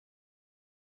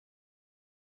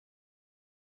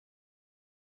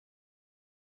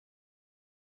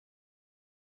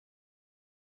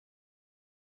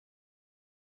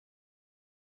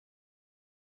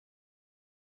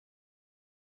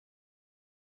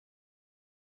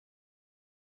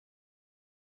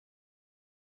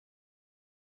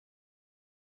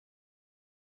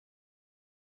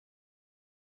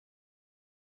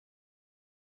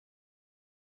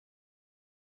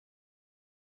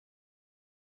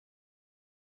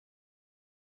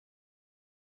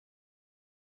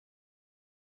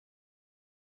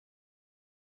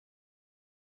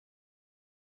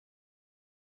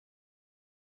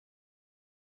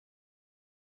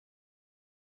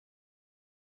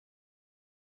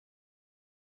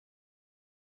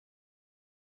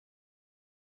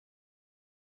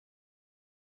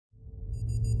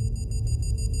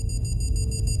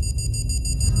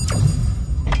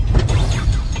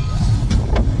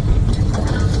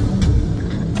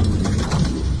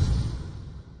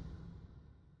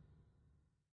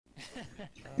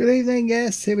Good evening.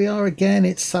 Yes, here we are again.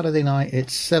 It's Saturday night.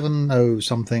 It's 7:00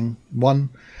 something 1.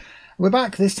 We're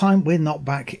back. This time we're not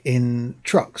back in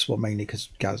trucks. Well, mainly because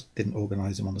Gaz didn't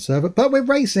organise them on the server, but we're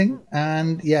racing,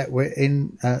 and yeah, we're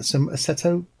in some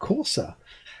Assetto Corsa.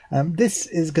 This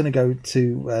is going to go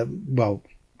to well,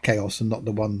 Chaos and not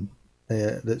the one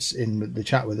that's in the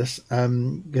chat with us,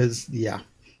 because yeah,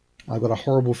 I've got a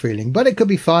horrible feeling, but it could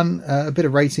be fun. A bit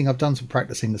of racing. I've done some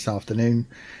practicing this afternoon,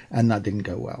 and that didn't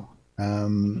go well.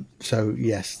 So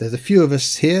yes, there's a few of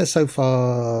us here so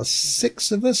far,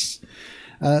 6 of us,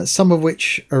 some of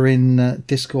which are in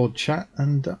Discord chat,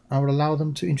 and I will allow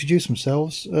them to introduce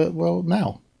themselves. Well,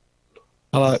 now.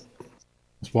 Hello.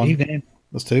 That's 1. Evening.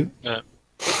 That's 2.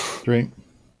 3.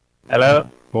 Hello.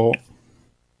 4.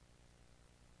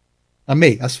 And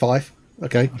me. That's 5.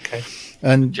 Okay. Okay.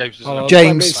 And James. James.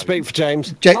 Let me speak for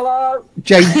James. Hello.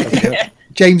 James.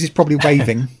 James is probably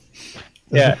waving.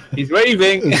 Yeah, he's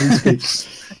waving.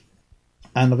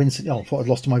 And I've been. Oh, I thought I'd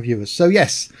lost my viewers. So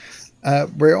yes,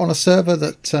 we're on a server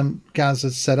that Gaz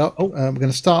has set up. We're going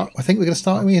to start. I think we're going to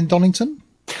start in Donington.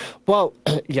 Well,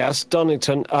 yes,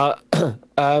 Donington.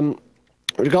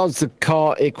 Regards to the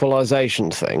car equalisation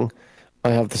thing, I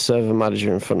have the server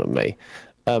manager in front of me.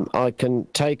 I can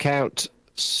take out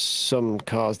some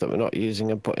cars that we're not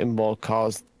using and put in more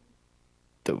cars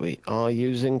that we are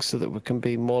using so that we can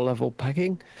be more level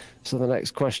pegging. So the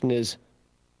next question is,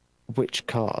 which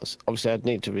cars? Obviously, I'd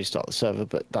need to restart the server,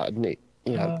 but that'd need,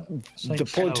 you know, the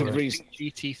point of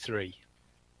GT3.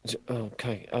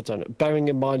 Okay, I don't know. Bearing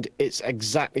in mind, it's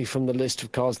exactly from the list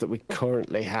of cars that we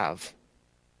currently have.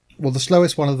 Well, the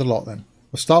slowest one of the lot, then.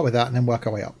 We'll start with that and then work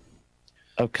our way up.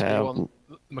 Okay. So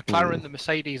McLaren, the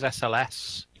Mercedes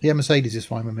SLS. Yeah, Mercedes is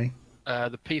fine with me.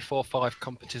 The P45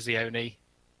 Competizione.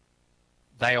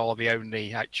 They are the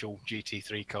only actual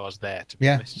GT3 cars there, to be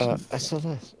honest.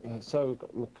 SLS. So we've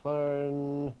got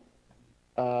McLaren,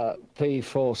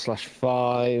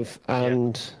 P4/5,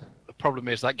 and... Yeah. The problem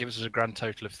is that gives us a grand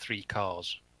total of 3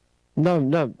 cars.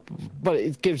 No, but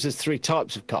it gives us 3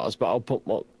 types of cars, but I'll put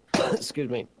more...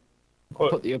 excuse me.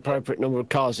 Put the appropriate number of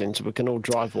cars in so we can all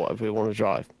drive whatever we want to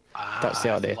drive. That's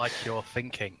the idea. I like your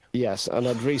thinking. Yes, and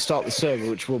I'd restart the server,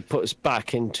 which will put us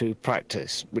back into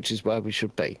practice, which is where we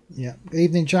should be. Yeah. Good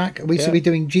evening, Jack. Are we should be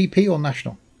doing GP or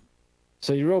national?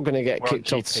 So you're all going to get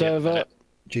kicked off the server.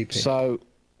 GP. So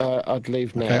I'd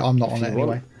leave now. Okay, I'm not on it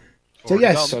anyway. So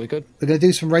yes, we're going to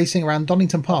do some racing around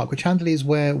Donington Park, which handily is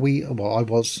where I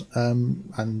was,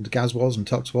 and Gaz was, and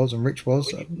Tux was, and Rich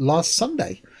was last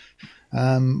Sunday,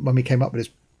 when we came up with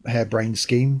this harebrained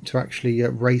scheme to actually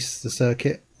race the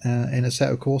circuit in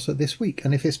Assetto Corsa this week.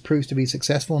 And if this proves to be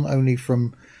successful, not only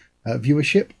from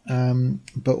viewership,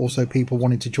 but also people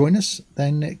wanting to join us,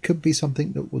 then it could be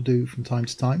something that we'll do from time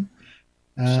to time.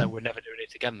 So we're never doing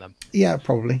it again then? Yeah,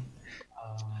 probably.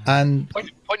 And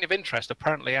point of interest,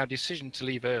 apparently our decision to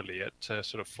leave early at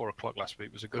sort of 4 o'clock last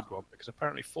week was a good one, because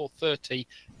apparently 4:30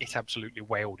 it absolutely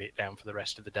whaled it down for the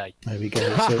rest of the day. There we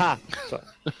go.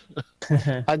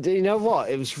 And you know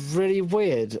what? It was really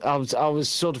weird. I was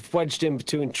sort of wedged in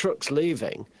between trucks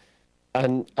leaving,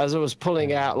 and as I was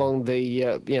pulling out along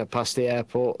the past the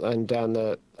airport and down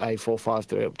the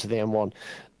A453 up to the M1,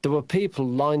 there were people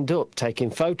lined up taking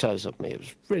photos of me. It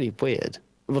was really weird.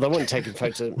 Well, they weren't taking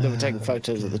photos. They were taking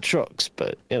photos of the trucks,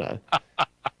 but you know,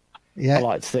 yeah. I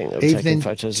like to think they were taking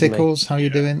photos Tickles, of me. how you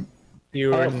doing?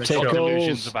 You were in the Tickles.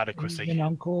 Illusions of adequacy.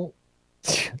 Uncle.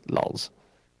 Lols.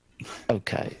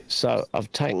 Okay, so I've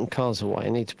taken cars away. I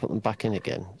need to put them back in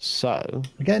again. So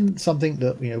again, something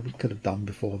that we could have done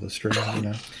before the stream.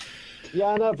 Yeah,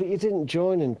 I know, but you didn't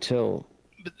join until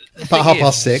about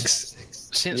 6:30.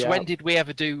 Since when did we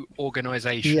ever do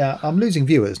organisation? Yeah, I'm losing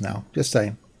viewers now. Just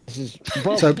saying.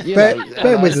 Well, so bear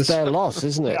with us. Their loss,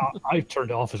 isn't it? Yeah, I've turned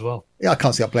it off as well. Yeah, I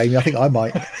can't see I blame you. I think I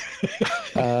might.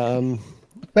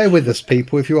 Bear with us,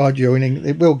 people. If you are joining,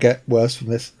 it will get worse from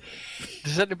this.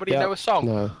 Does anybody know a song?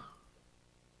 No.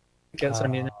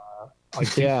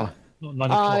 Yeah.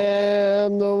 I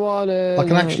am the one. I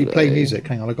can actually play music.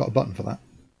 Hang on, I've got a button for that.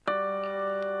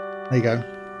 There you go.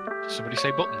 Did somebody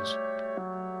say buttons?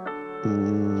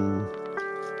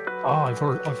 I've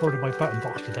ordered my button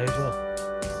box today as well.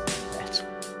 Yes.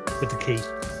 With the key.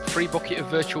 Free bucket of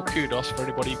virtual kudos for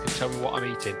anybody who can tell me what I'm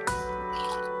eating.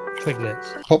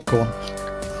 Twiglets. Popcorn.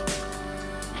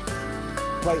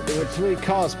 Wait, there were 3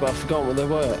 cars, but I forgot what they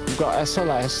were. We've got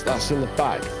SLS, that's in the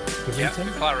back. Yeah,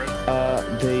 McLaren.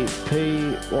 The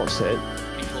what's it?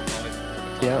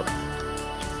 P45. Yep.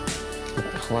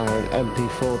 McLaren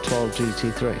MP412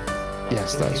 GT3.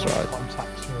 Yes, that's right.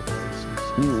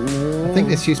 I think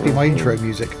this used to be my intro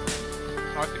music. I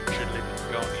think we should leave the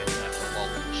Guardian there for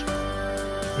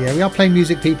lols. Yeah, we are playing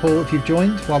music, people, if you've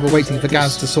joined, while we're waiting for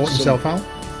Gaz to sort himself out.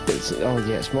 Oh,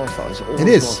 yeah, it's my fault. It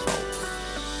is. My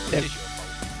fault. It is your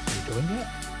fault. Are you doing it?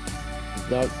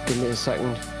 No, give me a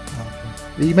second.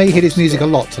 You may hear his music a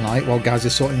lot tonight while Gaz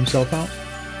is sorting himself out.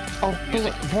 Oh,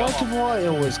 but why do I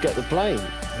always get the blame?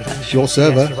 It's your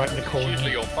server. Yes, right in the It's corner.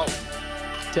 usually your fault.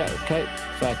 Yeah, okay.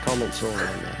 Fair comments all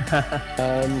around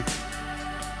there.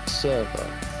 Server.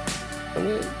 I mean,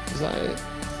 is that it?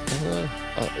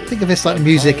 Think of this like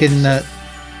music in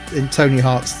Tony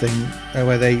Hart's thing,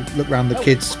 where they look around the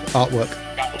kids' artwork.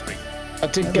 Gallery. I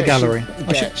did The get gallery.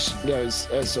 No,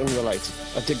 it's unrelated.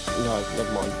 I did. No,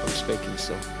 never mind. I'm speaking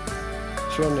still.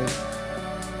 It's running.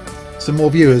 Some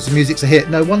more viewers. The music's a hit.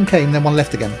 No, one came, then one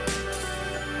left again.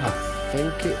 I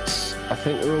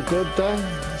think we're all good there.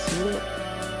 Let's see what-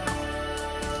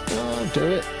 I'll do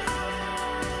it.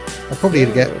 I'm probably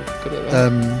going to Yeah, get good at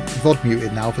that. VOD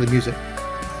muted now for the music.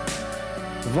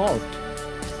 VOD.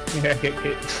 Yeah,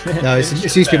 No, it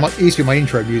used to be my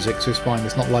intro music, so it's fine.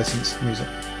 It's not licensed music.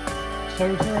 So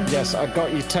is there Yes, I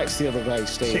got your text the other day,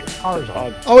 Steve. 6 cars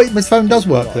on? Oh, my phone does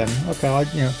work then. Okay,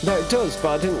 No, it does,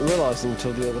 but I didn't realise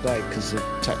until the other day because of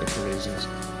technical reasons.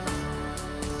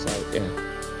 So, yeah.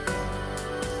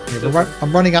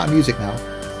 I'm running out of music now. I'm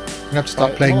going to have to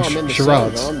start playing I'm in the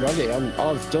charades. server, I'm ready.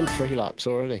 I've done 3 laps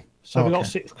already. So we've Okay. got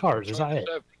 6 cars, is that it?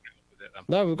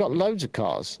 No, we've got loads of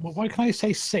cars. Well, why can I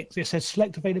say 6? It says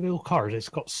select available cars. It's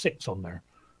got 6 on there.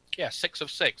 Yeah, 6 of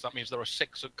 6. That means there are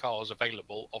 6 cars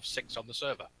available of 6 on the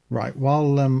server. Right,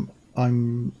 while I'm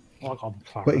Oh, I can't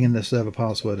putting in the server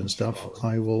password and stuff,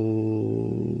 I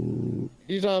will...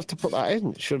 You don't have to put that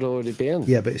in. It should already be in.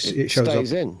 Yeah, but it shows up.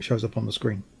 stays in. It shows up on the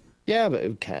screen. Yeah, but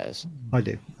who cares? I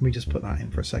do. Let me just put that in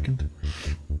for a second.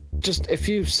 Just if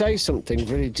you say something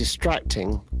really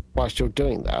distracting whilst you're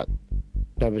doing that,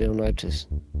 nobody will notice.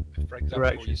 For example,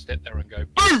 Correct. you sit there and go,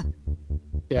 boom!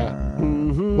 Yeah.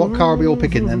 What car are we all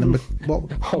picking then? What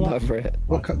I'm over it.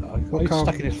 what I'm car?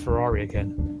 stuck in this Ferrari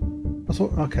again.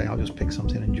 Okay, I'll just pick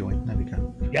something and join. There we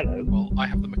go. Yellow. Well, I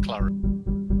have the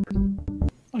McLaren.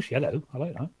 Oh, it's yellow. I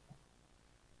like that.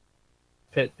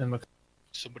 Pit and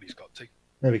Somebody's got to.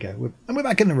 There we go. We're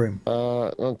back in the room.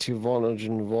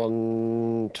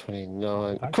 91,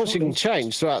 29. Of course, you can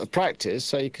change throughout the practice,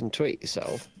 so you can tweak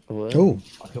yourself. Oh,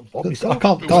 I can bob I myself.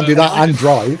 can't do that and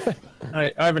drive.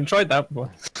 I haven't tried that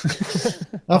before.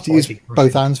 I have to use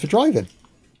both hands for driving.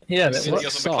 Yeah, Is that it the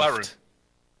What's other McLaren? soft?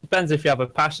 depends if you have a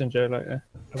passenger. Like Are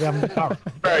we having the car?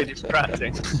 very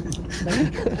distracting.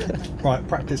 Right,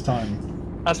 practice time.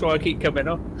 That's why I keep coming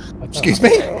up. Excuse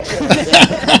me.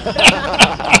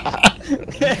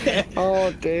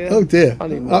 Oh dear. Oh dear. I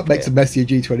didn't That know makes it. a mess of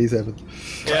your G27.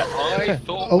 Yeah, I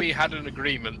thought Oh. we had an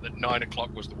agreement that 9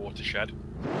 o'clock was the watershed.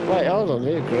 Wait, hold on.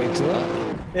 You agreed to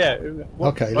that? Yeah.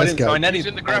 Okay, I let's didn't go. sign He's any.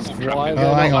 in the gravel Why trap. are Oh,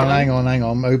 they hang not on, allowed? hang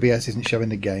on. OBS isn't showing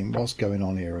the game. What's going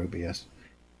on here, OBS?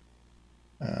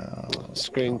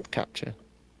 Screen capture.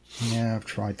 Yeah, I've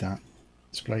tried that.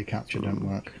 Display capture don't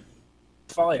work.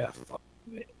 Fire.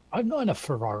 I'm not in a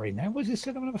Ferrari now. What does it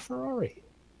say I'm in a Ferrari?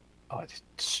 Oh, it's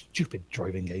a stupid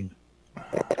driving game.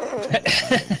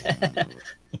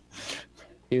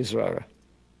 User error.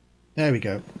 There we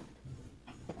go.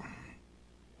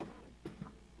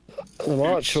 The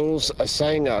marshals are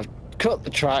saying I've cut the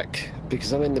track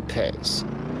because I'm in the pits.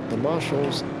 The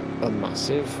marshals are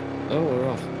massive. Oh, we're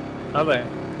off. Are they?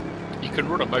 You can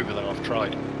run them over there, I've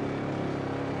tried.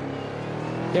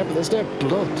 Yeah, but there's no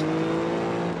blood.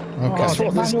 Okay. That's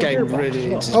what this manual game gearbox, really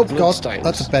needs. is Oh blood god, stains.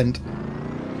 that's a bend.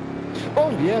 Oh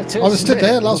yeah, it is. I was stood isn't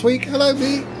it? there last week. Hello,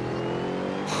 me.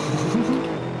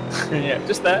 Yeah,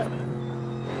 just there.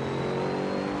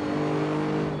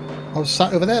 I was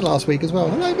sat over there last week as well.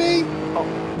 Hello, me. Oh,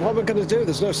 what am I going to do?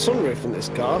 There's no sunroof in this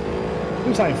car.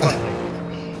 Who's that in front of me?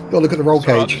 Got to look at the roll It's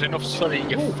all right, cage. there's enough sun in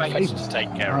your Oh, face face. to take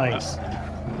care Nice. of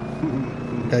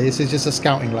that. Okay, this is just a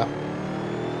scouting lap.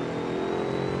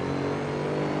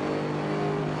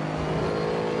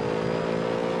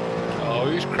 Oh,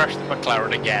 who's crashed the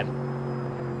McLaren again?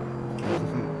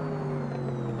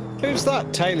 Who's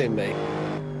that tailing me?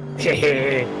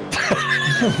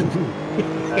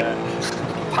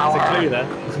 Power. There's a clue there.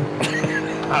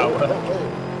 Power.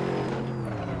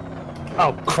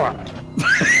 Oh, crap. I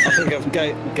think I've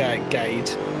gayed.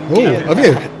 Oh, have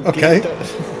you? Okay. I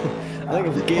think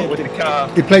I've geared With the car.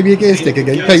 You play me a gear stick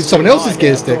again. You played someone else's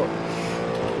gear stick.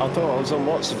 I thought I was on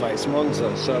what's the face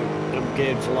Monza, so I'm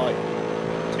geared for like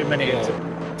Too many.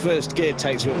 first gear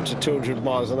takes me up to 200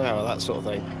 miles an hour, that sort of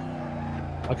thing.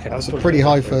 Okay, That's a pretty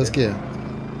high first gear.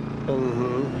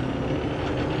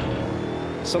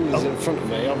 Somebody's in front of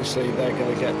me. Obviously, they're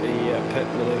going to get the pit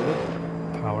maneuver.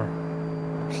 Power.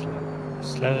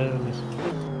 Slowly.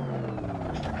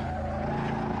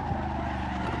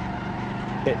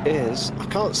 It is. I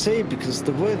can't see because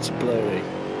the words are blurry.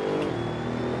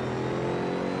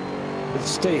 It's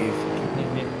Steve.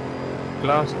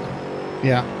 Glasses.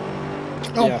 Yeah.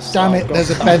 Oh, Yes, damn I've it, got there's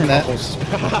a pen there.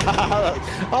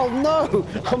 Oh no!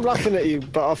 I'm laughing at you,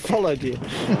 but I followed you.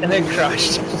 And then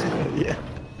crashed. Yeah.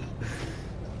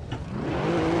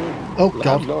 Oh, I'm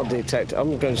God. not detected.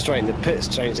 I'm going straight in the pits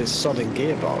to change this sodding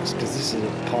gearbox because this is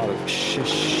a part of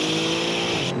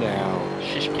shish now.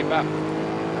 Shish kebab.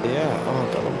 Yeah. Oh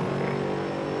god, I'm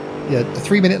hungry. Yeah, a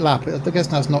 3-minute lap. I guess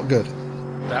that's not good.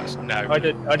 That's no. I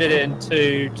did it in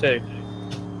 2:2.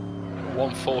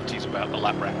 140 is about the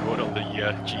lap record on the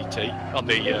GT on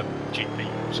the GP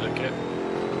circuit.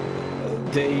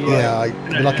 Yeah, I'd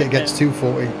be lucky it gets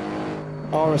 240.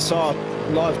 RSR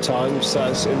lifetime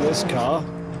says in this car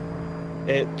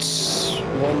it's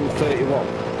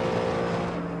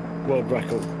 131 world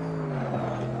record.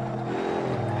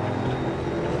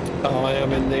 I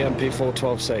am in the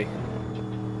MP412C.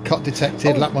 Cut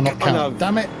detected, lap will not count.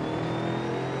 Damn it.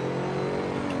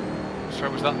 So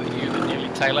was that you that nearly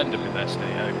tail ended me there, Steve?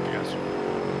 Yes.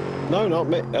 No, not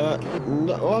me. No,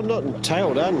 well, I'm not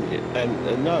tailed and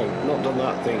no, not done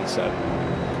that thing. So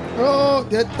Oh,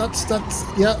 yeah, that's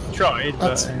yeah. Tried,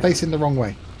 That's but facing the wrong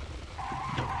way.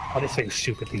 Oh, this thing's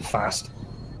stupidly fast.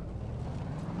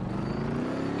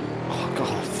 oh god,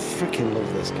 I freaking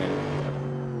love this game.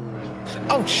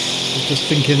 Oh shit! Just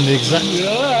thinking the exact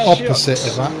opposite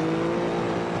of that.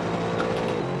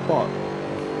 What?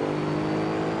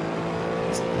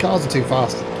 Cars are too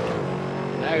fast.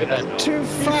 No, they're not. Too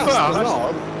fast? fast. they're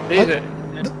not. Is it?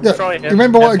 Yeah, Try it. you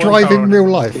remember what I F1 drive car in on real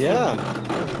life? Yeah.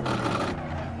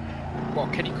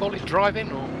 What can you call it?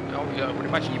 Driving, or yeah, I would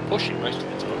imagine you push it most of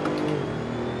the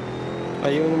time.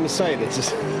 Are you in a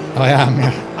Mercedes? I am,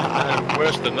 yeah.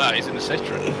 Worse than that is in a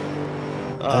Citroen.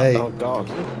 Hey. Oh god.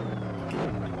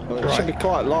 Well, it should be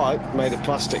quite light, made of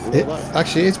plastic. And It all that.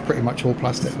 actually is pretty much all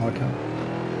plastic, my car.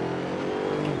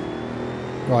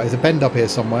 Right, there's a bend up here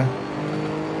somewhere.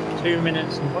 2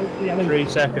 minutes and 3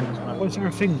 seconds. Why is there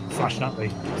a thing flashing at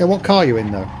me? Yeah, what car are you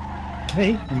in though?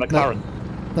 Me? McLaren.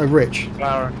 No, Rich.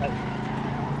 McLaren.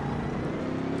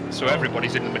 So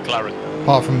everybody's in the McLaren.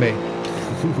 Apart from me.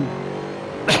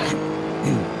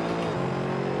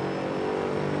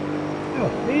 Oh,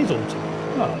 it is autumn.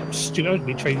 Oh, I'm stupid. I'd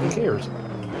be trading gears.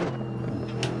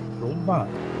 All that.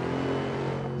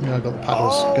 Yeah, I've got the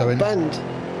paddles Oh, going. bend.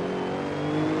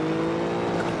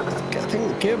 I think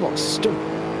the gearbox is still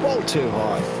well too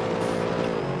high.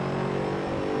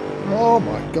 Oh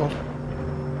my god.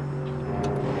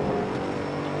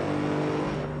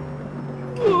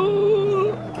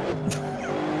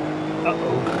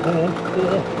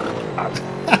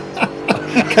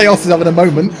 Chaos is having a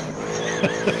moment.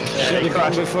 Shit, you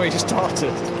crashed before you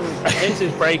started. This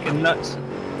is breaking nuts.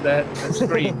 The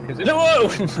screen. Because whoa!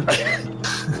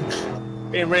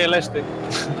 Being realistic.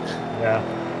 Yeah.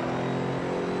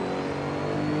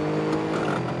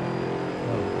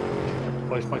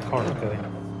 Where's my car not going?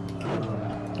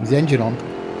 Is the engine on?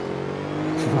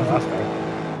 Oh, that's going.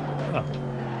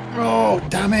 Oh,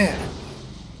 damn it.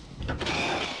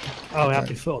 Oh, I have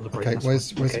to foot on the brake. Okay, that's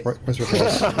where's fine. where's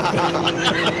reverse?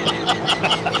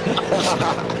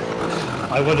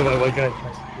 I wonder where we're going.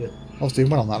 Yeah. I was doing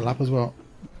well on that lap as well.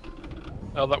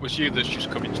 Oh, that was you that's just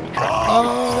come into the track.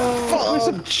 Oh, it's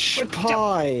a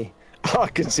pie. I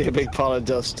can see a big pile of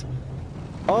dust.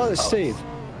 Oh, it's Steve.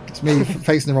 It's me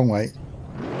facing the wrong way.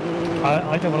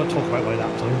 I don't want to talk about my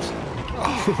lap times.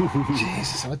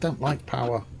 Jesus, I don't like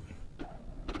power.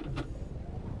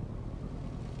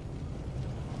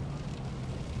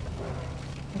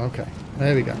 Okay,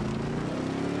 there we go.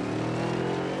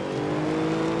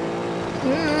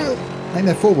 Ain't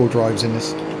there four-wheel drives in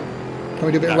this? Can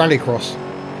we do a bit of rallycross?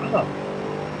 Oh.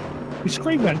 The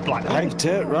screen went black. Ag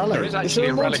Dirt Rally. There is actually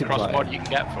a rallycross multiplayer. mod you can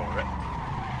get for it.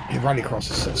 Yeah, rallycross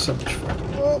is so much fun.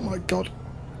 Oh my god.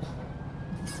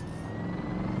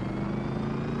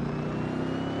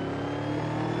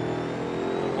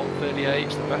 The 138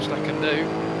 is the best I can do.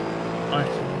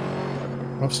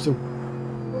 Nice. I've still...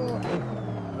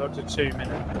 Got to 2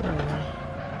 minutes.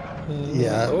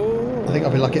 Yeah, Oh. I think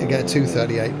I'll be lucky to get a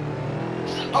 238.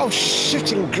 Oh,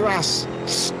 shitting grass.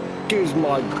 Excuse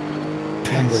my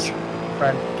Language.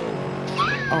 Friend.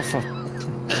 Oh, for...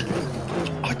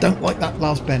 I don't like that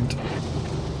last bend.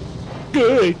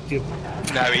 Good.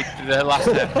 No, the last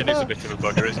hairpin is a bit of a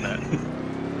bugger, isn't it?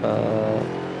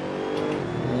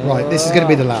 Right, this is going to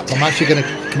be the lap. I'm actually going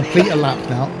to complete a lap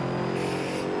now.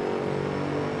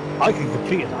 I can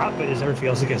complete that, but is everything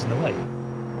else that gets in the way?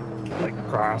 Like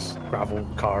grass, gravel,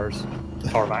 cars,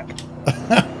 tarmac.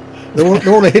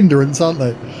 They're all a hindrance, aren't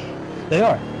they? They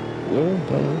are.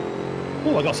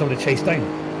 Oh, I got someone to chase down.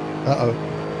 Uh-oh.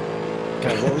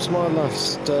 Okay, what was my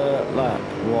last lap?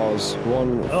 Was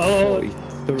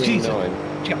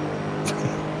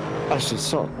 1:43.9. Actually,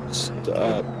 it's not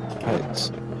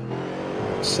pits.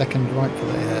 Second right for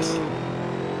the yes. Go,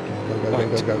 go, go,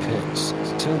 go, go. Pits.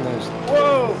 Turn those.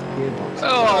 Whoa! Gearbox.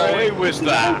 Oh, who was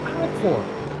that?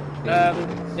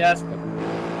 Yes.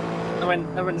 I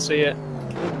wouldn't see it.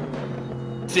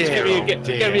 Just Dear,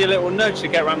 give me a little nudge to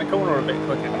get around the corner a bit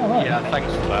quicker. Yeah,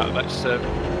 thanks for that. Let's do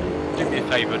me a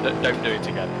favour. Don't do it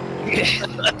again.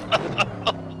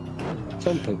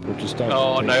 Some people just don't.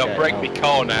 Oh no! I'll break appreciate my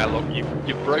car now. Look,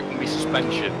 you've broken my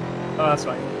suspension. Oh, that's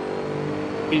fine.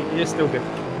 You're still good.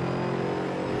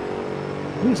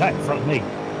 Who's that in front of me?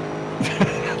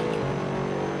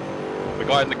 The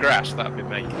guy in the grass. That'd be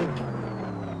me.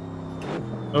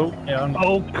 Oh, yeah.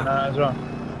 Oh, No, that's wrong.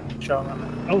 Shot that.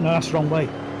 oh no, that's the wrong way.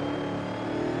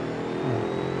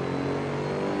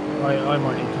 I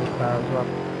might need to power as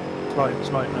well.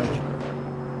 Slight nudge.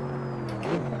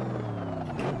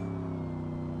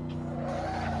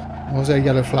 What was there a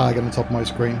yellow flag on the top of my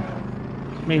screen?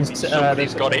 Means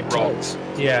Somebody's got it wrong.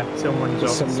 Yeah, someone's off.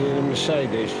 Somebody in a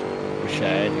Mercedes. Where's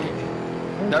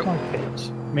Nope. my pitch?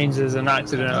 Means there's an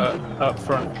accident up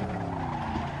front.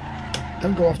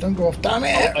 Don't go off, don't go off. Damn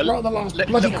it! Right at the last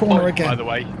bloody Little corner point, again. By the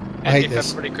way, I hate if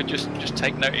this. everybody could just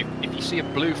take note, if you see a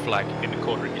blue flag in the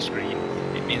corner of your screen,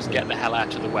 it means get the hell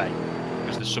out of the way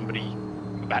because there's somebody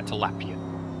about to lap you.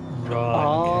 Right.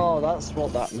 Oh, that's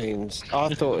what that means.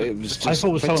 I thought it was just. I thought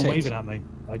it was someone fitting. waving at me.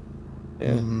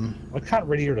 Yeah. I can't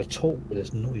really hear the talk with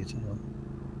this noise. Hang on.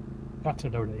 I have to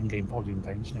know the in-game volume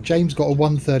things. James got a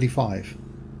 135.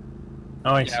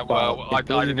 Nice. Yeah, well, Well, I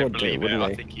people didn't would do, believe it. wouldn't I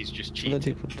they? think he's just Other cheating.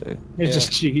 people do. You're Yeah.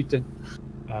 just cheating.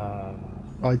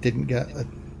 I didn't get a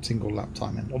single lap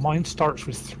time in. Well, mine starts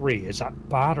with 3. Is that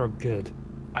bad or good?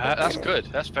 That's good.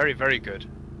 That's very, very good.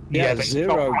 Yeah, but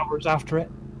 0. 12 hours after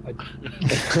it.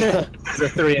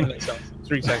 The 3 in itself.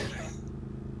 3 seconds.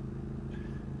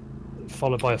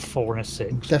 Followed by a 4 and a I'm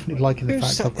 6. definitely liking the Who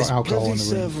fact set I've got this alcohol bloody in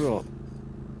the room. server up?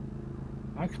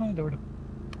 I can't lower the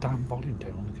damn volume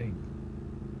down on the game.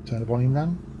 Turn the volume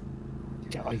down.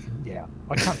 Yeah,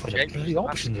 I can't find the James, bloody that's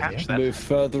options in catch here. that. Move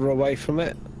further away from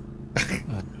it.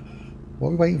 What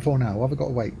are we waiting for now? What have we got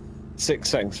to wait? 6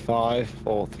 seconds. 5,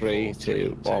 4, 3,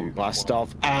 2, 1. Blast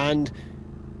off. And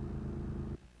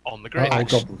On the grid. Oh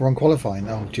god, we're on qualifying.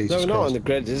 Oh Jesus no, not on Christ. the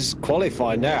grid. This is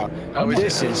qualified now. Oh, is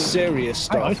This it? is serious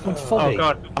Hang on, stuff. it's gone foggy. Oh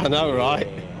god. I know, right?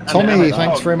 Tommy,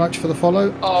 thanks very much for the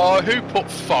follow. Oh, who put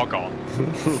fog on?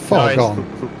 Fog Nice. on.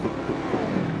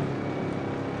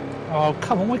 Oh,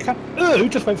 come on, we can't. Who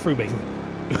just went through me?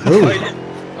 Ooh.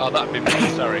 Oh, that'd be me.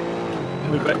 Sorry.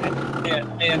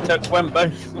 Ian took went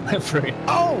both through.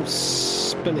 Oh,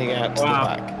 spinning out to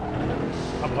Wow. the back.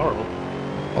 I'm horrible.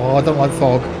 Oh, I don't like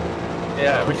fog.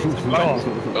 Yeah, which is fine.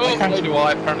 Oh, so do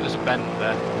I. Apparently there's a bend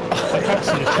there. I can't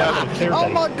see the shadow clear Oh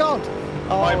day. my god!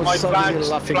 Oh, My somebody flag's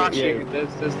laughing at flashing. you.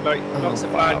 There's like lots of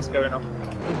flags going on.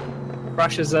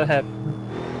 Crashes ahead.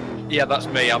 Yeah, that's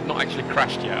me. I've not actually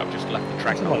crashed yet. I've just left the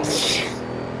track on.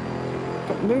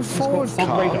 But move It's got forward, fog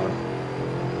car. radar.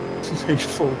 Move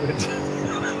forward.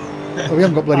 Oh, we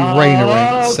haven't got bloody rain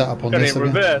arranged set up on Got this. it in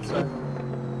Have we? reverse.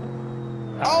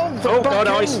 Oh, the Oh back god,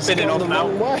 I'm end's spinning gone off the now.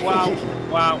 wrong way.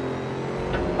 Wow.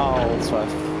 Oh, for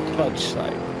fudge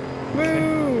sake.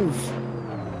 Move!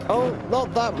 Oh,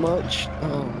 not that much.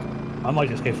 Oh, I might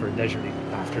just go for a leisurely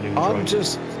afternoon I'm drive.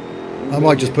 just. I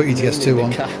might just put ETS2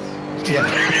 on.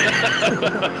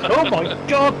 Oh my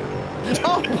god!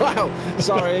 Oh, wow!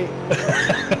 Sorry.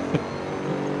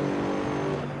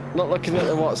 Not looking at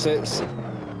the what's its.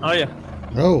 Oh yeah.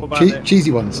 Oh, What about it?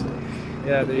 cheesy ones.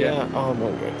 Yeah, Yeah, oh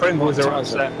my god. Pringles are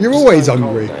upset. You're always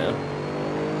hungry.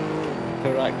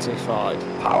 Rectified.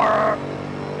 Power!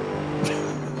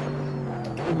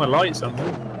 All my lights on.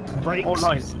 Brakes. All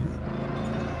lights.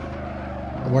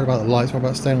 I'm worried about the lights. What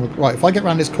about staying with... Right, if I get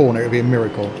round this corner, it'll be a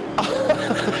miracle.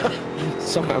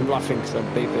 Sorry, I'm laughing because I'm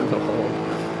beeping the horn.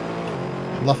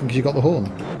 I'm laughing because you got the horn.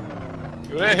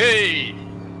 Hey!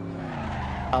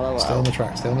 Hello, Stay on the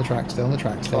track, stay on the track, stay on the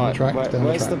track, stay on the track, stay on the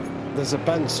where's track. There's a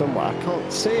bend somewhere. I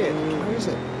can't see it. Where is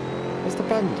it? Where's the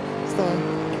bend? It's there.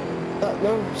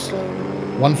 No, slow.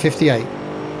 158.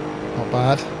 Not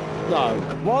bad. No.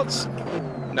 What?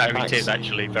 No, Thanks. it is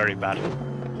actually very bad.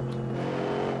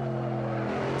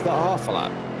 Is that half a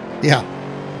lap? Yeah,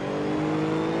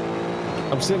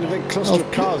 I'm seeing a big cluster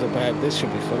of cars up ahead. This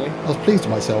should be funny. I was pleased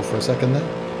with myself for a second there.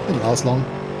 Didn't last long.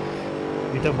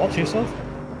 You don't watch yourself?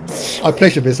 I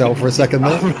pleasured myself for a second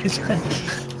there.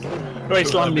 He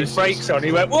slammed his brakes on.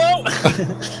 He went, whoa!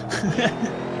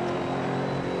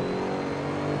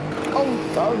 Oh,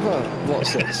 over.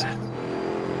 What's this?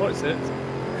 What is it?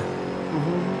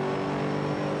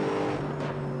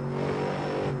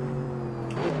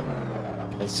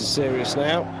 This is serious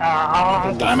now.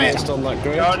 Damn it! On that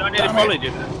grid. God, I nearly followed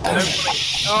you.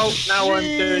 Oh, now I'm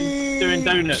doing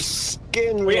donuts.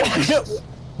 Skin. We all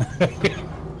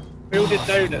did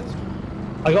donuts.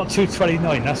 I got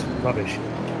 229. That's rubbish.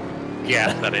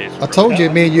 Yeah, that is. I told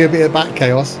you, me and you a bit of back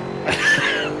chaos.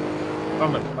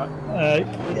 I'm at the back.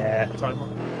 Yeah. Sorry.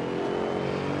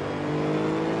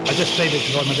 I just say this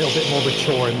because I'm a little bit more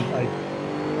mature and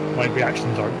my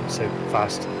reactions aren't so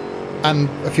fast. And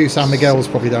a few San Miguel's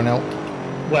probably don't help.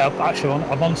 Well, actually,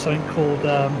 I'm on something called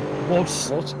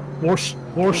Worcester.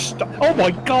 Oh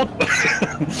my god!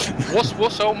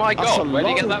 What's oh my That's god? a Where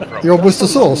did you long- get that from? You're on Worcester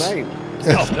sauce. Name.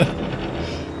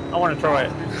 I want to try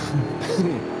it.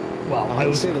 Well,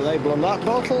 I see the label on that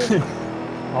bottle.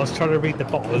 I was trying to read the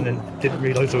bottle and then didn't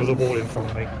realise there was a wall in front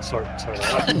of me. Sorry.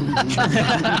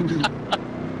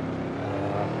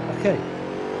 Okay.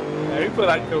 Yeah, who put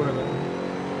that corner there?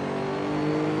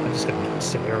 I'm just going to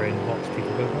sit here and watch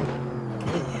people go by.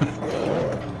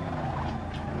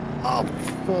 Oh,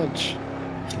 fudge.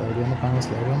 Slowly on the power,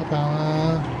 slowly on the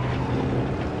power.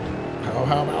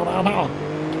 Power.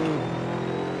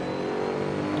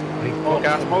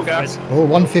 More gas. Oh,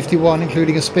 151,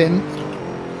 including a spin.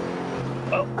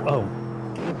 Oh.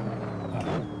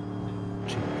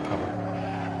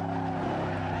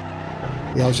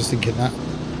 Yeah, I was just thinking that.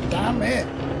 Damn it!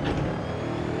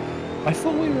 I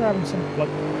thought we were having some like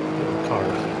little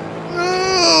cars.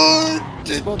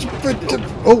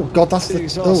 Oh god, that's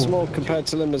These the. are Oh, small compared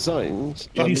to limousines.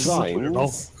 Did you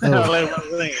Limousines.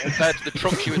 Compared to the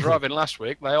truck you were driving last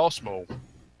week, they are small.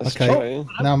 That's okay. true.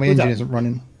 Now my Who's engine that? isn't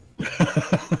running.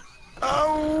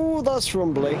 Oh, that's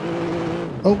rumbly.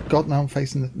 Oh god, now I'm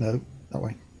facing the. No, that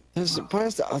way. Where's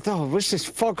that? Oh, I wish this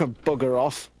fog would bugger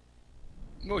off.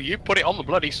 Well, you put it on the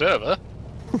bloody server.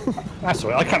 That's all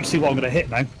right. I can't see what I'm going to hit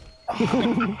now.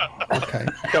 Okay.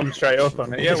 Come straight up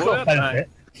on it. Yeah, It's got a benefit.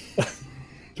 Is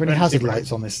there any hazard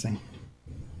lights on this thing?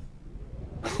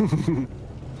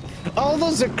 Oh,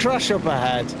 there's a crash up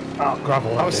ahead. Oh,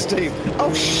 gravel. Oh, Steve. Oh,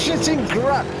 shitting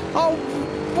crap. Oh,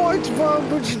 why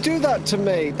would you do that to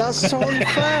me? That's so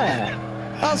unfair.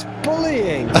 That's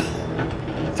bullying.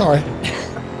 Sorry.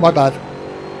 My bad.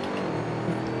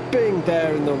 Being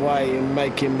there in the way and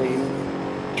making me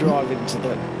drive into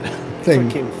the Thing.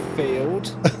 freaking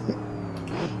field.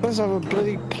 There's a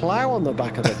bloody plough on the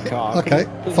back of the car. Okay.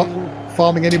 Can you-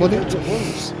 Farming anybody? Two birds at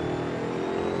once.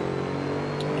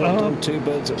 I've done two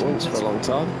birds at once for a long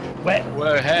time. Where?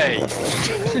 Well, hey.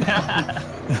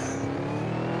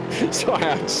 So I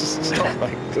had to stop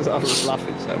because I was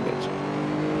laughing so much.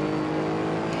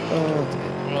 Oh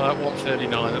dear. Well, at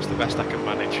 139, that's the best I can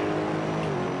manage.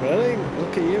 Really?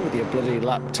 Look at you with your bloody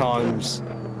lap times.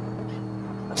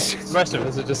 The rest of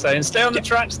us are just saying, stay on the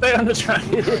track, stay on the track.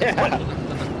 Yeah.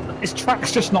 His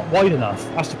track's just not wide enough.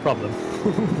 That's the problem.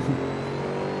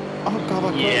 Oh god, I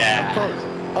can't. Yeah. I can't.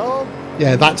 Oh,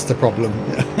 Yeah, that's the problem.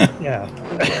 Yeah.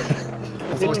 I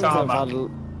don't think I've had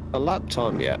a lap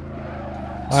time yet.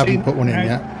 I haven't put one in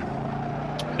yet.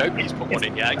 Nobody's put one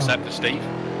in yet except for Steve.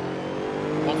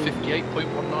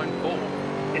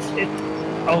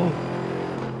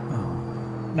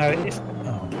 158.194. No,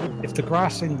 if the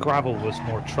grass and gravel was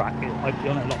more track, I'd be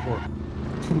on it a lot more.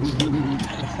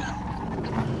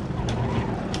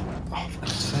 Oh, for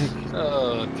God's sake.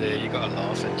 Oh dear, you got to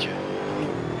laugh, ain't you?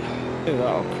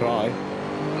 I'll cry.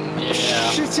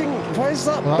 Yeah. Shitting, where's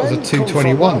that Well, that was a bend come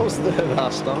from? 221. That was there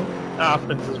last time. That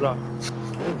happens as well.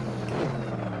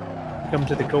 Come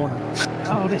to the corner.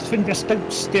 Oh, this thing just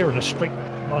don't steer in a straight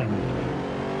line.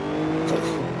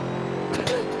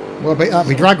 Well, but that'd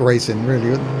be drag racing, really,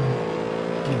 wouldn't it?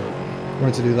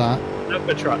 Wanted to do that. Up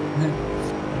the truck.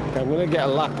 Okay, I'm going to get a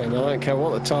lap in. I don't care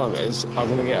what the time is. I'm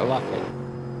going to get a lap in.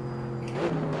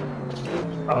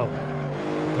 Oh.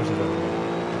 There's a bit.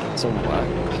 Somewhere.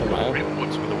 It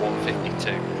was with a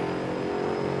 152.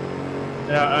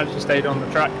 Yeah, I just stayed on the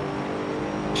track.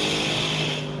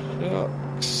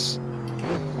 Shucks.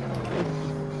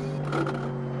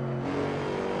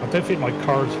 I don't think my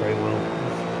car's very well.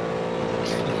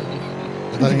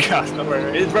 I think- Cast over.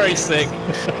 It's very sick.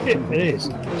 It is.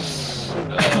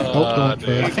 Oh,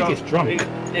 dear. I think it's drunk.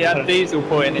 He had diesel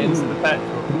putting it into the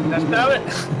petrol. Let's know it.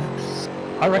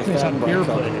 I reckon it's had Fan beer brake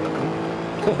on. put in it.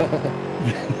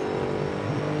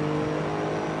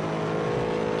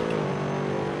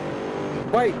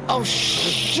 Wait, oh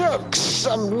shucks!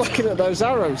 I'm looking at those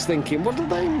arrows thinking, what do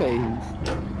they mean?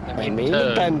 They mean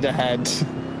a bend ahead.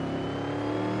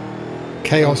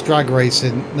 Chaos drag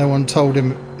racing. No one told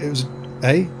him it was.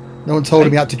 Eh? No one told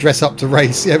him he had to dress up to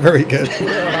race. Yeah, very good.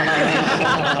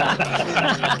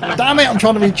 Damn it! I'm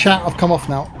trying to read chat. I've come off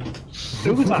now.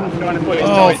 Who was that? Trying to put his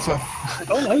Oh, notes. for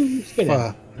Oh no, it's been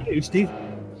fuck. you, Steve.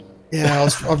 Yeah, I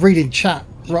was reading chat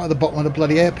right at the bottom of the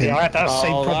bloody hairpin. Yeah, I had that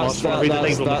same problem. I was trying to read the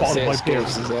label on the bottom of my beer.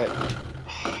 Is it?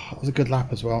 That was a good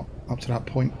lap as well, up to that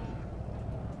point.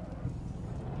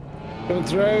 Coming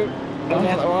through. Not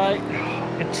out the way.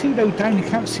 You're too low down, you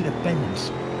can't see the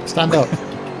bends. Stand up.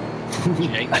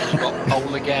 James got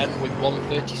pole again with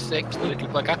 136, the little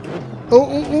bugger.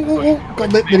 Oh.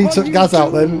 God, then he took Gaz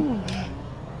out then.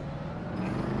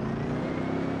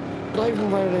 Not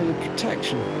even wearing any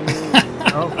protection.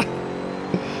 Oh.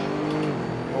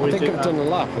 I think I've done a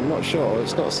lap, I'm not sure.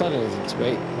 It's not saying anything to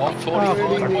me.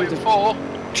 145.4.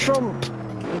 Trump!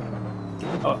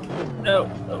 Oh, no.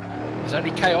 There's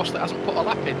only Chaos that hasn't put a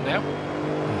lap in now.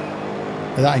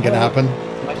 That ain't gonna happen.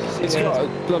 It's got a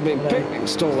blooming pit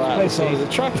installed out the side of the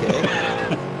track here.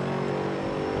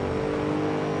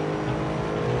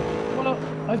 Well,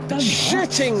 I've done that.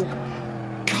 Shitting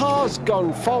car's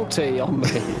gone faulty on me.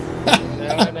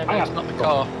 No, it's not the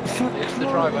car. It's the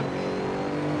driver.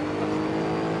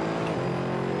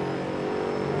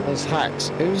 There's hacks.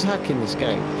 Who's hacking this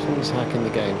game? Someone's hacking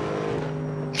the game.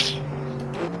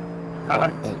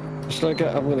 I'm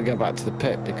going to go back to the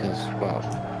pit because, well,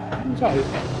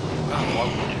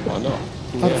 why not?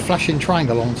 I had a flashing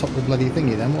triangle on top of the bloody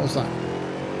thingy then. What was that?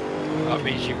 That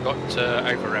means you've got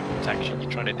over rev protection. You're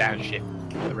trying to downshift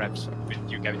the revs.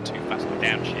 You're going too fast to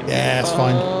downshift. Yeah, it's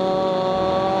fine.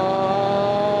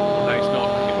 No, it's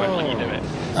not. It won't let you do it.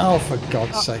 Oh, for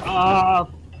God's sake.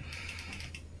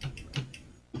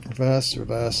 Reverse.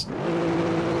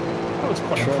 That was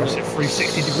quite an impressive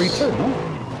 360-degree turn, no?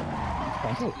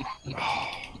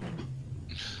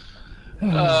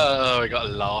 Oh, we got a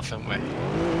laugh, haven't we?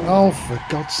 Oh, for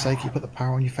God's sake, you put the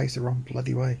power on your face the wrong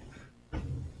bloody way.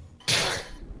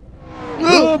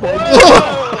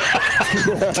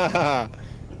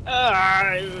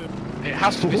 It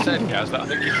has to be said, guys, that I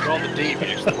think it's rather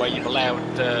devious the way you've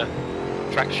allowed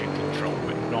traction control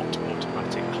but not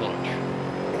automatic clutch.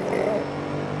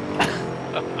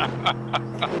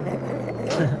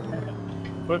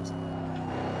 But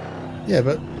Yeah,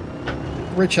 but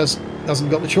Rich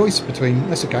hasn't got the choice between.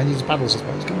 That's okay, use the paddles, I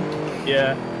suppose. Can I?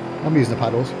 yeah. I'm using the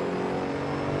paddles.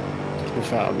 In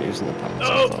fact, I'm using the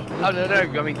paddles. No.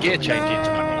 I mean, gear changing's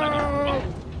manual.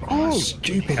 Oh,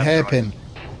 stupid hairpin.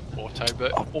 Auto,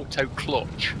 but auto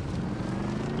clutch.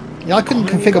 Yeah, I couldn't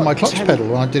configure my clutch pedal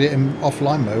when I did it in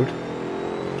offline mode.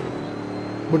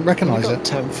 Wouldn't recognise it.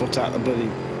 10 foot out the bloody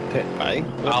pit bay.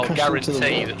 I'll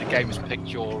guarantee that the game has picked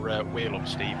your wheel up,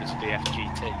 Steve, as a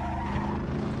DFGT.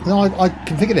 No, I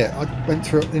configured it. I went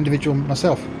through it individual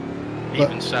myself.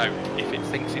 Even so, if it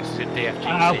thinks it's a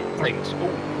DFGT, it thinks,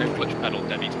 oh, no clutch pedal,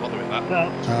 don't need to bother with that.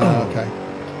 Oh, okay.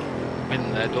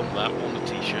 Been there, done that, on the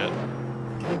t-shirt.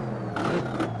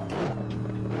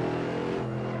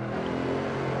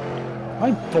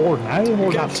 I'm bored now.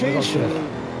 More Get a laps than I should.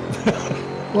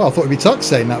 Well, I thought it'd be Tuck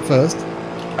saying that first.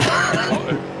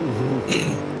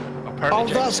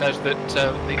 Apparently, James says that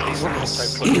these are auto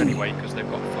clutch anyway because they've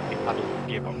got fucking paddle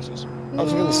gearboxes. I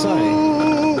was going to say.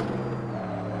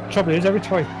 Trouble is, every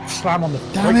time I slam on the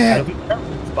Damn brake it. pedal, it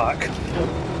comes back.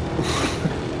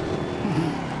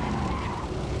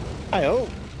 Hey, oh.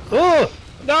 Oh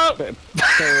no! Bit of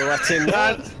pirouetting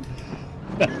there.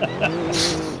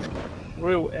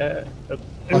 Real.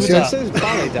 I see This is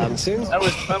ballet dancing.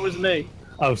 That was me.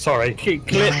 Oh, sorry. Keep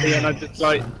clipping, and I did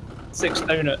like 6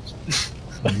 donuts.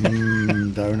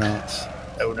 Donuts.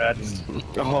 Donuts. Oh,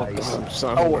 God, I'm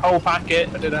so Whole packet.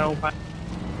 I did a whole packet.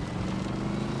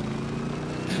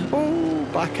 Oh,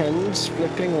 back ends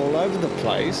flipping all over the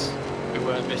place. Who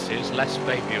misses, less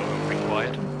baby oil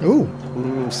required. Ooh.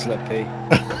 Slippy.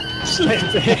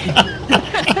 Slippy.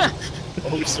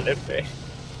 Oh, slippy.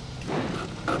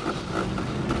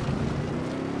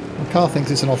 The car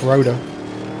thinks it's an off-roader.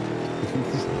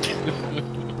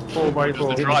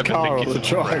 4x4. The driver Car or think the it's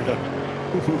driver.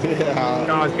 Yeah.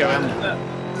 Cars going.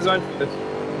 Designed for this.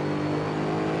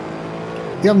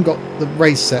 You haven't got the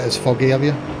race set as foggy, have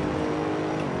you?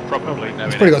 Probably no.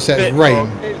 It's probably got set as Bit rain.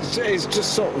 It's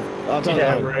just sort of, I don't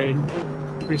Yeah, know. rain.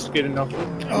 Pretty good enough.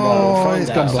 Oh, find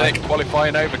it's gone out. black. Sick,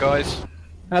 qualifying over, guys.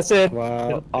 That's it.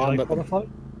 Well, I'm I'm qualified.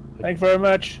 Thank you very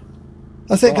much.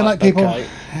 That's it. Good night, people. okay.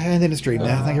 And in the stream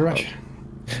now. Thank you very much.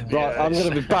 Right, I'm going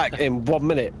to be back in 1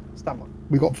 minute. Stand by.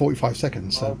 We got 45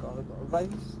 seconds. So.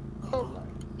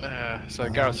 So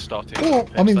Gareth started. Oh,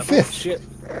 I'm in fifth. Shit.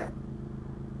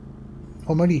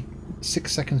 I'm only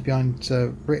 6 seconds behind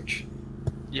Rich.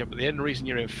 Yeah, but the only reason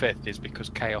you're in fifth is because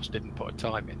Chaos didn't put a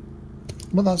time in.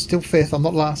 Well, that's still 5th. I'm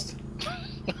not last.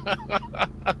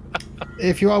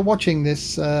 If you are watching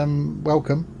this,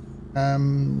 welcome.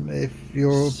 If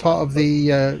you're part of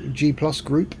the G Plus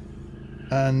group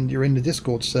and you're in the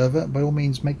Discord server, by all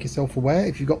means make yourself aware.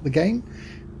 If you've got the game,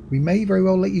 we may very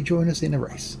well let you join us in a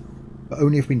race, but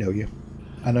only if we know you,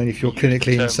 and only if you're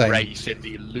clinically insane. Race in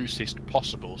the loosest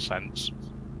possible sense.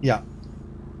 Yeah,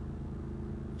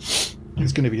 it's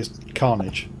going to be just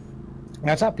carnage.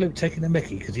 Now, is that bloke taking the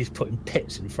mickey because he's putting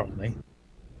pits in front of me?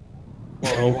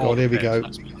 Oh god, here we go.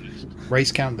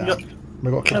 Race countdown.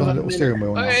 We've got to click on the little steering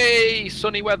wheel now. Hey,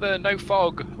 sunny weather, no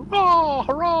fog. Hurrah,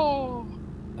 hurrah!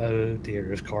 Oh dear,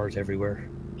 there's cars everywhere.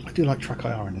 I do like track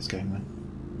IR in this game, man.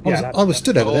 Yeah, I was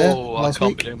stood over there I last can't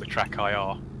week. be doing with track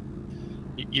IR.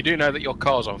 You do know that your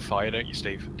car's on fire, don't you,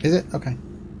 Steve? Is it? Okay.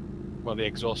 Well, the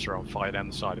exhausts are on fire down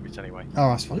the side of it anyway. Oh,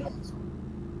 that's fine.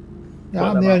 Yeah,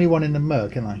 I'm the only one in the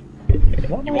Merc, aren't I?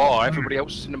 You are. Everybody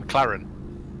else is in the McLaren.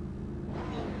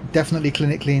 Definitely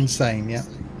clinically insane, yeah.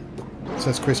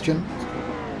 Says Christian.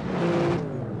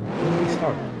 When did we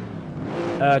start?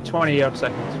 20 odd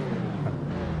seconds.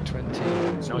 20,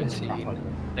 19,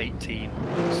 18,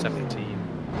 17.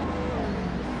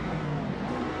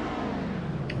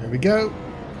 There we go.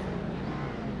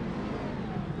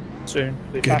 Soon.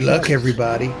 Good luck,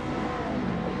 everybody.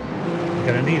 You're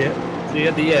gonna need it. See you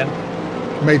at the end.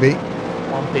 Maybe.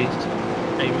 One piece.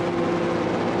 Maybe.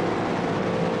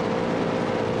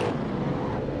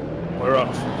 We're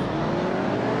off.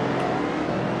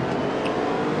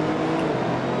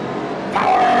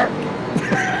 Power!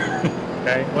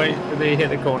 Okay, wait till they hit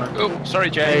the corner. Oh, sorry,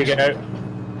 There you James. go. I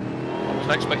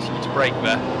wasn't expecting you to brake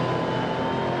there.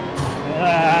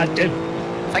 Dude.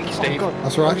 Thank you, Steve.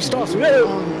 That's all right. It starts with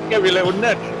Give me a little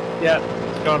nudge. Yeah,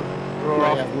 it's gone. We're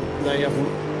off. No, you haven't.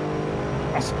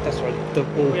 That's right. The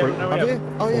ball We broke. haven't, no, we Have haven't.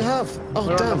 you? Oh, you have. Oh,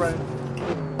 We're on the damn. road.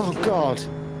 Oh, God.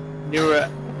 You were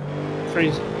at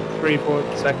 3, 4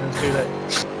 seconds too late.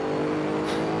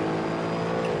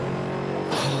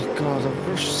 Oh, God, I've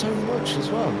rushed so much as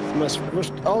well. I must have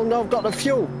rushed. Oh, no, I've got the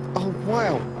fuel. Oh,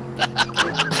 wow.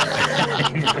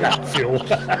 That fuel.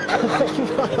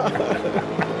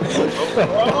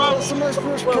 Oh, it's the most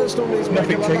rushed person on these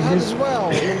nothing I've ever had changes. as well.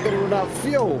 And I'm going to run out of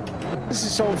fuel. This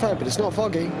is so unfair, but it's not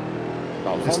foggy.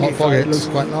 It's not foggy, it folks. looks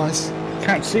quite nice.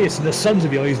 Can't see us in the suns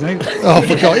of your eyes now. Oh,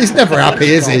 for God, he's never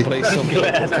happy, is he? Can't believe some people,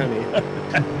 can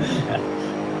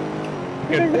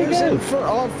he? It was in front.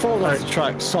 I've fallen off the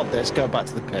track. Sod this. Go back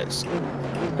to the pits.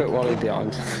 Put Wally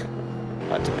behind.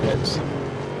 Back to pits.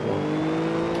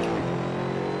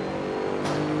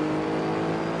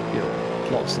 Yeah,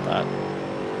 lots of that.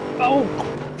 Oh,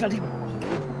 bloody.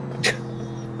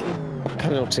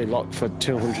 Penalty lock for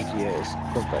 200 years.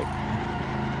 Lovely.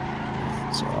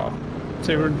 It's alright.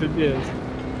 200 years.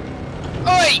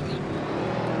 Oi!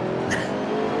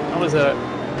 That was a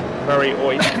very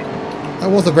oi. That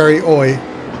was a very oi.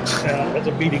 That's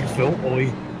a beating Phil,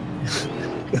 boy.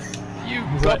 You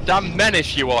goddamn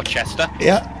menace you are, Chester.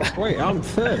 Yeah. Wait, I'm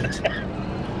third.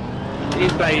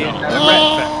 He's playing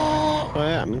Oh! I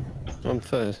am. I'm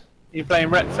third. You're playing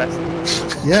Wreckfest.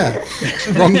 Yeah.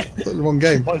 wrong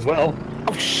game. Might as well.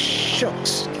 Oh,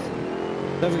 shucks.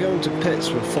 Never go into pits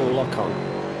with full lock on.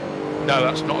 No,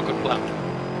 that's not a good plan.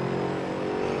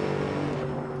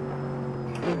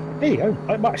 Hey,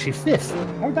 I'm actually 5th.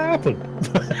 How'd that happen?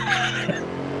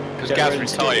 Because Get Gaz ready,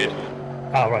 retired.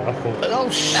 Oh, right, that's cool. Oh,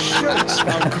 shucks.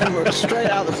 I'm coming straight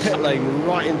out the pit lane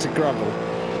right into gravel.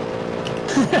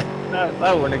 No,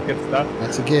 that wasn't good stuff.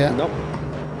 That's a gear. Nope.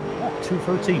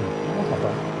 213. That's not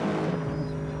bad.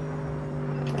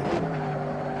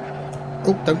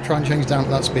 Oh, don't try and change down to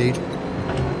that speed.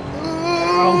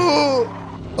 Oh,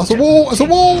 that's a wall! That's a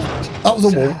wall! That was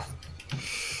a wall.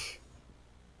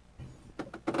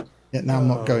 Yeah, now I'm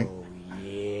not going.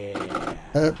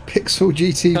 Pixel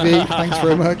GTV, thanks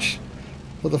very much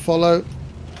for the follow.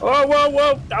 Oh, whoa,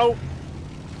 whoa! No!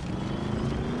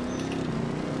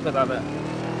 What about that?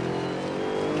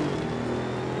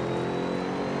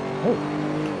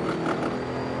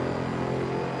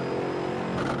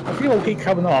 If you all keep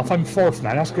coming off, I'm 4th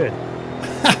now. That's good.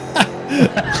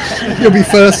 You'll be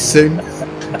first soon.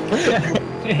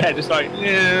 Yeah, just like,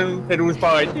 yeah, pedals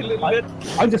by a little bit.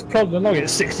 I'm just plodding along at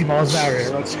 60 miles an hour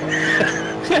here.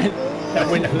 That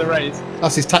win for the race.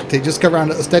 That's his tactic. Just go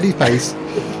around at a steady pace.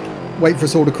 Wait for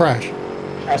us all to crash.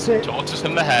 That's it. Tortoise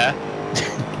and the hare.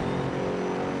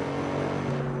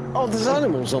 Oh, there's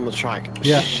animals on the track.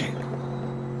 Yeah. Shit.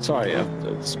 Sorry, I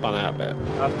spun out a bit.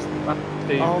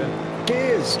 Oh.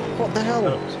 Gears! What the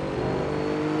hell?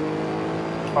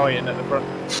 Iron at the front.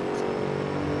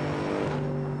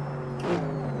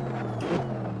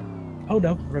 Oh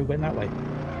no, the road went that way.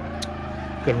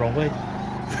 Going the wrong way.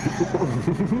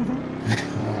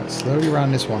 Alright, slowly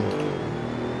around this one.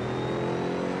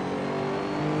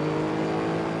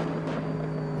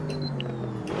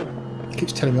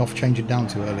 Keeps telling me off changing down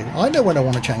too early. I know when I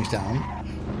want to change down.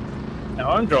 No,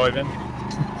 I'm driving.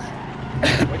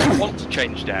 When you want to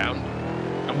change down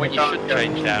and when you should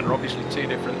change down are obviously two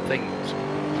different things.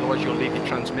 Otherwise you'll leave your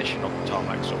transmission on the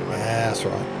tarmac somewhere. Yeah, that's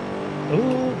right.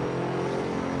 Oh.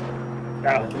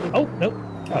 Oh, no.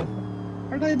 Oh.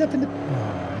 Where did I end up in the...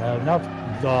 Oh, no,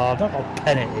 not a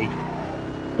penalty.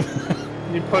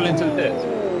 You pull into the pits.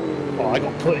 Oh, I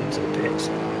got put into the pits.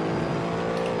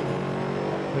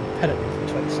 With a penalty for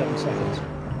 27 seconds.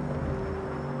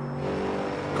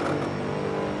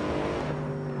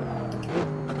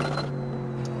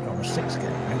 Number 6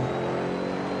 again, right?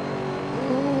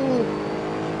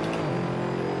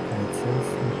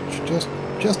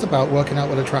 Just about working out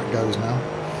where the track goes now.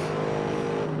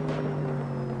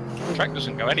 The track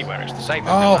doesn't go anywhere, it's the same.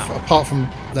 Oh, apart from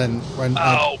then when...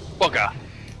 Oh, bugger!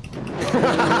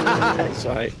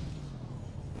 Sorry.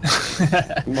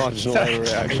 Marginal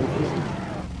overreaction.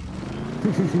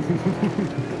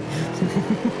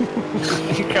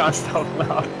 You can't stop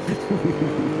laughing.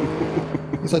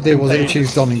 His idea was to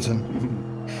choose Donington.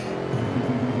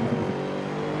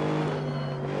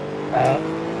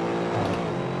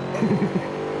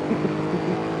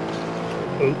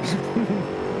 Oops.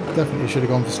 Definitely should have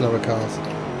gone for slower cars.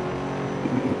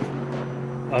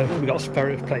 We got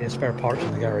plenty of spare parts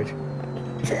in the garage.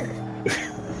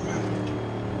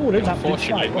 Oh, there's that big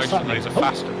Unfortunately, flag. What's most of that those are mean?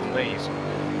 faster than these.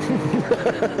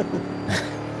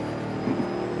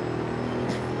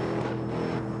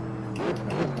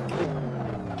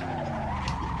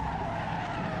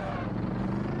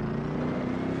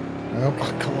 Well,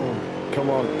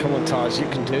 Oh, come on, Tars, you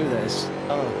can do this.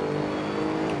 Oh,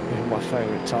 you're my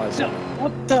favourite Tars.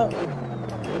 What the?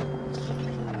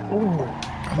 Oh,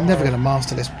 I'm never going to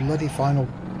master this bloody final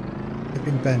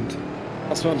flipping bend.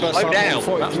 That's my best. Slow down,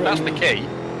 that's the key.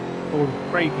 Or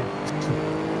braking.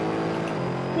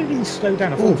 what do you mean slow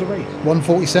down? I thought it was a race.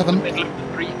 147. Middle of the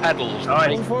 3 pedals.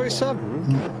 Nice.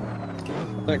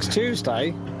 147. Next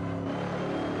Tuesday.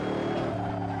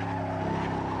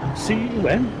 See you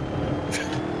when?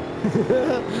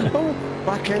 Oh,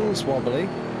 back end's wobbly.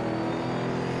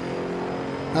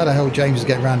 How the hell James is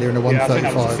getting around here in a Yeah, I think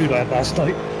that was the 135? food I had last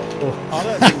night. Oh. I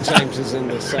don't think James is in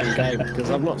the same game because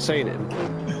I've not seen him.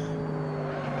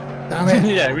 Damn it.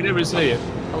 Yeah, we never see it.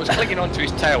 I was clinging onto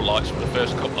his tail lights for the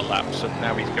first couple of laps and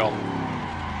now he's gone.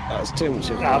 That's too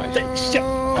much Ah, information. shit.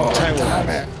 Oh, tail damn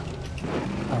lights.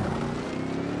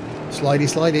 it. Slidey,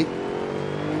 slidey.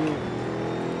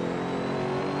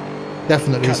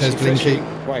 Definitely says Catchy, fishy.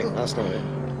 Blinky. Wait, that's not it.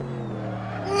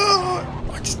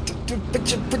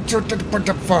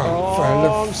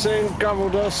 Oh, I'm seeing gravel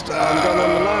dust. I'm going on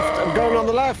the left. I'm going on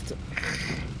the left.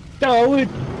 No,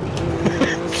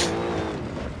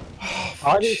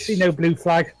 I didn't see no blue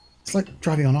flag. It's like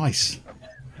driving on ice.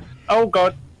 Oh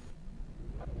god.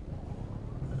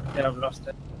 Yeah, I've lost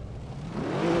it.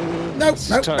 No, This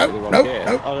no, is totally no, wrong no, gear.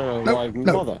 no, I don't know no, why I even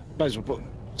no. bother. May as well put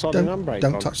solid handbrake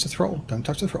Don't on. touch the throttle. Don't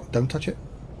touch the throttle. Don't touch it.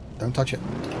 Don't touch it.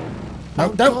 No, Oh,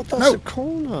 no, God, that's no. a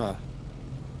corner.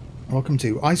 Welcome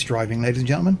to ice driving, ladies and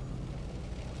gentlemen.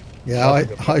 Yeah,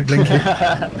 hi Blinky.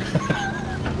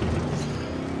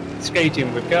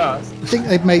 Skating with cars. I think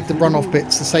they've made the runoff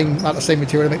bits the same, out of the same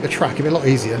material to make the track a bit a lot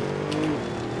easier.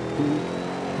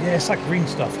 Yeah, it's like green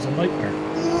stuff. It's a nightmare.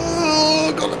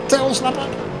 Oh, got a tail snapper.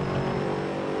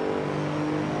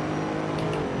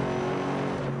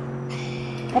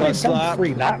 I've That's done that.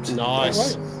 3 laps.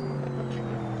 Nice. All right.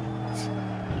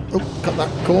 Oh, cut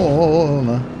that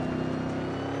corner.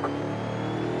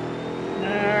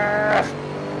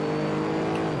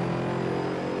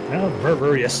 Now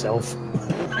murder yourself.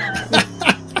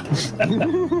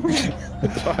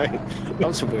 Sorry.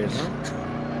 That's a weird.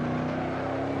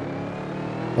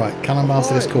 Right, can I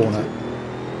master this corner?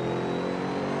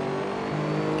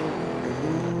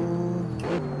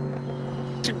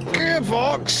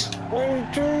 Gearbox! What are you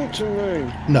doing to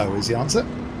me? No, is the answer.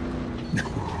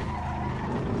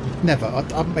 Never. I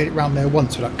haven't made it round there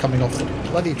once without coming off the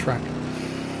bloody track.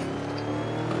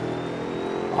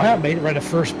 I haven't made it around the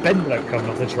first bend without coming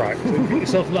off the track. So you get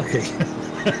yourself lucky.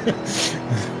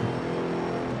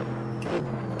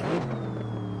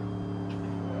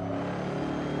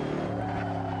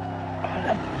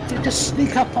 They just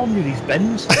sneak up on you, these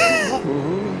bends.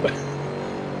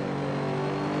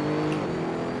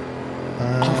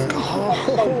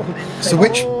 So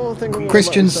which Oh, I think I'm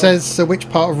Christian about myself. says? So which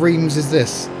part of Reims is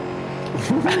this?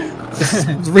 This is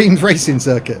the Reims racing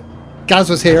circuit. Gaz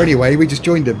was here anyway. We just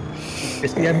joined him.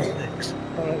 It's the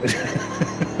M6.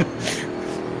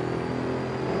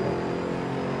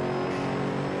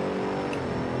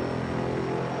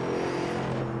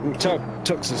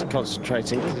 Tux is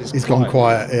concentrating because He's gone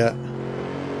quiet, yeah.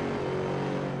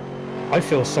 I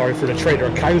feel sorry for the trader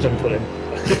of cows I'm putting.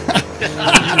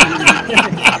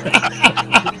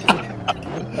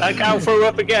 That cow threw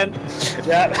up again.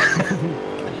 Yeah.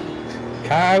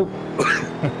 Cow.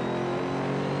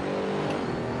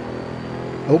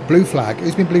 Oh, blue flag.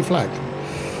 Who's been blue flagged?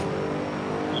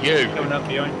 You. Coming up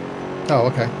behind. Oh,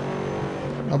 okay.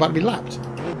 I'm about to be lapped.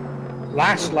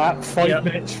 Last lap, 5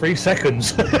 minutes, 3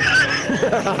 seconds.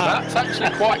 That's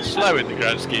actually quite slow in the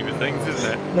grand scheme of things,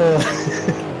 isn't it?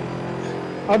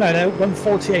 Oh no,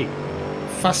 148.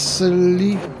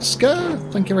 Fasiliska,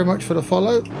 thank you very much for the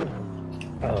follow.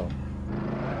 Oh,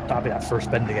 that'll be that first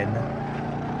bend again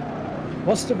then.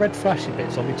 What's the red flashy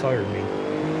bits on my tyre mean?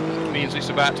 It means it's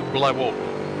about to blow up.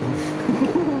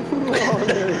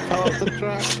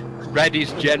 Red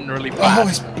is generally bad. Oh,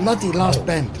 it's bloody last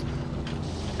bend.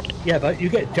 Yeah, but you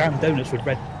get jam donuts with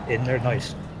red in, they're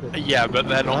nice. Yeah, but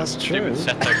they're not That's true. doing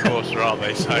Assetto Corsa, are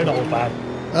they? So They're not all bad.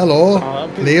 Hello,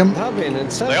 Liam. That'd be an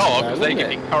incentive. they are, because though, they're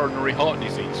wouldn't getting coronary heart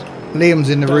disease. Liam's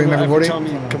in the it? room, Don't everybody. Every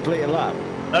time you complete a lap.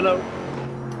 Hello.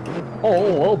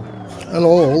 Oh.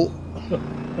 Hello.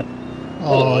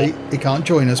 Oh, he can't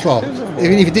join us. Well,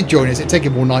 even if he did join us, it'd take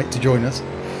him all night to join us.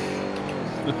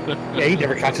 Yeah, he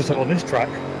never catches up on this track.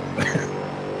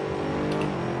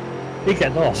 He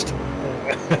get lost.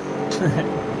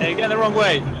 Hey, you're going the wrong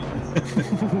way.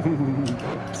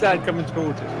 Sad coming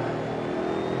towards us.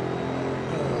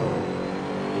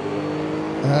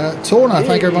 Torna,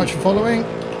 thank you very much for following.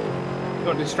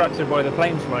 Got distracted by the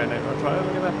planes flying over. I was like, oh,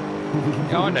 look at that.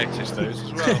 Yeah, I noticed those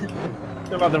as well.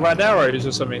 They're like the red arrows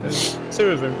or something. There's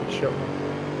 2 of them shot.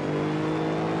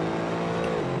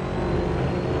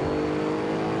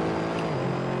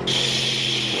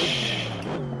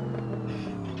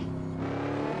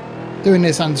 Doing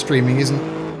this and streaming isn't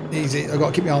easy. I've got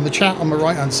to keep my eye on the chat on my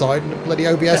right hand side and the bloody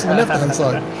OBS on the left hand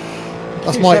side.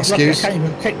 That's my excuse. I can't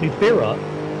even pick me beer up.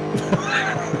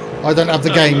 I don't have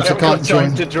the game, so I can't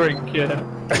join. To drink, yeah.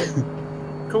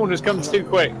 Corners comes too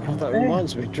quick. Oh, that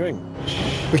reminds me, drink.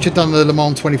 We should have done the Le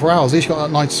Mans 24 hours. He's got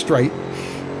that nice straight.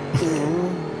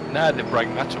 Nah, they're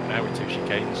breaking that up now with 2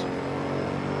 chicanes.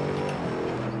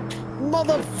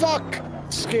 Motherfuck!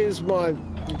 Excuse my...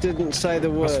 Didn't say the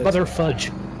word. That's mother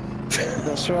fudge.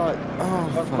 That's right. Oh,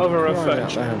 fuck. Mother of Right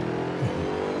fudge. out loud.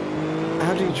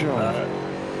 How do you drive?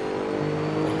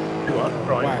 You are,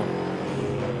 right. Wow.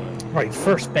 Right,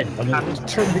 first bend. I'm going to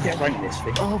turn to get right this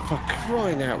thing. Oh, for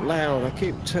crying out loud. I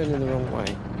keep turning the wrong way.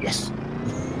 Yes.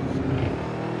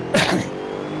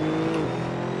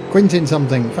 Quintin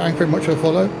something. Thank you very much for the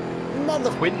follow.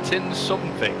 Quintin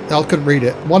something. I couldn't read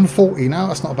it. 140 now.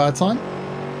 That's not a bad time.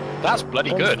 That's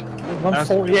bloody good.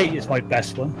 148 is my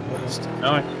best one.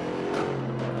 Nice.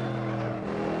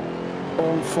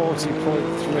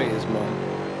 140.3 is mine.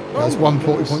 That's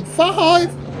 140.5.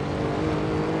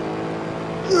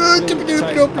 I'm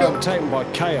taken by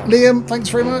chaos. Liam, thanks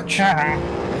very much.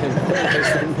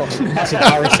 That's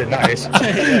embarrassing, that is.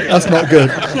 That's not good.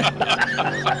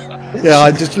 Yeah,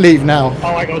 I just leave now.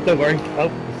 Oh my god, don't worry. Oh.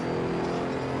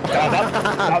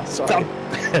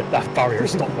 That barrier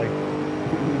stopped me.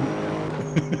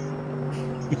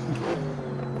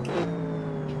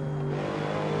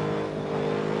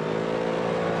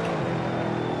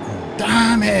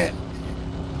 Damn it!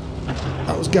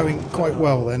 That was going quite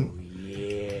well then.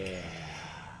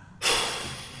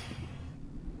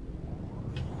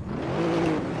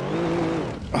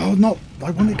 Oh, no.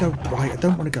 I want to go right. I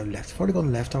don't want to go left. If I'd have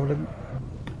gone left, I would have...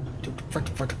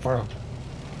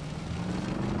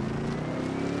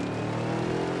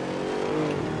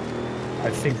 I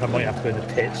think I might have to go in the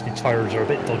pits. The tyres are a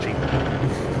bit dodgy.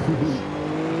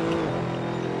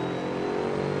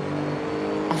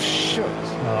 Oh, shit.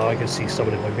 Oh, I can see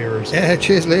someone in my mirrors. Yeah,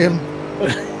 cheers, Liam.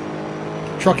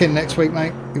 Truck in next week,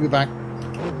 mate. You'll be back.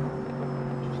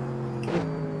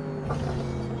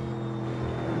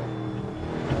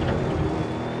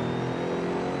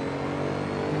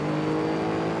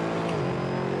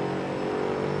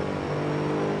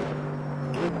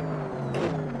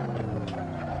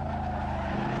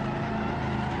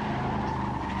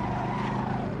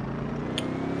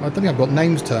 I don't think I've got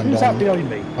names turned Who's that on. behind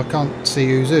me? I can't see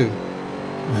who's who.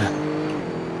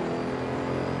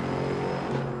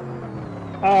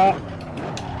 Oh,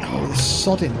 this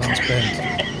sodding last bend.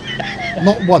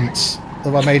 Not once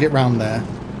have I made it round there.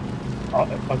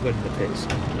 I'm going to the pits.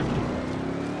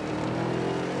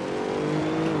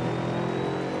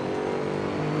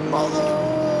 Mother!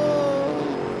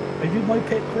 Are you my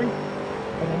pit crew? I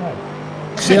don't know.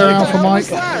 Sierra Alpha Mike,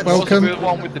 that? welcome. The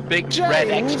one with the big red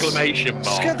James, exclamation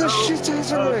Scared mark. the shit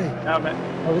out of me. Damn it.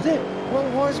 Oh, is it? Well,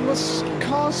 why is my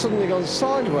car suddenly gone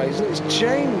sideways and it's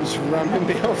James ramming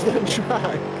me off the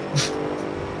track?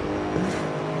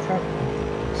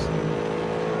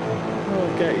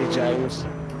 I'll get you, James.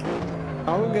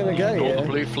 I'm gonna get you. All the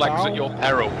blue flags at your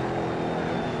peril.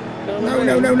 No.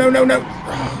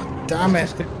 Oh, damn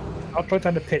it. I'll drive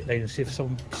down the pit lane and see if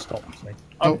someone stops me.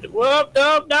 Oh. Whoop,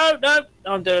 no.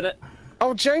 I'm doing it.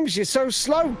 Oh, James, you're so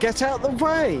slow. Get out the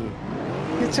way.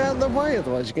 Get out the way,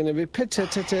 otherwise you're going to be pitted.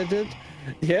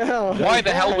 Yeah. Why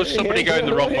the hell was somebody going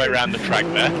the wrong way around the track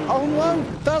there? Oh no,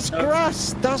 that's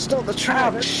grass. That's not the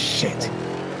track. Shit.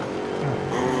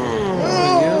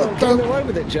 You're not getting away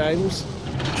with it, James.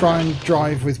 Try and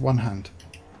drive with one hand.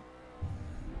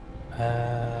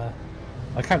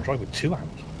 I can't drive with 2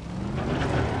 hands.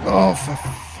 Oh,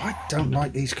 I don't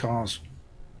like these cars.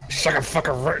 Suck a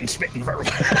fucking rotten spitting road.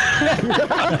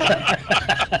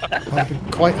 I've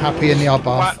been quite happy in the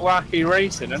Abarth. Wacky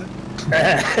racing, isn't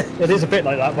it? It is a bit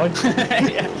like that, Mike.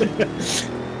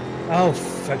 Oh,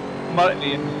 fuck.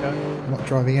 Mighty in the I'm not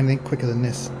driving anything quicker than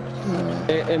this.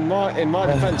 In my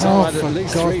defence, Oh, I've had for at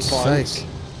least God's 3 points. sake.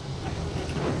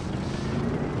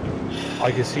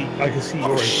 I can see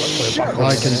yours. shit.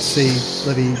 I can see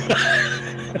bloody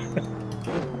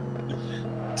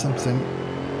something.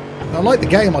 I like the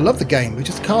game. I love the game. We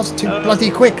just cars are too bloody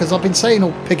quick, as I've been saying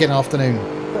all pigging afternoon.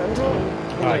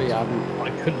 No, you haven't. I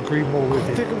couldn't agree more with I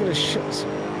you. think I'm going to shut.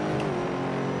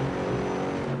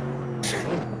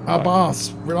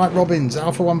 Abarths, like Robins,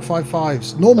 Alpha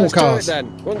 155s, normal Let's cars. do it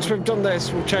then. Once we've done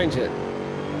this, we'll change it.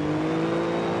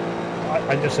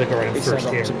 I just think around It's first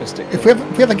so gear. optimistic. If we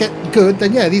ever get good,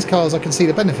 then yeah, these cars I can see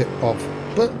the benefit of.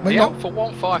 But we're The not. Alpha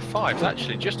 155's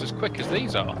actually just as quick as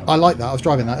these are. I like that. I was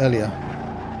driving that earlier,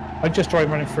 I'm just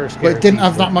driving around in first gear. but it didn't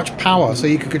have that much power, so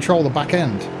you could control the back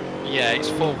end. Yeah, it's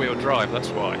 4-wheel drive, that's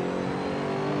why.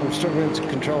 I'm struggling to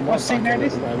control my What's back in there, end at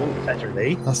this? the moment.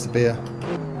 Actually, That's the beer.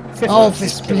 fifth Oh, lap,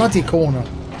 this 60. bloody corner.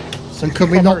 So can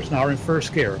we not- now in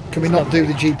first gear? Can we not do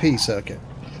the GP circuit?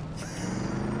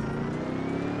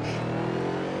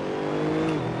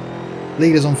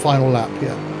 Leaders on final lap,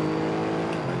 yeah.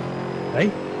 Hey,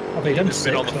 have they done It's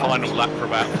been on the 6 final laps? lap for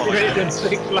about 5 We've only done minutes.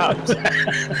 6 laps.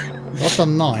 I've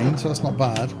done 9, so that's not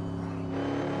bad.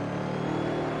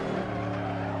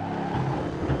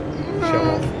 Show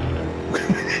off.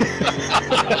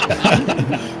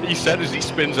 He said as he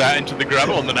spins out into the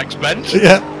gravel on the next bench.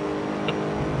 Yeah.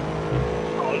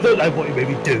 Oh, look like what you made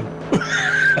me do.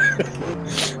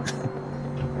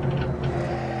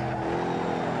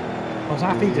 I was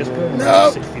happy just going No,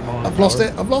 around 60 miles I've lost an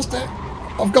hour. it. I've lost it.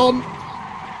 I've gone.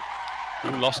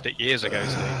 You lost it years ago,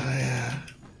 Steve. Yeah.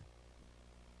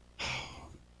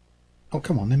 Oh,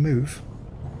 come on, then move.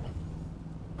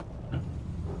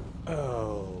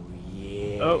 Oh.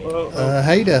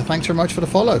 Hey there, thanks very much for the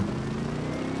follow.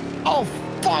 Oh,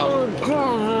 fuck!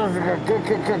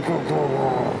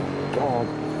 God.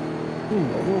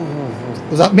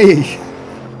 Was that me?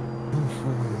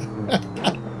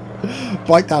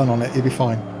 Bite down on it, you'll be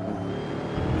fine.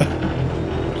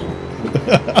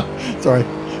 Sorry,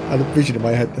 I had a vision in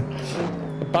my head.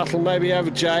 The battle may be over,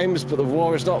 James, but the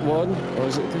war is not won. Or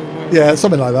is it? Yeah,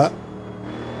 something like that.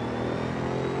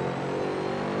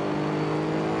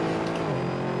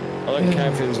 I don't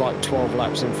care if it was like 12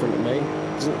 laps in front of me.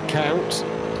 Doesn't count.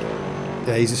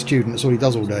 Yeah, he's a student, that's all he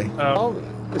does all day. Oh,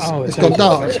 Oh, It's gone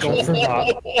dark. It's gone from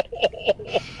that.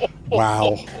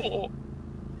 Wow.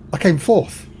 I came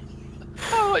fourth.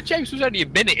 Oh, James was only a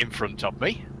minute in front of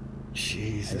me.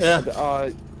 Jesus.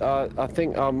 I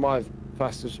think my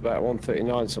fastest was about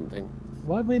 139 something.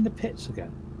 Why are we in the pits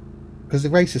again? Because the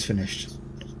race is finished.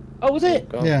 Oh, was it?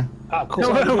 God. Yeah. Ah, cool.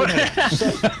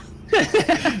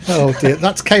 Oh dear,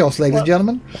 that's chaos, ladies and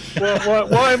gentlemen.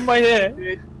 Why am I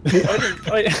here?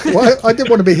 Well, I didn't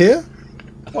want to be here.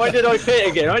 Why did I pit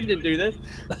again? I didn't do this.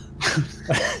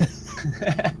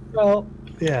 Well,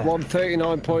 yeah.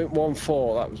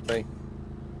 139.14, that was me.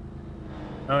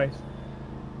 Nice.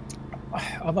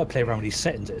 I might play around with these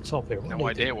settings at the top here. No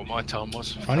idea what my time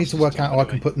was. I need to work out how I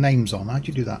can put names on. How'd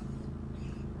you do that?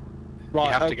 Right,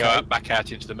 You have to go okay. back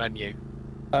out into the menu.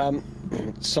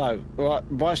 So, right,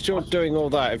 whilst you're doing all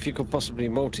that, if you could possibly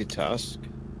multitask.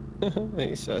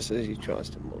 He says he tries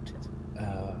to multitask.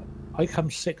 I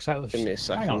come 6 out of. Give me a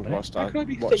second Hang on, whilst how I can I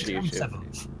be watch 6th and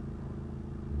YouTube.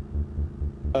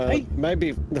 7th? Hey.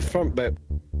 Maybe the front bit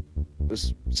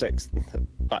was 6th and the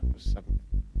back was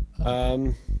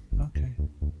 7th. Okay.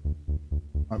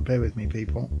 Right, bear with me,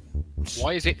 people.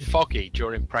 Why is it foggy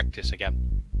during practice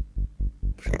again?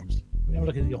 Let me have a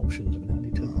look at the options. I mean, I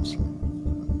need to.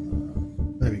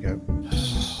 go.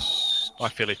 I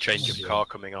feel a change of car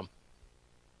coming on.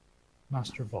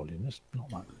 Master volume. Let's not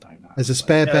that down. That There's a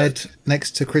spare bed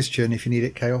next to Christian if you need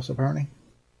it. Chaos, apparently.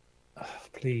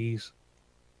 Please.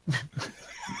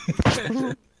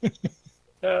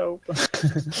 Help. Help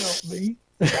me.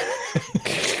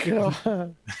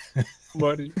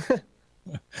 Buddy.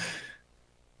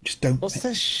 Just don't What's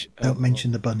this? don't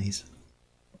mention the bunnies.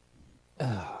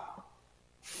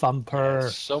 Thumper.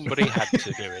 Somebody had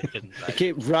to do it, didn't You they?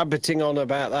 keep rabbiting on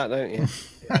about that, don't you?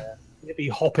 You'd be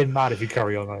hopping mad if you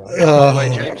carry on like that. By the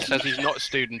way, James says he's not a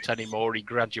student anymore. He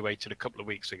graduated a couple of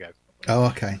weeks ago. Oh,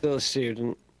 okay. Still a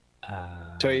student.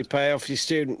 So you pay off your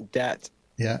student debt.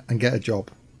 Yeah, and get a job.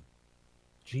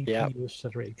 GPU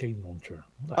accelerated game launcher.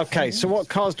 Okay, so what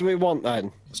cars do we want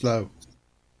then? Slow.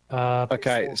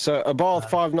 Okay, so a Bar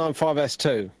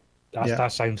 595S2.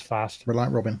 That sounds fast. We're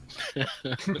like Robin.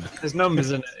 There's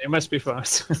numbers in it. It must be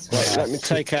fast. Right, let me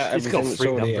take out It's got everything that's 3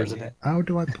 already numbers in. in it. How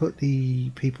do I put the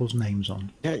people's names on?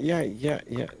 Yeah.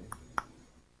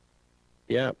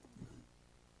 Yeah.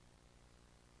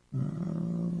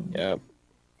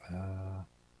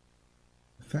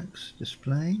 Effects,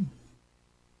 display.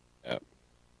 Yep.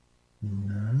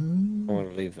 No. I want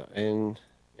to leave that in.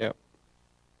 Yep.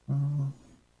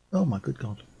 Oh my good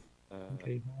God.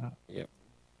 Okay. Yep.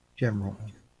 General.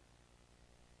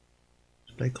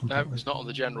 Display No, content. it's not on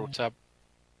the general tab.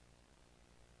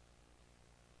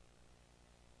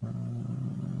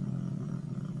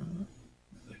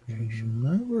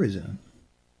 No, where is it?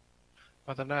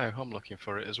 I don't know. I'm looking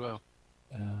for it as well.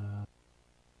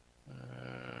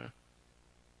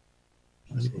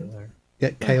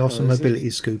 Get chaos and mobility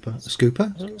scooter.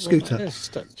 Scooter? Scooter.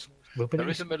 There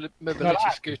is a mobility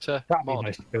scooter That'd be mod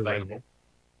nice to go around available.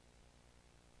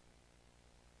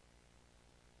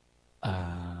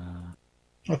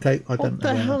 Okay, I don't What know.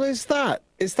 the where- hell is that?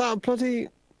 Is that a bloody...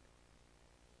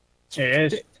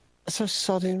 It is. It's a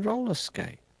sodding roller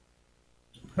skate.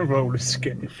 A roller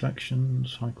skate.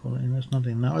 Reflections, high quality. There's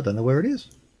nothing. No, I don't know where it is.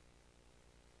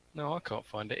 No, I can't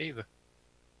find it either.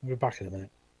 We're back in a minute.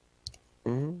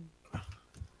 Mm.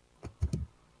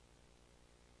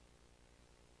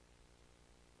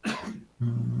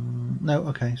 No,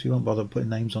 okay, so you won't bother putting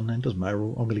names on then. Doesn't matter.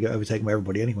 I'm going to get overtaken by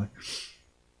everybody anyway.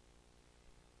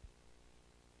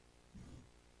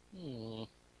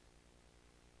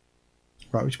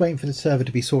 Right, we're just waiting for the server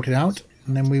to be sorted out,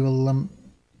 and then we will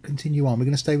continue on. We're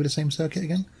going to stay with the same circuit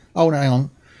again? Oh, no, hang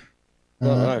on.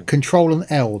 No. Control and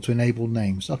L to enable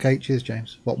names. Okay, cheers,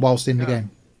 James. What, whilst in the game?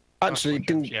 Actually,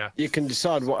 That's what you can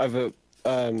decide whatever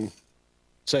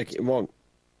circuit you want.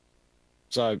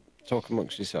 So, talk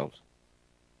amongst yourselves.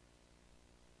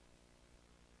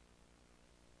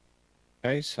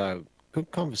 Okay, so,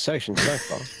 good conversation so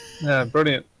far. Yeah,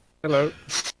 brilliant. Hello.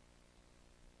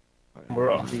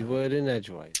 We're off. The word in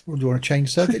edgeways. Well, do you want to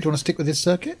change circuit? Do you want to stick with this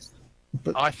circuit?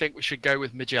 I think we should go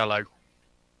with Magello.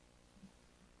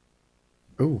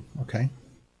 Oh, okay.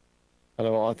 I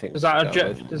know what I think. Does that have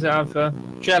Jared. does it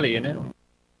have jelly in it?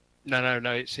 No.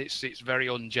 It's very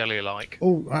unjelly-like.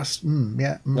 Oh, that's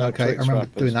yeah. No, Okay, I Twix remember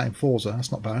wrappers. doing that in Forza.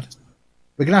 That's not bad.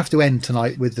 We're gonna have to end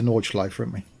tonight with the Nordschleife,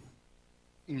 aren't we?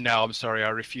 No, I'm sorry. I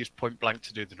refused point blank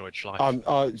to do the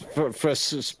Nordschleife. For a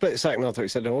split second, I thought you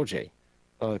said an orgy.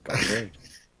 Oh, God, rude.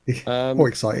 More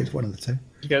excited, one of the two.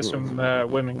 You get some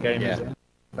women gamers Yeah. in.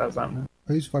 That's happening.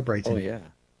 Who's vibrating? Oh, yeah.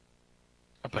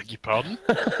 I beg your pardon.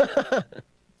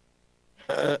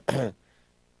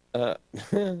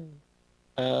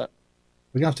 We're gonna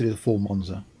have to do the full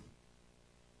Monza.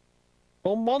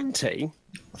 Well, Monty.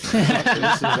 This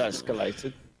is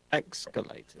escalated.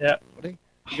 Escalated. Yeah. Buddy.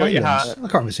 You got your Highlands. hat. I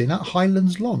can't remember seeing that.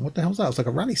 Highlands Long. What the hell's that? It's like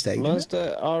a rally stage. Isn't it?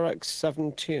 Mazda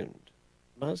RX-7 tuned.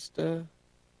 Mazda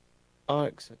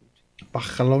RX-7 tuned.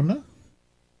 Barcelona.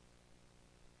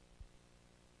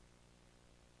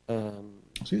 Um,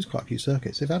 So there's quite a few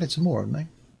circuits. They've added some more, haven't they?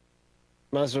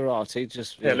 Maserati,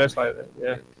 just... Yeah, it looks like that.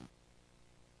 Yeah.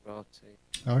 Maserati.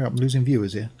 Oh, yeah, I'm losing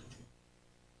viewers here.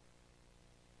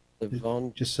 The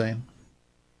Von... Just saying.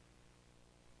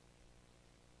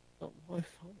 Not my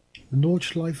fault. The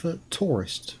Nordschleife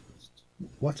Tourist.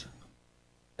 What?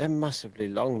 They're massively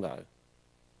long, though.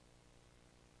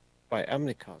 Wait, how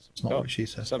many cars? It's not what she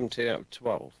said. 17 out of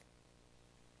 12.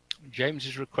 James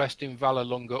is requesting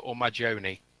Vallelunga or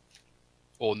Magione.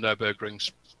 Or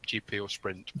Nürburgring GP or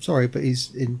Sprint. I'm sorry, but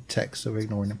he's in text, so we're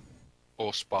ignoring him.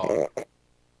 Or Spa.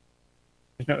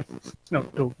 No,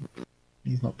 cool.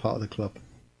 He's not part of the club.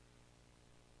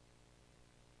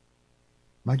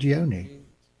 Magione.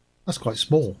 That's quite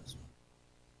small. So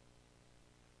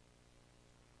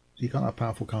you can't have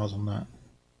powerful cars on that.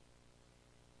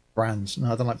 Brands.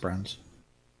 No, I don't like brands.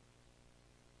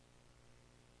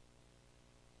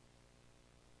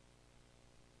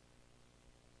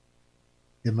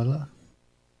 Imola.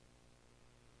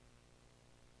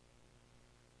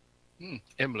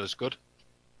 Imola's good.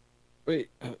 Wait,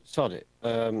 sorry.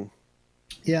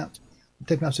 Yeah,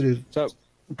 don't have to do. So,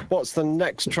 what's the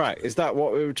next track? Is that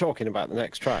what we were talking about? The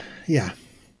next track? Yeah,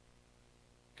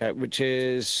 Okay, which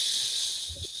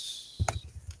is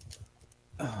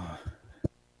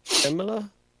Imola.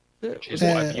 Which is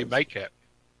whatever you make it.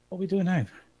 What are we doing now?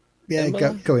 yeah,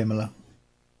 Imola? go Imola.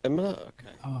 Imola.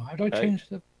 Okay. Oh, how do I change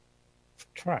the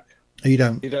track? Oh, you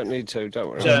don't. You don't need to. Don't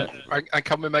worry. So, And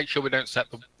can we make sure we don't set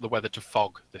the weather to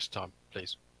fog this time,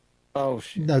 please? Oh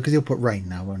shit. No, because he'll put rain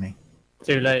now, won't he?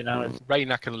 too late now.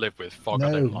 Rain I can live with. Fog I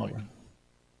No, don't not like.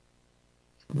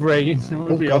 rain. Rain.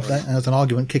 Oh God, there's an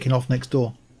argument kicking off next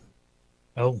door.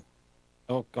 Oh,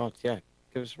 Oh god, yeah.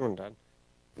 Give us a rundown.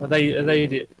 Are they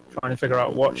trying to figure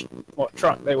out what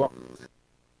track they want?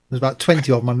 There's about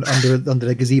 20 of them under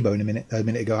the gazebo in a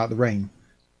minute ago out the rain.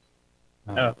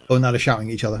 Oh, Oh, now they're shouting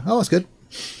at each other. Oh, that's good.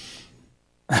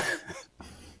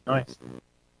 nice.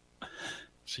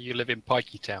 So you live in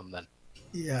Pikey Town then?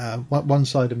 Yeah, one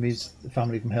side of me is the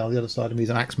family from hell, the other side of me is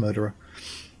an axe murderer.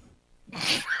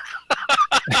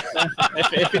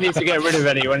 if you need to get rid of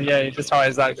anyone, yeah, you just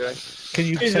hires that guy. can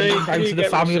you Is send it- them down can to you the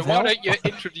get family So of why hell? don't you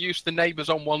introduce the neighbours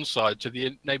on one side to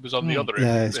the neighbours on the other?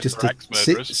 Yeah, if it's just they're a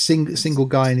ex-murderers? single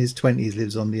guy in his 20s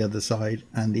lives on the other side,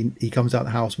 and he comes out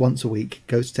the house once a week,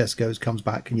 goes to Tesco's, comes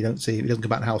back, and you don't see him. He doesn't come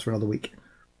back to the house for another week.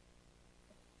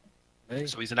 Hey,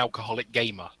 So he's an alcoholic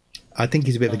gamer. I think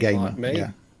he's a bit of a Sounds gamer. like me.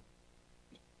 Yeah.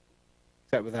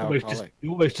 except with alcoholic.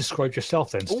 You almost described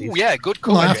yourself then, Oh Steve. yeah, good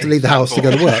Well, call. I have to leave the house to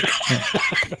go to work. Yeah.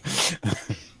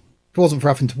 If it wasn't for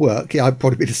having to work, yeah, I'd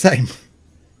probably be the same.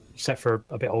 Except for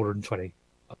a bit older than 20.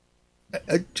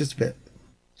 Just a bit.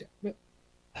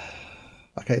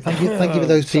 Okay, thank you for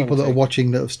those people that are Something.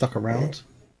 watching that have stuck around.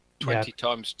 20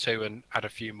 times 2 and add a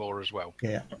few more as well.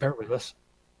 Yeah, Bear with us.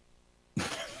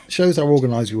 shows how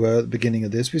organised we were at the begining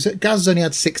of this. We said Gaz has only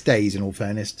had 6 days, in all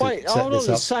fairness, to Wait, set hold this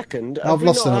on a up. second. I've Have we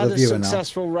lost not another had a viewer now.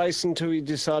 successful race until we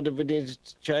decided we needed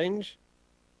to change?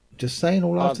 Just saying,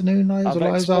 all I've- afternoon, all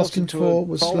I was asking exported to for a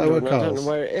was folder slower and I don't know cars.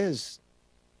 where it is.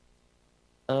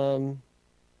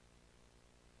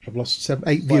 I've lost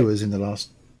 8 viewers in the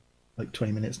last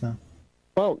 20 minutes now.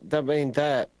 Well, I mean,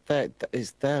 that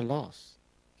is their loss.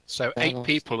 So Fair 8 loss.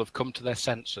 people have come to their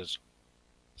senses.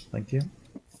 Thank you.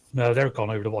 No, they're gone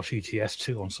over to watch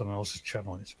ETS2 on someone else's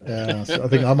channel. So I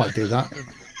think I might do that.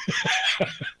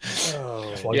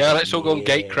 Yeah, let's all go on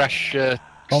Gate Crash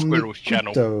Squirrel's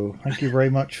channel. So, thank you very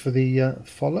much for the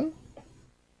follow.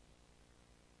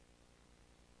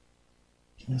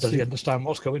 Let's Does he see. understand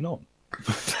what's going on?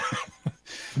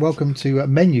 Welcome to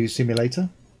Menu Simulator.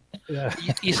 Yeah.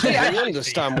 You see, I actually,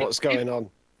 understand what's going on.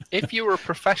 if you were a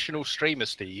professional streamer,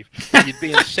 Steve, you'd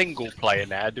be in single player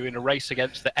now doing a race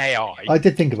against the AI I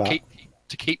did think about it.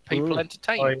 to keep people Ooh.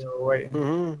 entertained. Oh, wait.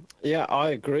 Hmm. Yeah, I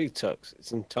agree, Tux.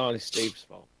 It's entirely Steve's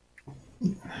fault.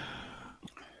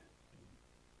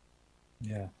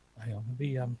 Yeah. Hang on.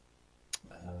 The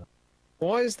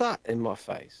Why is that in my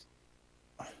face?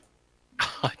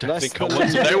 I don't Less think I than-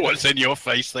 want to know what's in your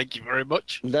face. Thank you very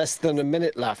much. Less than a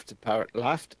minute left.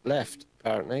 Left.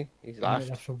 Apparently, he's left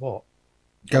left. for what?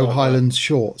 Go Oh, Highlands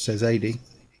short, says AD. Too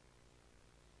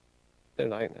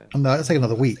late now. Oh, no, let's take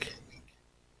another week.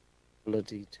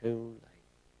 Bloody too late.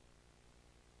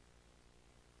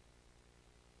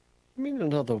 I mean,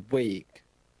 another week.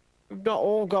 We've not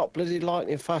all got bloody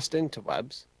lightning fast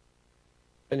interwebs.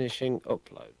 Finishing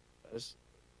upload. There's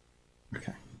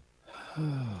Okay.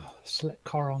 Select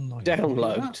car online.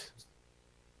 download.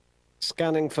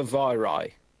 Scanning for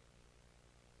viri.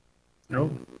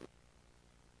 No.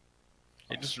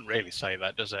 It doesn't really say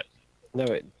that, does it? No,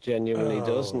 it genuinely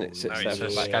doesn't. It No, sits it there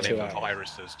says for like scanning 2 for hours.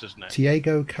 viruses, doesn't it?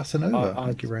 Diego Casanova. I-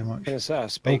 Thank you very much. I'm gonna say, I Oh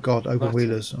speak God, open Latin.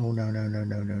 wheelers. Oh no,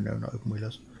 not open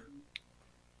wheelers.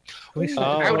 Can we select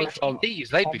Oh, Howdy um, TDs,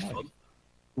 they'd be fun.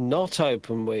 Not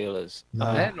open wheelers.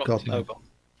 No. They're not God, too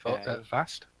no.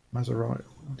 fast. Maserati.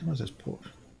 I think it says Porsche.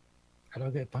 How do I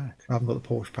get it back? I haven't got the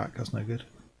Porsche pack. That's no good.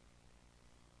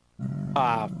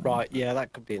 Right, yeah,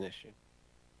 that could be an issue.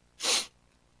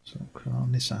 So car,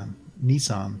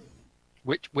 Nissan.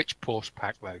 Which Porsche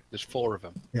pack though? There's 4 of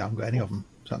them. Yeah, I haven't got any of them.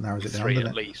 So that narrows it down, 3 doesn't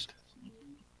at it? least.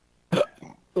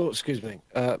 Oh, excuse me.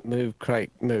 Move, Craig,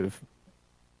 move.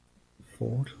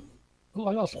 Ford. Oh,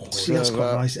 I lost. See, that's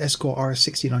quite nice. Escort RS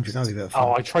 1600. That'd be a bit of fun.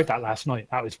 Oh, I tried that last night.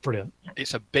 That was brilliant.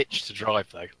 It's a bitch to drive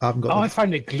though. I haven't got. Oh, I The,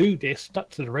 found it glued. It stuck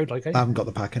to the road like I haven't got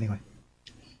the pack anyway.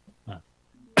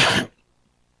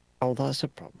 Oh, that's a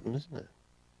problem, isn't it?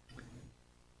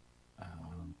 Oh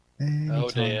Anytime.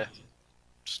 dear.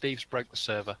 Steve's broke the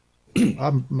server.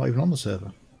 I'm not even on the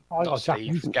server. I Not got Jack.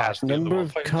 Steve, Gaz, the Number other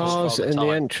of one. cars Just all in the the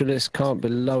time. entry list can't be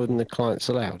lower than the client's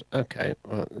allowed. Okay,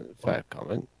 right, fair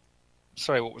comment.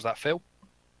 Sorry, what was that, Phil?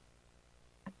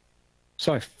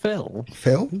 Sorry, Phil.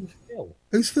 Phil? Who's Phil?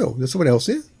 Who's Phil? There's someone else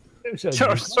here? Who's a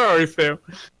Sorry, Phil.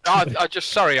 I just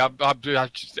sorry. I'm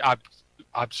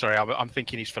sorry. I'm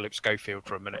thinking he's Philip Schofield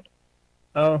for a minute.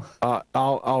 Oh,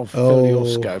 I'll fill your Oh.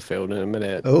 Schofield in a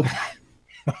minute. Oh.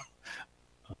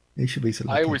 He should be I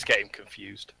selected. always get him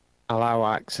confused. Allow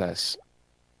access.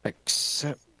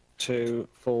 Except to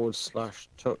 /tux/mcb.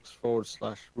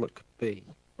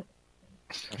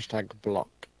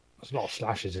 #block. There's a lot of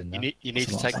slashes in there. You need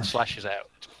to take the slashes out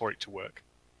for it to work.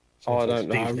 Oh, I don't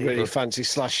know. I Steve really Neighbour. fancy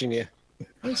slashing you.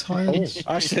 That's Highlands.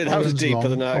 Actually, that was Highlands deeper long.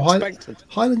 than I Oh, expected.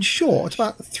 Highland short. It's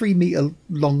about a 3 metre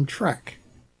long track.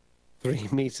 3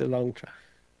 metre long track.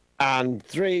 And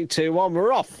 3, 2, 1,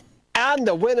 we're off. And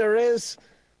the winner is.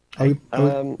 We're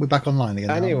back online again.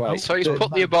 now. Anyway, So he's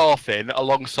put the Abarth in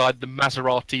alongside the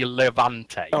Maserati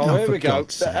Levante oh, here for we go.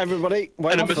 God's sake. Everybody,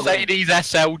 wait and a for the, Mercedes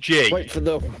SLG. wait for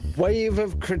the wave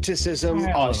of criticism. Hang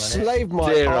on a I minute. slaved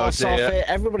my Dear, oh arse off dear. it.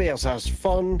 Everybody else has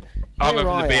fun. I'm Here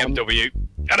over the I am. BMW.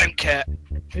 I don't care.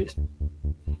 It's,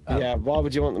 Yeah, why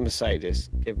would you want the Mercedes?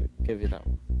 Give you that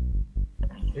one.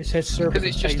 it says server Because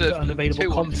it's just contains a unavailable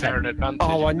two unfair content. advantage.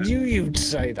 Oh, I isn't it? knew you'd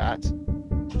say that.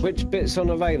 Which bit's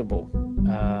unavailable?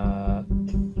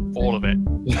 All of it.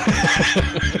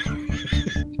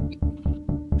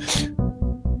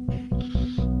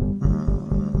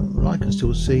 I can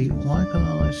still see. Why can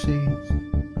I see?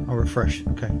 I'll refresh.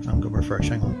 Okay, I'm going to refresh.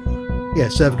 Hang on. Yeah,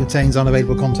 server contains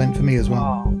unavailable content for me as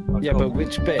well. Oh, Yeah, but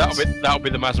which bits? That'll be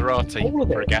the Maserati All of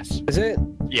for a it. guess. Is it?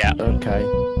 Yeah. Okay.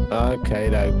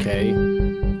 Okay.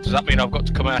 Does that mean I've got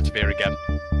to come out of here again?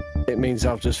 It means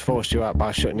I've just forced you out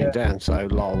by shutting Yeah. it down, so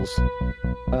lols.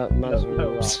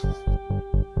 Maserati.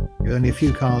 Only a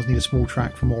few cars need a small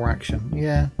track for more action.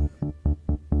 Yeah.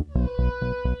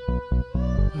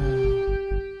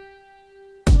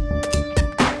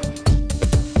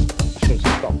 Should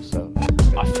stop, so.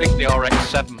 I think the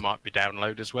RX-7 might be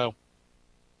download as well.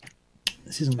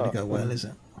 This isn't going to go well, is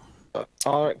it?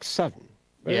 RX-7.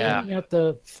 Yeah. You had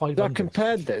the 500. I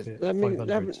compared this. Let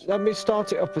me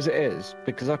start it up as it is,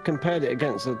 because I compared it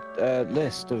against a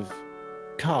list of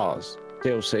cars,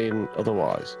 DLC and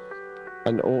otherwise.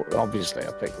 And obviously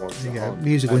I picked one. There you go.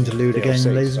 Musical interlude again,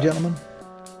 DLC, ladies so and gentlemen.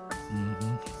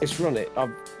 It's run it.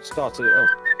 I've started it up.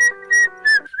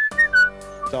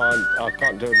 So I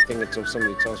can't do anything until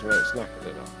somebody tells me whether it's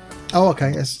knackered or not. Oh,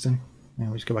 okay. Yes. Yeah,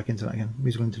 we'll just go back into that again.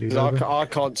 Musical interlude. Over. I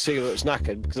can't see whether it's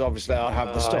knackered because obviously I have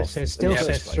the It stuff. says, still in the says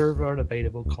first place. server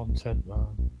unavailable content. Oh,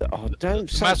 don't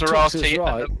say Maserati Tux is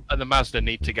right. and the Mazda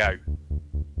need to go.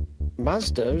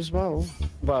 Mazda as well.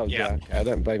 Well, Yeah. okay, I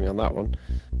don't blame you on that one.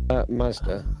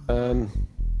 Mazda.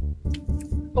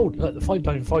 Oh, look, the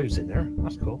 595's in there.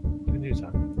 That's cool. You can use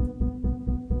that.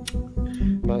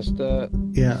 Mazda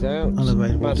Yeah, is out.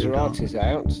 unavailable. Maserati's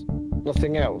out.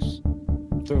 Nothing else.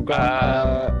 So we've got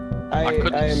I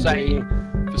couldn't AMG. say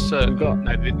for certain. We've got-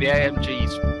 No, the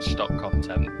AMG's stock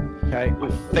content. Okay. I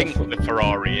think the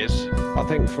Ferrari is. I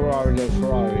think Ferrari is.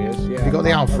 Yeah. You got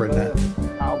the Alpha in there?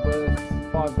 Alpha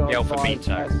 595 The Alfa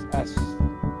Mito. SS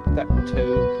Step 2,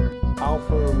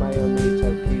 Alfa Romeo Mito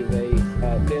QV,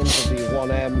 BMW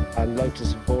 1M, and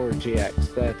Lotus Evora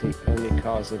GX30. Only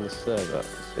cars in the server.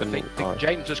 I think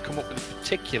James has come up with a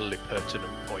particularly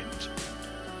pertinent point.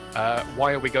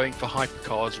 Why are we going for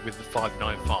hypercars with the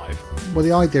 595? Well,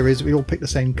 the idea is we all pick the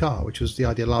same car, which was the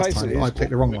idea last Basically, time. I it's- picked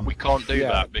the wrong We one. can't do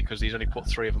Yeah. that because he's only put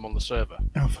 3 of them on the server.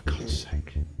 Oh, for God's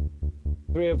sake.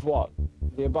 3 of what?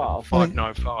 The above?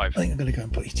 595. I think I'm going to go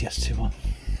and put ETS2 on.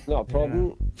 Not a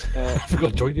problem. I forgot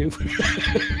to join you.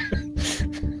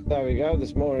 There we go.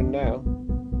 There's more in now.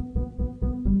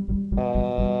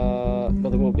 Well,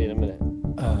 there will be in a minute.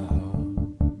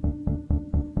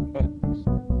 Right.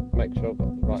 Make sure I've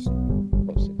got the right.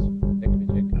 What's this?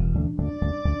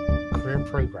 Career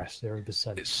progress,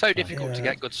 0%. It's so difficult to Yeah.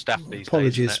 get good staff these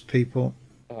Apologies, days. people.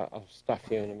 I'll staff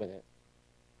you in a minute.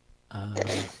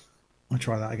 I'll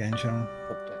try that again, shall I?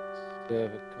 Updates,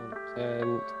 server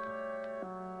content.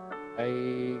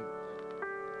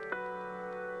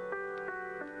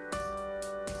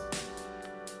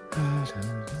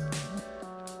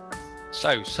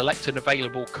 So, select an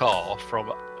available car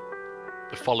from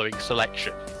the following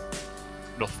selection.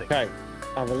 Nothing. Okay,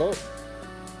 have a look.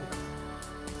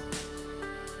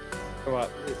 Alright,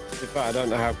 to be fair, I don't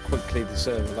know how quickly the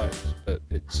server loads, but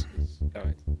it's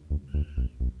going.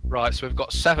 Right, so we've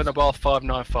got 7 Abarth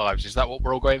 595s. Is that what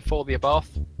we're all going for, the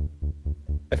Abarth?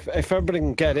 If everybody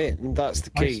can get in, that's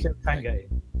the I key. still can't get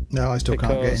in. No, I still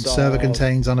can't get in. Because Server of-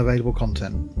 contains unavailable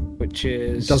content. Which which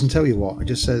is... It doesn't tell you what. It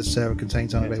just says Sarah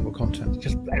contains unavailable content.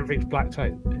 Just everything's blacked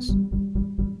out. It's...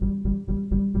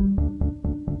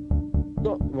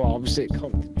 Not, well, obviously it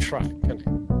can't be the track, can it?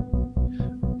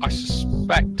 I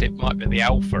suspect it might be the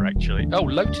Alpha, actually. Oh,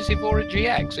 Lotus Evora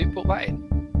GX. Who put that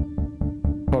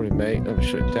in? Probably me. Let me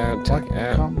shut it down, Why take it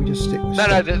out. can't we just stick with No,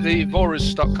 stock? the Evora's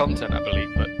stock content, I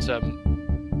believe. But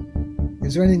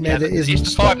Is there anything there that isn't it's the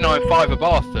stock? 595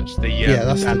 Abarth that's the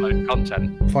that's the- download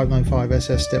content. 595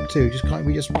 SS Step 2. Just can't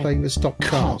we just play with stock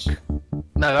cars?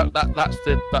 No, that's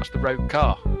the road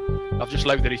car. I've just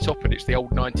loaded it up, and it's the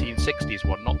old 1960s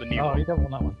one, not the new Oh, one. you don't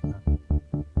want that one.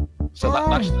 So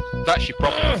that's your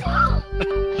problem.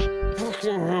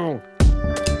 Fucking hell.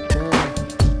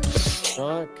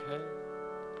 Okay.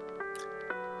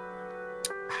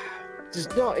 It's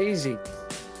not easy.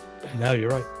 No, you're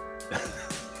right.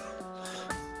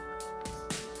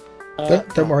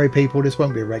 Don't worry, people. This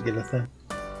won't be a regular thing.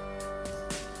 I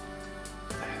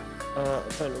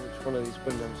don't know which one of these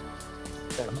windows.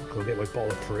 I'm not going to get my bottle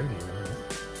of Peroni.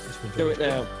 Do it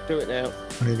now. Do it now. I'm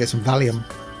going to get some Valium.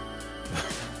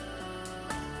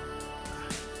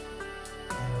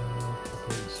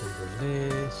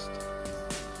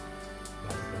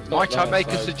 Might I make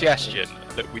a suggestion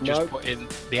that we just No. put in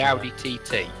the Audi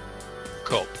TT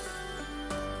Cup?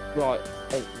 Right.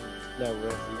 Oh, no,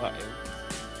 we're having that in.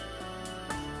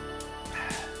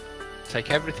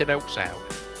 Take everything else out.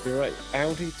 You're right.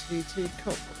 Audi TT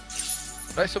Cup.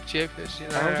 That's up to you. It's, you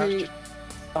know, Audi.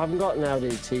 I haven't got an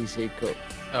Audi TT Cup.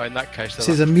 oh, in that case, This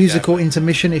is a musical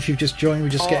intermission. If you've just joined, we're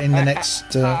just getting the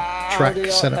next track Audi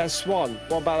set up. S1.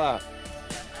 What about that?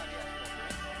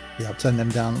 Yeah, I'll turn them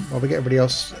down while we get everybody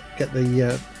else, get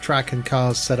the track and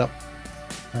cars set up.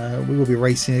 We will be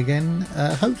racing again,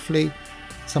 hopefully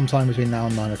sometime between now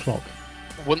and 9 o'clock.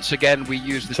 Once again, we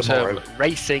use the Tomorrow. term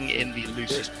racing in the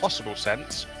loosest possible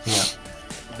sense. Yeah.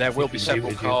 There will be several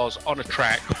with you. cars on a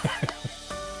track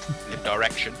in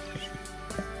direction.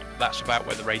 That's about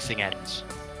where the racing ends.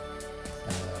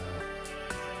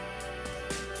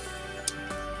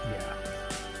 Yeah.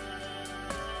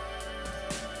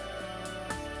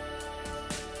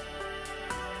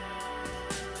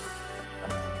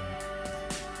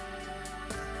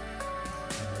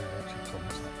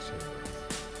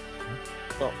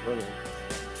 Not running.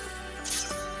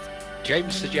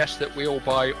 James suggests that we all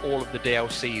buy all of the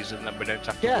DLCs and then we don't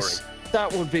have to Yes,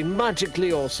 that would be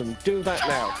magically awesome. Do that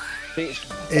now. It's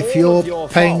If all of you're your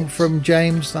paying fault. from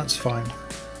James, that's fine.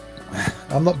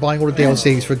 I'm not buying all the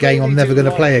DLCs for a game I'm Really never do going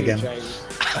to like play you, again. James.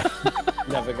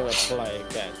 Never going to play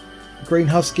again. Green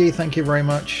Husky, thank you very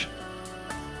much.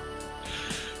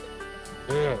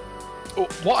 worry. Oh,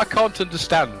 what I can't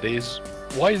understand is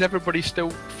why is everybody still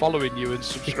following you and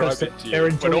subscribing to you they're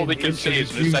when all enjoying they the can see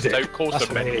is an music. Assetto Corsa That's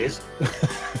what it menu? is.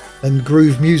 And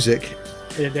Groove Music.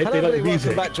 Yeah, they Hello, like the everybody,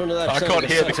 music. welcome back to another I episode can't of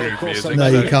hear the Assetto groove Corsa music. No,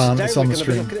 you Today can't. It's on the we're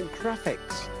gonna be stream. looking at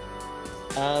graphics.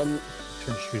 Turn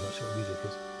the stream up so the music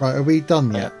is. Right, are we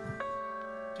done yet?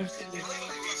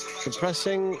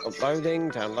 Compressing, uploading,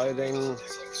 downloading.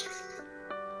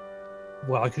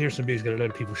 Well, I can hear some music and a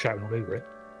load of people shouting all over it.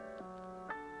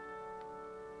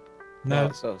 No,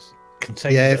 That's us.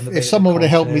 contains Yeah, unavailable if someone would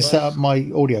have helped me content. set up my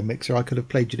audio mixer, I could have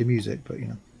played you the music, but you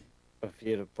know. If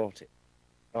you'd have bought it.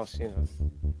 That's, you know.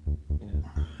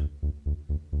 Yeah.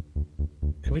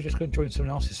 Can we just go and join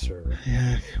someone else's server?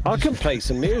 Yeah. I can play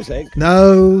some music.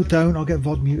 No, don't. I'll get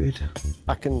VOD muted.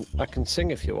 I can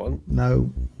sing if you want. No,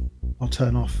 I'll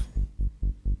turn off.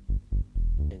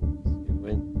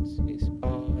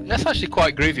 That's actually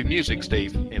quite groovy music,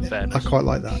 Steve, in I fairness. quite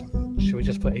like that. Should we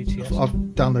just put ATS? I've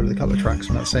downloaded a couple of tracks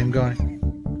from that same guy.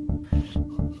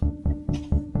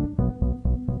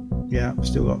 Yeah, I've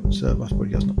still got the server. I suppose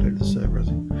he hasn't uploaded the server, has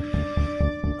he?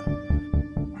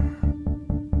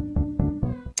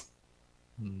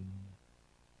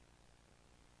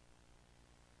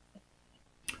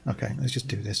 Okay, let's just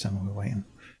do this then while we're waiting.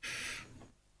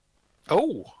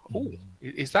 Oh,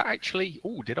 is that actually?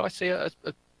 Oh, did I see an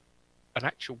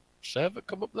actual server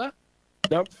come up there?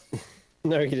 Nope.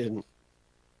 No, you didn't.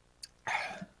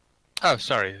 Oh,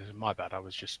 sorry, my bad. I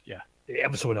was just Yeah,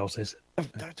 but someone else's. I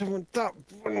don't want that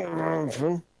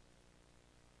one.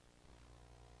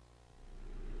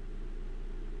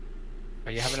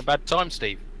 Are you having a bad time,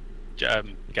 Steve?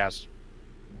 Gaz,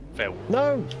 Phil,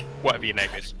 No. whatever your name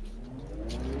is.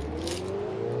 I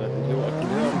can do what I can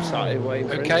do. I'm sat here waiting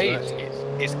for Okay,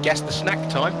 internet. it's guess the snack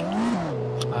time.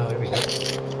 Oh, here we go.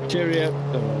 Cheerio.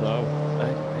 Oh, no. I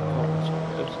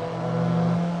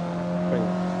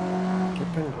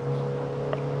can't. Bring.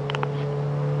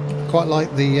 Quite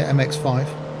like the MX-5.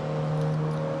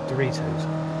 Doritos.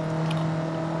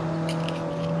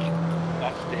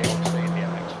 That's DLC in the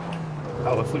MX.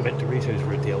 Oh, I thought you meant Doritos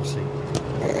were a DLC.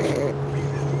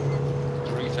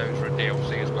 Doritos are a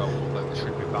DLC as well, although they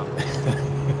should be banned.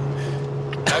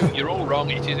 No, you're all wrong.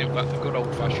 It is in fact a good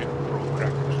old-fashioned prawn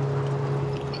crackers.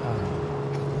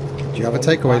 Did you have a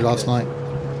takeaway last night?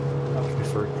 That was my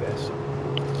third guess.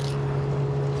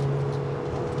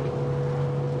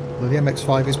 Well, the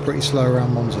MX-5 is pretty slow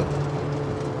around Monza.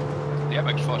 The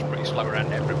MX-5 is pretty slow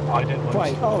around everywhere. I don't want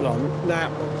Wait, hold on. Now,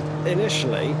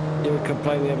 initially, you were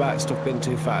complaining about stuff being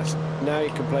too fast. Now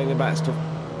you're complaining about stuff...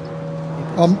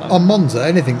 On Monza,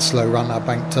 anything's slow around that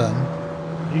bank turn.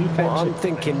 What I'm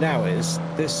thinking now is,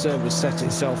 this server set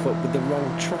itself up with the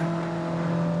wrong track.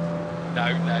 No,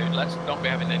 let's not be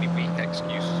having any weak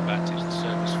excuses about it. It's the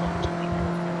service fault.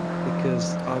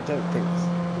 Because I don't think...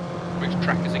 Which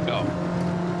track has it got?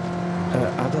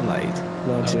 Adelaide,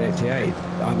 1988.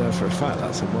 I know for a fact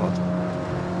that's a mod.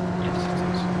 Yes, it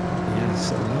is.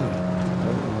 Yes, I know. I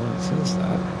don't know why it says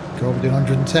that. Go over doing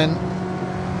 110.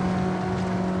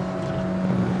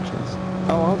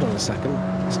 Oh, hold on a second.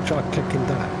 Let's try clicking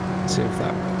that. See if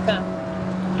that works.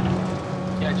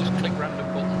 Yeah, just click random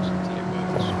buttons until it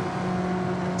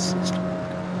works.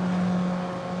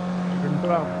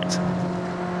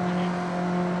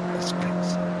 Let's click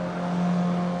this.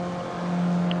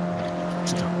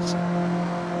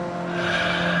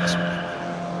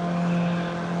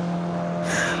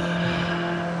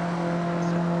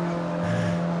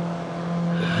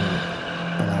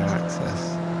 Allow access.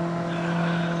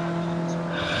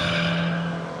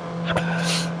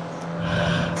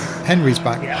 Henry's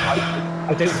back. Yeah,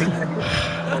 I don't think that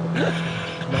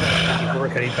would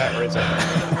work any better, is it?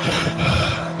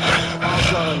 Oh,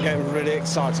 sorry, I'm getting really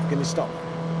excited. Can you stop?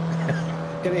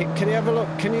 Can you have a look?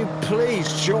 Can you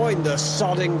please join the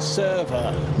sodding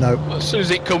server? No. Well, as soon as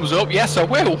it comes up, yes, I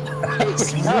will.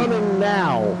 It's running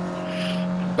now.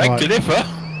 Beg to differ.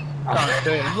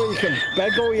 You can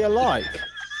beg all you like.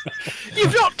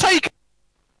 You've not taken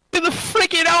the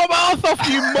frigging arm off,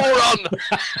 you moron!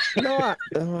 No,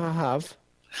 I have.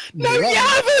 No, you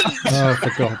haven't! Oh,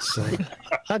 for God's sake.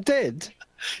 I did.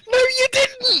 No, you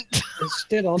didn't! It's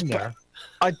still on there.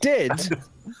 I did.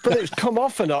 But it's come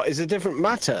off or not is a different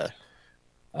matter.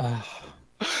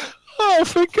 Oh,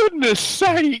 for goodness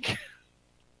sake!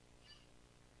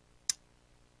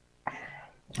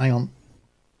 Hang on.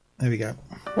 There we go.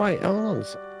 Wait, hold on.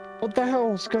 What the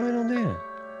hell's going on here?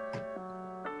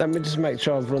 Let me just make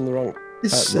sure I've run the wrong...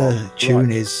 This wrong. tune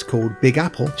Right. is called Big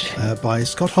Apple by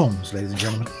Scott Holmes, ladies and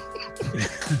gentlemen.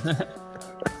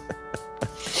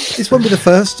 This won't be the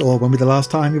first or won't be the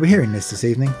last time you'll be hearing this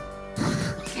evening.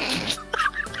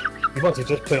 You want to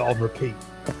just put it on repeat.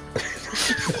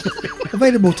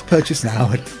 Available to purchase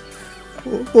now at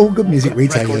all good music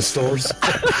Record retailers. stores.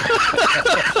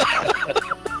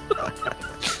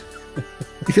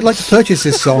 If you'd like to purchase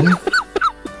this song,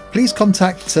 please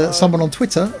contact someone on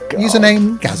Twitter.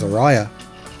 Username Gazariah.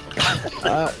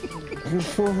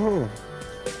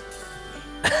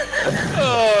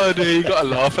 Oh, dear, you got to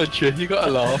laugh, haven't you? You got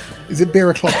to laugh. Is it beer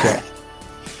o'clock yet?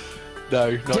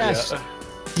 No, not Yes. yet.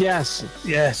 Yes.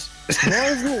 Yes. Why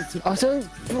isn't it? I don't...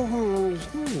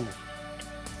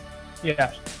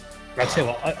 Yeah. I'll tell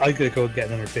you what, I'm going to go and get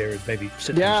another beer and maybe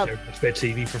sit Yeah. down and watch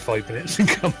TV for 5 minutes and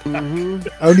come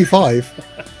back. Only 5.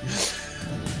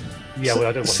 Yeah, well,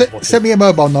 I don't want to watch Send me a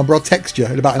mobile number. I'll text you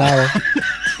in about an hour.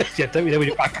 it. Yeah, don't we know when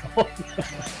you're back on?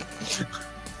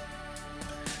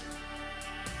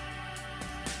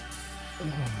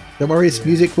 Don't worry, it's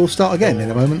music will start again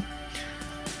in a moment.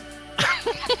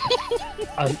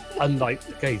 Unlike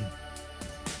the game.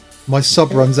 My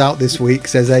sub runs out this week,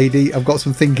 says AD. I've got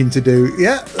some thinking to do.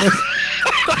 Yeah.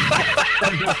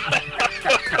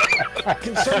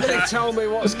 Can somebody tell me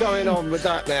what's going on with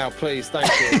that now, please? Thank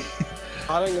you.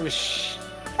 I don't give a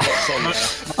what's on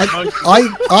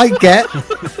there. I get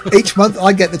each month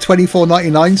I get the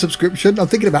 $24.99 subscription. I'm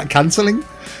thinking about cancelling.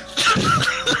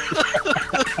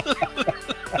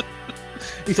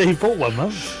 He said he bought one,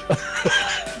 man.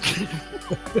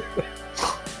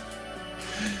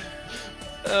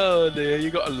 Oh dear, you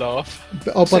got to laugh.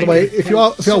 Oh, by the way, if you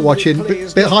are watching,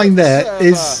 please behind look there at the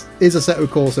is Assetto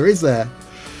Corsa. Is there?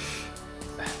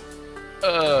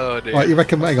 Oh dear. Right, you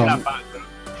reckon? Hang on.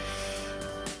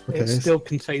 Okay, It still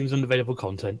contains unavailable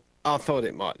content. I thought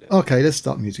it might. okay, let's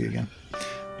start music again.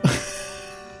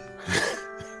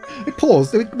 It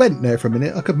paused. It went there for a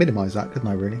minute. I could minimise that, couldn't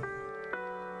I? Really?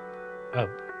 Oh.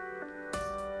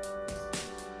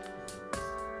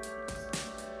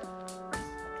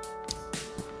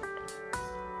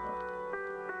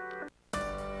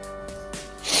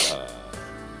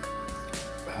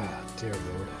 Dear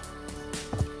Lord.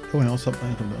 Oh, no,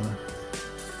 something.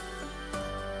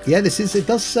 Yeah, this is. It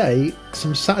does say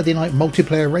some Saturday night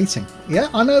multiplayer racing. Yeah,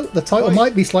 I know the title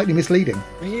might be slightly misleading.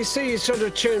 You see, you should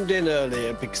have tuned in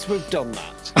earlier because we've done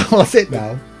that. Oh, that's it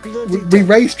now. We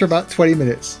raced for about 20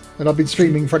 minutes, and I've been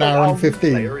streaming for an hour and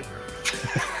 15.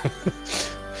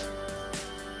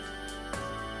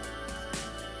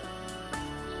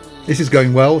 This is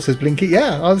going well, says Blinky.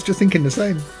 Yeah, I was just thinking the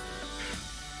same.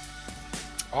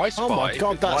 I Oh my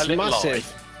god, that's massive.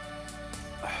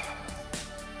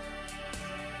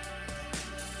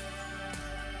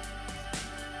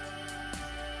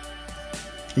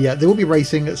 Yeah, there will be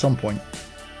racing at some point.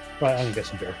 Right, I'm gonna get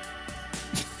some beer.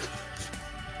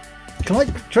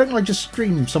 Can I just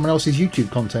stream someone else's YouTube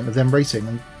content of them racing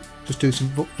and just do some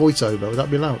voiceover? Would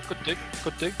that be allowed? Could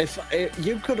do. If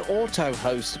you could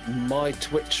auto-host my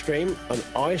Twitch stream, and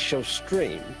I shall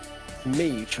stream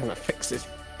me trying to fix this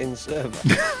in server.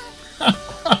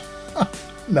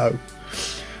 No.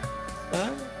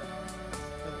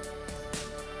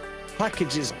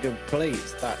 Package is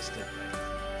complete. That's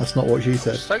not what she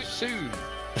said. So soon.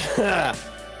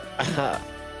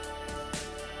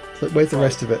 So where's the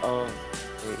rest of it?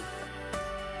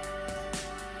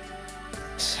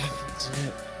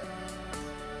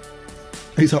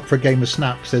 Who's up for a game of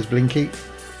Snap, says Blinky.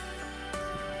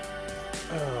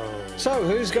 So,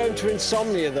 who's going to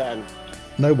Insomnia then?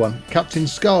 No one. Captain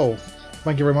Skull,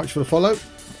 thank you very much for the follow.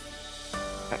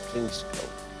 Captain Skull.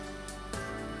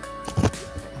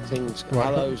 Captain Skull.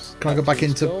 Right, Hello. can I go back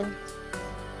into... Skull?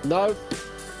 No.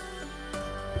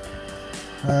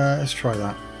 Let's try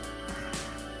that.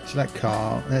 Select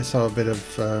car. Let's have a bit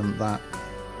of that.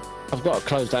 I've got to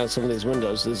close down some of these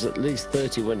windows. There's at least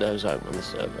 30 windows open on the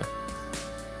server.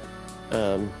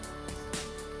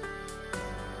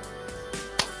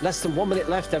 Less than 1 minute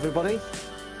left, everybody.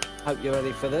 Hope you're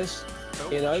ready for this. Oh,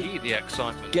 you know, gee, the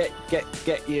excitement. Get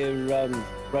your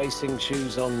racing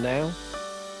shoes on now.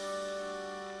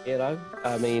 You know,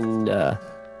 I mean,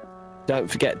 don't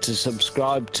forget to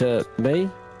subscribe to me,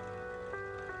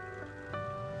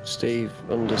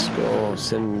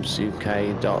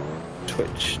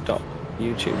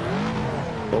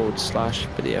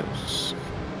 Steve_UK.twitch.youtube/videos.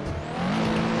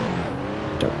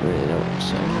 Don't really know what to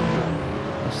say.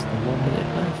 Less than 1 minute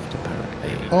left,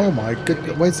 apparently. Oh my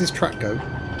goodness, where's this track go?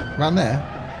 Around there?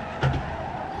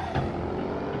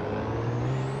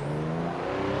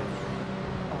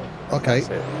 Okay,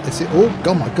 is it? Oh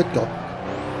my good god.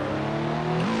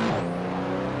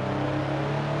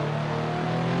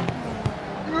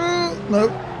 No,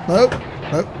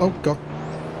 oh god.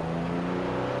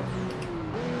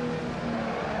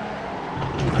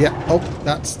 Yeah, oh,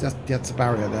 that's a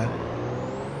barrier there.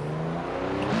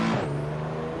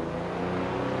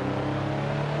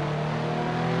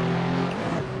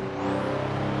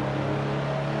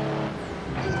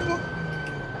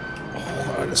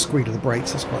 The squeak of the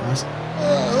brakes, that's quite nice.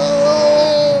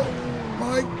 Oh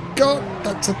my god,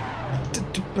 that's a...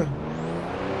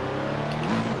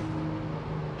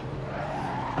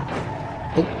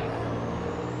 Oh.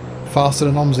 Faster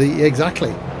than Omzi, yeah,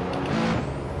 exactly.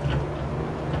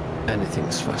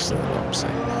 Anything's faster than Omzi.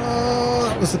 Oh,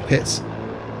 that was the pits.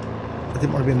 I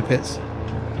didn't want to be in the pits.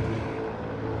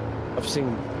 I've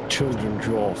seen children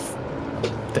draw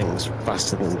things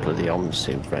faster than bloody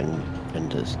Omzi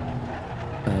renders.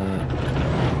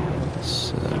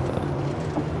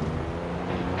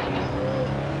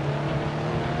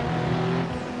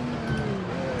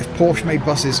 If Porsche made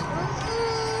buses... Oh,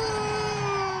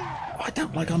 I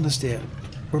don't like understeer.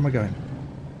 Where am I going?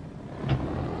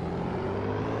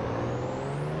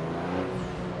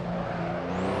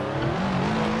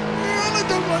 I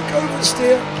don't like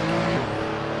oversteer.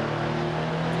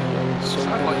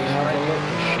 Sound like you're ready for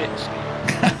shit,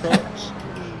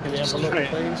 Can you have a look,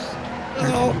 please?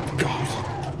 Oh god.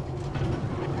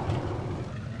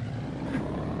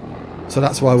 So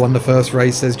that's why I won the first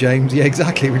race, says James. Yeah,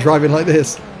 exactly. We're driving like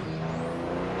this.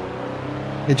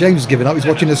 Yeah, James has given up. He's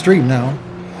watching the stream now. In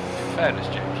fairness,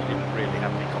 James, you didn't really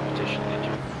have any competition, did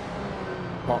you?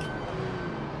 What?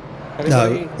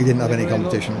 No, he didn't have any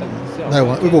competition. No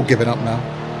one. We've all given up now.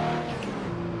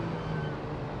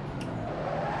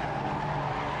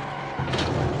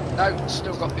 No,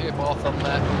 still got the Abarth on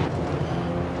there.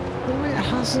 No, it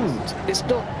hasn't. It's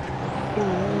not.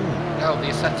 No, the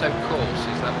Assetto Corsa,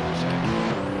 is that what you're saying?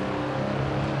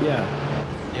 Yeah.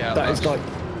 Yeah, That is like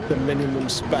the minimum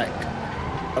spec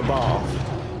Abarth.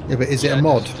 Yeah, but is it a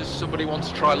mod? Does somebody want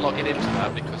to try logging into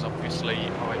that? Because obviously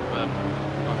I've got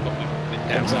it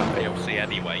down to DLC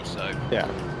anyway, so... Yeah.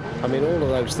 I mean, all of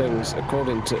those things,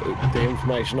 according to the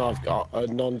information I've got, are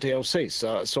non-DLC,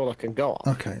 so that's all I can go on.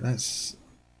 Okay, let's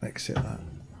exit that.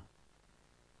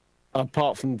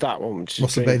 Apart from that one, which is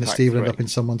Must have Dream been a Pack Steve 3. end up in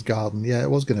someone's garden. Yeah, it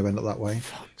was going to end up that way.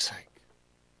 Fuck's sake.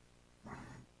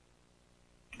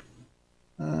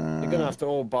 You're going to have to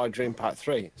all buy Dream Pack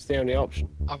 3. It's the only option.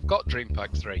 I've got Dream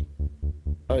Pack 3.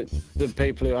 The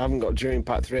people who haven't got Dream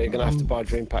Pack 3 are going to have to buy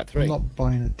Dream Pack 3. I'm not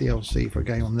buying a DLC for a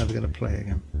game I'm never going to play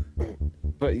again.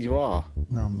 But you are.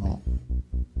 No, I'm not.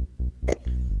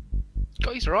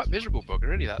 God, he's a right miserable bugger,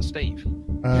 really, that Steve.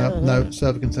 No,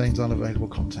 server contains unavailable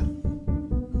content.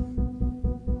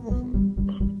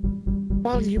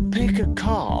 Well, you pick a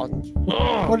car.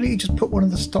 Why don't you just put one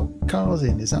of the stock cars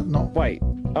in? Is that not? Wait,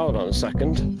 hold on a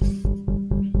second.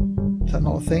 Is that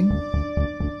not a thing?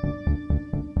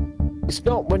 It's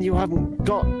not when you haven't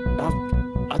got.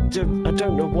 I don't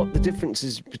know what the difference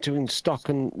is between stock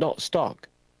and not stock.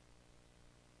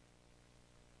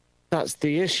 That's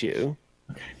the issue.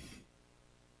 Okay.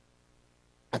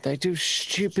 And they do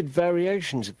stupid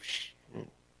variations of.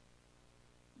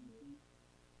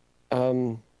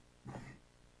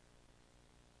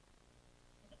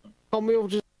 Can't we all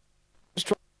just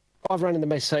drive around in the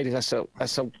Mercedes SL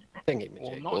thingy?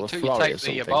 Well, or not the until you Ferrari or take the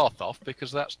something. bath off,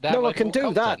 because that's No, I can downloadable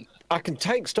do that. content. I can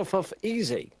take stuff off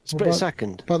easy. What Split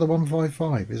second. About the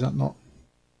 155, is that not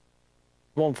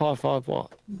 155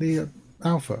 what? the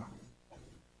Alpha?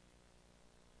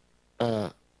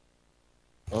 Hold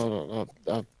on,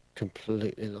 I've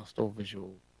completely lost all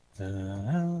visual.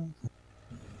 Oh,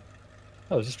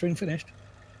 is the stream finished?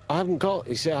 I haven't got.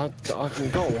 You see, I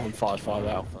haven't got 155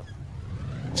 Alpha.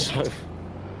 So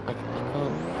I can't.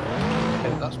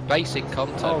 Yeah, that's basic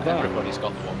content. Oh, that. Everybody's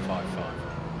got the 155.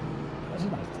 That's a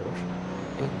nice Porsche.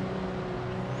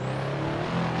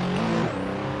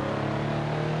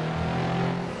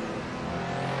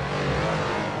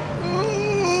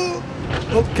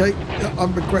 Okay,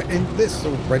 I'm regretting this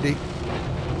already.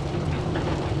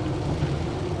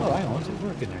 Oh, hang on, is it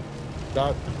working now?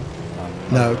 No,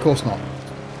 No, of course not.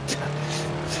 That's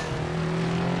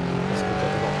good that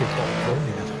we've got big bottle phone,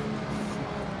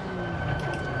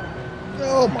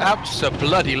 Oh my!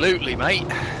 Abso-bloody-lutely, mate.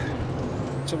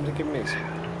 somebody give me this.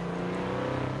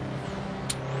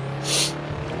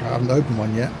 I haven't opened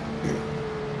one yet. You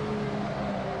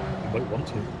might want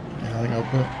to. Yeah, I think I'll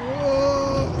put.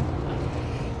 Oh.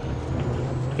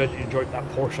 Bet you enjoyed that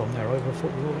Porsche on there. I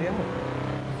thought you already out.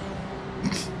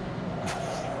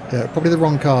 Yeah, probably the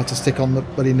wrong car to stick on the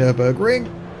bloody Nürburgring.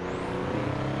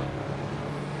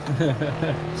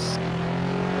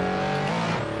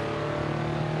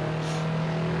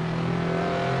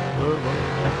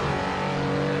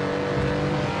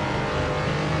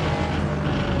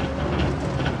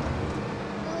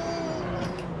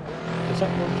 Is that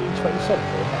one G27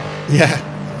 or not? Yeah,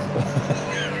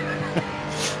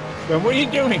 Then what are you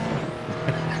doing?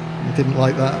 I didn't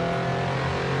like that.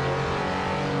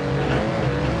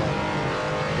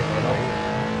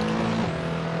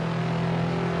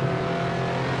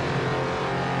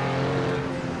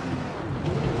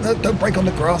 No, don't break on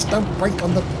the grass. Don't break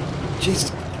on the.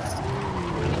 Jesus.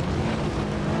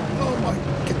 Oh my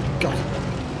good God.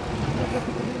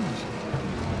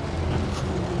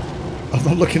 I'm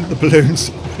not looking at the balloons.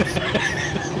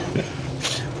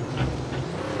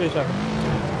 Here's that.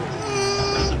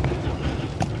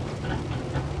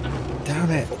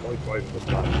 Damn it. My drive was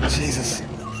bad. Jesus.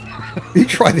 You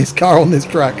try this car on this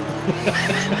track.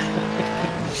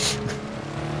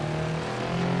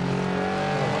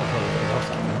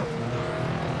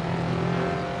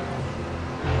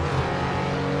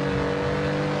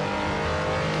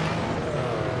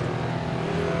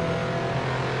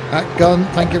 At Gun,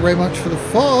 thank you very much for the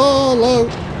follow.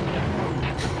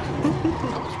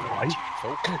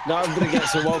 No, I'm going to get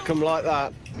some welcome like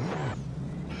that.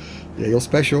 Yeah, you're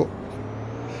special.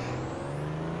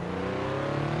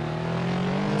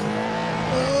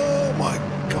 Oh my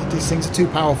God, these things are too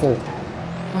powerful.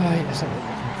 Right, let's have a look.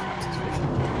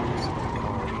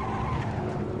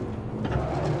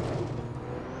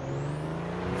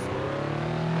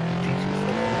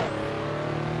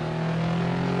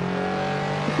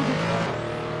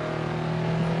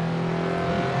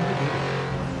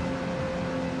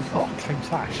 Oh, claim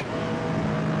flash.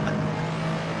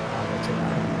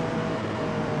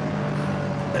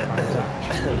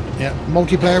 Yeah,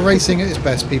 multiplayer racing at its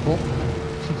best, people.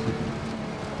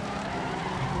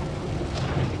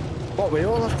 What, we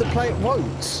all have to play at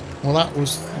once? Well, that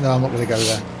was... No, I'm not going to go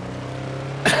there.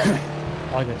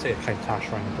 I'm going to say a claim flash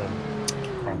round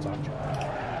transaction.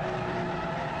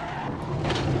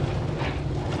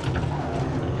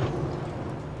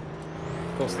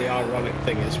 Of course, the ironic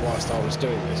thing is, whilst I was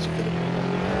doing this, you could have been on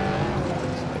the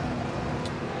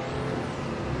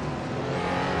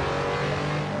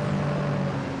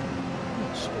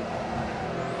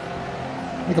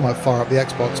think I might fire up the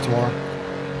Xbox tomorrow.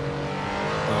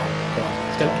 Oh god,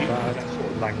 it's Don't not use bad. that sort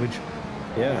of language.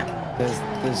 Yeah,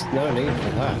 there's no need for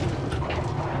that.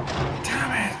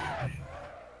 Damn it.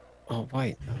 Oh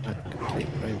wait, I've had complete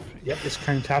brain freeze. Yep, this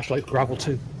countach like gravel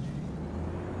too.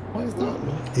 Why is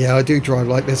that? Yeah, I do drive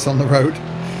like this on the road.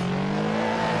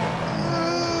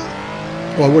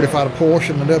 Well, I would if I had a Porsche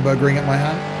and a Nürburgring at my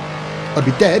hand. I'd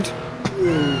be dead.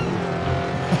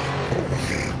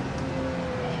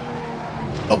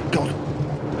 Oh, God.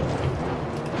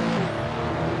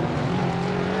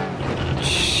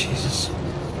 Jesus.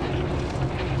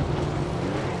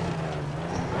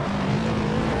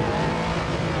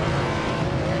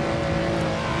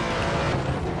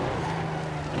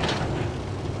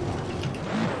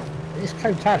 This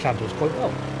countach handles quite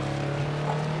well.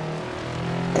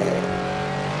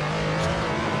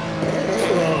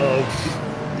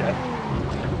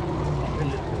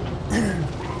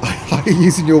 Are you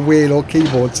using your wheel or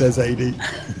keyboard, says AD.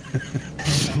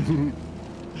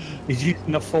 He's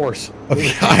using the force.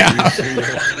 Okay, I am.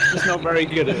 It's not very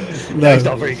good at it. No, he's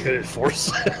not very good at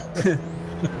force.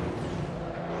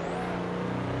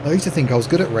 I used to think I was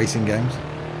good at racing games.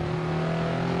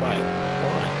 Wait,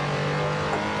 why?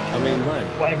 I mean, when?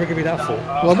 Whatever give me that for.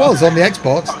 Well, I was on the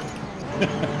Xbox.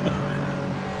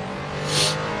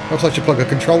 Perhaps I should plug a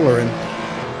controller in.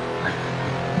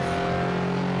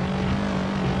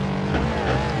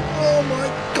 Oh my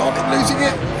God, I'm losing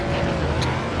it.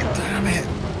 Damn it.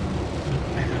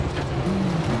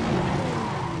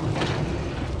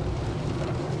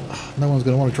 No one's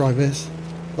going to want to drive this.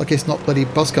 Like it's not bloody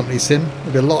bus company sim.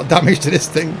 There'll be a lot of damage to this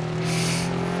thing.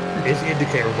 Is the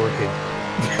indicator working?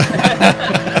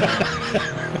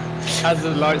 As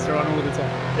the lights are on all the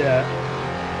time. Yeah.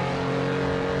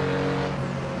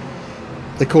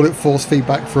 They call it force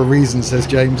feedback for a reason, says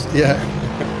James. Yeah.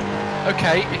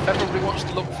 Okay, if everybody wants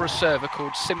to look for a server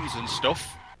called Sims and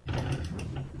Stuff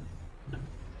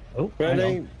Oh, hang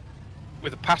Ready? on.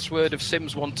 with a password of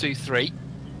Sims123.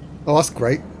 Oh, that's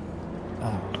great.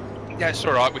 Yeah, it's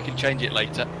alright, we can change it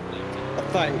later. I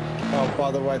think. Oh, by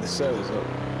the way, the server's up.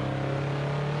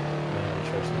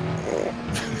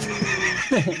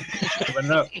 But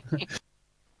no.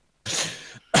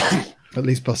 At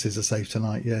least buses are safe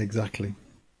tonight. Yeah, exactly.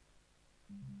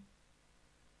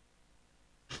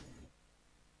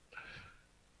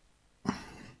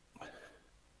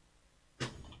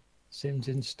 Sims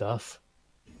and stuff.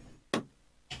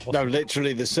 No,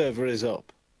 literally, the server is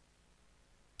up.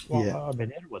 Well, Yeah. I'm in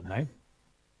the other one now.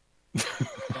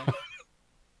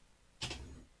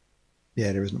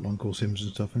 Yeah, there isn't one called Sims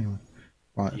and Stuff anyway.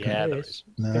 Right. Okay. Yeah, There there is. is.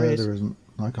 No, There is. there isn't.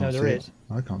 I can't No, see there it. is.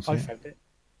 I can't see I it. found it.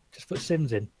 Just put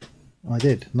Sims in. I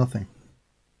did. Nothing.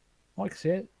 I can see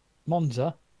it.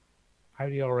 Monza.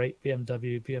 Audi R8,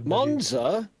 BMW.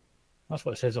 Monza? That's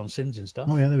what it says on Sims and stuff.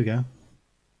 Oh, yeah, there we go.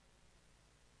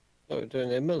 Oh, we're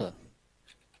doing it, Miller.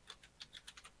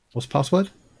 What's the password?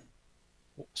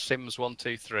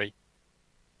 Sims123.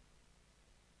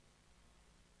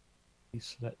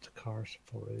 Select cars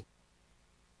for it.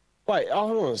 Wait,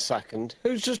 hold on a second.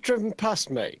 Who's just driven past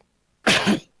me?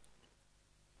 Could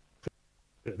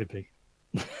it be?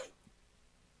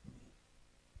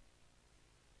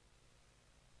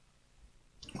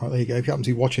 Right, there you go. If you happen to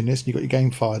be watching this and you've got your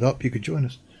game fired up, you could join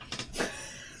us.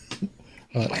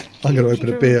 Right, I'm going to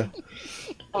open a beer.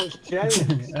 Oh, it's James.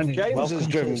 James has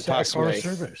driven past me.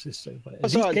 Servers.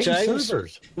 That's all right, James.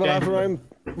 Servers. We'll have our own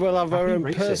Happy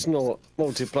racing. personal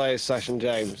multiplayer session,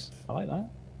 James. I like that.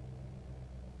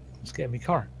 Let's get me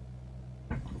car.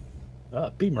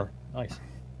 Beamer. Nice.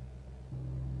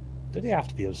 Do they have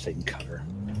to be of the same colour?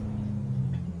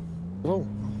 Oh,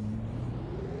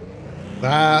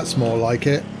 That's more like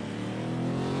it.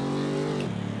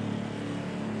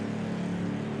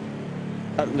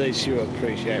 at least you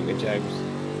appreciate me, James.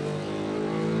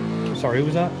 Sorry, who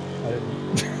was that? I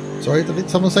didn't. Sorry, did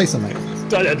someone say something?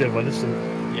 I didn't want to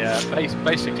listen. Yeah,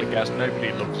 basically, guys,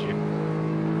 nobody loves you.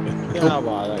 Yeah, well,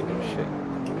 I don't give a shit.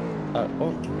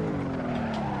 What?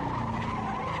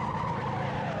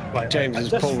 Right, James I has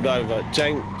just- pulled over.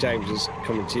 James is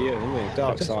coming to you, isn't he?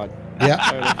 Dark side. Yeah.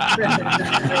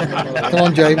 Come Come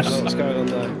on, James. What's going on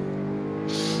there?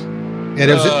 Yeah,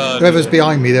 there was whoever's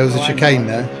behind me, there was a Oh, hang chicane on.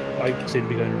 there. I seem to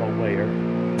be going the wrong way here.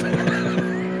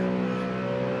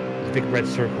 There's a big red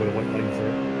circle with a white line for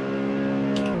it.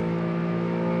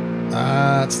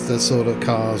 That's the sort of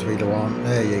cars we want.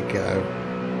 There you go.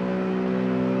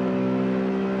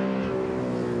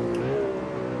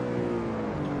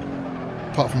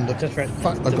 Apart from the Just right.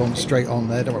 fact I've gone straight on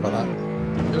there, don't worry about that.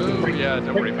 Oh, yeah,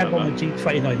 don't worry Brake pad about on that. the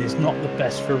G29 is not the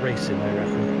best for racing, I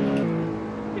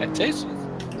reckon. Yeah, it is.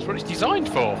 That's what it's designed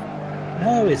for.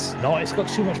 No, it's not. It's got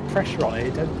too much pressure on it.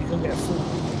 You don't get a full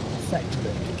effect of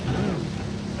it.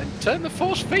 Then turn the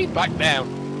force feedback down.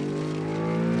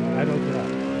 How do I do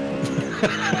that?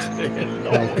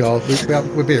 Oh God,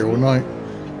 we'll be here all night.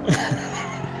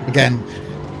 Again.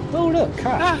 Oh look,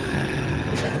 cat.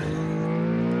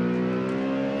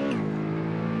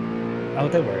 Oh,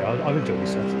 don't worry. I'll enjoy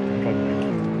myself. I'm driving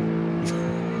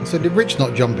around. So did Rich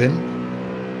not jump in?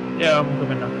 Yeah, I'm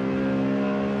coming now.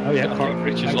 Oh yeah, I think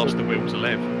Richard's lost the will to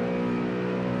live.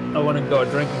 I went and got a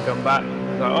drink and come back. I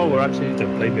was like, oh, we're actually...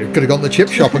 don't blame me. Could have gone to the chip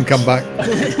shop and come back.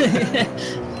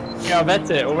 Yeah, I've had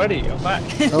it already. I'm back.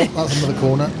 Oh, that's another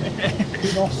corner.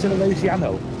 Kuno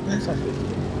Silesiano. Sounds good.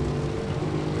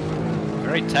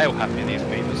 Very tail happy, these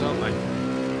beavers, aren't they?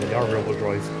 Yeah, they are rear-wheel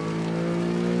drive.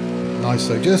 Nice,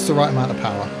 so just the right amount of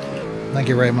power. Thank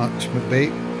you very much,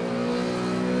 McBee.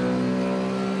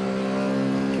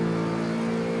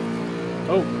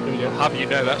 Oh, there we go. I'll have you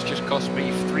know that's just cost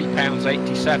me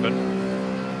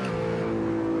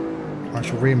 £3.87. I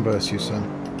shall reimburse you, son.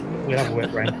 We'll have a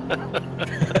wet rain.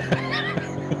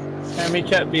 And we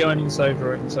kept behind the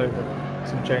sofa and sofa.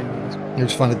 Some chain lines. You'll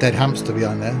just find a dead hamster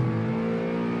behind there.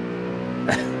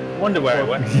 Wonder where it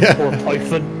went. Yeah, Or a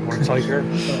python. Or a tiger.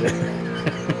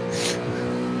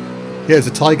 yeah, it's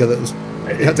a tiger that was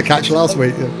you had to catch last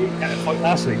week. Yeah.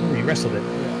 Last week, we wrestled it.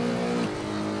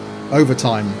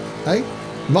 Overtime. Hey,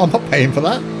 I'm not paying for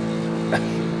that.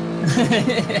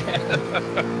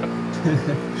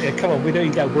 Yeah, come on, we don't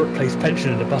even get a workplace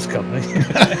pension in the bus company.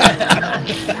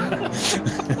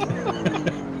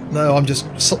 No, I'm just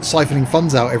siphoning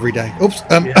funds out every day. Oops.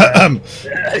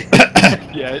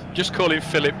 Yeah, just call him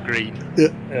Philip Green.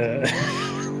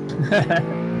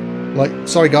 Like,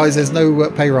 sorry guys, there's no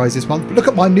pay rise this month, but look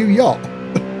at my new yacht.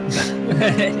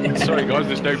 Sorry guys,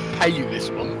 there's no pay this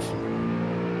month.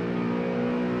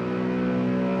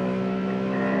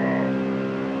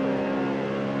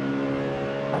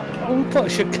 Oh, we put a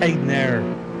chicane there.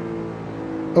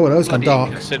 Oh, no, it's gone dark.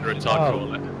 Inconsiderate, I'd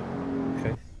call it.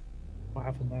 Okay. What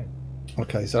happened there?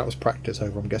 Okay, so that was practice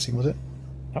over, I'm guessing, was it?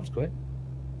 That was quick.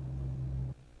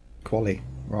 Quali.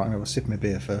 Right, I'm going to sip my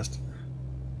beer first.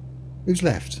 Who's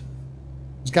left?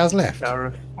 Has Gaz left?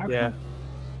 Gareth. Yeah.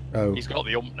 Oh. He's got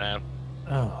the ump now.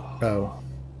 Oh. Oh.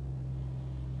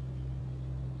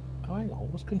 Oh, hang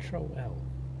on. What's Control L?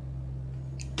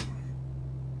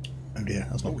 Oh dear,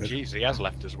 that's not Oh, good. jeez, he has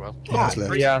left as well. He has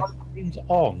left. Yeah. It's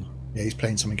on. Yeah, he's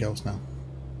playing something else now.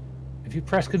 If you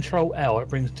press Control L, it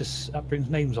brings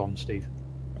names on, Steve.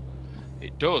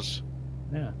 It does,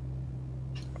 Yeah.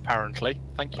 apparently.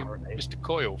 Thank you, Apparently. Mr.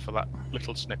 Coyle, for that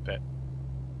little snippet.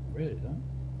 Really? Huh?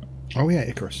 Oh yeah,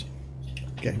 Icarus.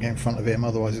 Get in front of him,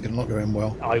 otherwise it's going to not go in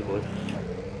well. I would.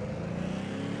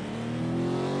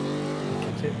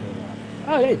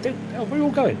 Oh, hey, dude, oh, where are you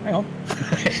all going? Hang on.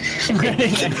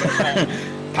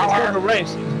 Power in a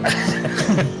race.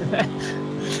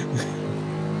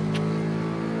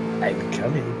 I'm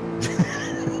coming.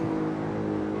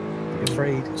 Be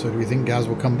afraid. So do we think Gaz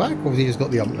will come back, or has he just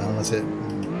got the ump now and that's it?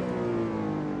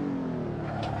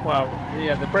 Well,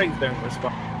 yeah, the brakes don't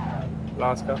respond.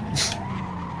 Last car.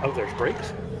 Oh, there's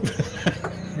brakes.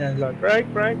 Yeah, it's like brake.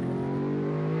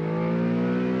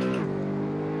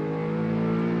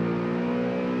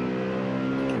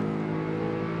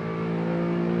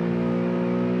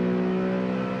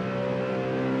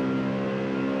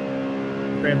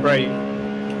 Being brave.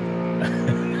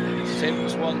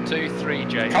 Sims 1, 2, 3,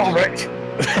 James. Come on, Rich.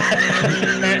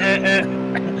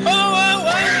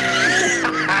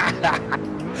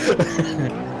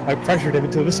 I pressured him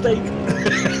into a mistake.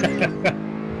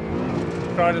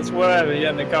 Tried to swerve,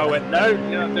 and the car went, no,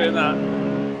 you're not doing that.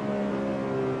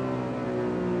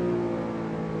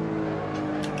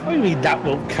 What do you mean that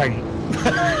won't count?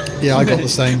 Yeah, I got the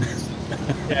same.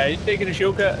 Yeah, he's taking a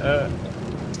shortcut.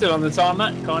 Still on the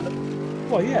tarmac, kind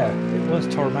of. Well, yeah, it was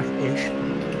tarmac-ish.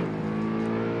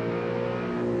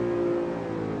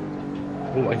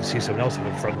 Oh, I can see someone else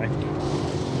in front of me.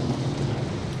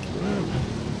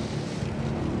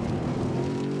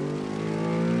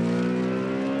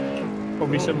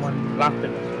 Probably someone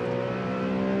laughing.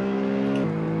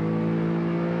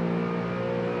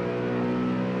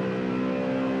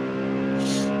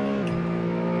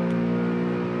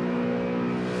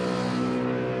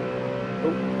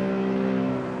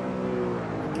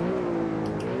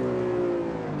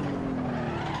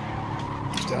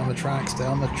 Stay on the track, stay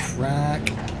on the track.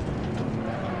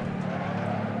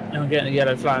 I'm getting a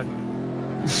yellow flag.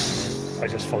 I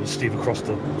just followed Steve across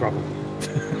the gravel.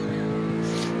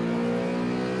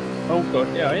 Oh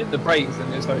god, yeah, I hit the brakes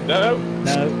and it's like, no,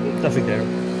 No, nothing there.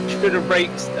 should have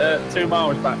braked 2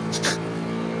 miles back.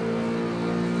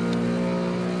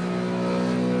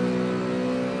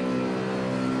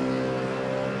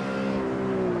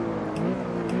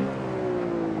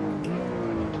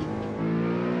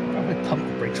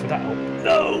 would that help?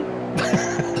 No! I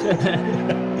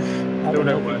Still don't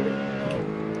know. don't work.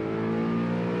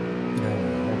 No,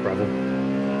 more gravel.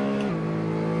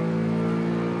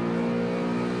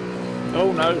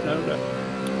 Oh no, no, no.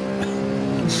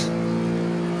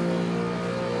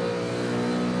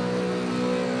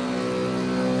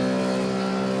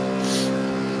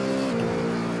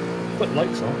 Put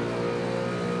lights on.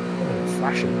 Oh,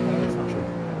 flashing. Oh, flashing.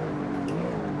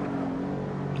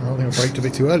 I think I braked a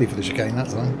bit too early for the chicane that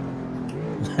time.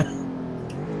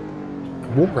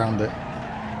 Walk round it.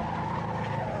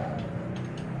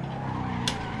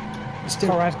 This Still,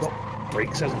 car has got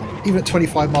brakes, hasn't it? even at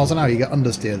 25 miles an hour, you get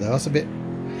understeer though. That's a bit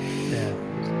Yeah.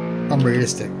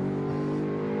 unrealistic.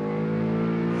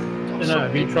 No, Some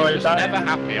have you people tried just that? never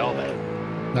happy, are they?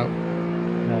 No.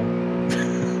 No.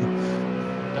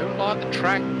 Don't like the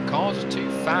track. Cars are too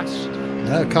fast.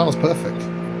 No, car's perfect.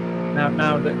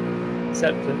 Now that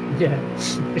except that yeah,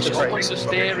 it's Just great.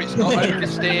 understeer. It's not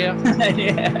oversteer.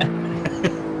 Yeah.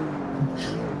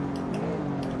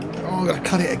 Oh, I'm going to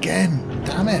cut it again.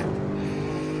 Damn it.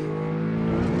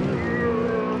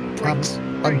 I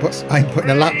ain't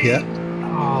putting a lap yet.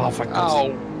 Oh, for God's Oh,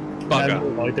 sake. bugger.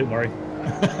 No, don't worry.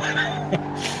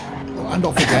 Oh, and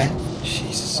off again.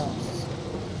 Jesus.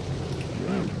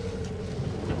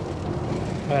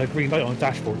 I had a green light on the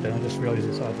dashboard then, I just realised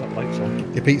it's had that lights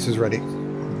on. Your pizza's ready.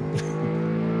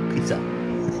 Pizza.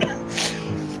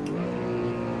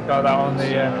 Got that on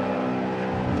the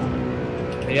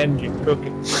engine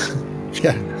cooking.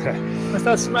 Yeah. What's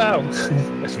that smell?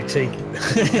 That's your tea.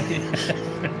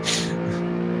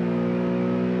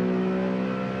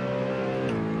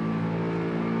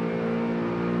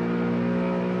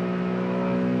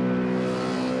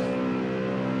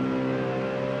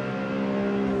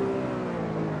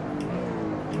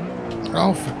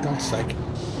 Oh, for God's sake.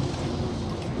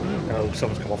 Oh,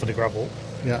 someone's come off of the gravel.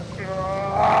 Yeah.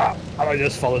 And I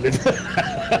just followed him.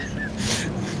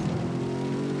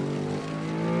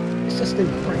 It's just the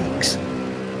brakes.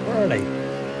 Where are they?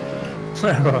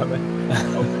 Where are they?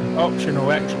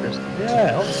 Optional extras.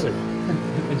 Yeah, obviously.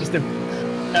 They just didn't.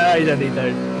 No, you don't need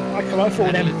those. I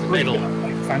thought them Middle to three middle. were,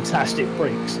 like fantastic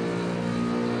brakes.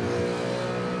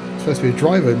 It's supposed to be a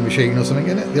driving machine or something,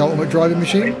 isn't it? The ultimate driving I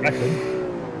machine? reckon.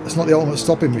 It's not the ultimate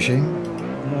stopping machine.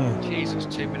 No. Jesus,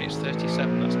 2 minutes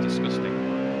 37. That's disgusting.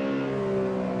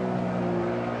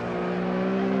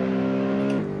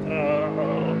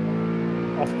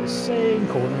 Off the same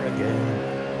corner again.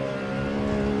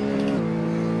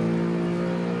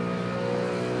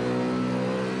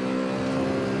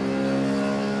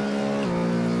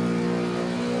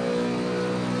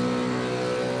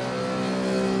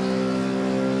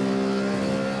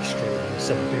 Straight on the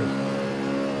 7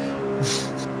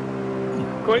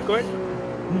 Quick.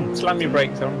 Slam your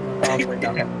brakes on. Halfway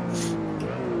down.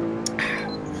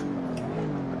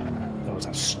 That was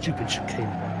that stupid chicane.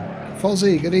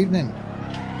 Fozzie, good evening.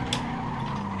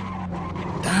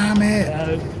 Damn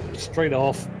it. Straight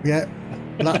off. Yeah.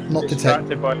 Lap not detected.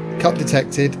 Distracted by Cut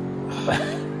detected.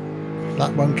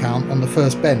 That won't count on the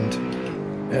first bend.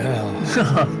 Yeah.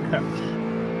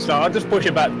 So I'll just push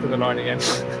it back to the line again.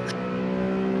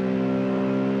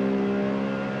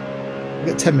 We've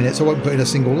got 10 minutes, I won't put in a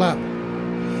single lap.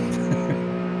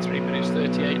 3 minutes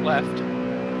 38 left.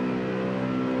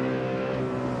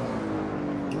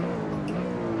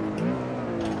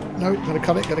 No, gotta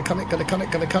cut it. Gotta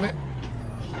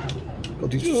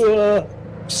do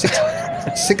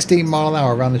 16 mile an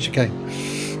hour around the chicane.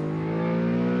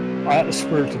 I had to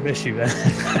swerve to miss you then.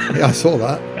 Yeah, I saw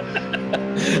that.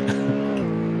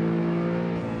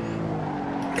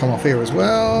 Come off here as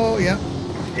well, yeah.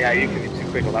 Yeah, you can be too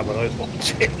quick on that one. I was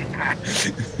watching.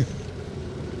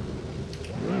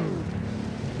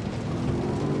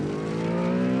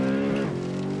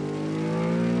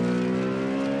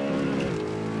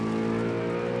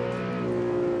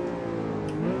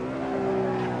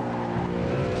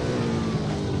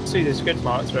 See the skid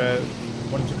marks where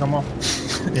I wanted to come off.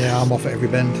 Yeah, I'm off at every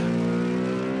bend.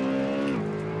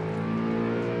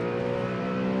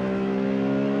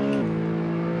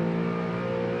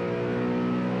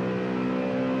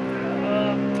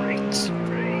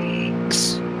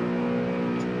 Brakes.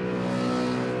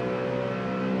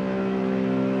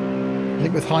 I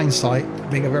think with hindsight,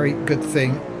 being a very good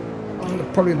thing, I would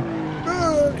have probably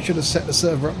should have set the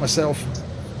server up myself.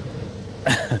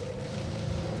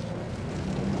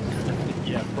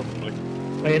 Yeah, probably.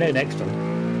 Well, you know, next time.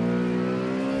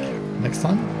 Next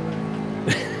time.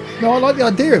 No, I like the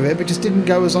idea of it, but it just didn't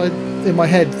go as I, in my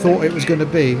head, thought it was going to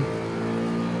be. I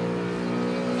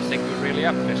think we're really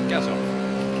up this gas off.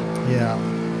 Yeah.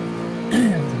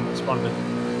 Responded.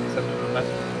 Send them a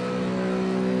message.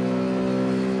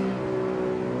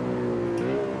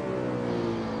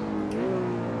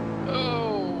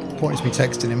 pointless me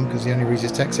texting him because he only reads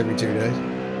his text every 2 days.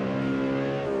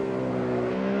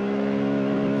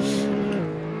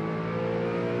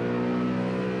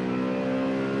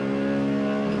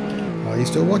 Are you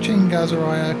still watching,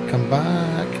 Gazariah? Come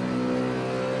back.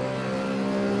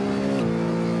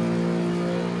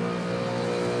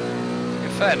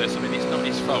 In fairness, I mean, it's not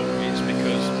his fault. It's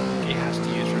because he has to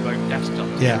use remote desktop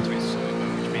to Yeah. get to his server,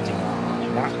 which means he can't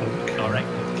use that it won't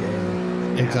directly.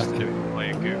 again. He has Exactly. to do it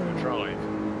via Google Drive.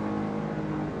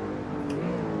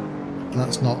 And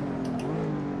that's not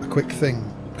a quick thing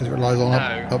because it relies on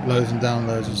No. uploads and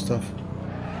downloads and stuff.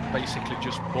 Basically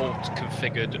just bought,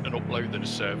 configured and uploaded a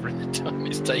server in the time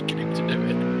it's taken him to do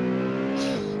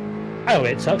Oh,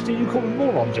 it sucks. Did you call me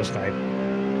moron just now?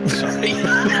 it. Sorry.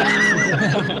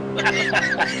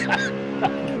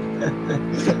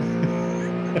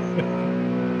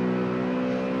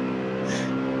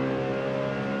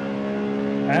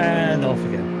 And off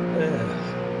again.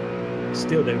 Ugh.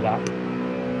 Still no lap.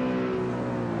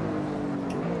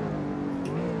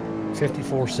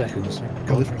 54 seconds.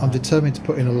 I'm determined to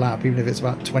put in a lap, even if it's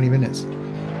about 20 minutes.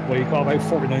 Well, you've got about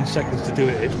 49 seconds to do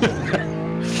it in.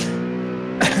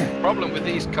 The problem with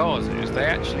these cars is they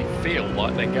actually feel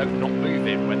like they're not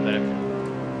moving when they're.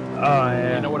 Oh,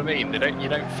 yeah. You know what I mean? You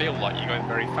don't feel like you're going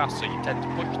very fast, so you tend to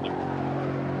push them.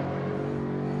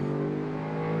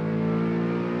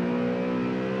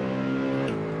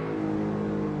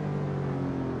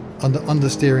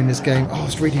 Understeering this game. Oh, I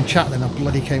was reading chat, then I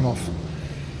bloody came off.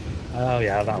 Oh,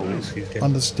 yeah, that will excuse you.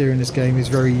 Understeering this game is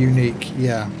very unique.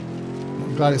 Yeah.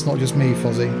 I'm glad it's not just me,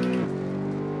 Fozzie.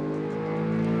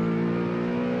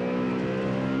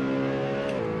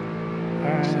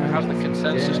 So how's the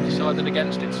consensus decided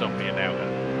against Insomnia now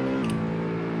then?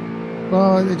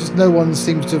 Well, no one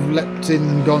seems to have leapt in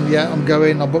and gone, yeah, I'm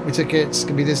going, I'll book my tickets, it's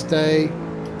going to be this day.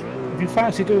 If you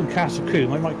fancy doing Castle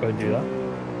Coombe, I might go and do that.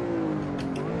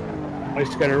 I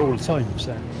used to go there all the time,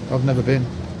 so. I've never been.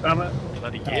 Damn it.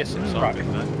 Bloody year since right. I've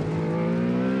been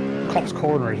there. Cops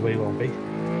Corner is where you want to be.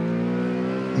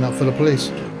 Not full of police.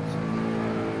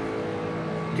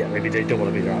 Yeah, maybe they don't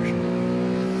want to be there, actually.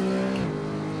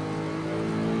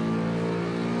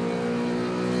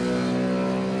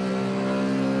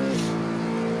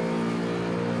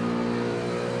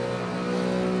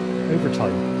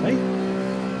 Overtime, eh?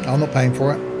 I'm not paying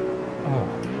for it. Oh.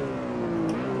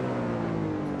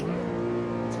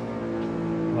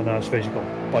 Well, no, I suppose you've got to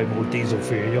buy more diesel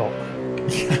for your yacht.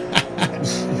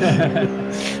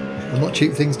 They're not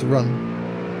cheap things to run.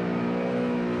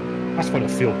 That's why the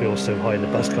fuel bill's so high in the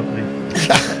bus company.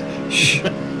 Shh.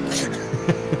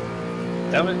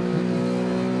 Damn it.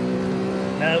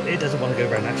 No, it doesn't want to go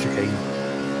around that chicane.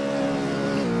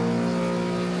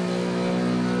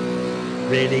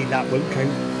 Really? That won't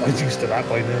count? I'm used to that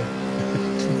by now.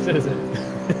 Does it?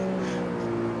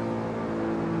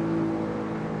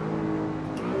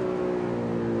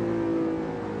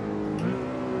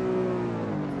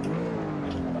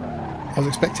 I was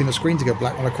expecting the screen to go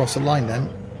black when I crossed the line then.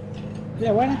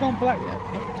 Yeah, why ain't it gone black yet?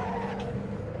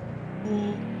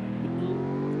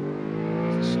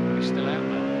 Is somebody still out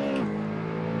there?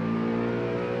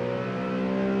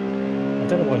 I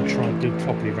don't know why I'm trying to do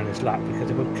properly around this lap because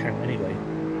it won't count anyway.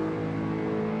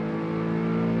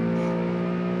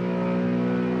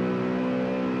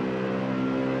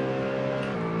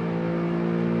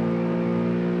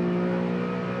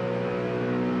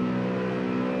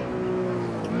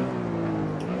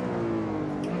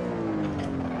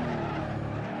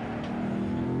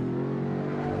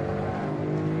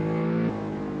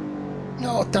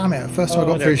 Oh, damn it. First time I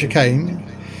got there through it is. chicane.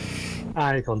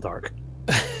 Ah, it's gone dark.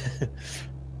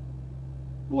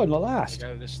 Well, not last.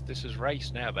 Go, this is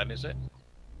race now then, is it?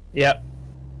 Yep.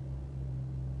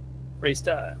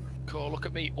 Restart. Cool, look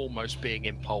at me almost being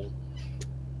in pole.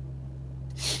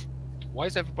 Why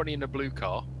is everybody in a blue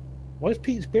car? Why is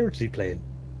Pete Spiritually playing?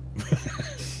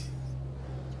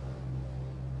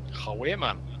 Away,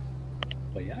 man.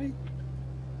 Well, yeah.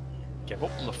 Give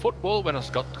up on the football when it's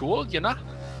got goal, you know?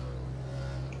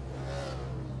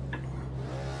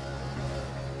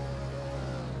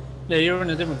 Yeah, you're in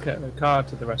a different car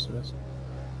to the rest of us.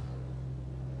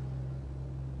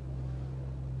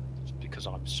 It's because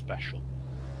I'm special.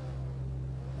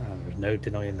 Oh, there's no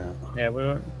denying that. Yeah,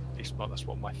 we're. At least that's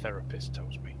what my therapist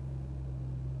tells me.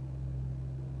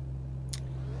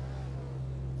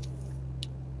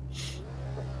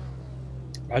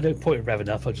 I don't point it rev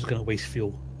enough, I'm just going to waste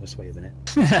fuel. Let's wait a minute.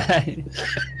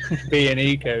 Be an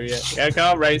eco, yeah. Yeah, I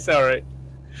can't race, sorry.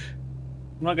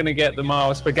 I'm not going to get the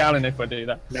miles per gallon if I do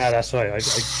that. No, that's right.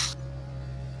 Is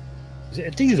it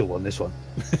a diesel one, this one?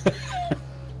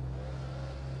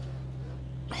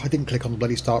 I didn't click on the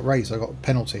bloody start race. I got a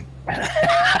penalty. I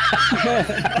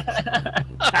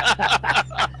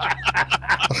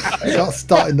got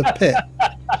start in the pit.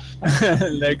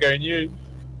 They're going you.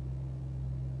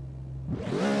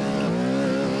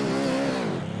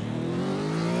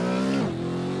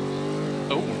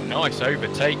 Oh, nice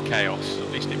overtake, Chaos.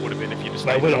 At least it would have been if you'd have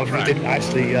Well, stayed on we track. didn't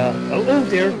actually. Oh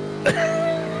dear.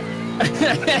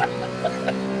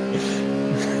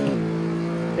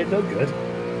 It looked good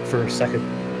for a second.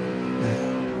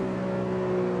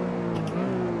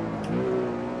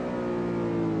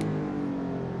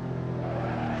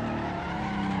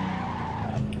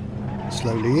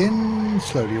 Slowly in,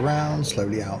 slowly around,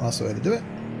 slowly out. That's the way to do it.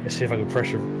 Let's see if I can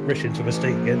pressure Rich into a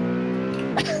mistake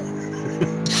again.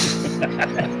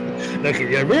 Look at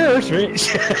your mirrors,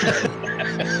 Rich.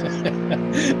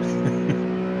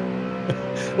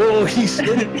 Oh, he's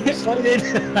sliding.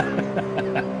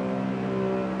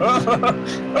 Oh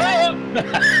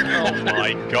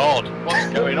my god, what's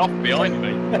going off behind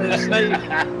me?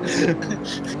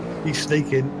 He's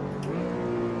sneaking.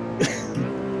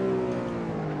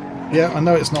 Yeah, I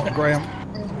know it's not Graham.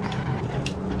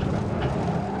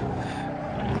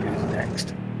 Who's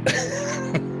next?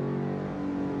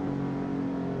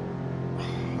 I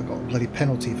got a bloody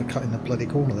penalty for cutting the bloody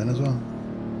corner then as well.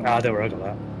 Ah, don't worry, I got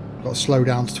that. Got to slow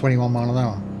down to 21 mile an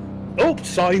hour. Oh,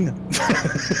 sign.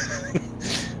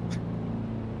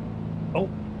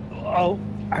 Oh,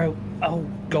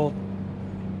 God.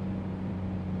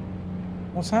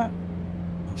 What's that?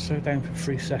 I'll slow down for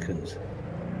 3 seconds.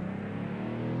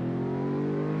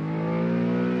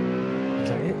 Is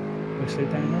that it? Do I slow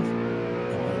down enough?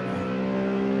 Oh, I don't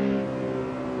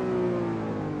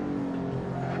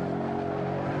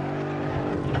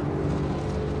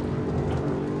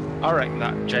know. I reckon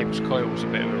that James Coyle's a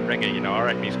bit of a ringer, you know. I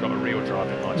reckon he's got a real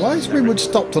driving licence. Why is Ringwood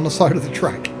stopped on the side of the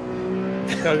track?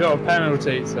 I got a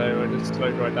penalty, so I just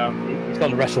slowed right down. He's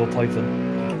got the wrestle python.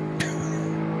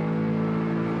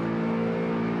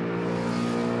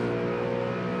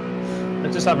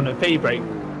 They're just having a pee break.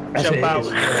 That's Jump it, out.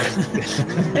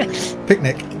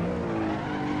 Picnic.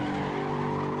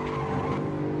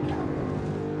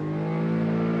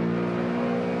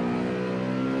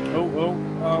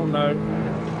 Oh no.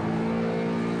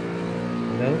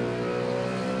 No?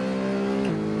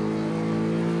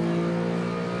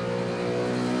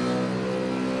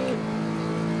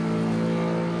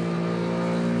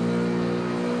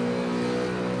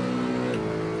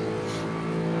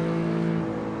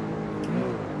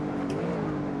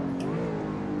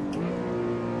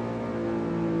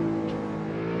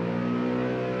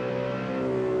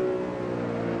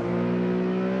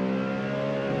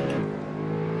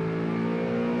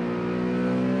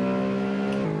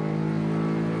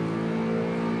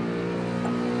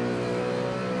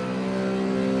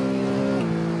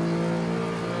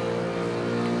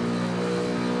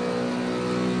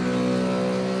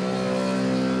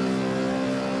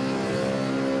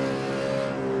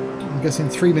 I'm guessing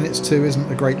 3 minutes 2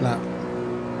 isn't a great lap.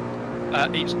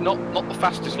 It's not the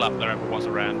fastest lap there ever was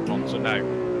around Monza, no.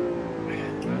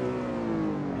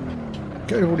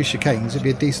 Go to all these chicanes, it'd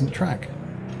be a decent track.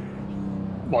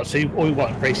 What, so all you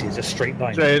want racing is a straight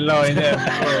line? Straight line,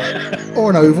 yeah.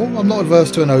 Or an oval. I'm not adverse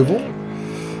to an oval.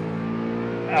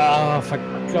 Oh, for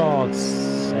God's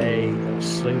sake, I'll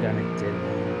slow down again.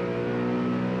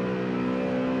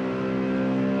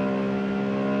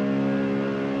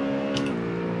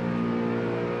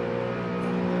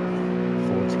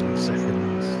 14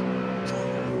 seconds.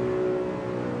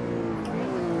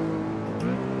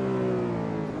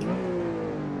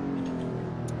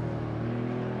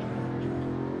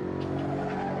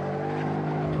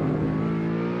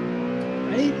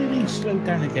 I didn't slow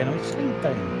down again. I slowed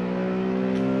down.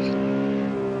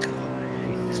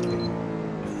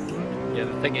 Yeah,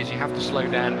 the thing is, you have to slow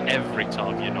down every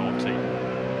time you're naughty,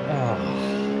 Oh,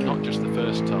 not just the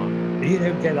first time. you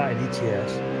don't get that in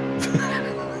ETS.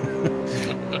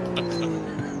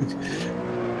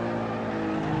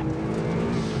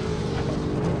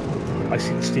 I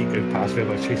see the Steve go past me,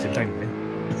 I chase him down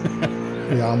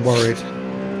again. Yeah, I'm worried.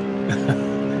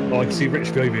 Oh, I can see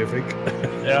Rich behind me, I think.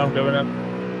 Yeah, I'm going up.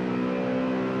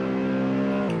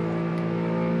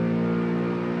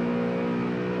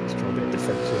 Let's try a bit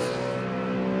defensive.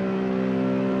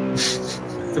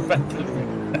 Defensive.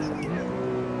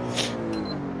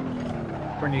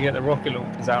 When you get the rocket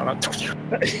launchers out, like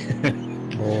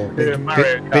Or doing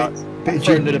Mario Kart. bit of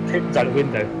Throwing the pins out the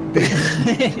window.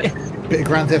 bit of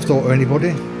Grand Theft Auto,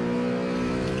 anybody?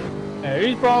 Yeah,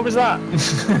 whose bar was that?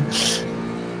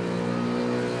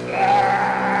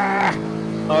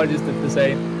 I just did the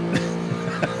same.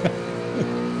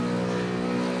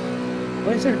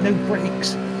 Why is there no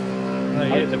brakes? No,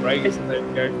 you hit the brakes and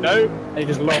then go, no, and you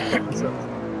just lock on yourself.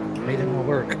 Made it more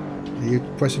work. Are you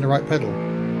pressing the right pedal?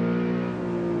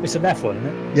 It's an F1, isn't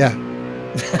it? Yeah.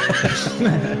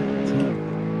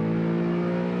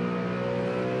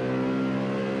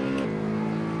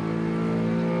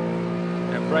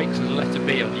 Now, brakes is a letter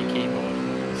B on your keyboard.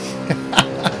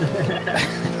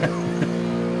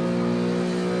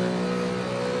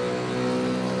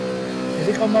 Has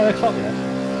it gone 9 o'clock yet?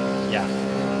 Yeah.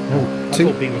 Oh, I two.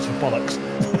 thought B was for bollocks.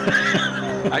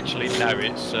 Actually, no,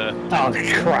 it's. Oh,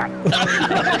 crap.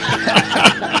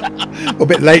 A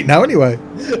bit late now, anyway.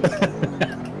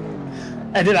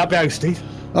 Edit that out, Steve.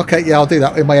 Okay, yeah, I'll do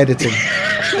that in my editing.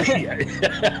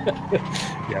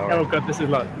 Yeah, all Oh right. god, this is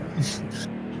like.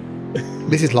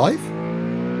 This is live?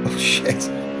 Oh, shit.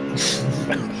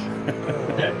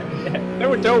 No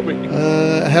one told me.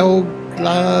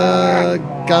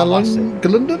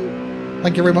 Galundon?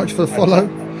 Thank you very much for the follow.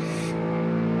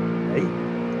 Hey.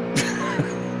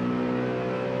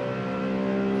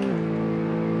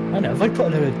 I know, if I put a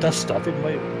load of dust up, it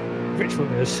might Rich won't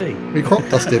be able to see. We crop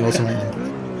dusting or something.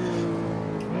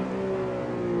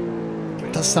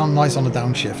 It does sound nice on the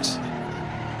downshifts.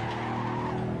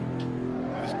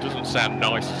 This doesn't sound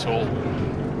nice at all.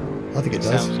 I think it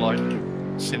does. Sounds like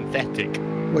synthetic.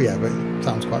 Well, yeah, but it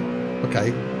sounds quite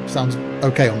okay. Sounds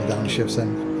okay on the downshifts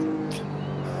then.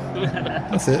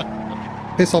 That's it.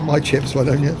 Piss on my chips, why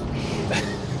don't you?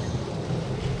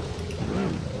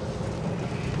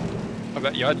 I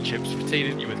bet you had chips for tea,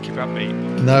 didn't you, with kebab meat?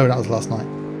 No, that was last night.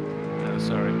 No,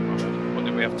 sorry. My bad. What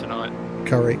did we have tonight?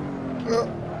 Curry. Oh,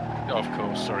 of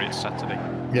course. Sorry, it's Saturday.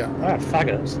 Yeah. Ah,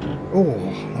 faggots. Oh,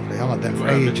 lovely. I had them for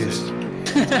Well, ages.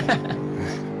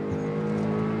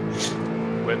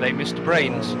 Were they Mr.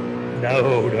 Brains?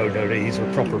 No, these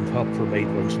were proper made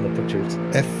ones from the butchers.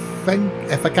 If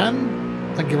I can,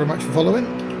 thank you very much for following.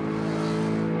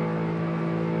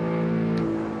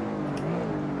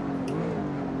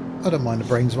 I don't mind the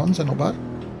brains ones, they're not bad.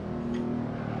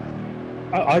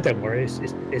 I don't worry, it's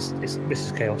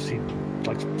Mrs. Chaos, she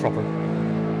likes proper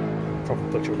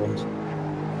butcher ones.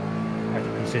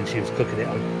 And since she was cooking it,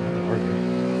 I don't argue.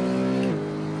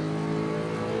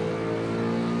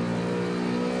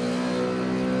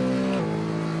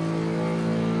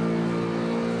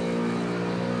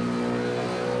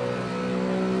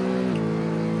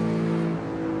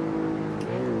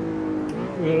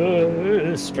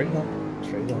 Straight on.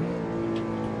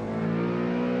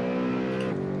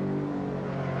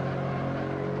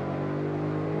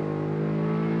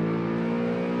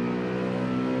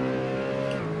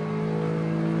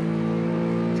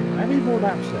 How many more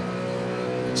laps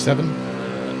left? 7.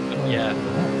 Yeah,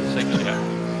 6, yeah.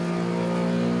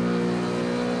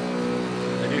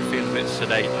 They do feel a bit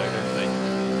sedate though, don't they?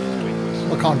 These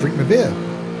wings. I can't drink my beer.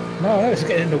 No, it's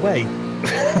getting in the way.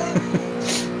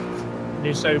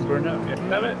 You're sobering up, yeah.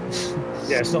 Damn it.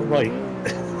 Yeah, it's not right.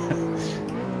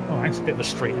 Oh, it's a bit of a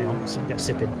straight now, so we get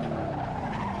sipping.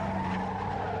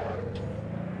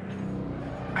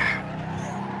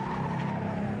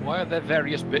 Why are there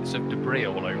various bits of debris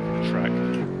all over the track?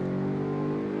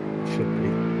 Should be.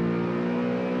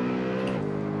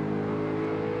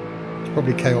 There's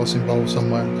probably chaos involved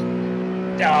somewhere.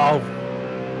 Oh!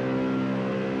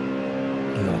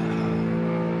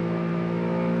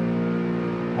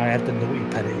 I had the naughty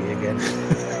penalty again.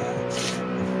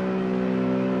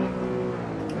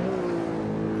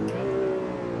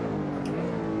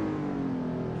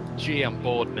 Gee, I'm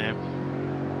bored now.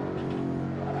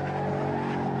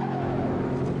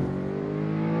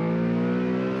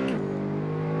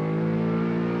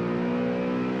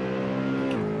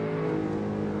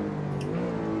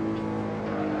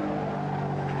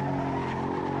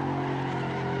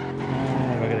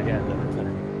 We're gonna get another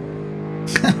penalty.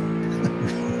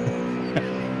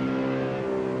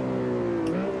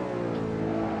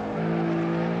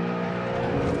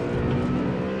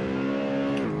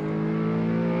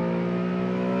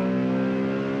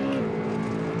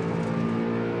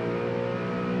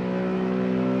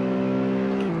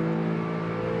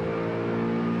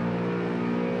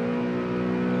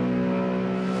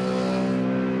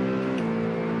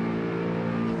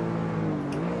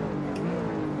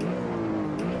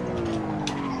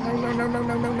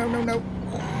 No.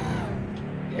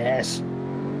 Yes.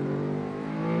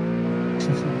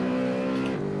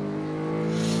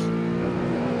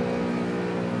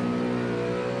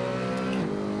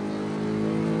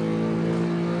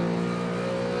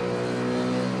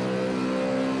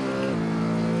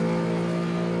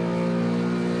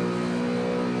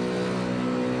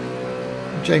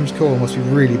 James Cole must be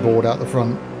really bored out the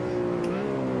front.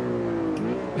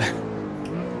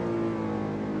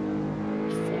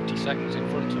 40 seconds in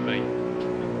front of me.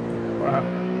 Wow.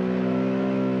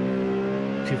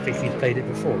 Do you think he's played it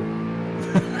before?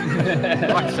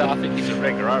 Like I said, I think he's a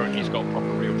regular and he's got a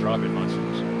proper real driving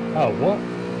license. Oh, what?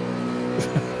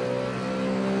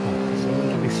 Oh, so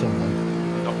there'll be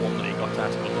someone. Not one that he got out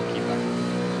of a lucky bag.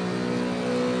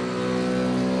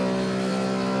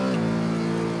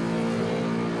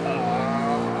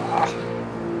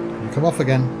 You come off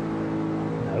again.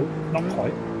 No, not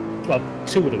quite. Well,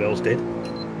 2 of the wheels did.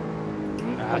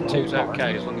 Two's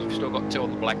okay, as long as you've still got 2 on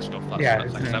the black stuff,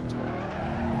 that's acceptable.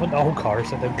 But the whole car,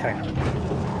 so don't count.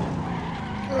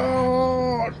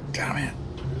 Oh, damn it.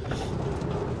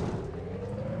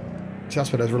 Just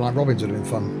for those Reliant Robins would have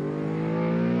been fun.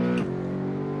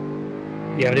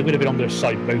 Yeah, they would have been on their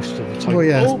side most of the time. Oh,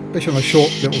 yeah, especially on a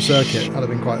short little circuit. That'd have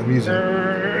been quite amusing.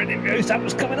 There goes, that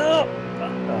was coming up!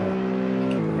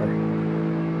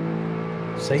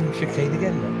 Same chicane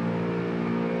again, then.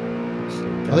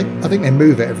 I think they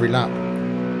move it every lap.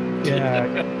 Yeah.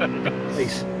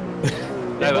 Please.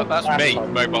 No, that's me,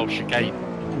 mobile chicane.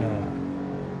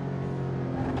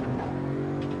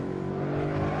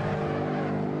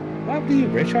 What happened to you,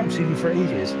 Rich? I haven't seen you for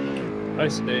ages. I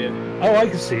see it. Oh, I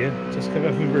can see you. Just come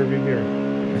up in the rearview mirror.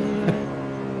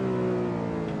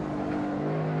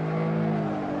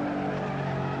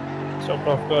 Stop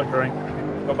off, go drink.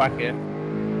 Go back here.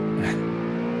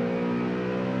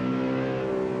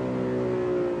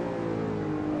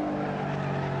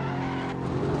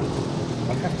 I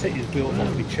have to take these wheels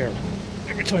off my chair.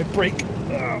 Every time I brake,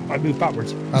 I move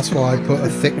backwards. That's why I put a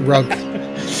thick rug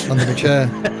under the chair.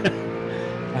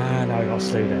 And now I got to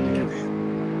slow down again.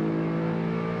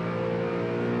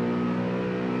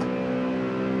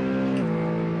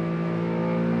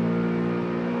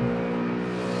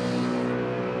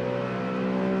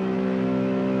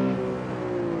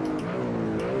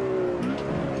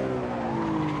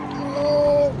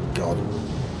 Oh, God.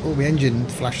 Oh, the engine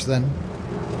flashed then.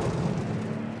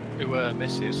 Who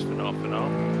misses for half an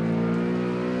hour?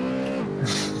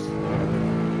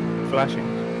 Flashing.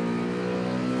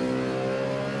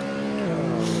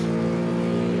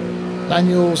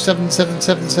 Daniel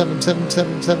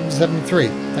 77777773.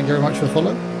 Thank you very much for the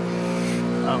follow.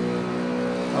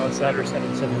 Oh, it's that.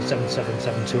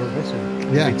 7777772 of us.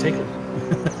 Yeah. We take it.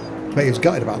 But he was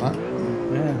gutted about that.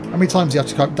 Yeah. How many times do you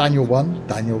have to type Daniel 1,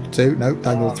 Daniel 2, no,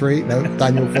 Daniel 3, no,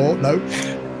 Daniel 4, no,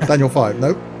 Daniel 5,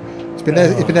 nope. It's been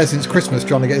there since Christmas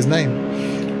trying to get his name.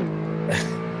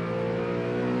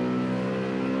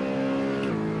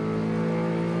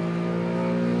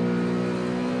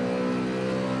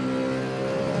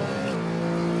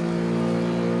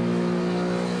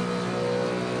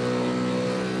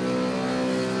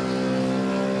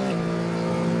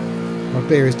 My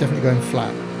beer is definitely going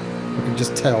flat. I can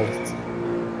just tell.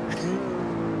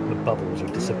 The bubbles are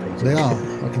dissipating. They are.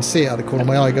 I can see it out of the corner of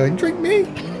my eye going, drink me,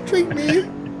 drink me.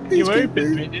 You Please drink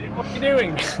opened me. me. What are you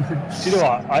doing? Do you know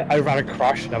what? I'd rather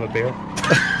crash and have a beer.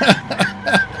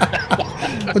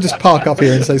 I'll just park up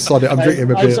here and say, sod it, I'm drinking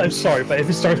a beer. I'm sorry, but if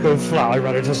it starts going flat, I'd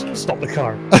rather just stop the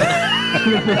car.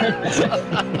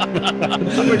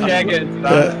 Yeah, get into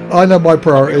that. Yeah, I know my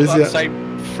priorities, That yeah.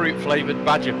 same fruit-flavoured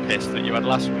badger piss that you had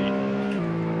last week.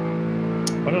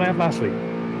 What did I have last week?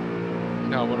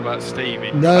 No, what about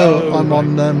Stevie? No, Oh, I'm right.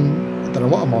 on, I don't know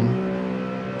what I'm on.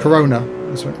 Corona.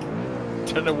 That's right.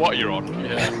 Don't know what you're on.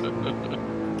 Yeah.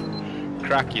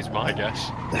 Crack is my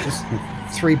guess. Just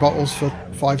 3 bottles for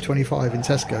 $5.25 in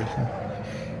Tesco. So.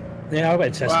 Yeah, I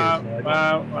went to Tesco.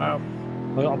 Wow.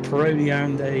 I got a Peroni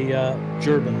and a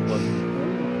German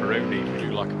one. Peroni, would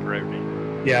you like a Peroni?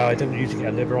 Yeah, I don't usually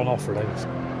get a liver on offer those.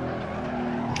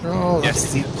 Oh,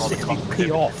 Yes, that's,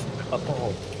 60p off a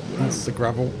bottle. that's the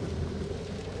gravel.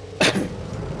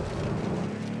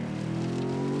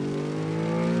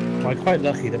 I'm quite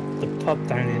lucky that the pub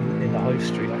down in the high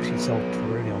street actually sells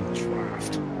Peroni on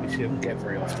draft, which you don't get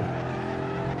very often.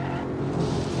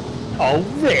 Oh,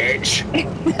 Rich!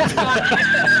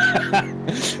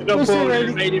 No Was there problem.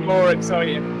 any- It made it more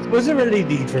exciting. Was there any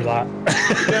need for that?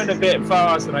 You're going a bit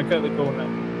fast and I cut the corner.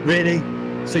 Really?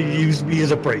 So you used me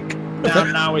as a brake?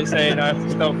 Now it's saying I have to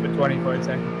stop for 25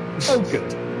 seconds. Oh, good.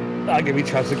 That'll give me a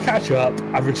chance to catch up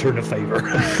and return a favour.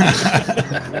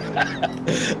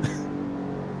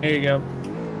 Here you go.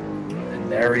 And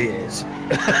there he is.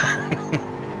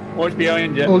 What's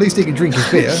behind you? Well, at least he can drink his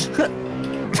beer.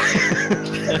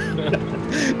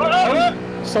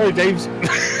 Sorry, James.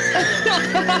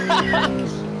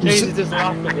 Jesus just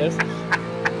laughed at this.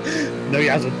 No, he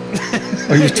hasn't.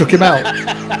 Oh, you just took him out.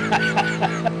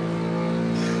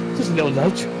 Just a little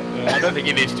nudge. I don't think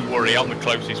he needs to worry. I'm the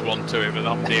closest one to him, and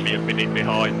I'm nearly a minute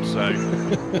behind. So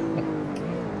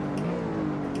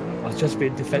I was just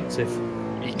being defensive.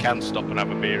 He can stop and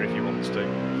have a beer if he wants to.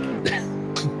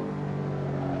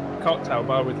 Cocktail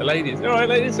bar with the ladies. All right,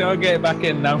 ladies, so I'll get it back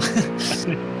in now.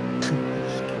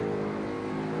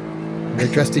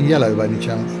 They're dressed in yellow by any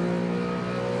chance?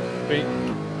 Sweet.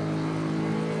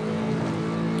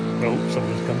 Oh,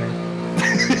 someone's coming.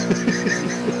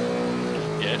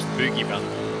 Yes, the boogeyman.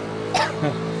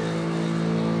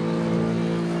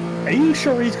 Are you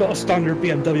sure he's got a standard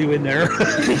BMW in there?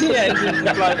 Yeah, it's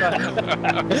just like that.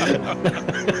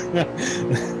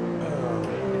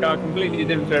 Car completely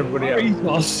different to everybody else. He's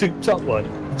got a souped up one.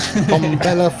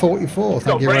 Pombella 44, thank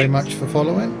Got you very brakes. much for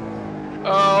following.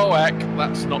 Oh, heck,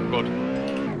 that's not good.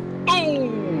 Oh!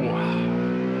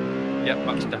 Yep,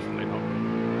 that's definitely not good.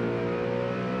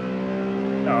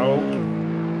 No.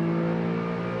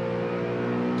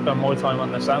 Spend more time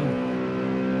on the sand.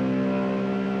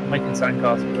 Making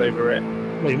sandcastles over it.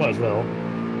 Well, you might as well.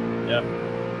 Yeah.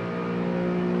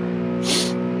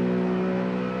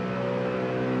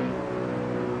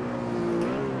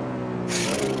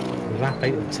 Lap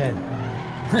 8 of 10.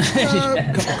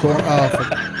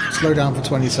 Slow down for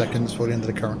 20 seconds for the end of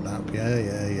the current lap. Yeah.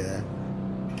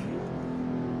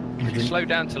 If you slow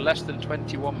down to less than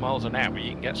 21 miles an hour,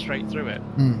 you can get straight through it.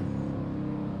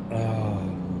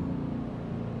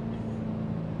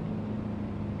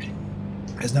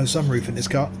 There's no sunroof in this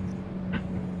car.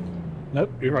 Nope,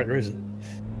 you're right, there isn't.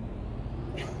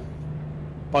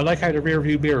 I like how the rear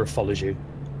view mirror follows you.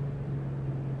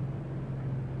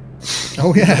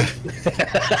 Oh yeah.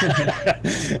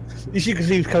 As you can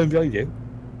see, he's coming behind you.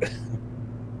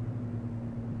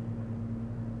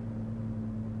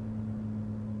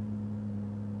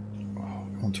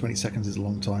 Come on, 20 seconds is a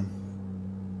long time.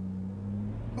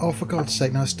 Oh, for God's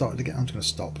sake, now I started again. I'm just going to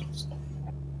stop.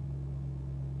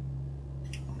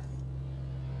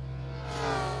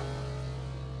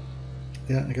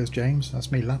 Yeah, there goes James.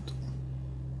 That's me lapped.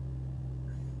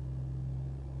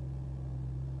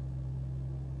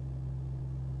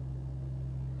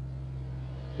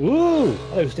 Ooh,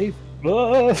 hello, Steve.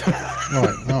 Right,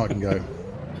 now I can go.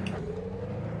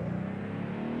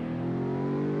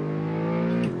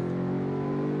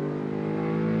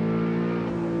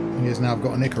 Thing is, now I've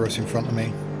got an Icarus in front of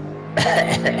me.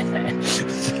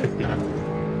 That's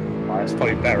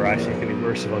probably better, actually. It could be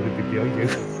worse if I could be behind you.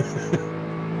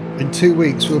 In 2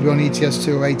 weeks, we'll be on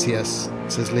ETS2 or ATS,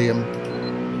 says Liam.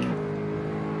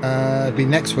 It'll be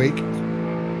next week.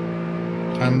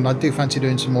 And I do fancy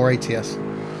doing some more ATS.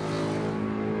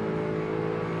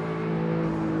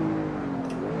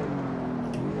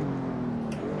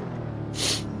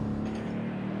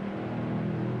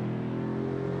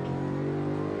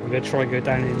 We're going to try and go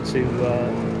down into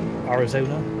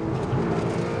Arizona.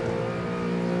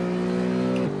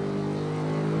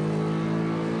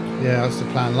 Yeah, that's the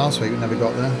plan. Last week we never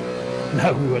got there.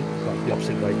 No, we went the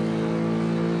opposite way.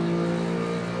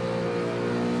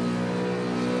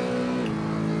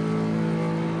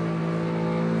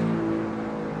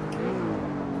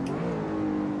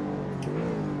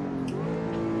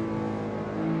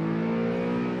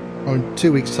 Oh, in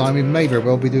 2 weeks' time, we may very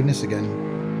well be doing this again,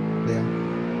 Liam.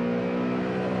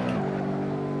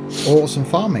 Or some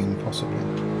farming, possibly.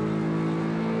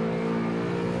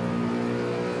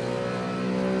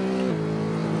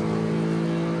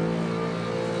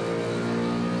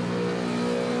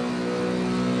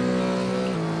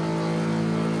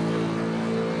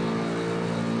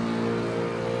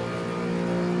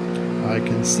 I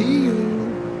can see you.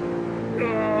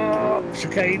 Oh,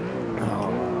 chicane. Oh.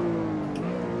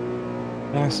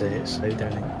 That's it. Slow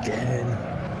down again.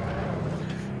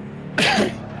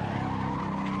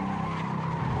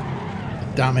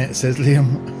 Damn it, says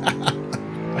Liam.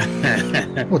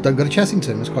 Well, don't go to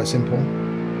Chessington. It's quite simple.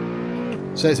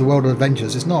 Say it's a world of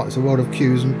adventures. It's not. It's a world of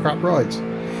queues and crap rides.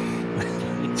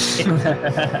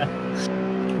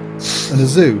 And a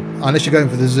zoo. Unless you're going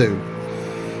for the zoo.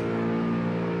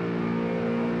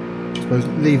 I suppose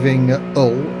leaving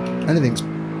Hull, anything's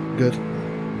good.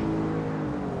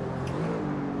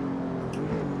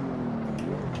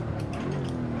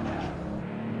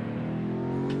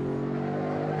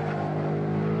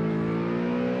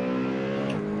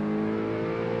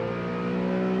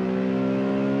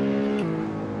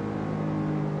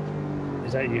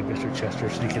 Is that you, Mr. Chester,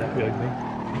 sneaking up behind me?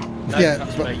 No, Yeah,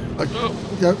 that's but me. I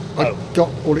got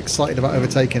all excited about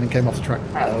overtaking and came off the track.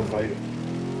 Oh, right.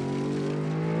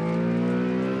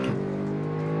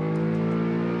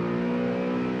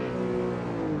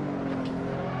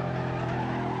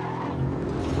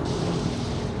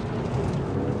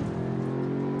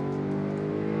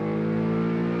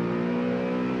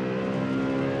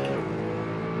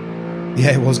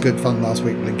 Yeah, it was good fun last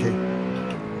week, Blinky.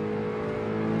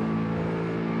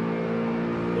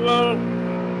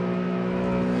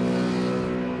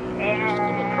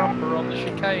 become a cropper on the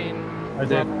chicane. I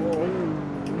did.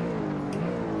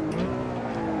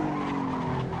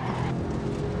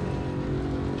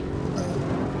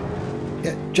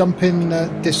 Yeah, jump in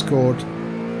Discord,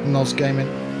 Nos Gaming.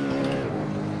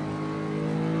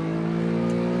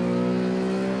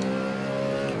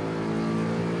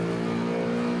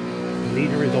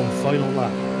 Leader is on final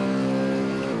lap.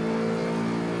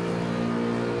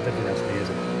 Don't think that's me, is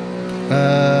it?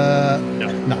 No.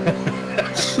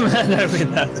 Definitely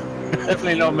not.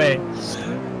 Definitely not me.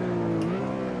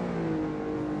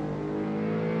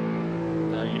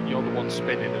 No, you're the one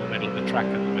spinning in the middle of the track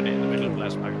at the minute, in the middle of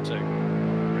Les Mode 2.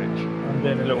 Rich. I'm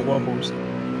doing a little wobbles.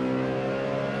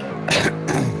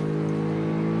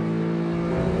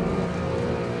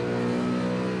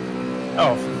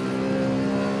 Oh.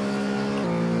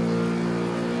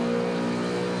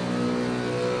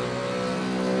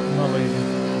 I'm not losing.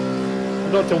 I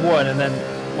got to 1 and then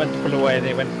went to pull away and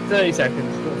it went 30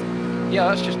 seconds. Yeah,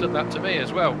 that's just done that to me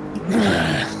as well.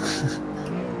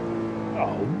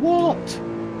 Oh, what?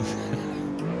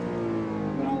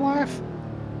 My wife.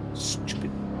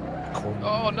 Stupid.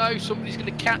 Oh no, somebody's going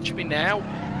to catch me now.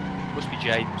 Must be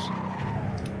James.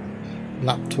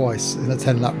 Lap twice in a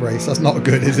 10-lap race. That's not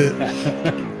good, is it?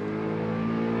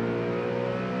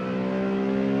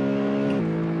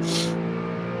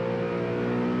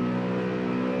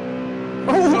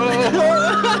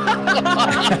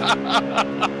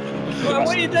 Well,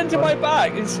 what have you done to my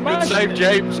back? It's Good smashed. save,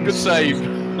 James. Good save.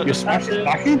 You smashed it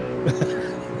back in?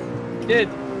 Did.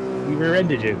 We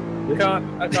rear-ended you.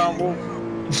 I can't walk.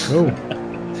 Oh.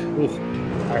 Oof.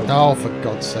 Oh, for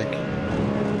God's sake.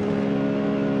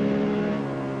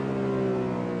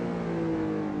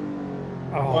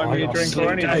 Oh, Buy me a got drink or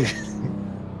slowed anything.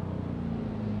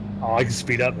 down. Oh, I can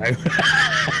speed up now.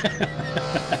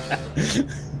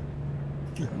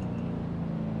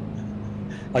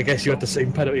 I guess you had the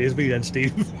same penalty as me then,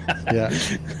 Steve. Yeah.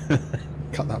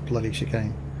 Cut that bloody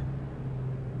chicane.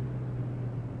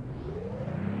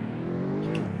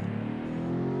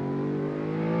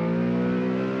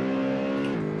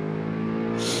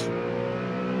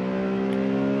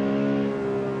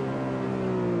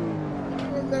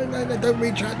 No, don't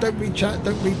read chat, don't read chat,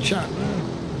 don't read chat.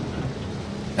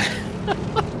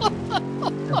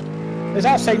 Is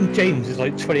that saying James is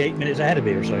like 28 minutes ahead of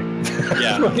me or something?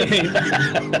 Yeah.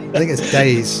 I think it's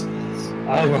days.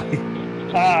 Oh, right.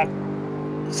 Ah,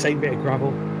 same bit of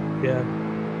gravel. Yeah.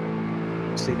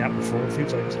 Seen that before a few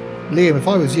times. Liam, if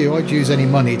I was you, I'd use any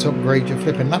money to upgrade your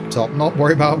flipping laptop, not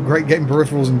worry about getting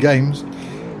peripherals and games.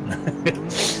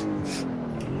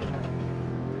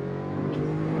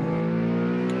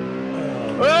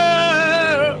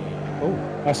 Oh,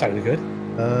 that sounded good.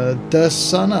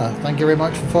 Dersana, thank you very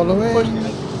much for following.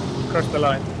 Cross the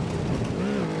line.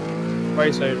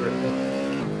 Race over it.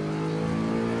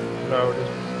 So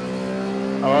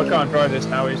oh, I can't drive this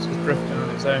now. He's just drifting on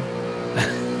its own.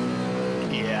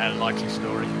 Yeah, likely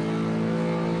story.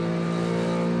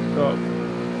 Got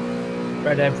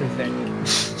read everything.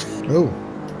 Oh,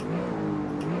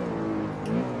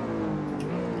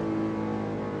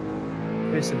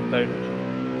 Here's some donuts.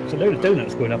 There's a load of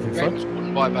donuts going up in front. James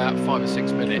won by about 5 or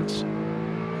 6 minutes.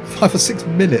 5 or 6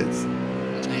 minutes.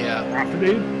 Yeah.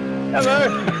 Afternoon.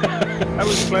 Hello. That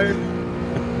was close.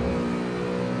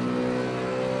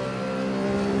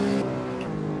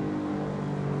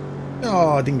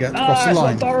 Oh, I didn't get across the it's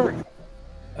line. not dark.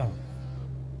 Oh.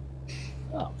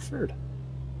 Oh, third.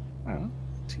 Oh, not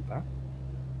too bad.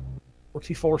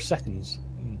 44 seconds.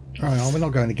 Right, oh, we're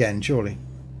not going again, surely.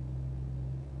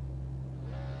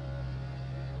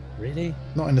 Really?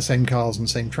 Not in the same cars and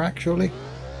the same track, surely.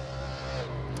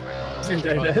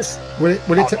 Donuts. Will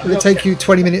it take you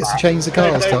 20 minutes to change the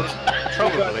cars, Tux?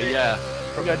 Probably, yeah.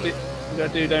 We gotta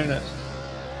do donuts.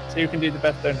 So you can do the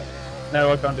best donut.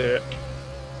 No, I can't do it.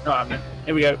 Not happening.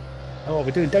 Here we go. Oh, we're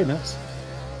doing donuts.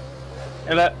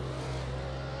 Hello.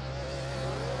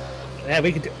 Yeah,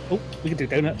 we could do. Oh, we could do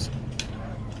donuts.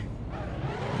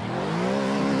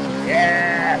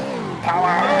 Yeah!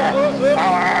 Power!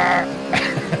 Power!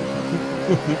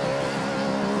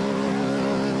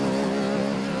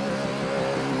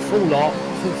 Full lot,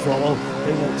 full throttle,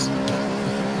 donuts.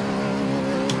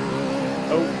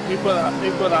 Oh, you put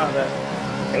that there.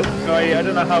 Oh, I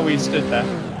don't know how we stood there.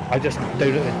 I just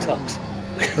donut in tux.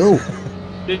 Oh,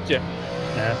 Did you?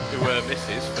 Yeah. Who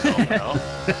misses phenomenal.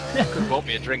 Could bought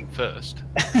me a drink first.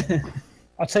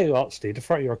 I'll tell you what, Steve, the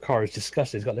front of your car is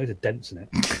disgusting. It's got loads of dents in it.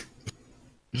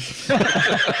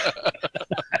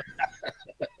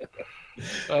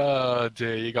 Oh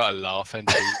dear, you gotta laugh, ain't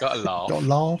you? You gotta laugh. got to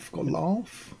laugh, got to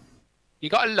laugh. You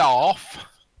gotta laugh.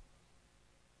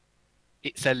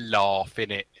 It's a laugh,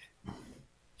 innit?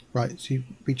 Right, so you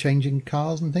be changing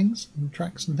cars and things, and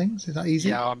tracks and things. Is that easy?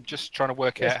 Yeah, I'm just trying to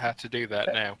work out how to do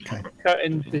that now. Okay.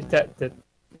 Cutting detected.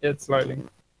 Yeah, slightly.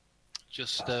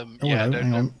 Just Oh, yeah, hello,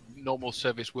 hang on. normal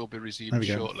service will be There resumed we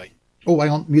go. shortly. Oh, hang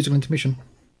on. Musical intermission.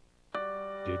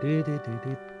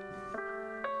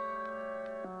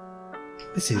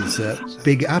 This is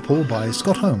Big Apple by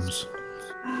Scott Holmes.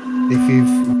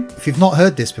 If you've not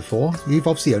heard this before, you've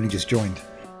obviously only just joined.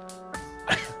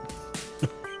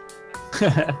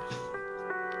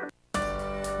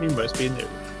 You must be new.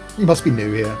 You must be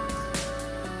new here.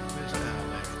 Where's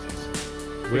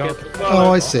that? We are.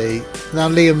 Oh, I see. Now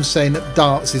Liam's saying that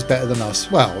darts is better than us.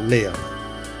 Well, Liam.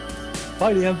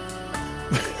 Bye, Liam.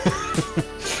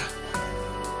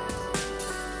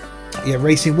 Yeah,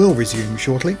 racing will resume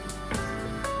shortly.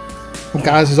 Well,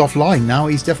 Gaz is offline now.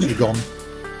 He's definitely gone.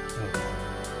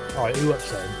 All right, who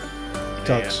upset him?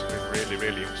 Tugs. Yeah, really,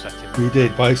 really upsetting. We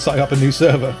did by setting up a new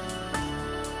server.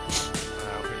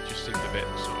 It just seemed a bit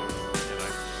sort of, you know.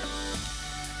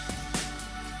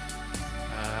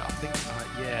 I think,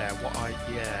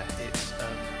 it's.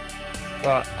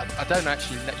 But I don't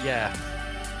actually. Yeah.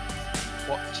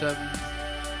 What?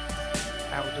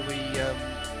 How do we?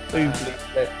 boom,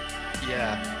 please.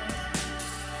 Yeah.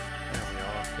 There we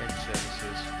are. Game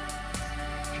services.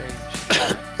 Change.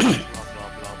 blah blah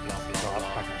blah blah blah Right, blah.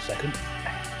 hang on a second.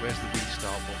 Where's the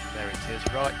restart button? There it is.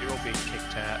 Right, you're all being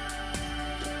kicked out.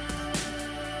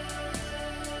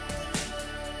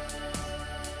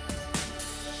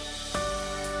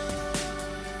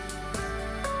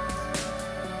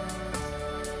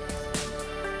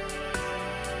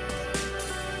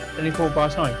 Any call by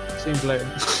time? Seems late.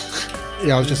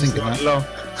 Yeah, I was just thinking that. Long.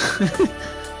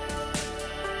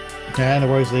 Yeah, no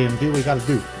worries, Liam. Do what you gotta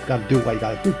do. You gotta do what you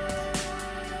gotta do.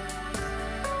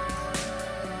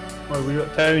 Well, we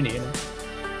got Tony in it.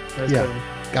 Where's Yeah. Tony?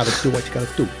 Gotta do what you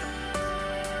gotta do.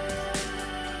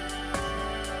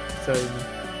 Tony.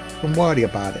 Don't worry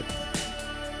about it.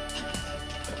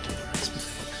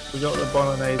 We got the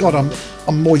bolognese. God,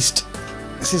 I'm moist.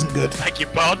 This isn't good. Thank you,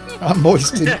 pardon. I'm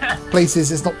moist in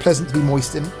places it's not pleasant to be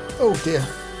moist in. Oh dear.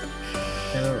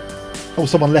 Yeah. Oh,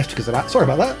 someone left because of that. Sorry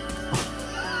about that.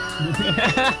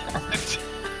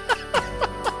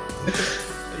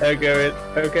 Okay.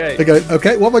 Okay. They go,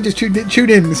 okay, what if I just tune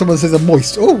in? Someone says I'm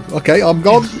moist. Oh, okay, I'm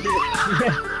gone.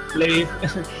 Leave.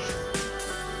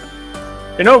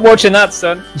 You're not watching that,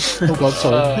 son. Oh God,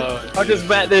 sorry. I just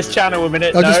met this channel a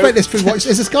minute. I just no. read this through.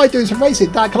 Is this guy doing some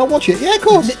racing? Dad, can I watch it? Yeah, of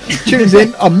course. Tunes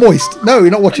in. I'm moist. No, you're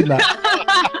not watching that.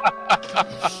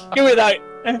 Give it that.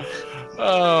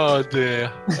 Oh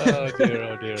dear. Oh dear.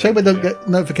 Oh dear. Shame we don't get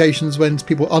notifications when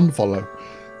people unfollow.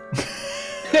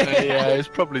 Yeah, it's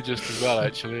probably just as well.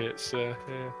 Actually, it's yeah.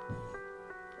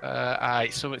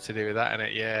 It's something to do with that, isn't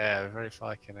it? Yeah,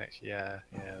 verify connection. Yeah,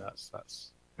 that's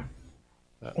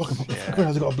Look, yeah.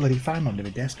 I've got a bloody fan under my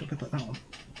desk. I'll put that on.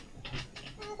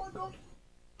 Oh my God.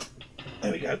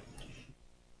 There we go.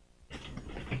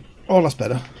 Oh, that's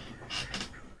better.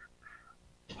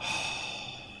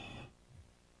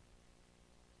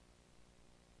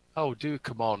 Oh, do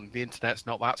come on! The internet's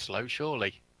not that slow,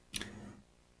 surely.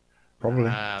 Probably.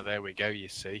 Ah, there we go. You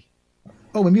see.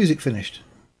 Oh, my music finished.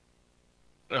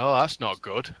 Oh, that's not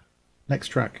good. Next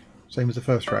track. Same as the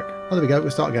first track. Oh, there we go.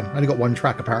 We'll start again. I only got one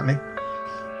track, apparently.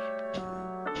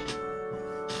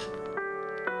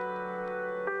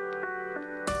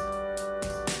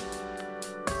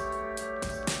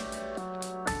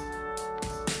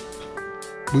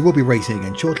 We will be racing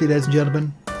again shortly, ladies and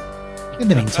gentlemen. In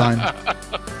the meantime,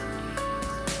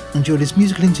 enjoy this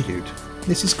musical interlude.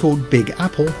 This is called Big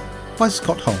Apple by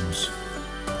Scott Holmes.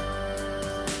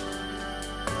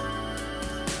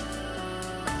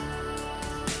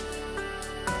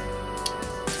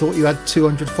 Thought you had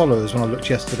 200 followers when I looked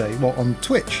yesterday. What, on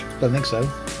Twitch? Don't think so.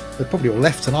 They're probably all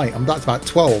left tonight. I'm back to about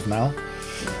 12 now.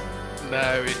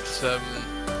 No, it's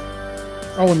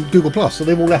Oh, and Google Plus. So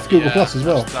they've all left Google Plus as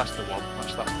well. That's the one.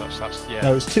 That's yeah.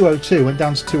 No, it's 202. Went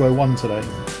down to 201 today.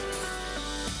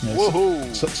 Yeah,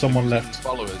 Woohoo! someone left.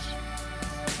 Followers.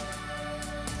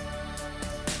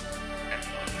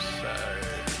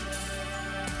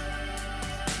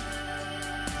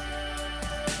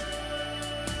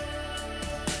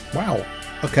 Wow.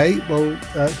 Okay, well,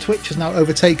 Twitch has now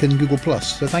overtaken Google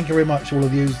Plus. So thank you very much, all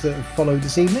of you that have followed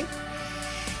this evening.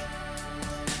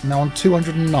 Now on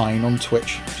 209 on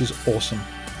Twitch, which is awesome.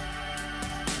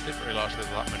 I didn't realise there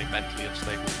were that many mentally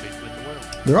unstable people in the world.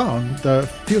 There are, and a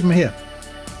few of them are here.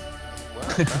 Well,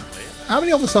 apparently. How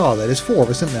many of us are there? There's 4 of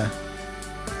us, isn't there?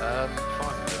 5 of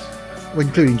us. Well,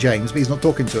 including James, but he's not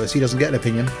talking to us. He doesn't get an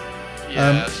opinion.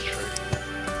 Yeah, that's true.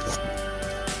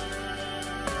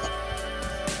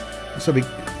 So we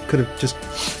could have just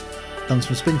done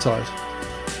some spin tires.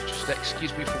 Just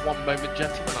excuse me for one moment,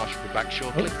 gentlemen. I shall be back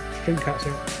shortly. Oh, Dreamcat's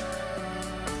here.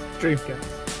 Dreamcat.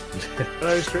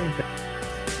 Hello, Dreamcat.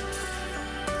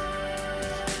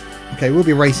 Okay, we'll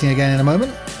be racing again in a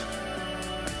moment.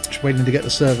 Just waiting to get the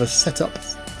server set up,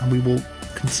 and we will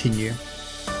continue.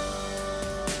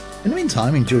 In the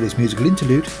meantime, enjoy this musical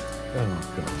interlude.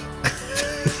 Oh, God.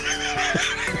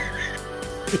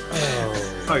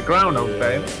 Oh, Groundhog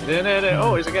Day.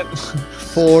 Oh, it's again.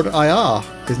 Ford IR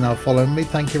is now following me.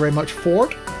 Thank you very much,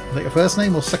 Ford. Is that your first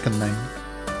name or second name?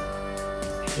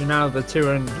 You're now the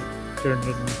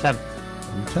 210th.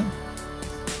 Okay.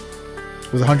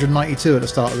 It was 192 at the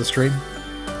start of the stream.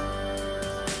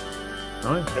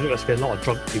 Nice. I think there's been a lot of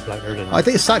drunk people out there, didn't I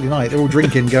think it's Saturday night. They're all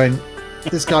drinking, going,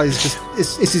 this guy's just,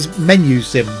 it's his menu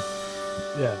sim.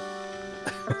 Yeah.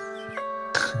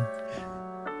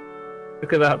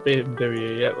 Look at that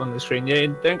BMW on the screen. Yeah,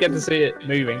 you don't get to see it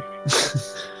moving.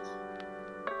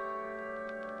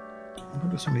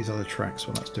 What are some of these other tracks,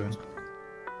 what that's doing?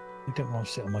 You don't want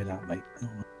to sit on my lap, mate.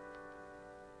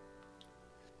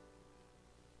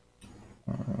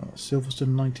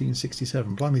 Silverstone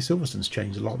 1967. Blimey, Silverstone's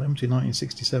changed a lot then between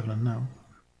 1967 and now.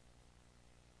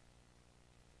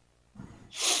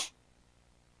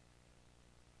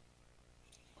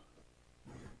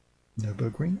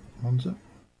 Nürburgring, Monza.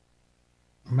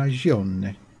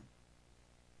 Magione.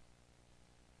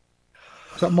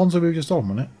 Is that Monza we were just on,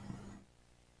 wasn't it?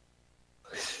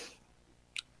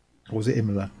 Or was it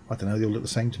Imola? I don't know, they all look the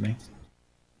same to me.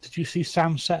 Did you see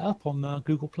Sam's setup on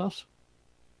Google Plus?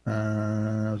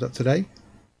 Was that today?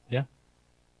 Yeah.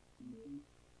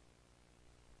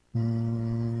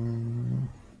 No,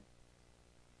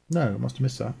 I must have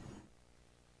missed that.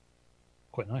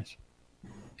 Quite nice.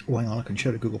 Oh, hang on, I can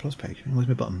share the Google Plus page. Where's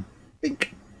my button?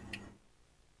 Bink!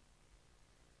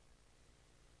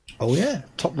 Oh yeah,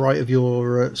 top right of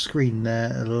your screen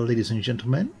there, ladies and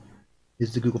gentlemen,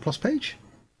 is the Google Plus page.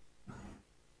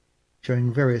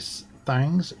 Showing various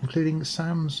things, including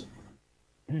Sam's.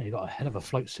 Yeah, you got a hell of a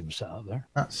flight sim set up there.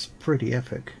 That's pretty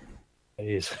epic. It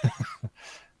is.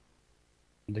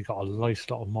 And they got a nice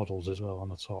lot of models as well on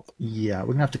the top. Yeah, we're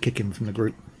going to have to kick him from the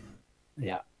group.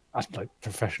 Yeah, that's like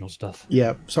professional stuff.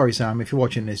 Yeah, sorry Sam, if you're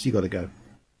watching this, you got to go.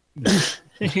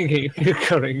 You're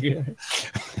going, yeah.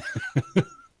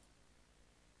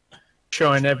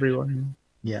 Showing everyone.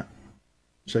 Yeah.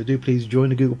 So do please join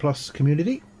the Google Plus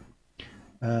community.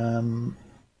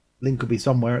 Link will be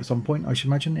somewhere at some point, I should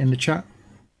imagine, in the chat.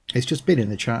 It's just been in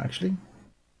the chat, actually.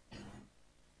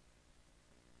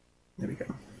 There we go.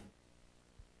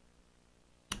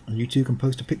 And you two can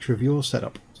post a picture of your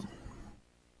setup.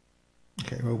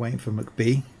 Okay, we're waiting for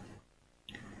McBee.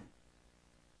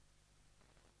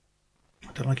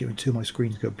 I don't like it when two of my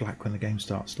screens go black when the game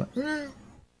starts. Like,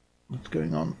 what's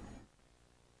going on?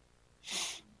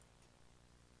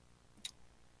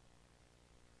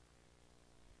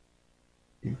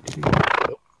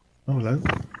 Oh, hello.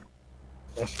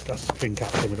 That's the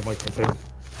Dreamcat with a microphone.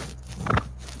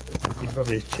 He's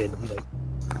rubbing his chin, like,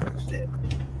 that's it.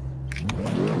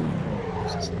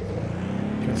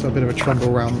 So a bit of a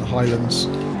trundle around the Highlands.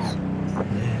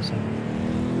 Yeah, so.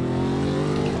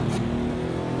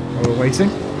 While we're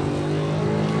waiting.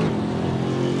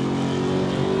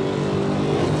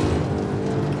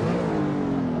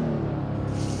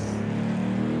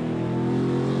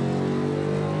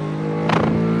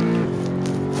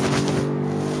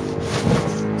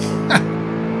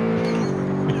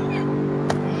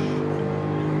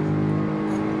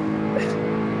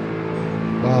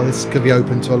 Wow, this could be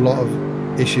open to a lot of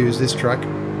issues, this track.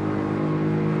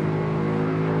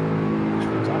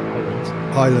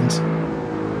 Highlands.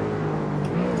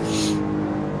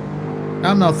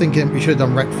 I'm now thinking we should have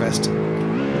done Wreckfest.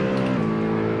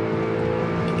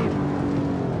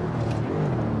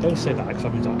 Don't say that because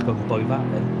that means I have to go and buy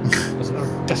that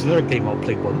then. That's another game I'll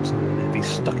play once and then it'll be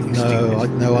stuck in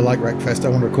Steam. No, I like Wreckfest. I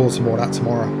want to record some more of that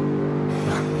tomorrow.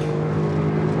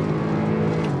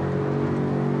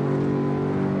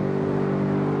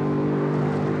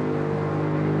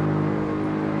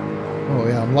 Oh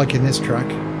yeah, I'm liking this track. I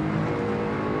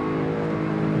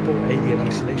bought Alien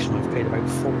Isolation, I've paid about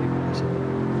 40 minutes.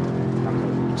 That was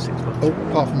like 6 months Oh, ago.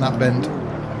 apart from that bend.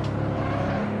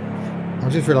 I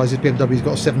just realised this BMW's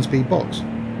got a 7-speed box.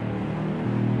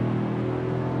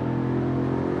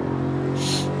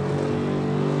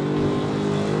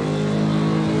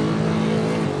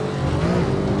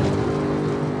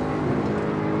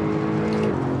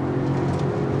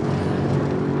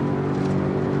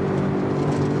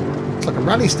 It's like a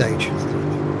rally stage.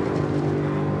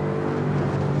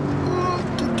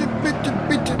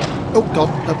 Oh god,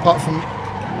 apart from...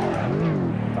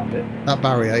 That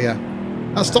barrier, yeah.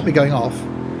 That stopped me going off.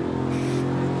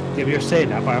 Yeah, we were saying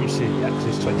that, but I haven't seen it yet because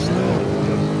it's 27.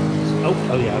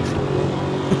 Oh yeah, I've seen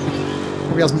it.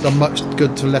 Probably hasn't done much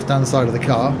good to the left-hand side of the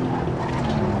car.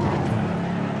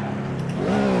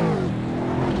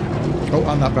 Oh,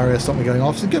 and that barrier stopped me going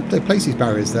off. It's good they place these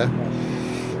barriers there.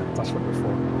 That's what they're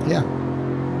for. Yeah.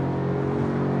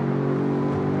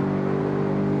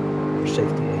 For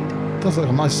safety aid. Does look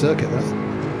like a nice circuit there.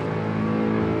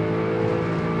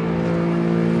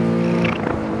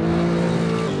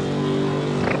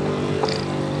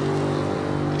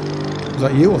 Is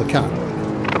that you or the cat?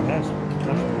 Yes,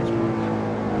 that's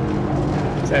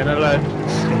Saying hello.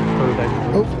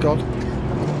 Oh, God.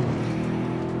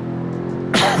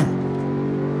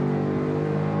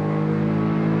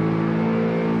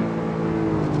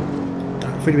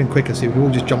 If we'd have been quicker, see, we'd all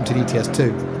just jumped in ETS2.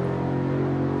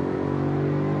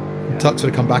 And Tux would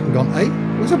have come back and gone, hey,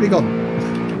 where's everybody gone?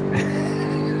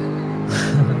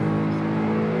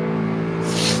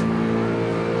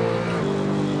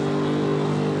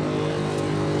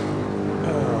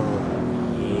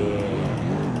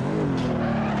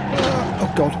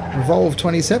 Oh, God. Revolve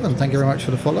 27, thank you very much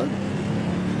for the follow.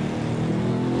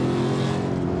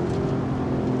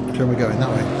 Where are we going? That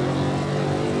way.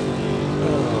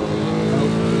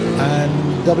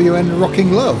 And WN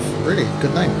Rocking Love. Really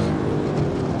good name.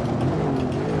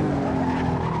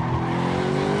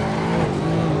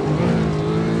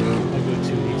 I go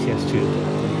to ETS2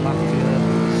 back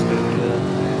to Stoke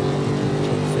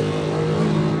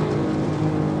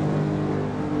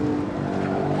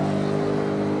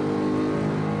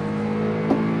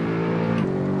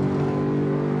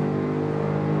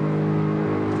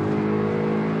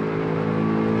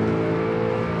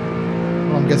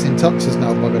Well, I'm guessing Tux is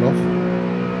now buggered off.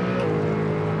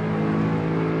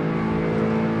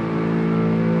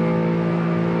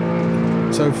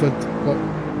 So for what,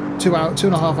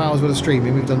 2.5 hours worth of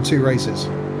streaming, we've done 2 races.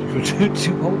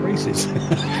 two whole races.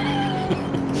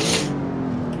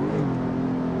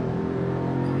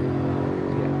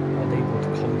 Unable to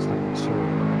contact the server.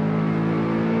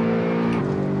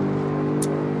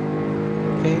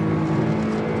 Okay.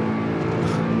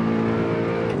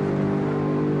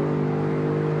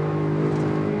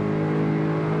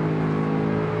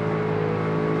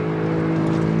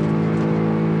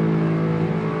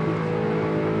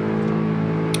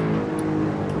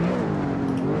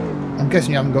 I'm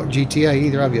guessing you haven't got GTA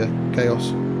either, have you,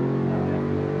 Chaos?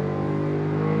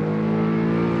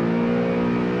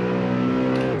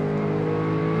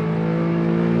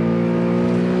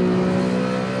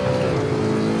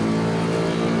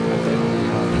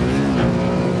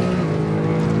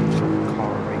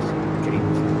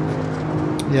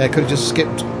 Yeah, could have just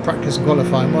skipped practice and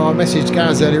qualifying. Well, I messaged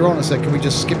Gaz earlier on and said, can we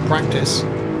just skip practice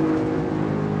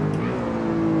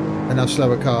and have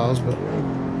slower cars, but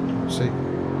we'll see.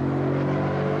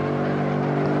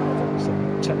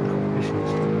 Technical issues.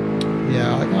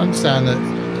 Yeah, I understand that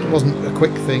it wasn't a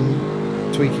quick thing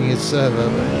tweaking his server,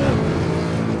 but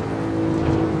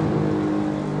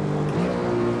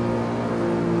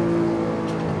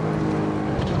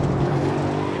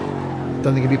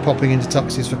don't think he'll be popping into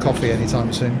Tux's for coffee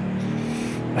anytime soon.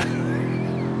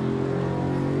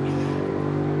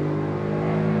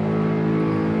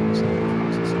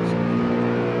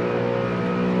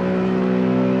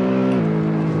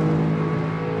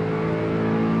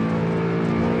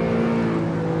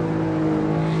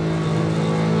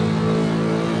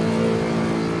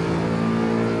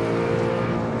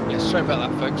 Yeah, sorry about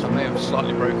that, folks. I may have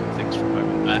slightly broken things for a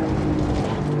moment there.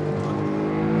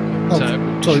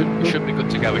 Oh, So should be good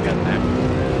to go again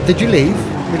now. Did you leave?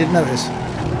 We didn't notice.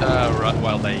 Right,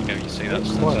 well, there you go. You see, that's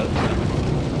I'll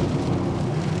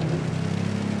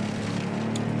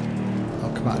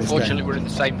come out of this Unfortunately, game. we're in the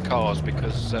same cars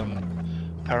because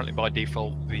apparently by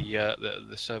default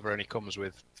the server only comes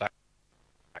with that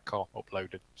car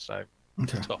uploaded, so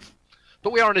Okay. tough.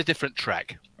 But we are on a different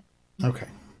track. Okay.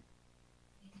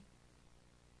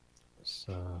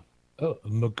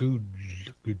 Magoo,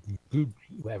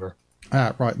 whatever.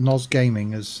 Ah, right. Noz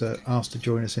Gaming has asked to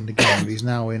join us in the game. He's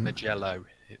now in Magello,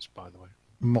 it's by the way.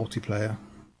 multiplayer.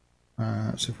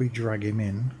 So if we drag him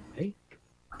in, Hey,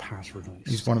 password.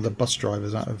 he's one of the bus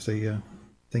drivers out of the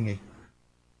thingy.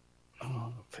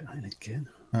 Oh, put that in again.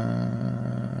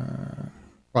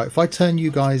 Right, if I turn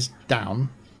you guys down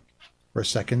for a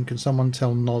second, can someone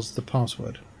tell Noz the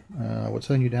password? We'll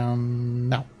turn you down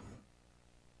now.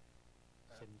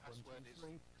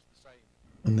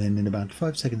 And then in about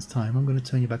 5 seconds time, I'm going to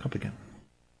turn you back up again.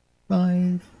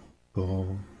 5,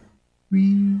 4,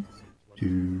 3,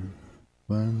 2,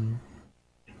 1.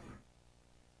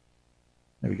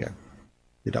 There we go.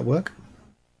 Did that work?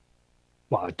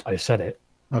 Well, I said it.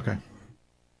 Okay.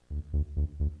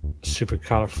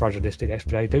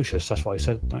 Supercalifragilisticexpialidocious. That's what I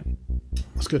said. Right?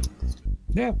 That's good.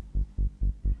 Yeah.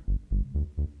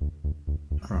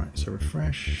 All right, so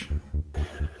refresh.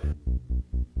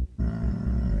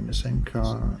 In the same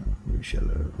car, use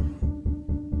yellow.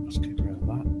 Let's keep around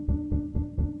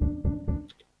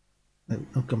that.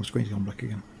 Oh, come screen's gone black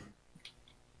again.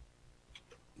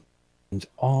 And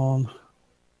on.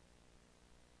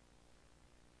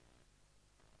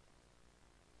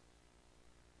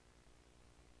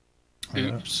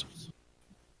 Oops.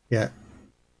 Yeah.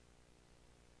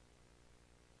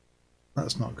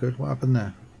 That's not good. What happened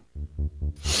there?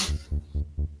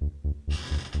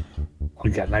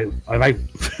 I'm getting out. I'm out.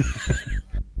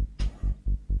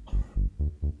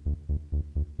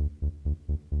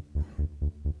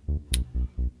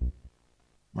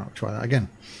 Right, we'll try that again.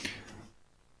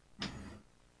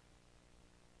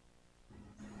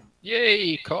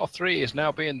 Yay! Car 3 is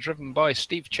now being driven by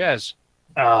Steve Ches.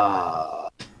 Ah.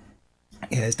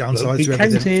 Yeah, there's Don't downsides be to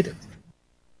everything. counted.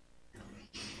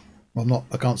 Well,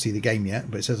 I can't see the game yet,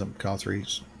 but it says on car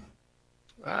 3's.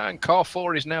 And car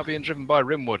 4 is now being driven by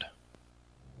Rimwood.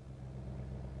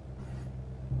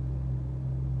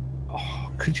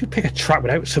 Oh, could you pick a track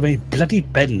without so many bloody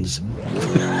bends?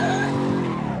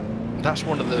 That's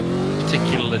one of the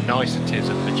particular niceties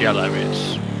of Magello.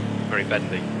 It's very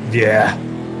bendy. Yeah.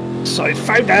 So I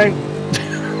found out.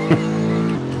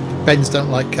 Bens don't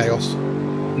like chaos.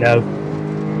 No.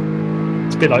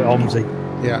 It's a bit like Omsey.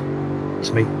 Yeah.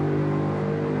 It's me.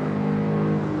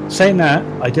 Saying that,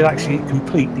 I did actually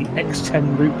complete the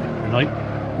X10 route tonight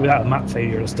without a map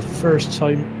failure. It's the first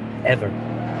time ever.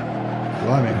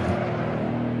 Blimey.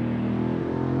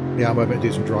 Yeah, I'm hoping to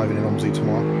do some driving in Omsey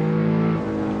tomorrow.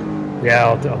 Yeah,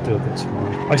 I'll do a bit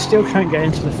tomorrow. I still can't get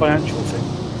into the financial thing.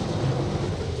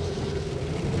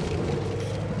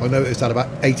 I noticed I had about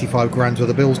 85 grand worth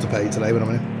of bills to pay today when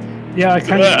I'm in. Yeah, I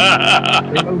can't.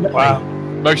 They won't let me. Wow.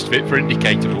 Most of it for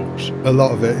indicatables. A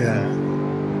lot of it, yeah.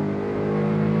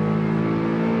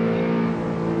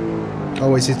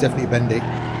 Oh, this is definitely bendy.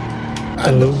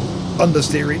 And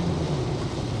understeery.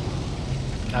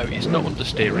 No, it's not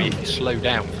understeery if you slow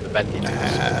down for the bendiness.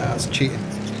 That's cheating.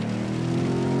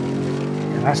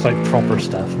 Yeah, that's like proper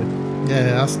stuff.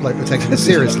 Yeah, that's like we're taking it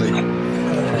seriously.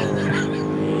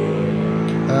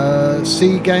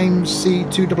 C Games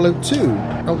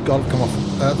C2002. Oh god, come off.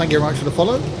 Thank you very much for the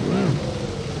follow.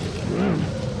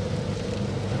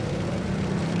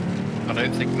 I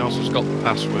don't think Nozzle's got the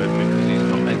password because he's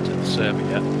not entered the server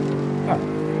yet. Oh.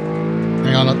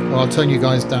 Hang on, I'll turn you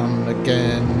guys down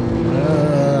again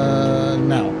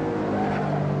now.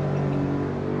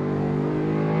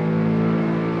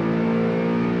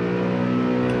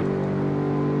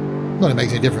 Not that it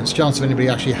makes any difference. Chance of anybody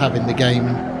actually having the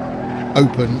game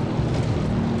open.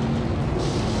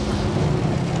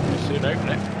 Soon open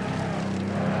it.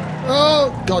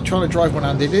 Oh god, trying to drive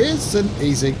one-handed isn't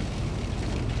easy.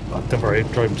 Don't worry,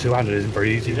 driving two-handed isn't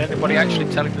very easy. Did anybody actually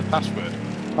tell him the password?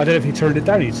 I don't know if he turned it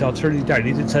down. He said, I'll turn it down.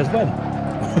 He didn't say when.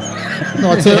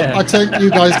 No, I turned you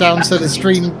guys down so the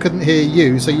stream couldn't hear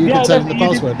you, so you could tell him the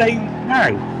password. Didn't say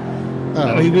now.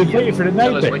 Oh. He was waiting for the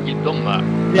Tell no us bit. when you've done that.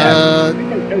 Yeah.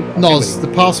 Noz, the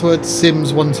password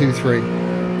Sims123.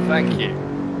 Thank you.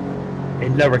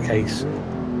 In lowercase.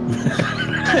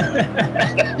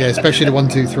 Yeah, especially the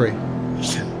 123.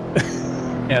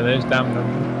 Yeah, there's damn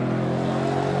numbers.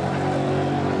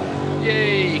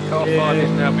 Yay! Car 5 is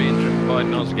now being driven by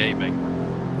Noz Gaming.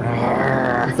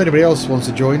 If anybody else wants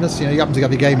to join us, you know, you happen to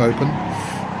have your game open.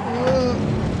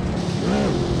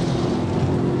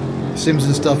 Sims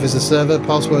and Stuff is the server,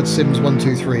 password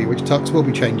Sims123, which Tux will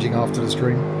be changing after the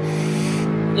stream.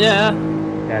 Yeah.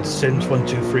 Yeah, it's Sims 1,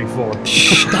 2, 3, 4.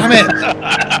 Shh, damn it!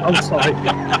 I'm sorry.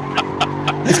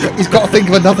 He's got to think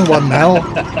of another one now.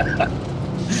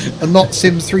 And not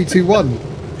Sims 321.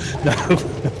 No.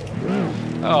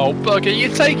 Oh, bugger, you're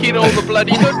taking all the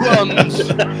bloody good ones!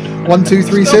 1, 2,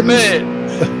 3 Stop Sims. it.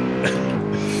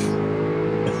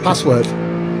 Password.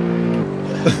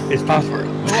 It's password.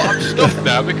 Well, I'm stuffed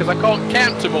now because I can't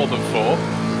count to more than 4.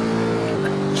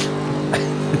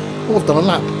 Oh, I've done a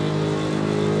lap.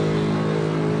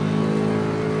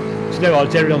 So, you know, I'll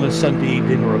generally on a Sunday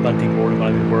evening or a Monday morning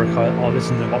when I'm in work, I'll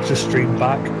listen and watch the stream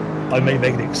back. I may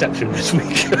make an exception this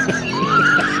week.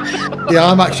 Yeah,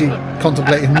 I'm actually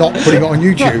contemplating not putting it on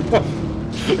YouTube.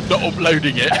 Not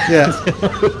uploading it. Yeah.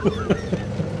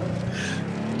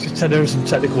 Just said there were some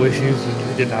technical issues and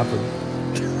it didn't happen.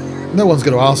 No one's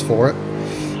going to ask for it.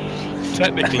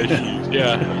 Technically,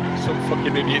 yeah. Some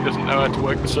fucking idiot doesn't know how to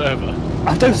work the server.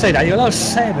 I don't say that, you're allowed to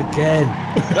say it again.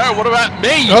 No, what about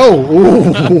me? Oh!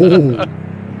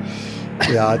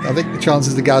 Yeah, I think the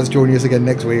chances of Gaz joining us again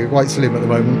next week are quite slim at the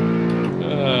moment.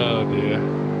 Oh dear.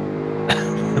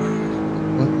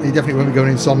 Well, he definitely won't be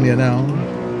going insomnia now.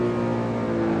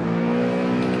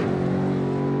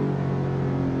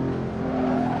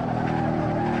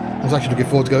 I was actually looking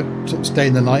forward to go sort of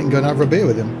staying the night and going out for a beer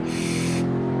with him.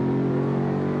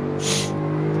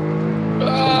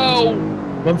 Oh!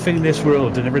 One thing in this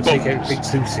world, they never take everything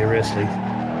too seriously.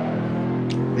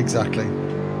 Exactly.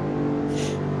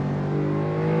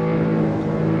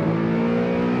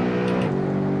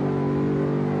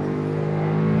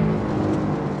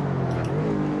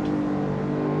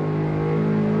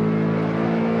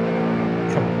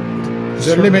 Come on. Is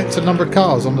there a limit to the number of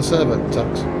cars on the server,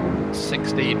 Tux?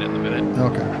 16 at the minute.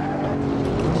 Okay.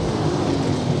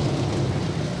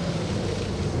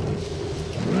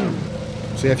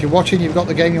 So yeah, if you're watching, you've got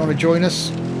the game, you want to join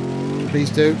us, please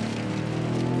do.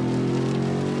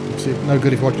 Obviously, no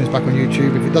good if you're watching this back on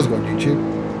YouTube, if it does go on YouTube.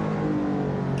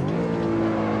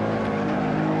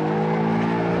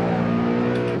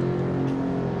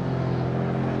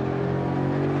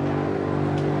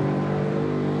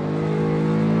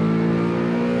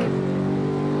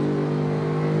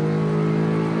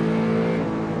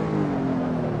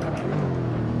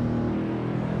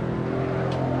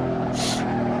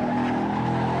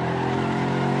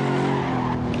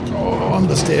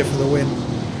 Understeer for the win.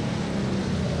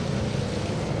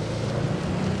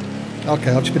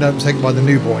 Okay, I've just been overtaken by the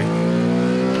new boy.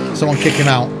 Someone kick him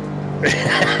out.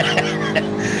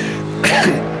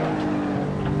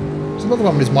 There's another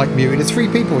one with his mic muted. There's 3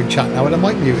 people in chat now with a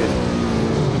mic muted.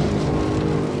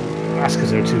 That's because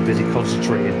they're too busy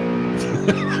concentrating.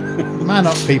 Man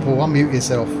up, people. Unmute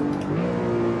yourself.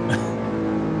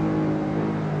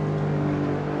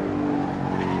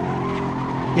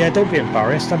 Yeah, don't be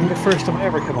embarrassed. I mean, the first time I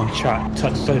ever come on chat,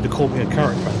 Tut decided to call me a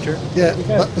carrot cruncher. Yeah,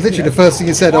 that's literally the first thing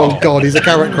you said. Oh God, he's a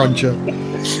carrot cruncher. I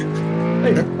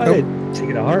didn't take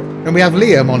it to heart. And we have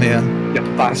Liam on here. You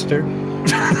bastard.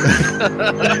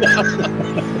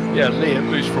 Yeah, Liam,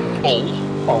 who's from Hull.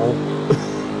 Oh.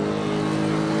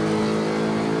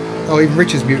 Oh, even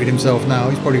Rich has muted himself now.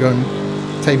 He's probably going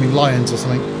taming lions or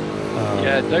something.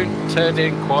 Yeah, don't turn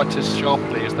in quite as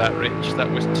sharply as that, Rich. That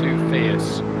was too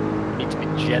fierce. You need to be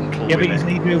gentle Yeah, but with he's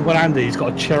it. doing one-handed. He's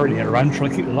got a chair in the other hand trying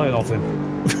to keep the light off him.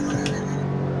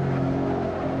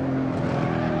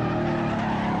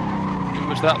 Who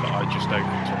was that I just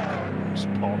overtook? Just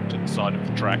parked at the side of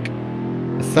the track.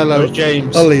 A fellow There's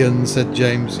James. Ullian, said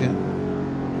James. Yeah.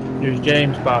 There's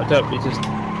James parked up. He just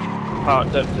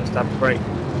parked up just to have a break.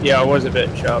 Yeah, I was a bit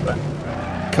sharper.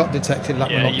 Cut detected. That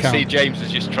will Yeah, not you count. see, James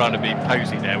is just trying to be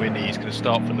posy now, isn't he? He's going to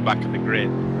start from the back of the grid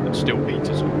and still beat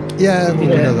us all. Yeah, we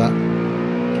all Yeah. know that.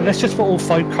 Let's just put all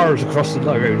 5 cars across the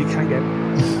road. He can't get.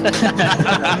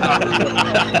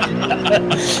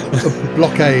 A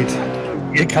blockade.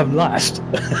 You come last.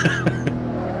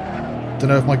 Don't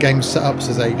know if my game's set up,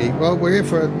 says AD. Well, we're here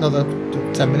for another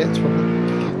 10 minutes, probably.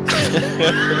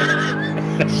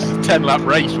 10-lap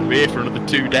race. We'll be here for another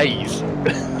 2 days.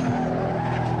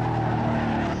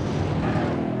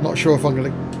 Not sure if I'm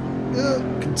going to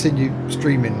continue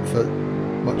streaming for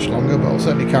much longer, but I'll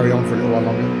certainly carry on for a little while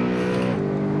longer.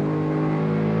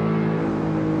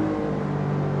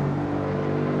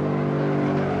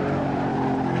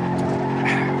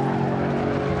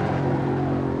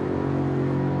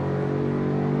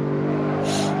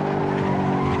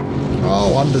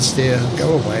 Oh, understeer.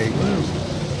 Go away.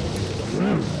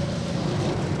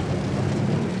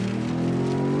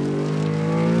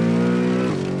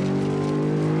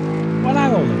 Well,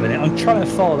 hang on a minute. I'm trying to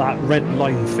follow that red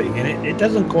line thing, and it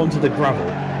doesn't go onto the gravel.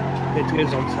 It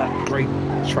goes onto that great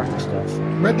track stuff.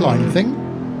 Red line thing.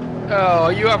 Oh,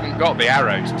 you haven't got the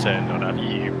arrows turned on, have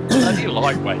you? Bloody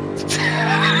lightweight.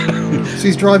 So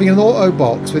he's driving an auto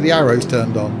box with the arrows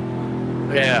turned on.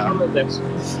 Yeah. It's the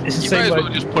You may same as way. well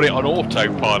just put it on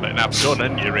autopilot and have done,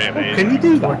 hadn't you, really? Can you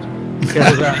do that?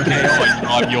 AI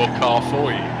drive your car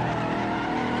for you.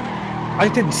 I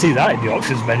didn't see that in the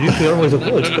options menu, because otherwise I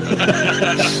would.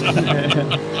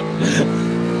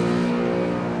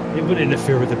 It would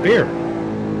interfere with the beer.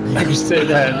 You can sit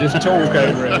there and just talk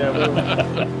over it.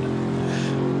 Yeah,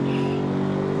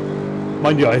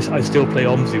 Mind you, I still play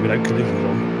OMSI without collisions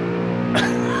on.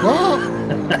 What?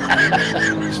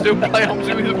 Still play on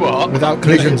with what? Without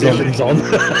collisions on. Collisions on.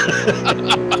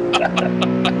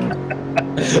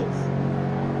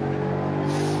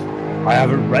 I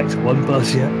haven't wrecked one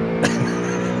bus yet.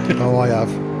 Oh, I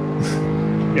have.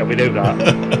 Yeah, we know that.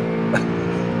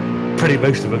 Pretty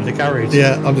most of them to carriage.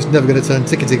 Yeah, I'm just never going to turn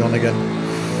ticketing on again.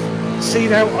 See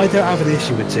now, I don't have an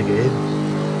issue with ticketing.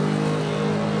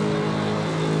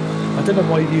 I don't know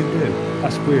why you do.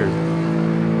 That's weird.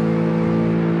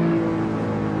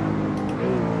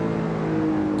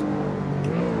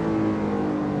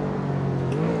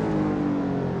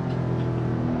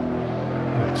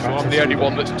 the only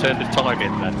one that's turned a time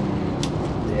in then.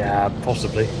 Yeah,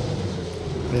 possibly.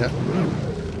 Yeah.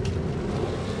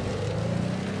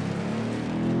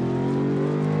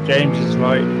 James is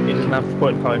right. He doesn't have to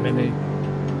put time in. He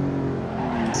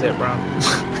zip round.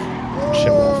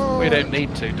 Show off. We don't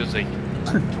need to, does he? No.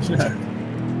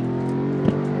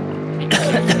 He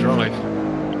can drive.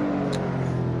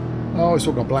 Oh, it's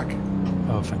all gone black.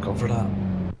 Oh, thank God for that.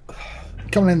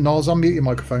 Come on in, Noz. Unmute your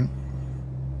microphone.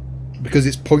 Because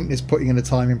it's pointless putting in a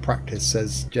time in practice,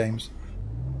 says James.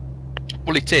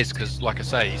 Well, it is, because, like I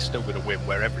say, he's still going to win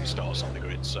wherever he starts on the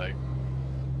grid, so...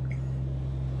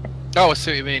 Oh, I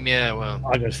see what you mean, yeah, well... I'm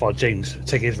going to follow James,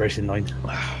 take his racing line.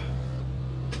 I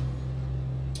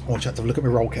want you to have to look at my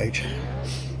roll cage.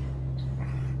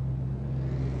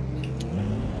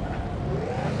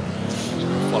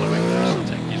 Following this,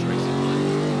 take his racing line.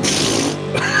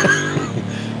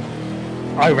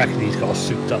 I reckon he's got a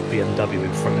souped up BMW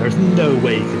in front. There's no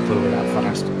way he could pull it that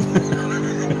fast.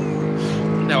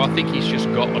 No, I think he's just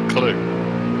got a clue.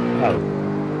 Oh.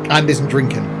 And isn't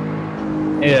drinking.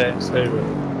 Yeah, so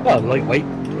Oh, lightweight.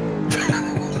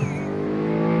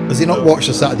 Has he not watched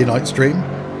the Saturday night stream?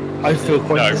 I feel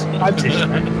quite No. disadvantaged.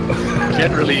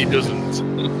 Generally, he doesn't.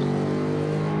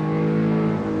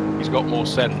 He's got more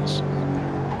sense.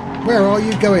 Where are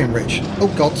you going, Rich? Oh,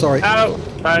 God, sorry. out.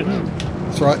 Thanks.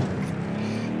 That's right.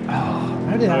 Oh,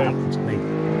 how did that happen to me?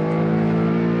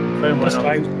 Phone went Just off.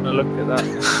 out. I looked at that.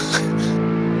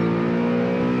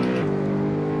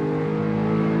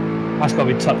 That's got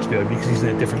to be tucked behind me because he's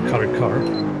in a different coloured car.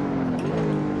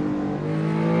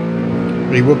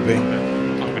 He would be.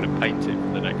 I'm going to paint it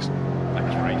for the next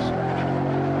race.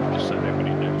 Just so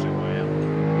everybody knows who I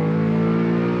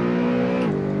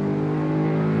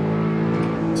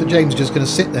am. So James is just going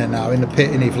to sit there now in the pit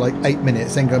in for like 8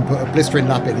 minutes, then go and put a blistering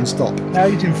lap in and stop. Now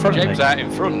he's in front James of me. out in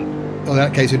front. Well, in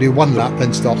that case, he'll do 1 lap,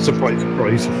 then stop. Surprise,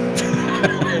 surprise.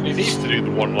 And he needs to do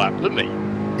the 1 lap, doesn't he?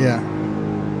 Yeah.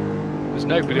 There's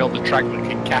nobody on the track that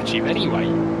can catch him anyway.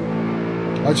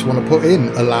 I just want to put in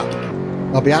a lap.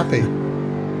 I'll be happy.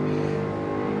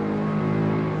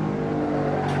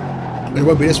 It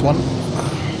won't be this one. I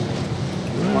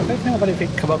don't think I've had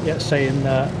anything come up yet saying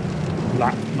lap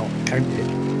not counted.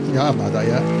 Yeah, I haven't had that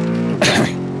yet.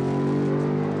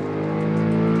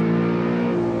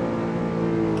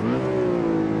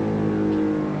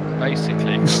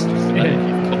 Basically,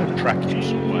 you've got the track in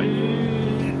some way.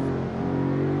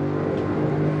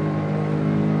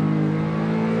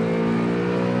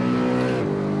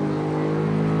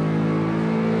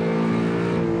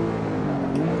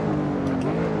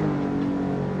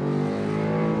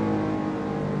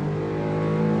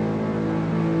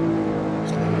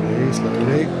 Slowly,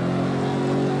 slowly.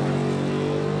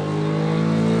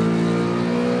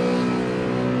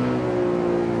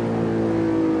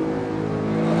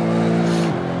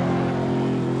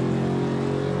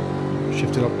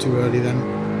 Shifted up too early then.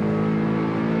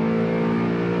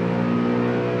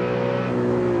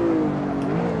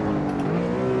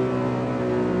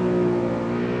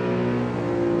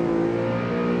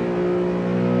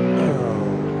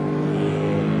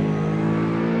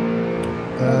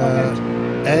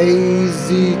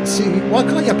 AZT. Why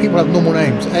can't you have people have normal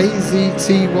names?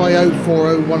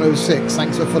 AZTYO40106.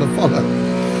 Thanks for the follow.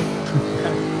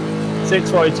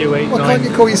 6Y289. Why can't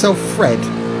you call yourself Fred?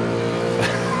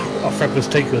 Our Fred was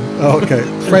taken. Oh, okay.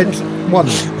 Fred 1.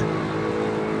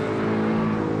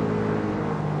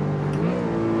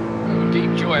 Oh,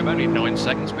 deep joy, I'm only 9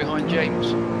 seconds behind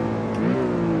James.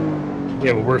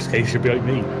 Yeah, well, worst case, you'll be like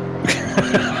me.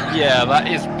 Yeah, that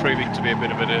is proving to be a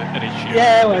bit of an issue.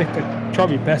 Yeah, well, I try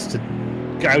my best to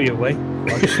get out of your way.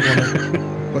 I just want to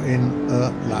put in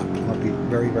a lap. I'll be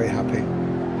very, very happy.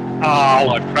 Oh,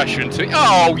 my pressure into it.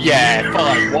 Oh, yeah,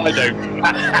 fine. Why don't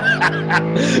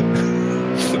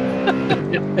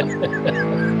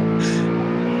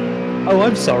Oh,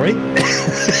 I'm sorry.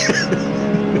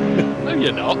 No,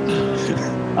 you're not.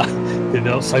 Did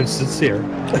not sound sincere.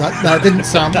 That didn't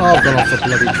sound. Oh, I've gone off the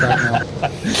bloody track now.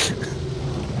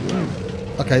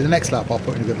 Okay, the next lap I'll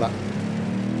put in a good lap.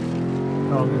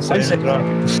 Oh, I'm gonna I say said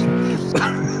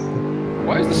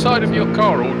Why is the side of your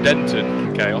car all dented,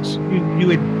 Chaos?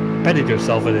 you embedded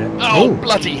yourself in it. Oh, Ooh.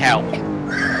 bloody hell.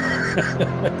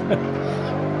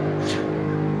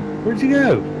 Where'd you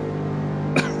go?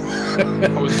 I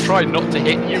was trying not to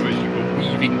hit you as you were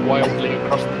weaving wildly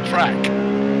across the track.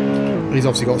 He's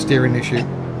obviously got a steering issue.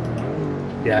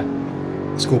 Yeah.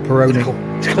 It's called Peroni.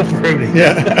 It's called Peroni.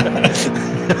 Yeah.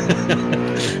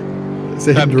 It's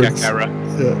a hindrance. error.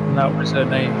 Yeah. And that was her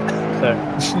name. So.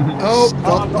 Oh,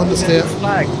 God, understeer.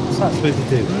 Flag. What's that supposed to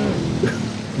do?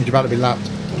 You're about to be lapped.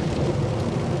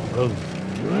 Oh.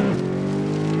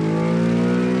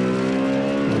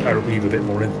 Better weave a bit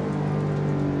more in.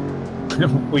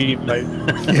 Weave mode.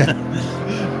 Yeah.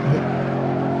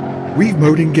 Weave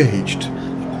mode engaged.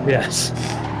 Yes.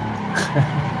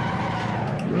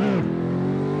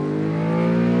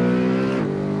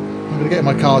 I'm going to get in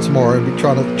my car tomorrow and be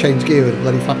trying to change gear with a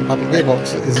bloody flappy pappy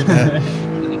gearbox that isn't there.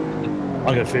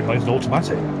 I'm going to fit mine's an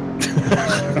automatic.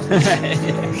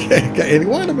 Get in.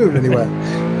 Why not moving anywhere?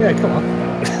 Yeah, come on.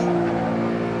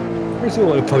 Where's the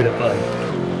autopilot button?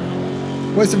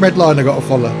 Where's the red line I got to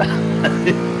follow?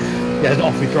 Yeah, it's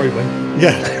off the driveway.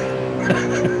 Yeah.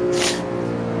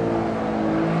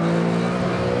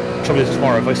 Trouble is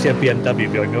tomorrow, if I see a BMW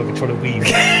behind me, I'll be trying to weave.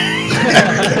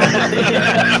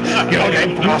 You're not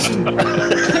getting past.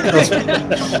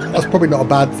 That's probably not a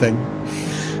bad thing.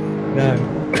 No.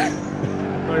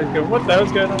 What the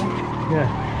hell's going on? Yeah.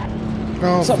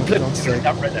 Oh, Something for God's sake.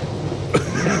 that Renault.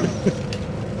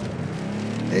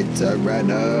 It's a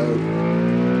Renault.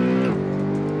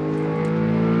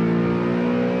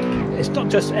 It's not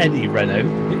just any Renault,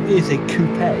 it is a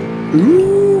coupe.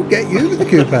 Ooh, get you with the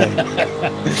coupe.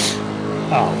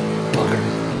 Oh, bugger.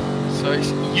 So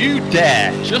it's you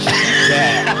dare, just you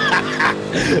dare. I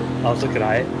was looking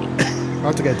at it. I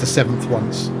have to get to 7th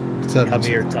once. Come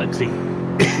here, taxi.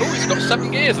 Oh, he's got 7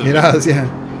 gears. It has, yeah.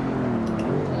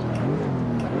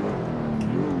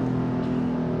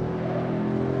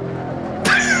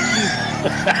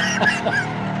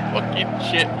 Fucking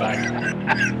shitbag.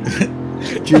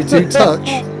 Due to touch.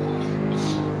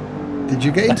 Did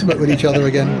you get intimate with each other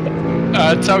again?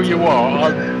 Tell you what,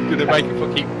 I'm gonna make a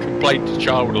fucking complaint to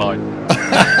Childline.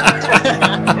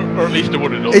 Or at least I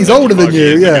would have done. He's older than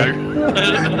you, yeah.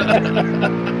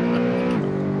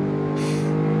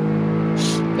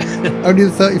 Only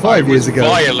 35 years ago.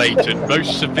 Violated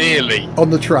most severely. On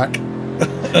the track.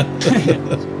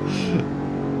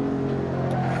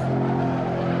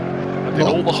 I did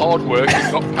all the hard work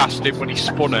and got past him when he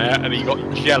spun out, and he got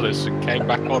jealous and came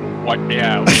back on and wiped me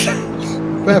out.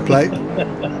 Fair play.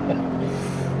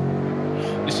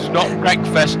 This is not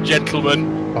Wreckfest,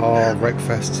 gentlemen. Oh,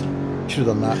 Wreckfest. Should have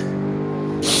done that.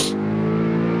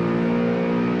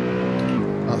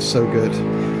 That's so good.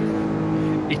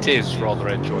 It is rather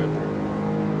enjoyable.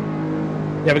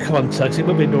 Yeah, but come on, Tux, it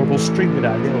would be a normal stream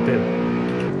without a little bit of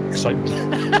excitement.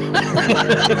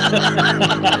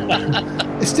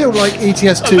 It's still like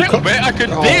ETS2. A little bit I could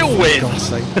deal with. For God's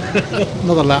sake.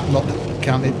 Another lap not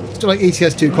counted. Still like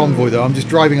ETS2 convoy though. I'm just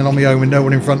driving along my own with no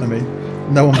one in front of me,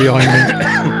 no one behind me.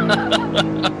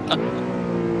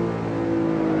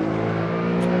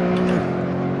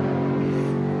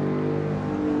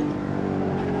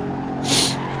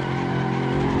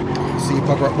 So you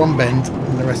bugger up one bend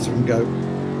and the rest of them go.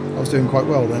 I was doing quite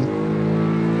well then.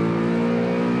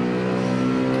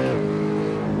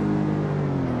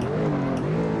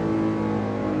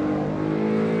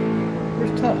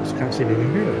 Where's Tux? Can't see me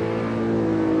in here.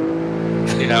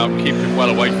 Yeah, I'm keeping well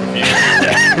away from you.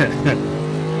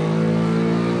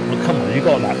 Well, come on, you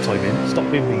got that time in. Stop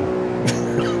being mean.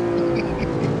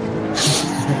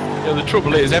 Yeah, the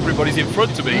trouble is, everybody's in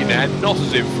front of me now.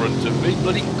 Notta's in front of me.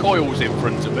 Bloody Coil's in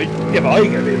front of me. Yeah, but I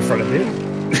ain't going to be in front of you.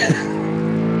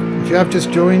 If you have just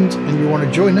joined and you want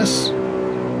to join us,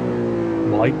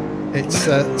 Why? it's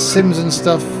Sims and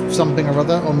Stuff something or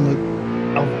other on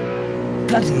Oh,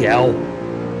 bloody hell.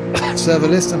 the server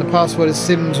list, and the password is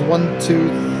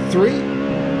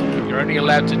Sims123. You're only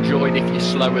allowed to join if you're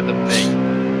slower than me.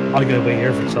 I'm going to wait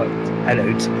here for some.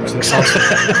 Hello.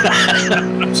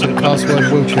 So the password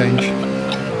will change.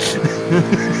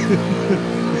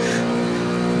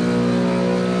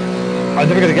 I'm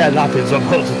never going to get a lap in, so I'm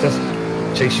going to just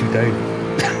chase you down.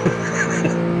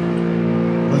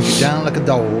 Runs you down like a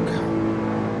dog.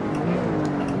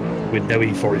 With no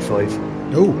E45.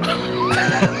 Oh.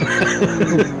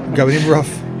 Going in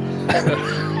rough.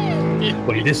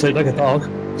 Well, you did sound like a dog.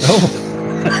 Oh.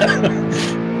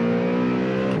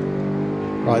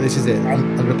 Right, this is it.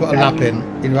 I'm going to put a lap in.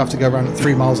 You have to go around at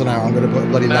 3 miles an hour. I'm going to put a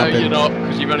bloody No, lap in. you're not,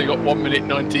 because you've only got 1 minute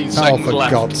 19 Oh, seconds for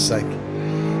left. God's sake.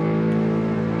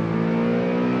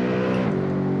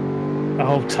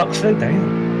 Oh, Tuck, slow down.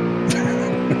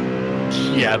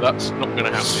 Yeah, that's not going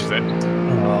to happen, is it?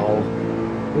 Oh,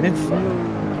 we're in fun.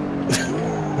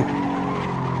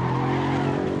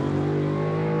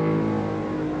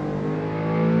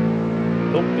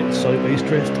 Oh, it's sideways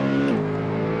drift.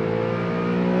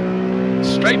 It's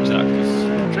strange that,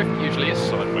 because drift usually is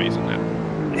sideways, isn't it?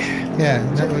 Yeah,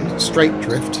 no, straight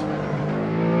drift.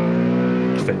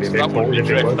 It's a bit So that wouldn't boring be if it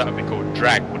drift, was. that would be called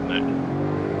drag, wouldn't it?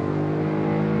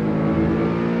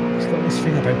 It's got this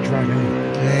thing about dragging.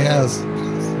 Yeah, he has.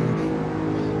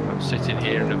 sitting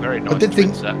here in a very nice I did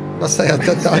think. set. I say I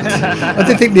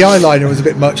did think the eyeliner was a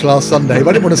bit much last Sunday, but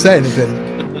I didn't want to say anything.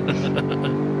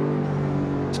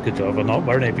 It's a good job I'm not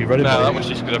wearing it. Be running. No, that was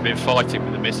just because I've been fighting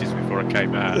with the missus before I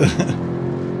came out.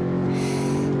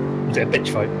 Was it a bitch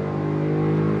fight?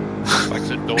 Back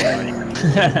to the door, mate.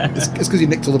 It's because you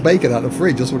nicked all the bacon out of the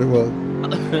fridge. That's what it was.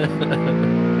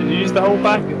 Did you use the whole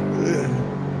bag?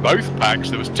 Both packs,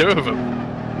 there was 2 of them.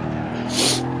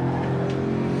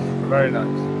 Very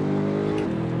nice.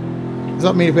 Does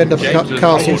that mean if we end up at James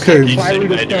Castle was- Coombe? He's Cloud sitting of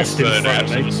there doing dust in front burnouts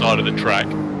of on me. the side of the track.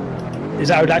 Is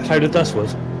that how that cloud of dust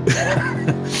was?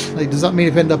 Hey, does that mean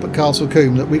if we end up at Castle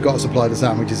Coombe that we've got to supply the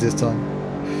sandwiches this time?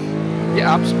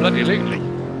 Yeah, absolutely.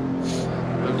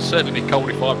 It would certainly be cold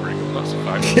if I bring them, that's a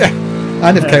fact. Yeah.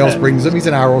 And if Chaos brings them, he's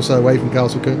an hour or so away from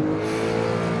Castle Coombe.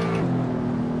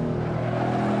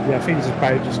 Yeah, I think it's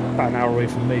just about an hour away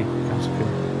from me. Castle Coombe.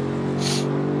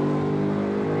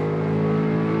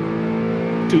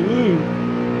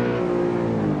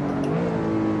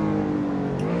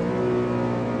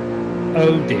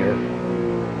 Oh dear.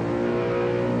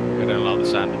 I don't like the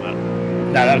sound of that.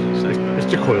 No, that's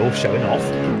Mr. Coyle showing off.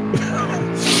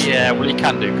 Yeah, well, he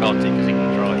can do, can't he? Because he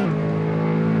can drive.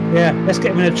 Yeah, let's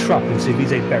get him in a truck and see if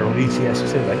he's any better on ETS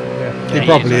too. Like, yeah. He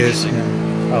probably is. actually.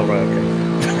 Yeah. Oh right, okay.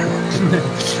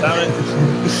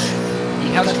 He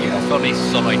has youth on his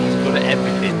side, he's good at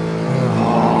everything.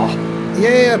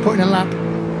 Yeah, put in a lap.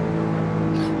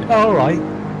 All right.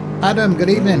 Adam, good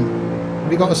evening.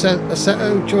 Have you got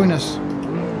Assetto? Join us.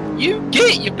 You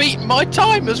beaten my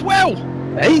time as well!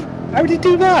 Hey, how did he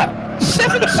do that?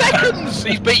 7 seconds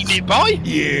he's beaten it by!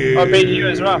 Yeah. I beat you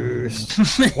as well.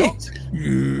 What?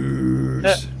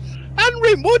 Yes. And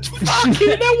Rimwood, fuck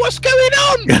you know what's going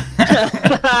on!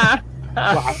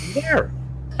 What happened there?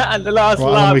 And the last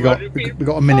Right, lap. we got a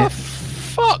For minute.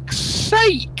 fuck's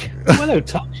sake! Well, no,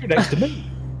 Tuck, you're next to me.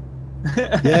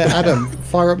 Yeah, Adam,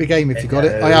 fire up your game if you got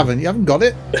it. I haven't. You haven't got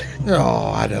it?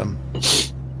 Oh, Adam.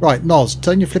 Right, Noz,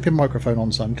 turn your flipping microphone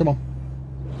on, son. Come on.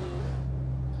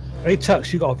 Hey,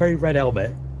 Tux, you got a very red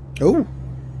helmet. Oh.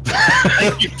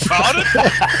 You pardon?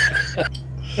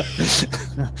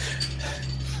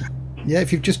 Yeah,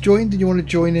 if you've just joined and you want to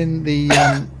join in the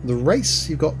race,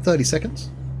 you've got 30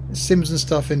 seconds. There's Sims and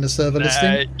stuff in the server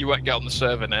listing. You won't get on the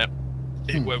server now.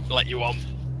 It won't let you on.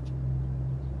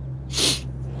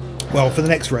 Well, for the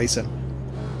next race then.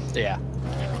 Yeah.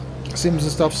 Sims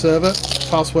and stuff server.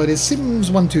 Password is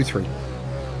Sims123.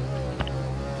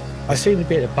 I seen a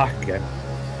bit at the back again.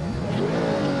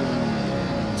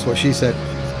 That's what she said.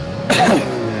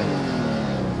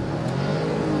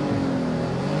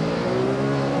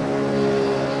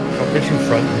 Got Rich in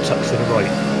front and Tux to the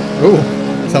right. Oh,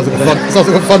 sounds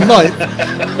like a fun night.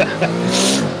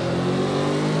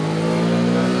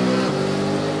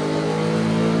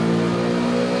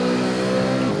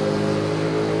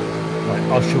 Right,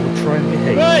 I shall try and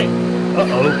behave. Right.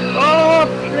 Uh-oh. Oh,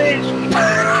 please.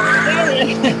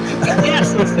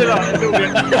 Yes, I'm still on. It's all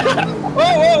good.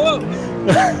 Whoa, whoa, whoa.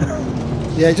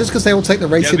 Yeah, just because they all take the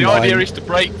Yeah, racing the line. idea is to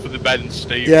brake for the bends,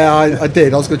 Steve. Yeah, I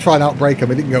did. I was going to try and outbrake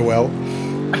them. It didn't go well.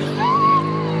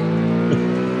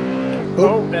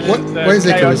 Oh, Then what? it's, Where's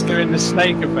Chaos Icarus? doing the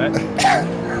snake effect.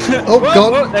 Oh, Whoa,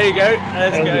 God. whoa, there you go.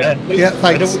 Let's go. Yeah, I don't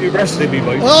thanks. want you wrestling me,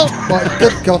 mate. Oh, my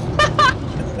good God.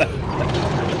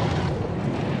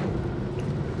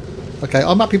 Okay,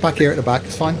 I'm happy back here at the back.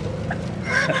 It's fine.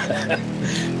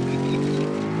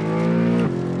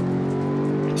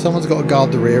 Someone's got to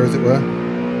guard the rear, as it were.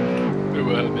 Who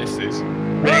this is?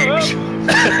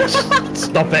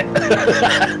 Stop it.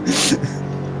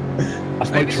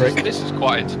 That's my Hey, trick. this is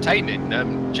quite entertaining.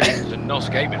 James and Nos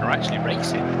Gaming are actually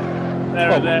racing.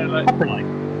 They're like Properly.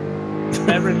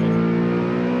 everything.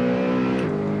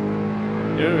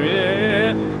 Oh,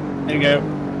 yeah. There you go.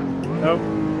 Oh.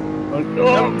 Oh, no.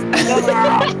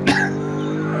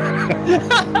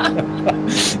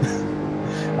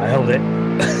 I held it.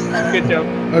 Good job.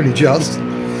 Only just. I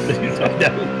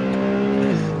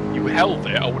know. You held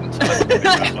it, I wouldn't tell anything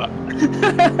about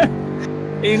that.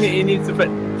 He needs to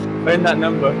find that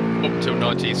number. Up till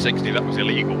 1960, that was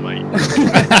illegal, mate.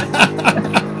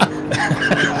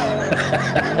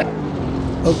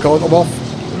 Oh, God, I'm off.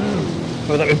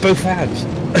 Oh, that with both hands.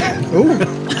 Oh,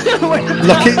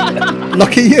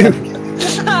 lucky you.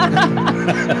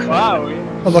 Wow.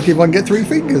 I'm lucky if I can get 3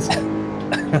 fingers.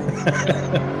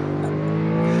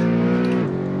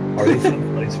 Are they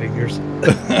those fingers?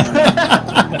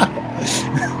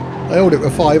 I hold it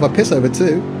with 5. I piss over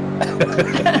 2.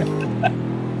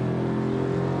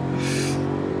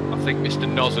 I think Mr.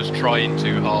 Nos is trying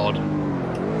too hard.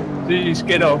 Did you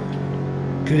skid off?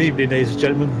 Good evening, ladies and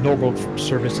gentlemen. Normal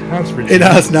service has resumed. It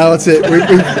has now. That's it. We've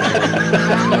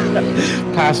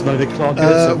Past 9 o'clock.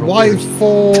 Y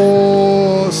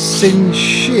for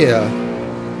Sincere.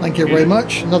 Thank you very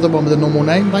much. Another one with a normal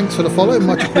name. Thanks for the follow.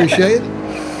 Much appreciated.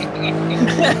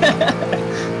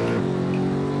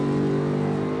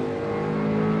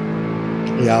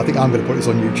 Yeah, I think I'm going to put this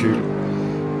on YouTube.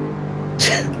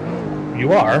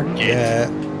 You are? Yeah.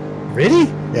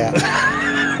 Really? Yeah.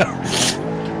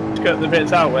 Cut the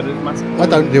bits out where there's massive. I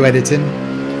don't do editing.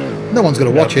 No one's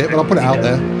going to watch it, but I'll put it out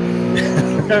there.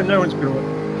 No one's going to watch.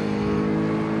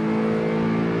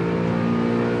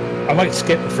 I might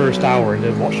skip the first hour and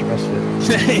then watch the rest of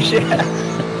it. Yeah.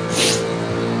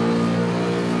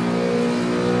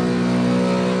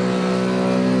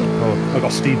 Oh, I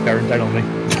got Steve bearing down on me.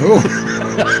 Oh.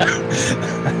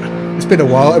 It's been a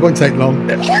while. It won't take long.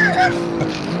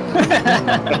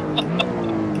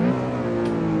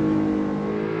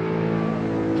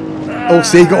 Oh,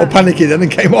 see, got all panicky then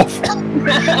and came off.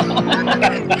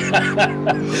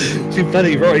 Too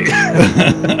bloody right.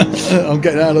 I'm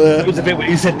getting out of there. It was a bit where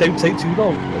you said don't take too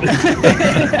long.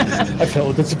 I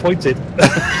felt disappointed.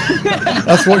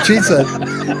 That's what she said.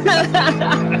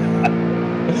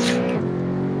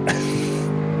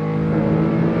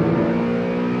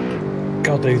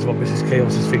 God knows what Mrs.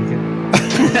 Chaos is thinking.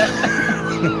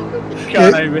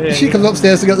 Yeah, she comes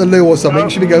upstairs to get the loo or something.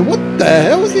 She'll be going, what the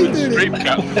hell is he doing? Dream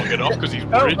cat fucking off because he's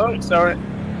worried. Oh, sorry.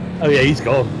 Oh yeah, he's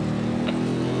gone.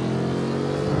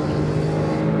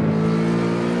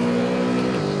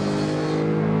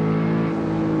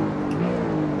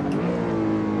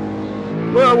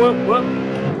 Whoa.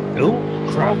 Oh,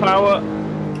 Crap. Power.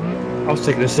 I was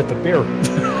taking a sip of beer.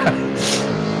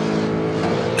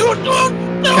 No.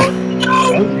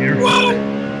 Oh dear. Oh,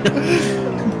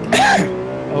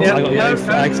 Yeah, I got yellow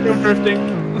flags. Still drifting.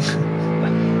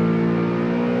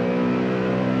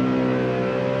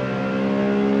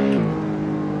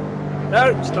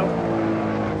 No, stop.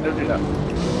 Don't do that.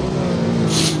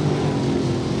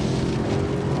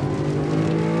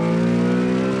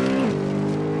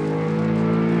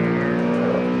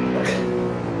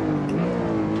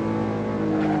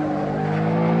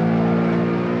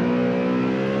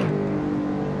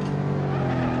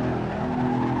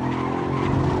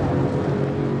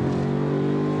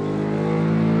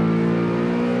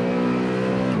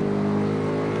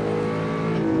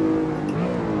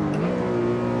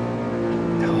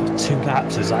 Oh, 2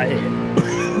 laps, is that it?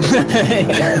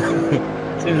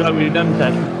 Seems like we've done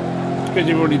 10. Because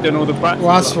you've already done all the practice.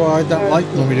 Well, that's why I don't like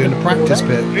when we're doing the practice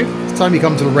bit. It's time you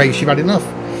come to a race, you've had enough.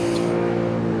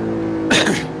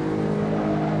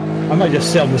 I might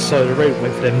just sit on the side of the road and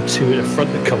wait for them 2 at the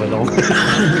front to come along.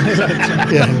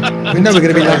 Yeah, we know we're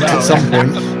going to be late at some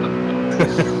point.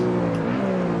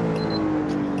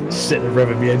 Sitting and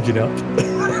revving the engine up.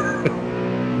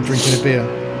 I'm drinking a beer.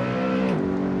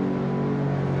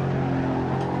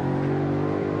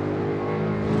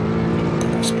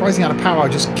 Surprising how the power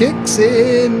just kicks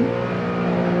in.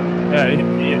 Yeah.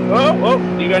 Oh,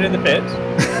 you going in the pits?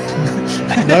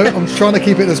 No, I'm trying to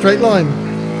keep it in a straight line.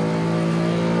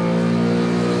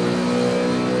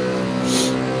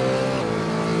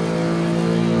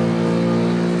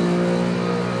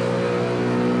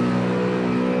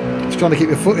 Just trying to keep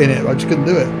your foot in it, but I just couldn't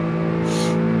do it.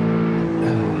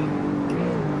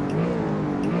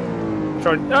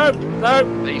 Try. No.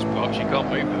 These parts you can't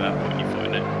move without putting your foot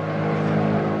in it.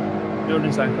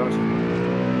 Building sand cars.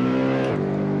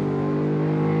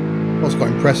 I was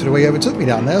quite impressed with the way he overtook me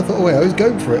down there. I thought, oh, yeah, I was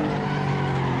going for it.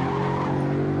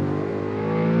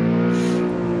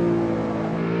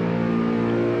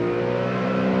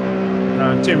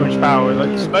 Too much power.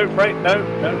 Like slow brake. No.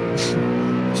 So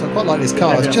I quite like this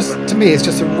car. It's just, to me, it's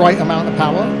just the right amount of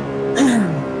power.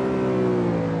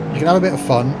 You can have a bit of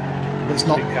fun, but it's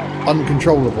not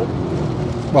uncontrollable.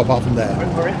 Well, apart from there.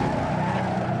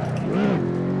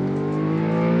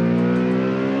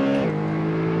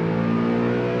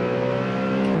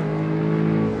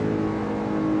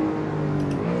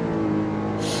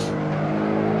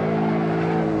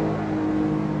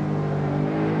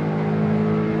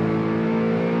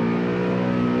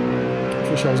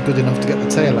 Wish I was good enough to get the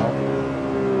tail out.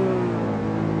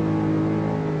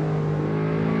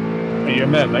 Are you a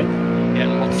mermaid? Yeah,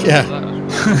 lots of Yeah. that.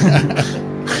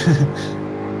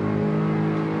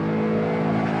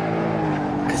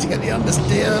 Because you get the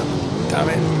understeer. Damn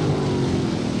it.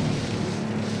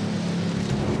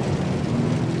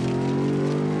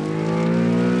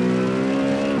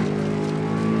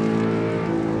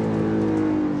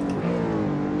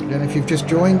 Again, if you've just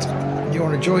joined, you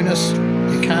want to join us,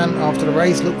 you can after the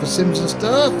race. Look for Sims and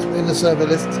Stuff in the server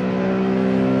list.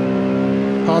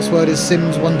 Password is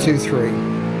sims123.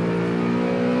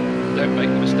 Don't make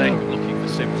the mistake of looking for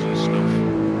Sims and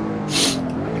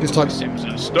stuff. Just type Sims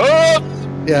and stuff.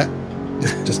 yeah.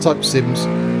 Just type Sims.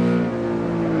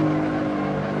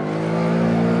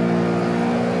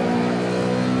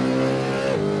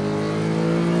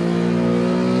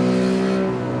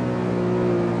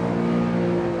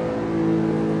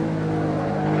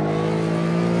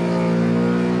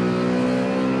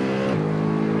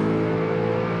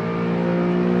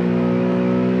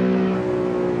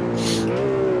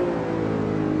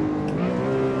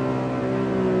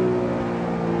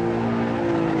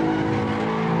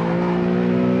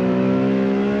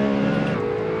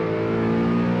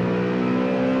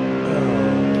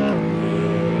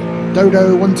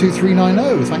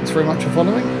 Dodo12390, thanks very much for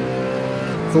following.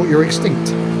 Thought you were extinct.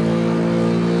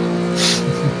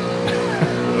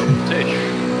 Tish.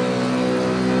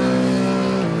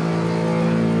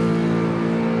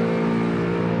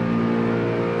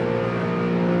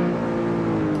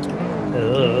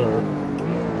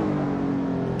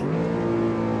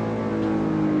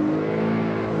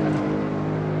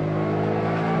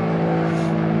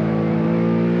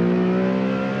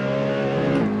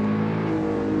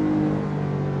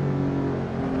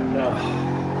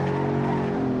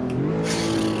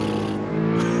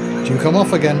 Do you come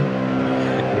off again?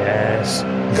 Yes.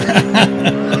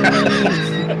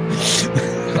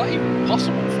 Is that even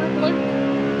possible for a bloke?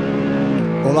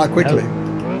 All that quickly?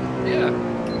 Yeah.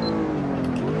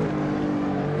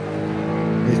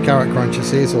 These carrot crunchers,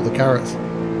 see, it's all the carrots.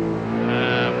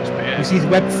 Must be You it. see, his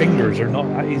web fingers are not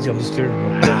that easy on the steering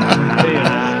wheel.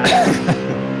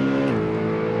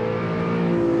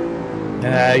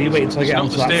 You wait until I It's get not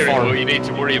onto the that steering wheel farm. you need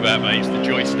to worry about, mate. It's the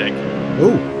joystick.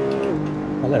 Ooh,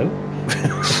 Hello.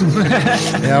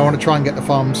 yeah, I want to try and get the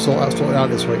farm sorted out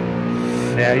this week.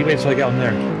 Yeah, you wait until I get on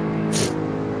there.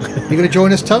 You going to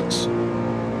join us, Tux?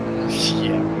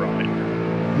 Yeah, right.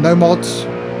 No mods?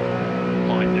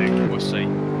 Might do. We'll see.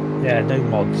 Yeah, no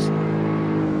mods.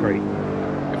 Great.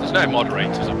 If there's no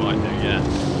moderators, I might do, yeah.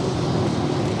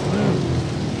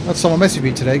 That's someone messaged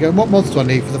me today going, what mods do I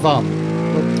need for the farm?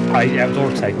 Yeah, it was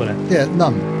Orteg, wasn't it? Yeah,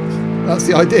 none. That's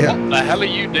the idea. What the hell are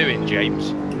you doing,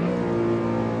 James?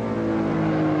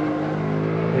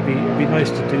 It'd be nice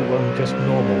to do one just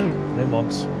normal, no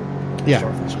mods. Yeah.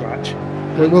 Start from scratch.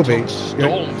 Well, it will be.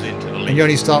 Storms into the And league. you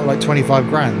only start like 25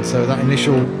 grand, so that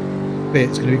initial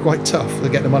bit's going to be quite tough to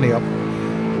get the money up.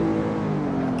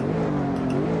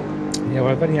 Yeah,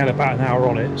 well, I've only had about an hour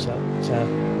on it, so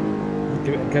I'll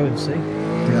give it a go and see.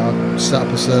 Yeah, I'll set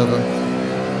up a server.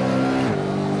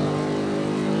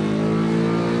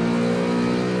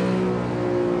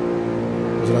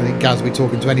 Because I don't think Gaz will be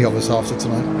talking to any of us after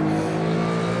tonight.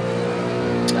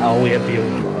 Oh, it'll be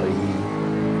alright.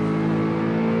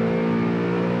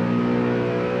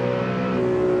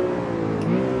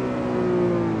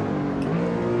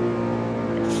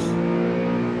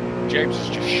 James is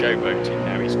just showboating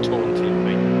now. He's taunting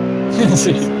me.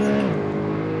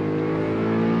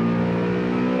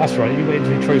 That's right, you wait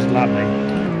until he throws a lap,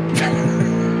 mate.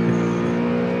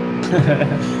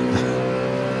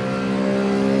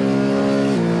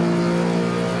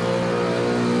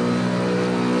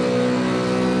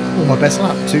 Oh, my best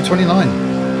lap, 2:29.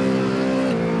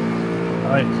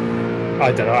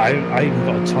 I don't know, I even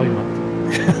got a timer.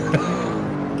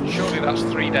 Surely that's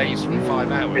 3 days and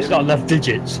 5 hours. It's not enough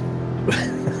digits.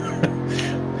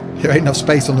 There ain't enough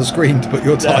space on the screen to put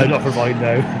your No, time. not for mine,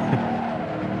 no.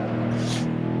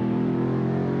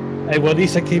 Hey, well, at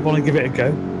least I keep on and give it a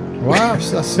go. Wow,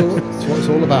 that's what it's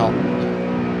all about.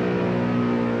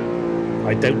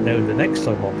 I don't know the next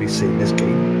time I'll be seeing this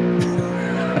game.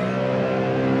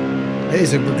 It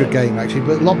is a good game, actually,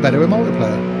 but a lot better with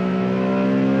multiplayer.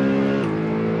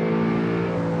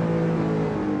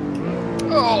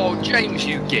 Oh, James,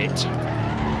 you git.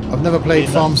 I've never played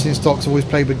Farms in Stocks, always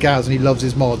played with Gaz, and he loves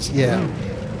his mods. Yeah,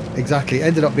 exactly.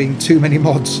 Ended up being too many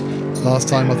mods last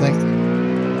time, I think.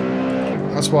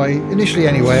 That's why, initially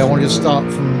anyway, I want to just start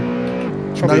from...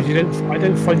 Trouble is I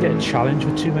don't find it a challenge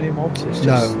with too many mods. It's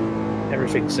just No.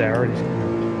 everything's there. And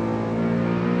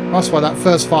That's why that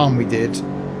first farm we did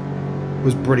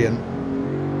was brilliant.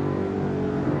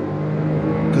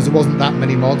 Because there wasn't that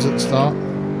many mods at the start.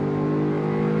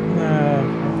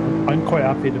 I'm quite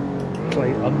happy to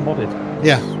play unmodded.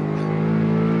 Yeah.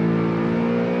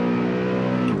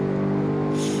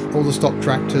 All the stock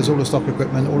tractors, all the stock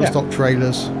equipment, all the stock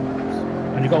trailers.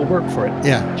 And you've got to work for it.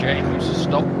 Yeah. James,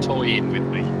 stop toying with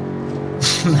me.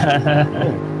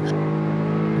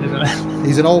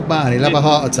 He's an old man, he'll have a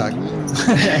heart attack.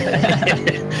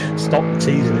 Stop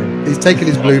teasing him. He's taking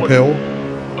his blue pill.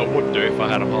 I would do if I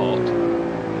had a heart.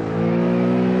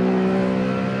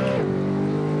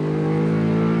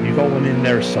 You got one in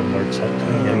there somewhere, Tuck.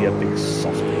 You know, you big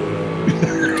softy.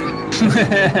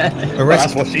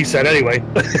 That's what she said anyway.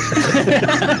 That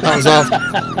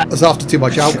was after too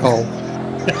much alcohol.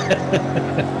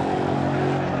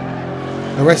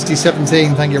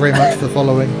 Arresty17, thank you very much for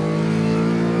following.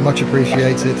 Much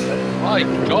appreciated. My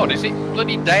God, is it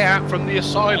bloody day out from the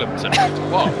asylum tonight?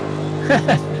 What?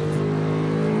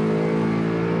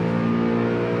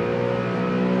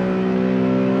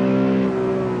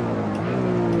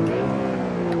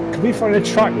 Can we find a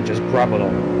track with just gravel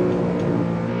on?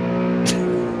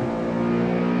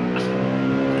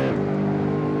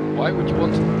 Why would you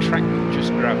want to track with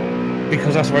just gravel?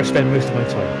 Because that's where I spend most of my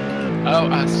time. Oh,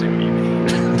 I see what you mean.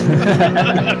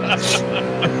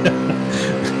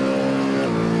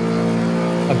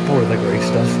 I'm bored of the grey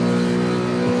stuff.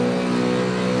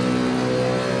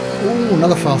 Ooh,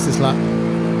 another fastest lap.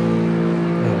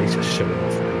 No, he's just showing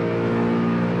off.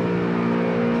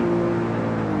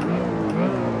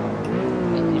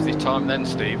 What was the time then,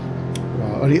 Steve?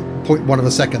 Well, only 0.1 of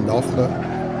a second off, but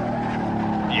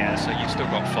Yeah, so you've still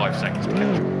got 5 seconds to catch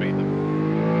up and beat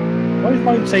them. Why did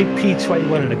mine say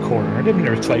P21 in the corner? I didn't think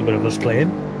there was 21 of us playing.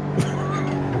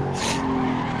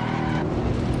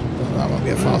 that won't be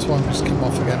a fast one. Just come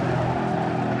off again.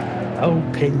 Oh,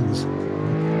 pins.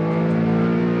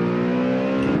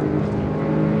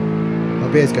 My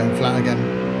beer's going flat again.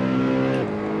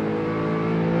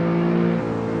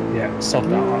 Yeah, stop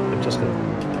that. I'm just going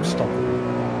to stop it.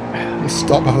 You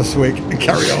stop, have a swig, and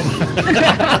carry on.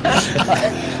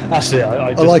 That's it. I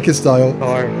I like his style.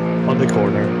 Or on the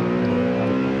corner.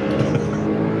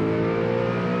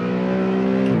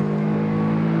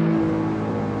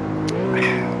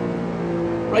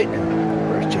 Right now,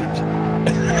 where's James?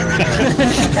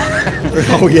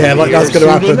 Oh yeah, like that's going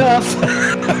to happen. Enough.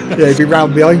 Yeah, he'll be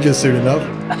round behind you soon enough.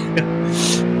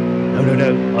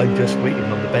 No. I'm just waiting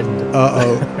on the bend.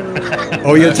 Uh-oh.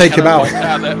 Oh, you're going to take him out.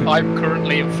 That I'm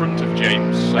currently in front of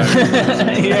James. So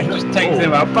Yeah, just takes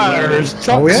him out. Banners.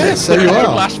 Oh yeah, so you it won't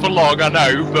are. last for long, I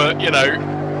know, but you know,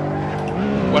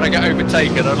 when I get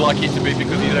overtaken, I'd like it to be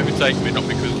because he's overtaken me, not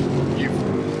because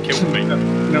you've killed me. No,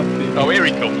 Oh, here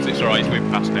he comes. It's alright, he's moving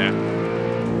past now.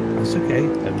 That's okay.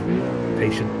 I'm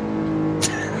patient.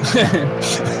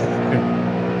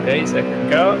 okay, second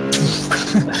go.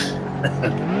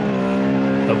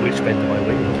 But which bend am I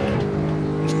waiting on?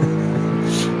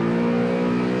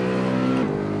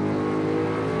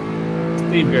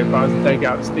 Steve goes past and take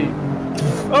out Steve.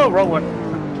 Oh, wrong one.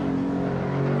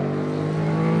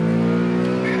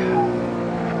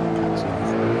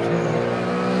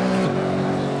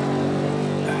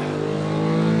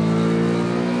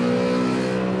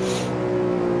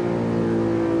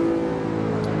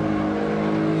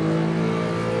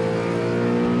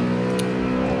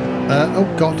 Oh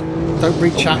god, don't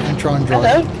read chat and try and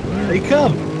drive. Hello, they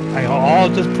come. Hang on, I'll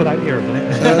just put out here a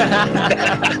minute.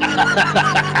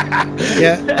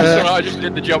 Yeah, That's alright, I just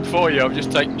did the job for you. I've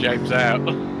just taken James out.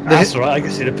 That's all right. I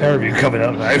can see the pair of you coming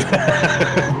up now.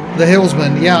 the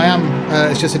Hillsman, yeah I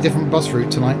am. It's just a different bus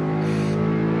route tonight.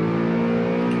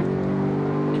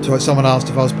 So someone asked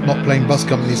if I was not playing Bus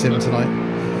Company Sim tonight.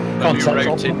 New Contacts, route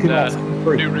I'll in, look him off.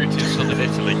 new route in southern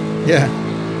Italy. Yeah.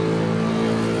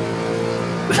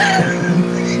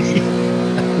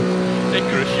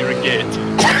 Icarus, you're a git.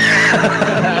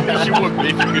 You would be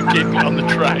if you could keep it on the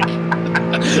track.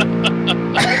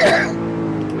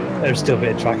 There's still a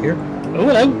bit of track here. Oh,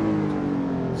 hello.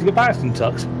 Did you get back from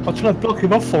Tux? I'm trying to block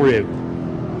him off for you.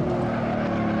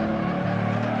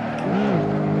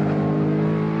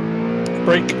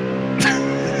 Break.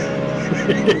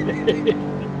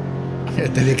 Yeah,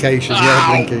 dedication, yeah,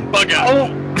 Ow, blinking. bugger!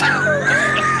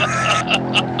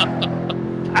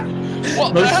 What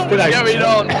the No hell spin is out. going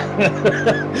on?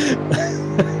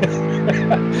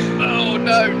 Oh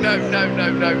no, not there, not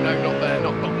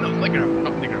the ground,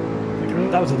 not the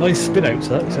ground. That was a nice spin out,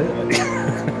 Tux.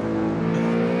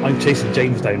 I'm chasing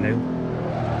James down now.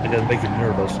 I'm going to make him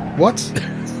nervous. What?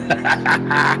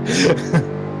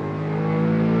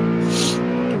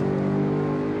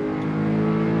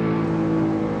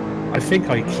 I think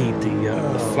I keyed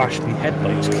the flash me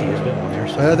headlights key as well on there.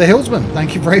 So. The Hillsman,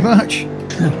 thank you very much.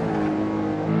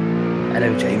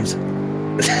 Hello, James.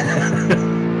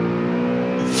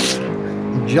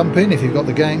 Jump in if you've got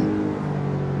the game.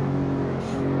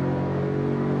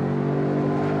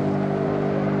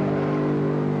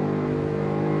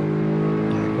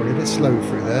 Yeah, probably a bit slow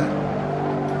through there.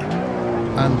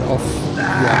 And off.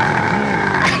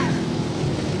 Yeah.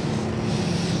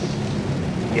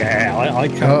 Yeah, I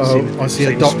can't Uh-oh, see. I see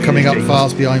a dot coming up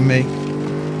fast behind me.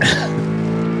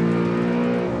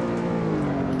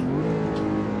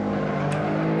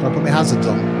 Can I put my hazards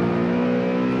on?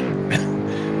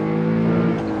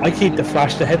 I keep the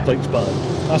flash the headlights button.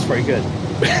 That's very good.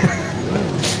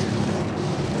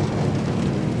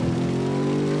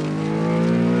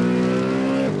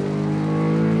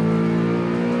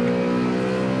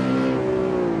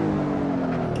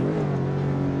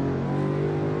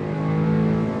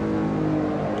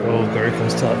 Oh, there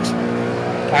comes Tux.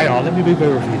 Hang on, let me move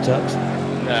over for you, Tux.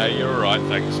 No, you're all right,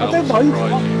 thanks. I don't mind.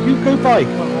 You go by.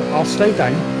 I'll slow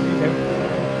down. You go.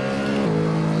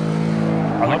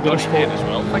 I'm not going to dodged in as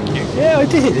well, thank you. Yeah, I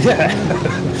did. Yeah.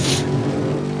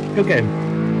 Go get him.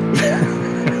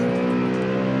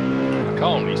 I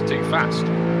can't, he's too fast.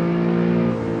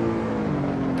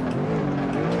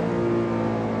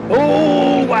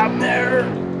 Oh, out there.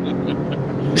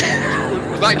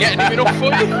 Was that getting him enough for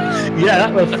you? Yeah,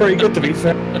 that was pretty good to be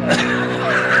fair.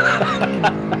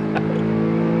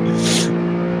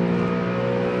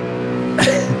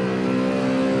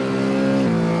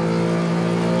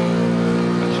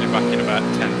 Actually back in about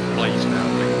 10th place now, I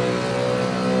think.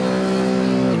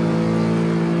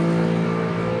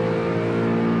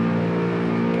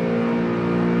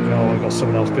 No, I've got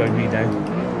someone else behind me now.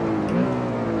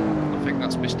 I think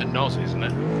that's Mr. Noz, isn't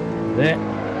it? There.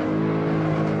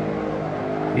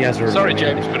 He has heard Sorry, about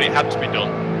me. James, but it had to be done.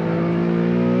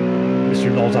 Mr.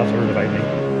 Knowles has heard about me.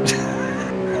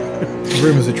 The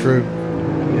rumours are true.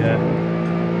 Yeah.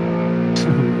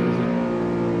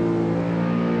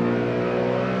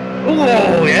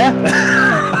 Oh, yeah.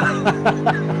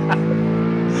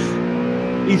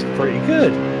 He's pretty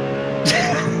good.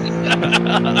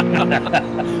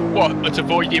 What, at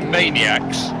avoiding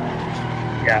maniacs?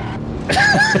 Yeah.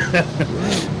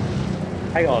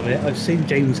 Hang on a minute, I've seen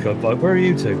James go by. Where are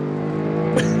you two?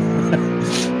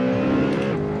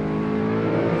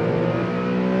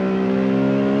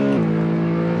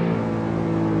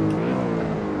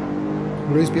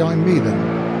 Well, who's behind me then?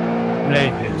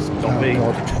 Hey, it's not me.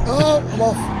 God. Oh, I'm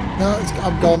off. No,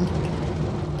 I'm gone.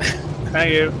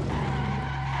 Thank you.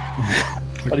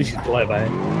 At least you can play about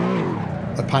it.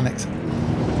 I panicked.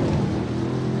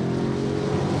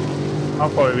 I'll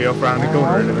probably be off round the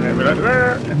corner in a minute. Be like,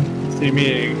 "Rrr," and see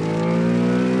me.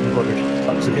 Oh, God, there's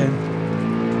Tux again.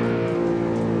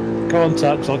 Come on,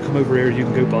 Tux, I'll come over here and you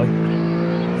can go by.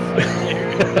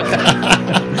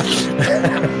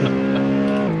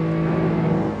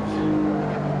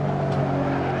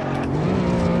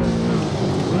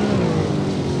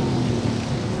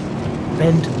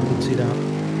 Bend, didn't see that.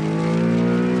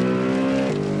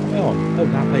 Oh,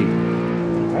 lap 8.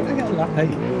 How did I get a lap 8?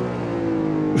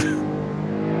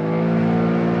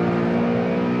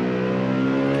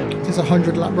 It's a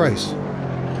 100-lap race. Oh,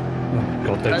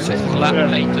 God, don't say This is that. lap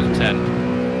 8 of 10.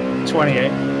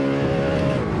 28.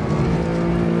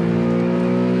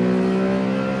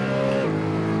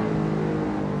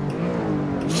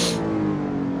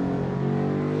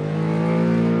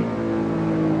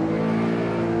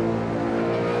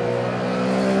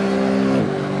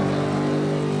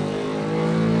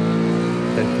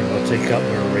 Don't think I'll take up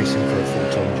we're racing for a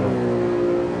full-time job.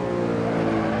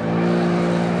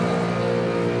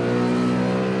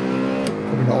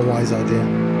 Probably not a wise idea.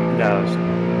 No, it's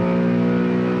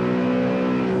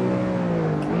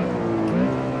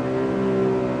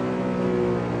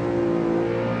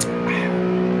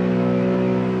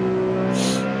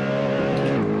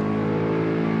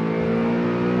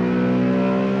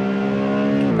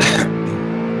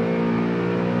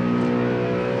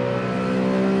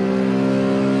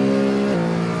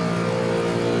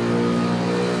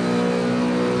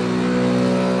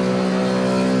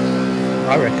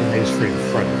I reckon those three in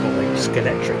front have got like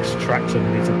Skeletrix tracks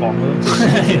underneath the bottom of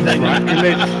them.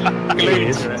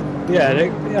 Glued to it. Yeah, they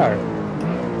are.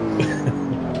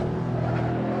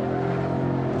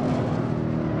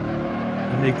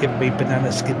 And they give me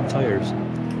banana skin tires.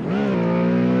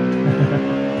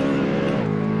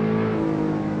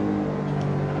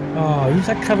 Oh, who's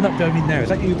that coming up behind me now? Is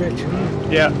that you, Rich?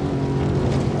 Yeah.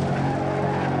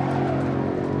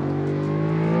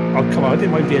 Oh, come on, I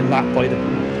didn't mind being lapped by the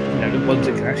ones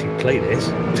that can actually play this.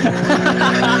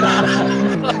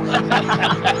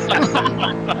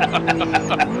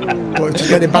 Well, it's just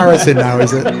getting embarrassing now,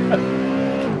 is it?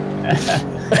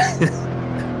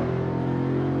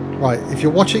 Right, if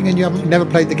you're watching and you haven't never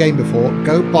played the game before,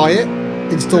 go buy it,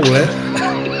 install it.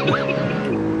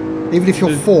 Even if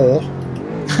you're 4,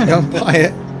 go and buy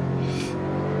it.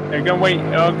 Yeah, go and wait.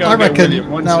 I'll go I and get reckon, William.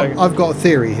 One now second. I've got a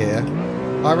theory here.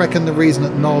 I reckon the reason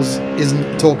that Noz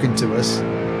isn't talking to us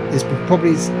is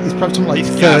probably he's perhaps something like He's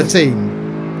gassed.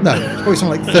 13. No, it's probably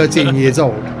something like 13 years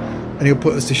old, and he'll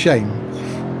put us to shame.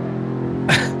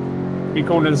 He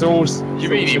called us all. You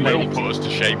mean he will put us to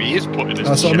shame? He is putting us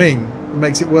That's to what I shame. mean. It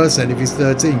makes it worse then if he's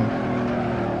 13.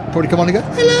 probably come on and go,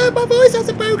 hello, my voice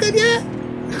hasn't broken yet.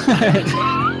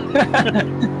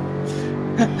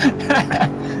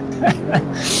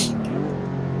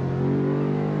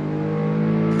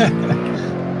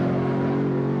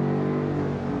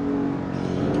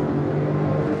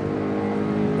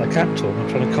 I can't talk. I'm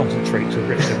trying to concentrate to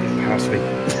Rick don't get past me.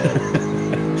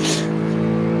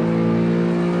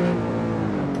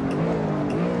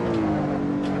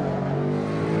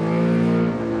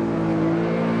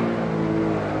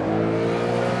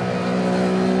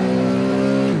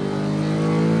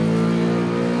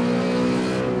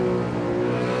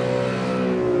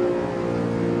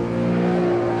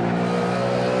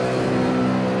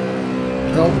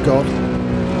 Oh God.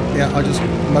 Yeah, I just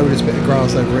mowed this bit of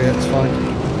grass over here, it's fine.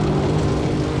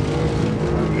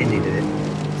 It needed it.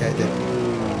 Yeah, it did.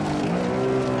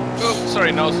 Oh,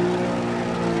 sorry, Nos.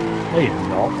 No, you're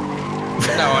not.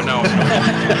 No, I know.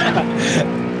 I'm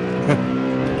not.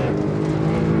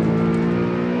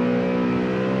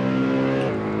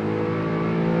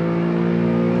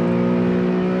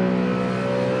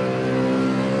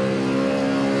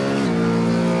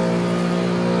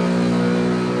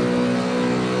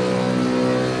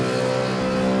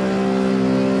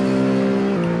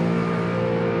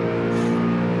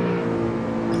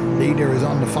 Leader is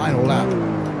on the final lap.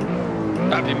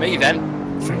 That'd be me then.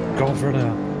 Thank God for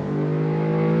that.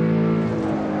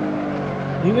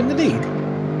 You in the lead?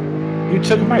 You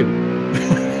took him out.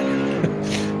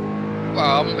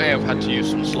 Well, I may have had to use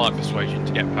some slight persuasion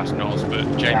to get past Nos, but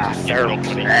James has fair given up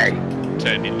when he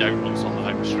turned in donuts on the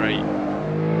home straight.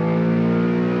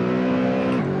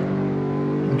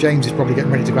 James is probably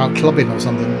getting ready to go out clubbing or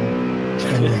something.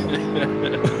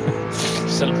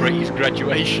 Celebrate his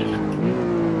graduation.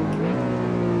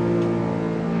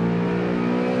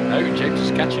 No, James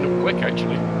is catching up quick,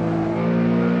 actually.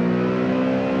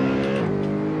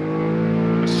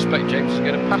 I suspect James is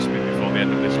going to pass me before the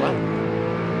end of this lap.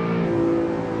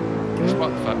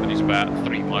 Despite the fact that he's about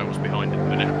 3 miles behind at the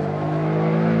minute.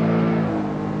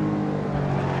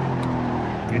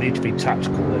 You need to be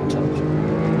tactical then, Tom.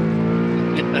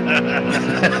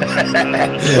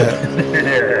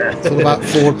 Yeah. It's all about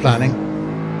forward planning.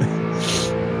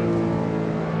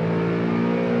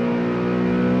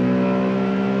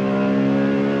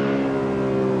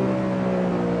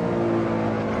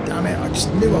 Damn it, I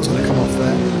just knew I was going to come off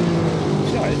there.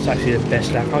 Yeah, it's actually the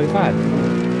best lap I've had.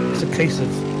 It's a case of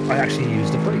I actually use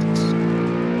the brakes.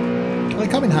 They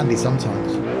come in handy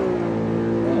sometimes.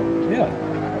 Oh, yeah.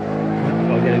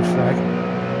 Got a yellow flag.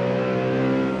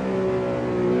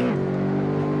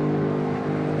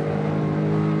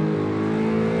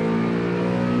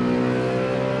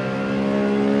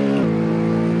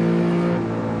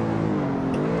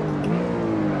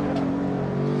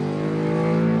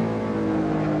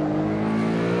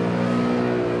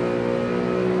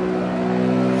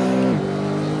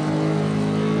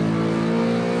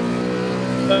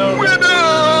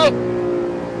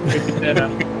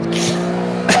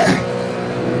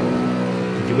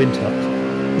 Did you win, Tuck?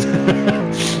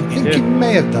 I think you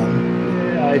may have done.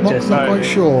 Yeah, I Not just quite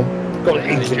sure. got it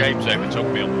And easy. James overtook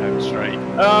me on the home straight.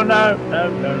 Oh no.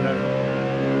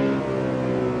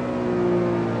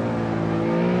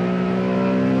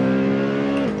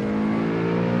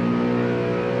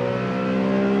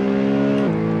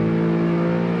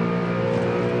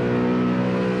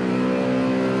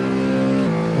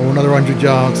 Or another 100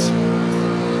 yards.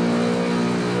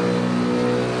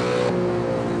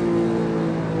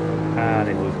 Ah,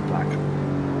 they were black.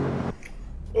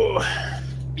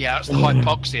 Yeah, that's the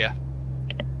hypoxia.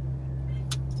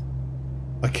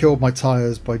 I killed my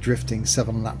tyres by drifting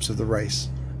 7 laps of the race.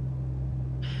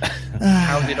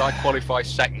 How did I qualify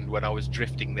second when I was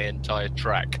drifting the entire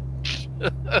track?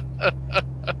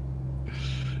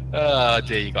 Oh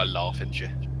dear, you got a laugh, haven't you?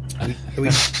 Are we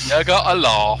You got a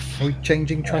laugh. Are we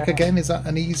changing track again? Is that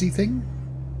an easy thing?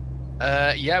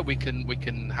 Yeah, we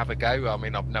can have a go. I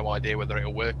mean, I've no idea whether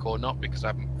it'll work or not because I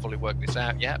haven't fully worked this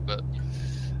out yet. But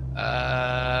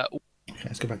Okay,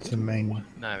 let's go back to the main.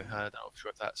 no, I'm not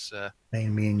sure if that's.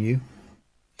 Main, me and you.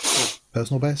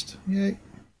 Personal best. Yay.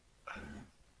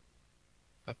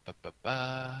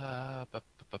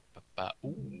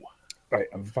 Ooh. Right,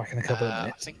 I'm back in a couple of I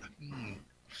minutes. think.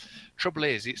 Trouble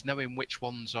is, it's knowing which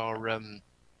ones are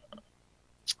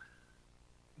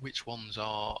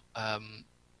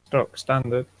Stock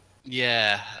standard.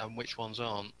 yeah, and which ones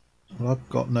aren't. Well, I've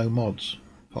got no mods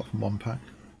apart from 1 pack.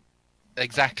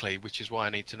 Exactly, which is why I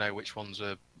need to know which ones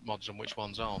are mods and which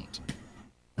ones aren't.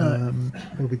 What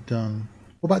have we done?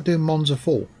 What about doing Monza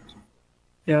 4?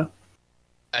 Yeah.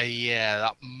 Yeah,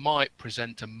 that might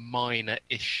present a minor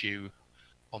issue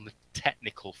on the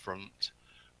technical front,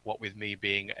 What with me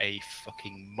being a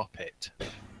fucking muppet.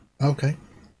 Okay.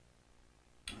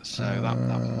 So that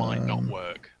might not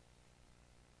work.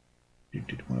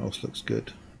 What else looks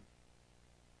good?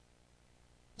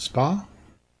 Spa?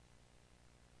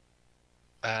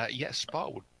 Yeah, Spa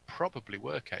would probably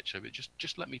work actually, but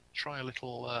just let me try a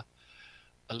little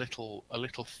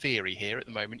theory here at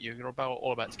the moment. You're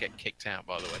all about to get kicked out,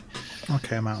 by the way.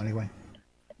 Okay, I'm out anyway.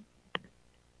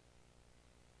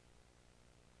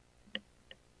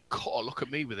 God, look at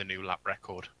me with a new lap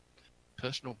record.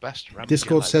 Personal best.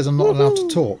 Discord says I'm not allowed to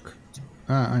talk.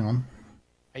 Hang on.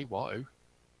 Hey, what?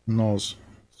 Noz.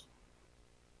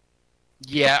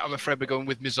 Yeah, I'm afraid we're going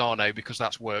with Mizano because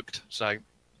that's worked. So.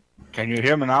 Can you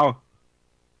hear me now?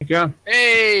 Yeah.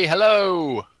 Hey,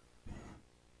 hello.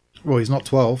 Well, he's not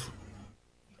 12.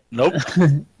 Nope.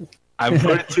 I'm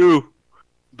 42.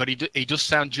 But he does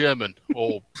sound German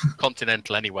or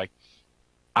continental anyway.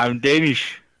 I'm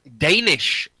Danish.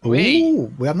 Danish.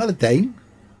 Ooh, we have another Dane.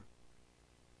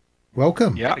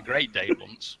 Welcome. Yeah. I had a great Dane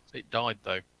once. It died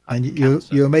though. And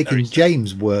you're making Very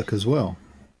James work as well.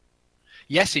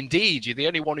 Yes, indeed. You're the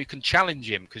only one who can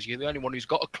challenge him because you're the only one who's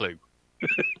got a clue.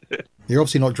 You're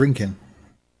obviously not drinking.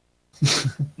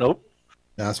 Nope.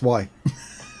 That's why.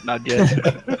 Not yet.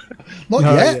 Not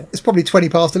No, yet. yeah. It's probably 20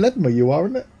 past 11 where you are,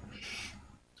 isn't it?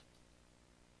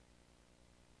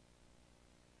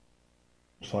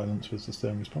 Silence was the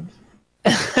stern response.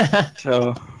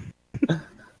 So,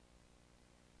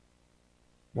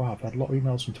 Wow, I've had a lot of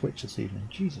emails from Twitch this evening.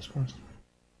 Jesus Christ.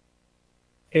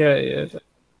 Yeah.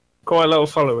 Quite a lot of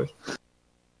followers.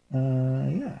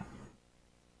 Yeah.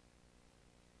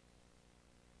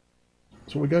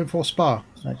 So we're going for Spa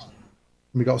next.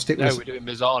 We got to stick No, with. we're doing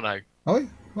Mizano. Oh, what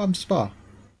happened to Spa?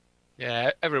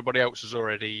 Yeah, everybody else is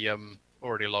already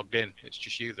logged in. It's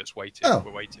just you that's waiting. Oh.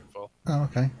 We're waiting for. Oh,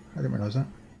 okay. I didn't realise that.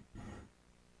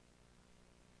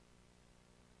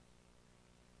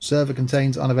 Server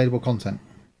contains unavailable content.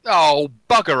 Oh,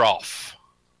 bugger off!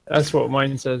 That's what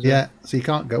mine says. Yeah, so you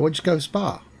can't go. Well, just go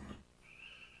Spa.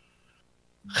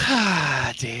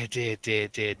 Ah, dear.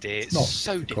 It's not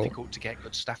so difficult. difficult to get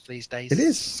good stuff these days. It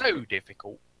is. So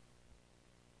difficult.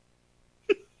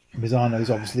 Mizano is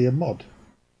obviously a mod.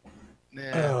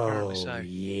 Yeah, apparently so.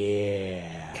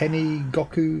 yeah. Kenny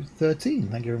Goku 13.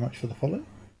 Thank you very much for the follow.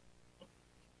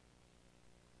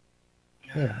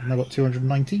 Yeah, and I've got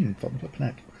 219 from the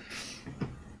neck.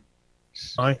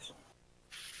 Nice.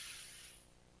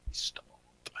 Stop.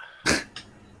 Here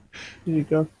you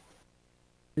go.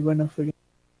 He went off again.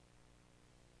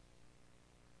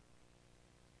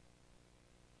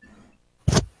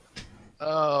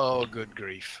 Oh, good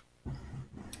grief.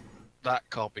 That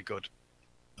can't be good.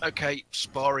 Okay,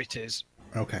 Spa it is.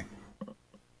 Okay.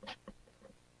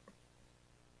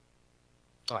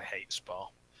 I hate Spa.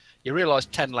 You realise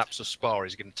 10 laps of Spa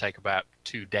is going to take about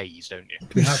 2 days, don't you?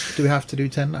 Do we have to do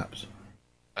 10 laps?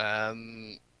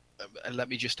 Let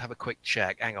me just have a quick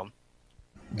check. Hang on.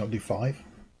 Not do 5?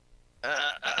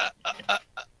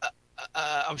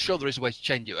 I'm sure there is a way to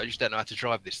change it. I just don't know how to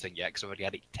drive this thing yet because I've already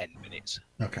had it 10 minutes.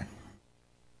 Okay.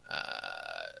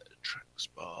 Track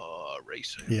Spa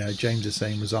racing. Yeah, James is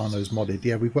saying Mazzano's modded.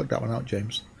 Yeah, we've worked that one out,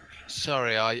 James.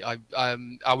 Sorry, I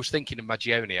was thinking of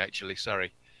Magione actually.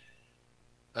 Sorry.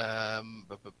 Flow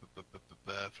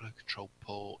control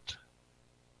port.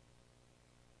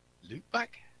 Loop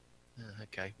back.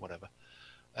 Okay, whatever.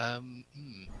 10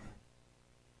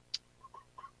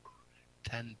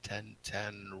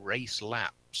 race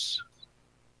laps.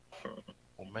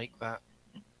 We'll make that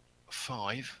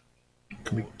 5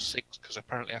 or 6 because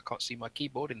apparently I can't see my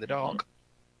keyboard in the dark.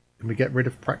 Can we get rid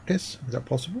of practice? Is that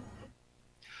possible?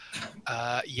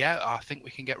 Yeah, I think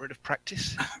we can get rid of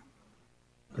practice.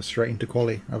 Go straight into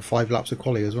quali. Have 5 laps of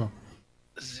quali as well.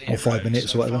 0. Or 5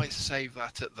 minutes so or whatever. If I save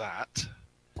that at that,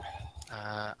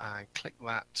 and click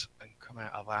that and come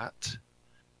out of that,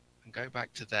 and go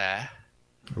back to there.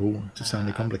 Oh, it's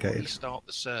sounding complicated. Restart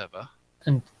the server.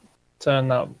 And turn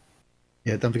that.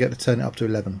 Yeah, don't forget to turn it up to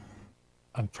 11.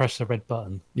 And press the red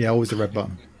button. Yeah, always the red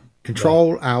button.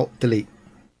 Control, Alt, Delete.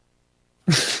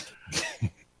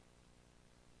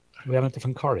 We have a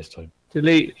different car this time.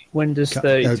 Delete Windows No,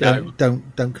 32.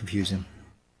 don't confuse him.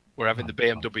 We're having the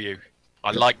BMW.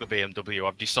 I like the BMW.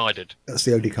 I've decided. That's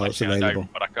the only car that's Actually, available.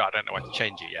 but I don't know how to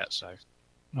change it yet. So,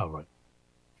 Oh, right.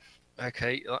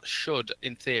 okay, that should,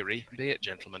 in theory, be it,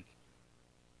 gentlemen.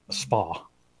 A Spa.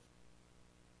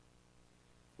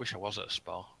 Wish I was at a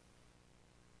Spa.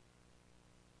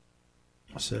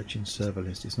 Searching server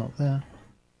list. It's not there.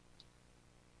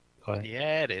 Okay.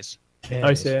 Yeah, it is. Yeah,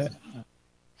 I see it.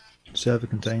 Server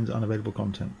contains unavailable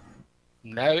content.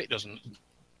 No, it doesn't.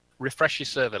 Refresh your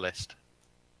server list.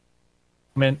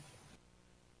 I'm in.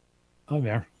 I'm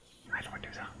there. How do I do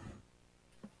that?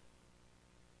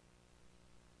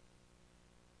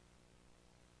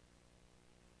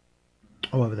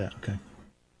 Oh, over there. Okay.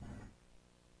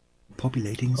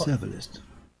 Populating server list.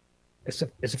 It's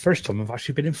the first time I've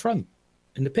actually been in front,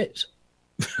 in the pits.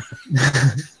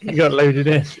 You got loaded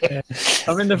in. Yeah.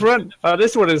 I'm in the front. Oh,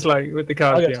 this one is like with the I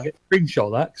cars got behind. to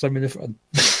screenshot that because I'm in the front.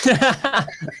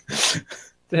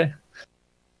 Yeah.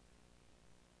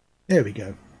 There we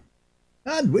go.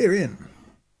 And we're in.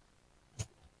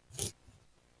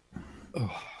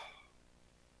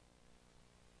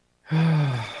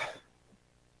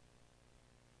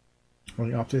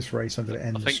 Well, after this race, I'm going to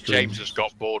end I the think stream. James has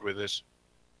got bored with this.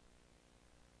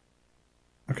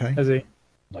 Okay. Has he?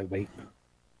 Like, wait.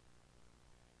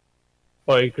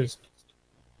 Oh, because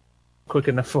quick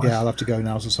enough for Yeah, I'll have to go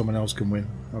now so someone else can win.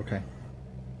 Okay.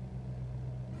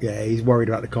 Yeah, he's worried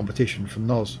about the competition from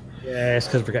Noz. Yeah, it's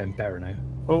because we're getting better now.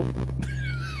 Oh,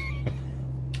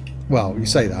 Well, you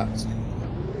say that.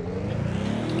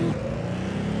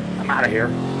 I'm out of here.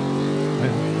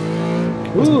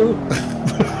 ooh!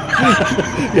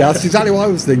 Yeah, that's exactly what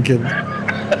I was thinking.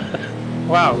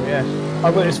 Wow, yeah. I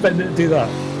wouldn't expect it to do that.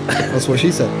 That's what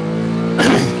she said.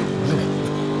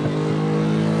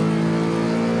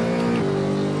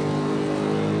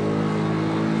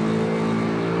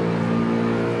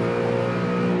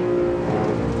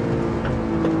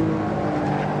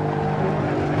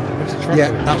 Where's the truck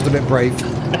Yeah, going? that was a bit brave.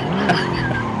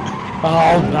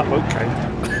 Oh, that won't count.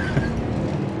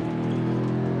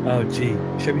 Oh, gee.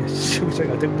 Show me something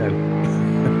I don't know.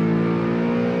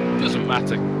 Doesn't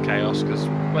matter, Chaos, because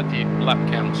whether you lap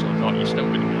counts or not, you're still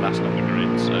going to be last on the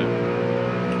grid. So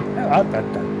Oh, I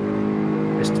bet that.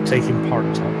 It's the taking part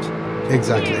times.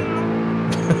 Exactly.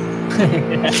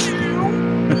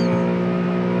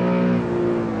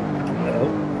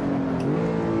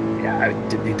 Oh. Yeah, I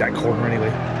didn't need that corner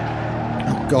anyway.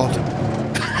 Oh, God.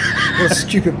 What a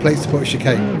stupid place to put a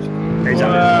chicane.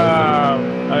 Wow.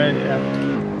 I mean,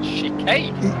 yeah.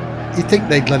 chicane. You'd think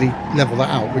they'd bloody level that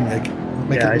out, wouldn't they?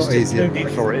 Make Yeah, it a it's lot just easier. no need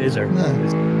for it, is there? No.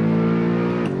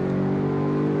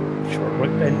 Short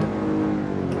right bend.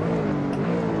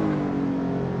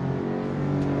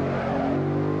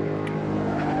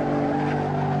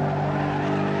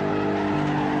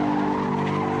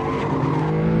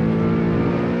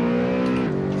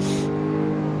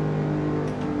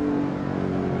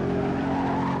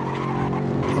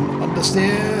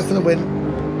 Understeer for the win.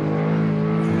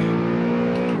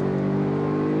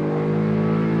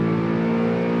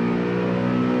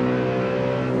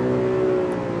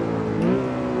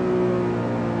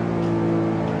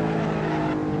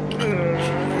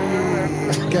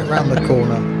 Get round the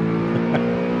corner.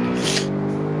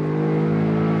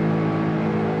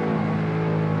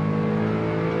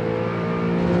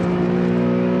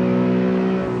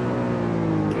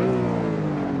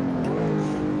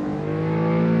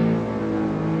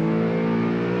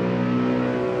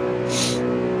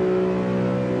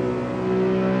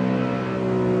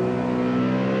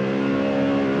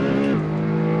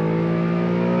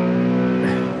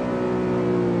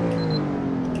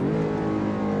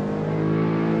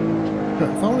 Look,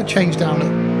 if I want to change down at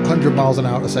 100 miles an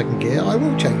hour to second gear, I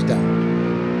will change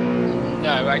down.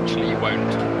 No, actually, you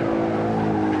won't.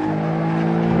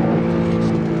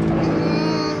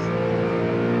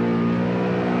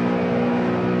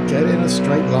 Get in a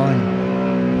straight line.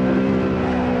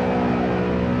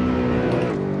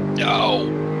 Oh,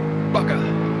 bugger!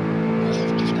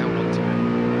 Oh, just held on to it.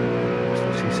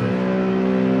 She said.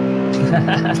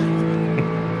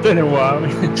 Been a while.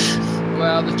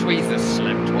 Well, the tweezers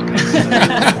slipped. What can I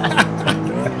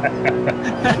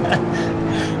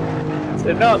say?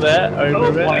 They're not there. Over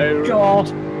Oh it, my over it. god!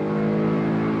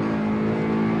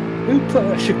 Who put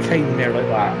a chicane there like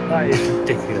that? That is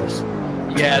ridiculous.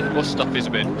 Yeah, the bus stop is a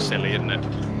bit silly, isn't it?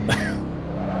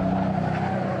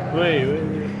 Wait.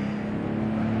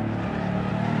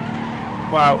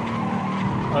 Wow.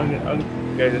 I'm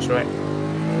gonna go this way.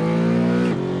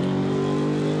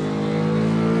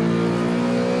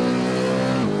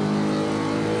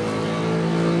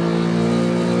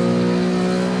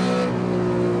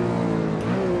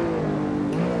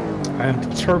 I am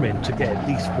determined to get at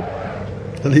least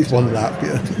one At least one lap,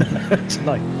 yeah.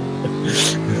 tonight.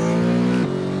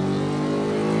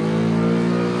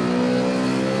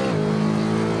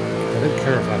 I don't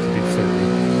care if I have to do 30.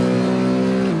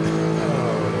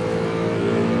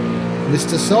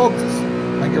 Mr. Soggs,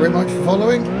 thank you very much for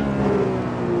following.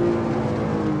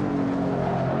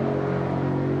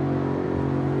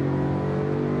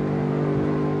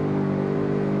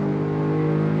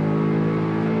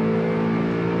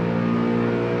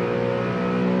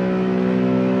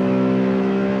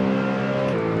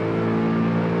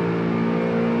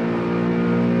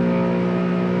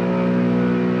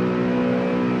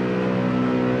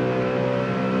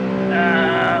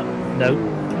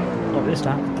 first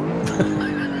lap.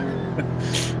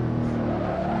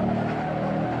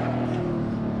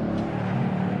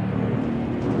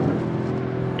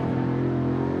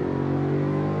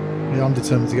 Yeah, I'm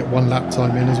determined to get 1 lap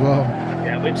time in as well.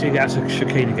 Yeah, wait till you get to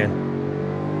chicane again.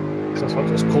 Because that's what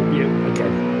just caught you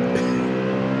again.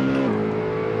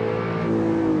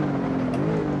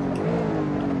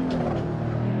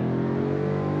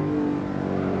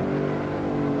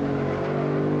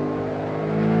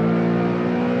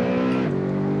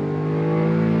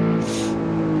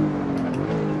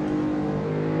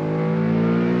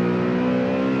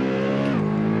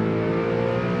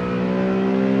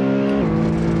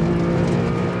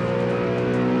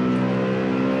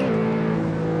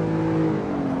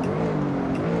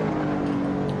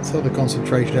 So the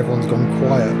concentration, everyone's gone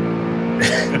quiet.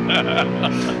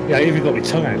 Yeah, I even got my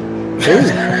tongue out.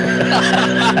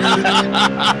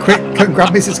 Quick, come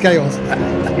grab Mrs. Chaos.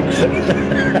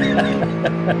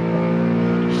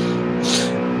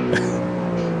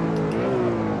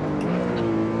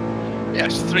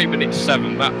 Yes, 3 minutes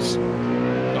 7. That's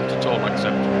not at all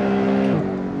acceptable.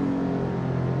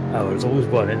 Oh, there's always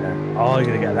one in there. Oh, you're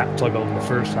going to get that time on the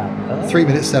first lap. Huh? 3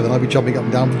 minutes 7, I'll be jumping up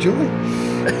and down for joy.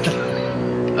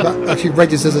 That actually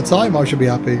registers a time, I should be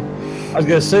happy. I was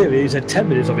going to say, you said 10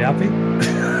 minutes, I'll be happy.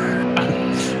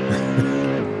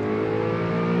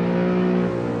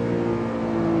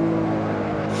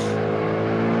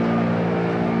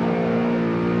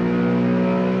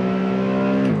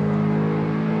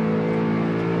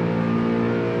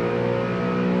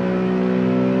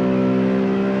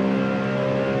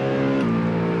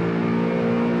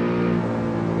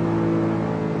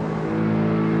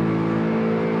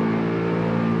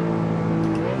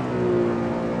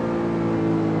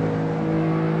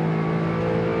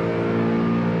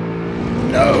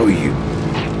 No, you.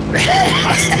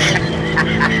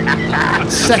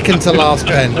 Second to last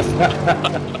bend.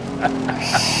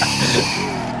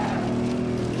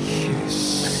 You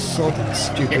sodden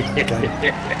stupid game.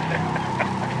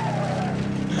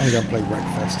 I'm going to play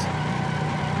Wreckfest.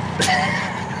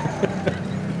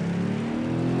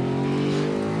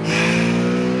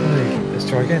 Right, let's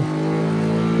try again.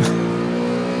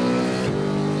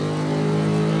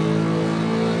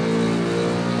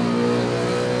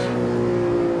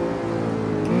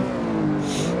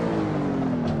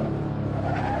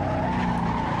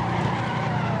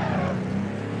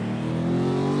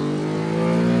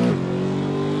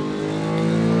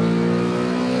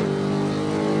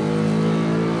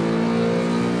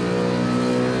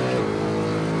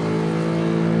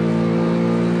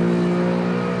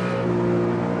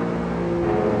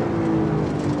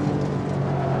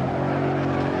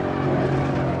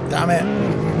 Damn it.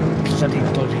 Bloody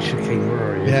dodgy chicane,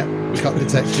 where are you? Yeah, cut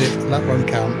detected. That won't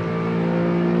count.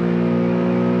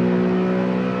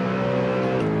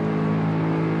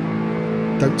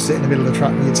 Don't sit in the middle of the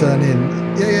track when you turn in.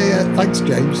 Yeah. Thanks,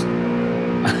 James.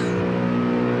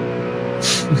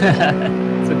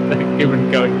 It's a thing, given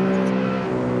going.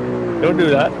 Don't do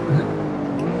that.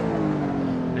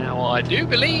 Now, I do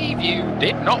believe you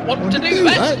did not want to do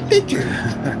that. Did you?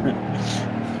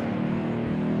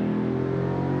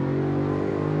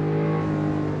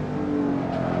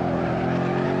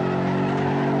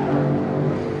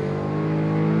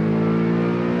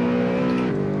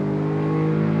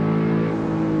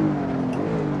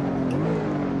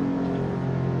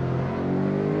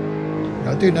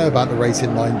 I do know about the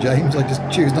racing line, James. I just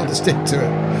choose not to stick to it.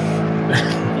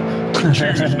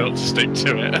 Choose not to stick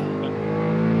to it.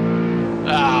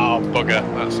 Oh, bugger.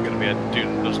 That's going to be a do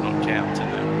does not count, isn't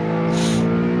it?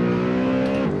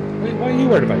 Wait, what are you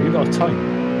worried about? You got time.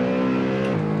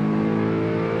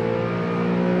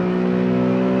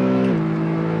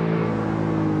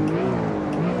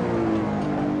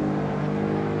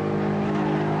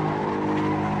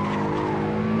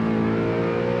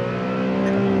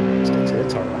 Stick to the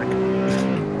tarmac.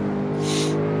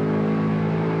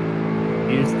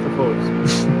 Use the force.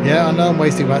 Yeah, I know I'm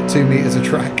wasting about 2 meters of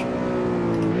track.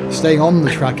 Staying on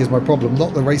the track is my problem,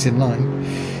 not the racing line.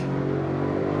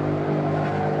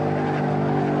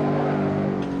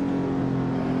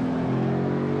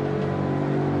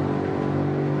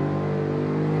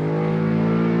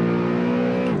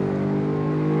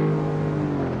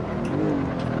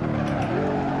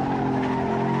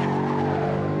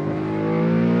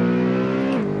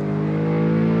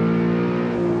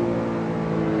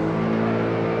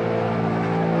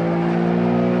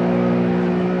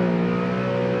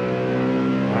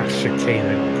 Chicane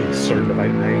I'm concerned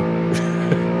about now.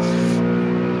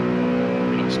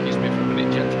 Excuse me for a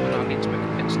minute, gentlemen. I need to make a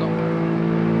pit stop.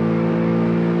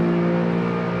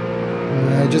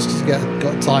 Just because he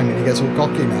got timing, he gets all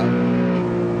cocky now.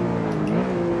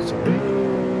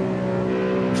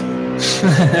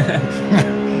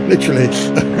 Literally.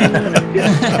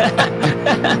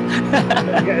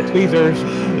 Get a tweezers.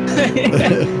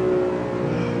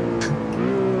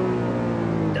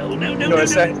 Got a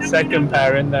second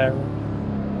pair in there.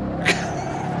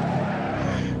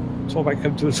 So I might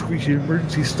come to a squeaky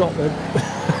emergency stop then.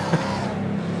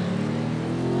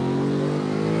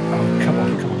 Oh, come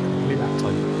on. Give me that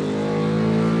time.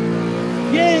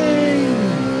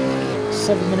 Yay!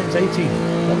 7 minutes 18. Is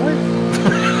that right?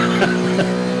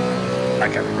 I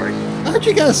got it right. How'd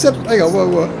you get a 7? Hang on,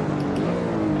 whoa.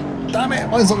 Damn it,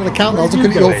 mine's not going to count. I was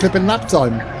looking at your flipping lap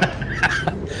time.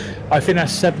 I think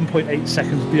that's 7.8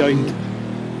 seconds behind.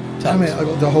 Damn it, I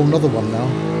got a whole nother one now.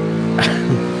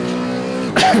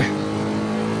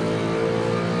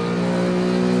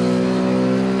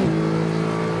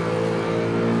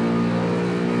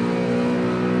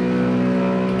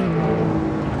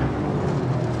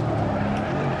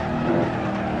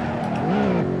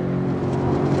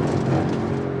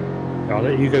 I'll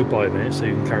let you go by a minute so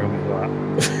you can carry on with that.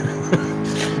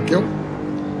 Thank you.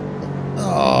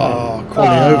 Oh,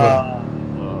 quality over.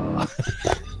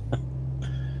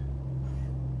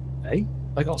 Hey,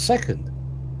 I got second.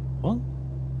 What?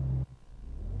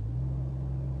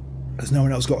 Because no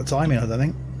one else got a time in, I don't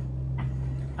think.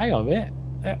 Hang on a minute.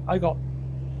 I got.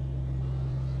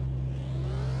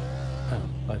 Oh,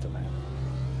 I don't know.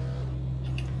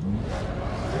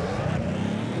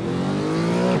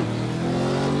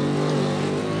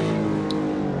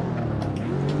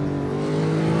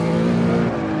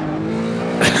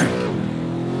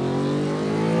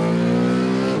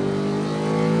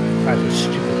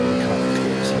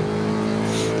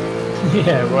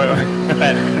 Yeah, right.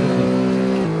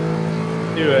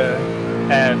 Do a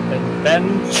and then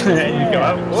and you go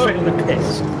out Straight in the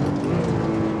piss.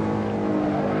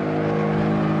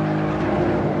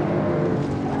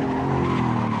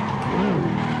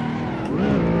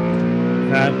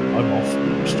 And I'm off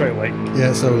straight away.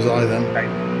 Yeah, so was I then.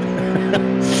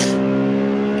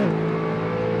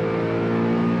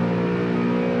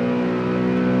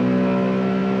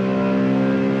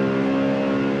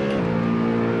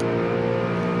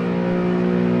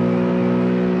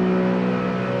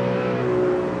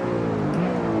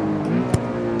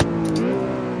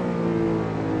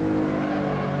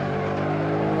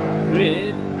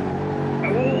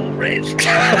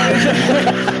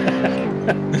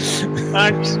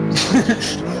 Thanks.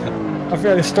 I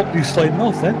feel I stopped you sliding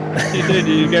off then. You did,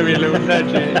 you gave me a little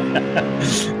nudge.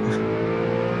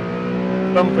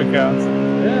 Bumper cars.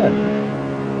 Yeah.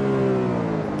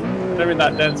 Maybe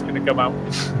that dent's going to come out.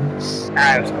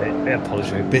 I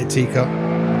apologise. Bit of teacup.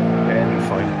 Yeah, you're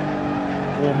fine.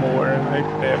 One more and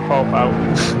they pop out.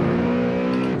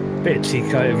 Bit of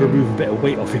teacup, it'll remove a bit of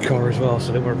weight off your car as well,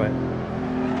 so don't worry about it.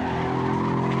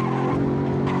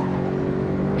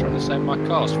 Trying to say my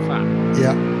car's fat.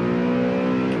 Yeah.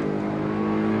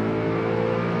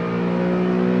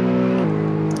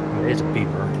 It's a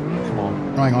beeper. Come on.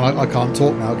 Hang on, I can't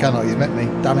talk now, can I? He's met me.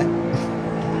 Damn it.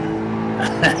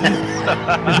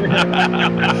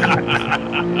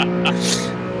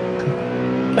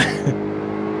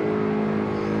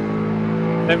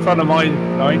 In front of mine,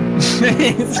 line.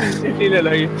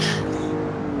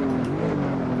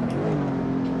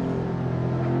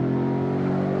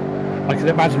 I can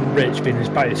imagine Rich being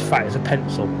about as fat as a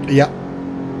pencil. Yeah.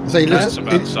 So he looks, That's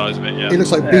about the size of it, yeah. he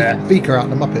looks like Beaker out in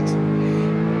the Muppets.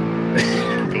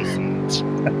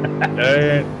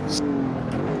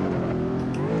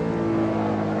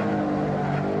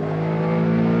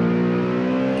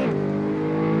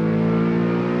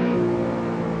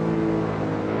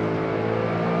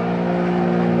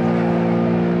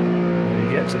 You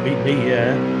get to meet me,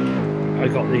 I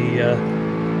got the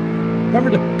remember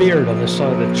the beard on the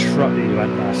side of the truck that you had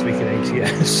last week in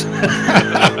ATS?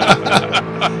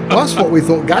 Well, that's what we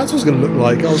thought Gaz was going to look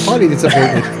like. I was highly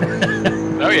disappointed.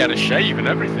 No, he had a shave and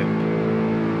everything.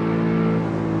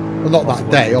 Well, not that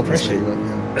day, obviously, but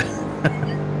yeah.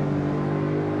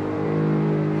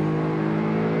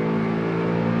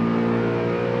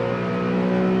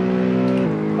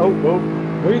 Oh,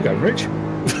 where are you going, Rich?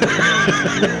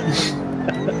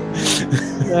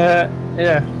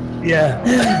 Yeah.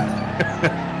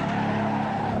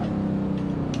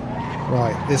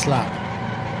 Right, this lap.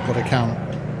 Got to count.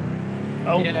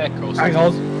 Oh, Yeah, of course. hang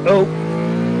on. Oh.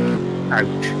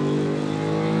 Ouch.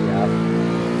 Yeah.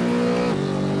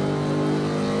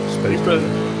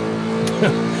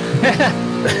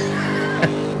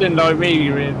 Didn't like me,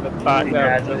 you were in the back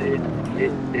there.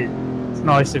 It's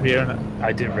nice of you, isn't it?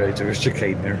 I didn't realise there was a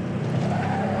chicane there.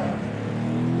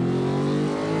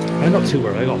 I'm not too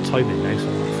worried. I got time in now, so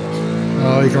I'm not fussed.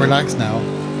 Oh, you can relax now.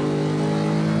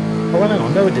 Oh, hang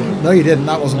on. No, it didn't. No, you didn't.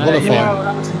 That wasn't qualifying. Yeah,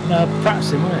 that was in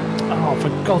practicing, wasn't it? Oh, for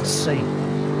God's sake.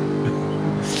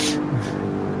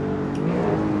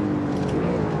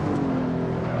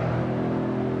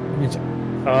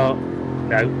 Oh,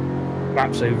 no.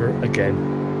 Lap's over again.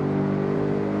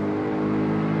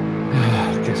 I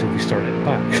guess we'll be starting it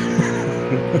back.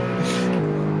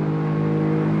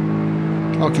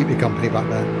 I'll keep you company back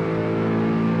there.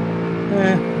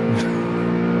 Yeah.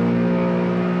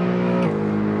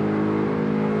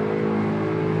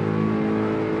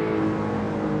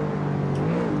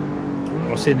 I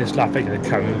was seeing this lap, I'm going to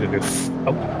carry on, going to go.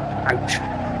 Oh, ouch.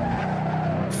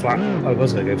 Flat. I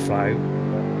was going to go flat out.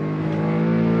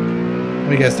 Let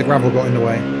me guess, the gravel got in the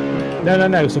way.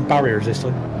 No. Some barriers this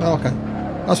time. Oh, okay.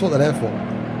 That's what they're there for.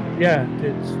 Yeah,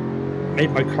 it's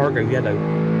made my car go yellow.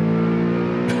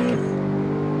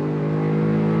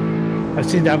 I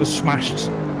seem to have a smashed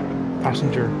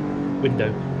passenger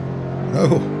window.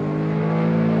 Oh.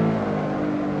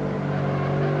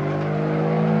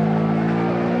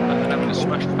 And having a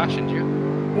smashed passenger.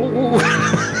 Ooh.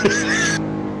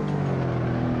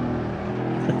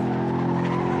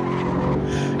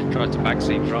 Tried to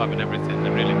backseat drive and everything.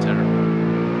 They're really terrible.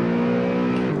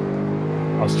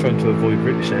 I was trying to avoid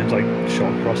ricocheting, like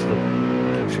shot across the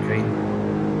chicane.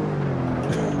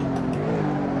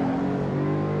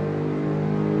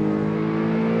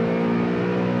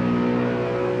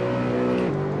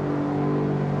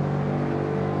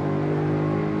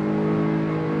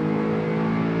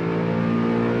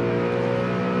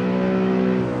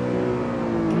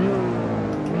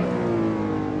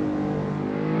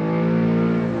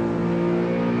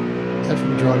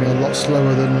 Definitely driving a lot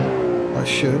slower than I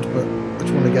should, but I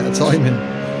just want to get a time in.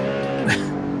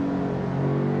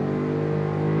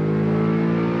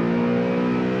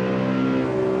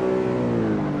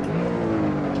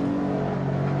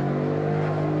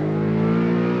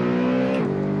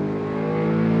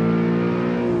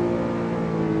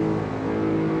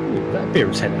 Ooh, that beer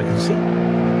is head I can see.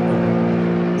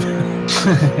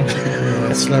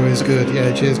 Yeah, slow is good.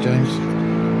 Yeah, cheers, James.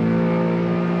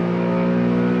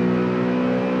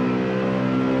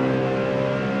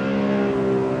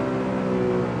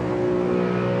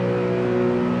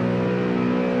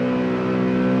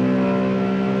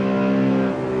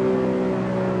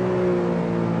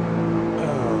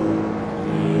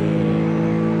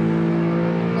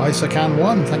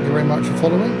 Isacan1, thank you very much for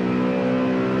following.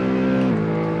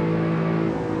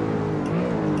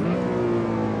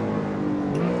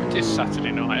 It is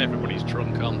Saturday night. Everybody's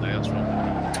drunk, aren't they? That's what.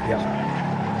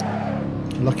 Yeah.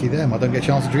 Lucky them, I don't get a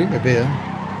chance to drink my beer.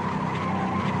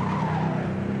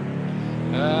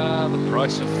 The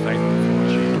price of fake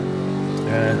fortune.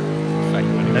 Fake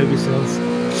money. Nobody sells.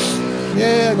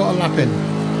 Yeah, I got a lap in.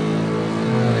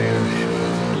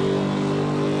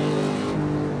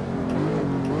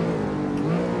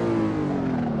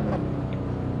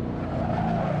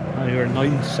 Oh, you're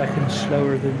 9 seconds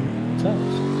slower than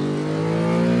Tubbs.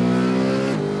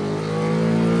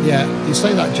 Yeah, you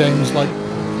say that, James, like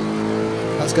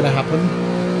that's going to happen.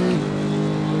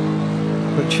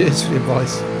 But cheers for the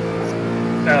advice.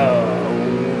 Oh.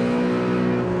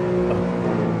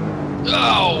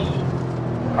 Oh!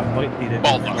 I might need it.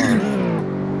 Bother.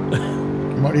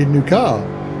 You might need a new car.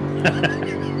 Yeah.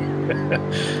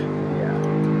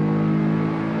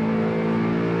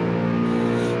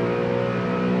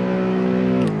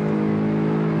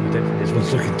 I don't think this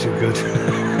one's looking too good.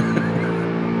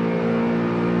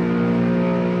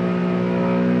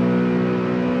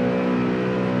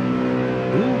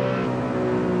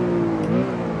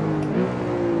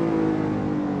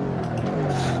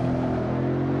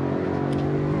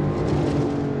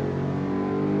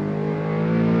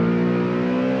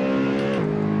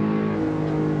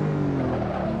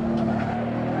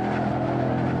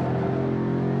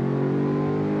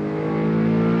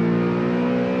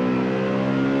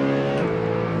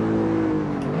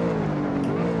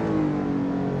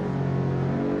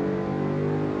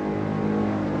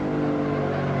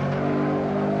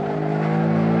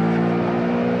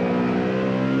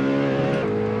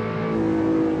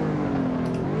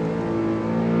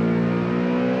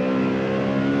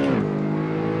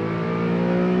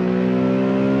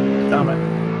 Damn it.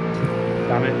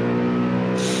 Damn it.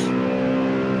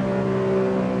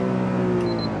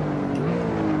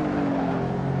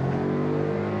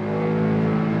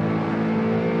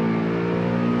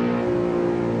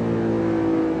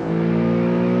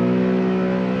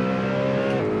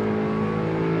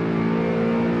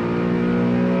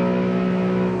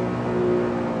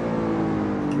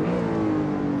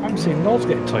 I haven't seen Nods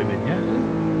getting time in yet.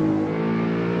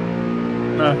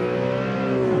 No.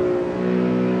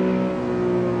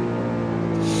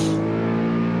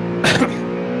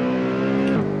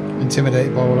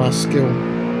 intimidated by all our skill.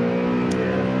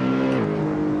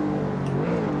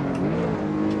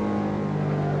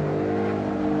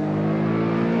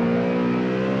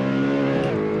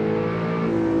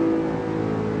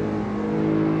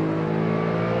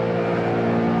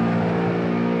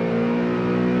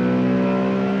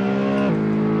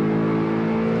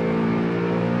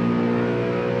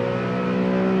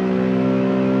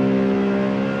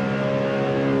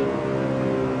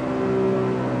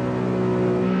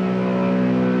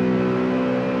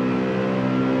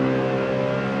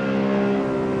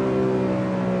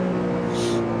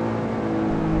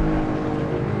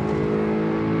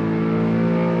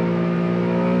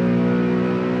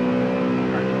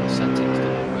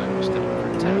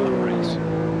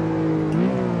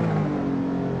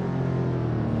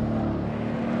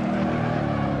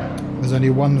 There's only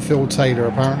one Phil Taylor,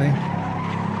 apparently.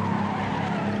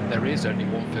 There is only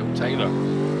one Phil Taylor.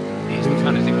 He's the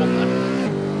man, is he won that?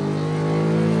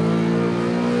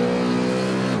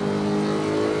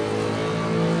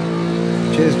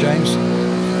 Cheers, James.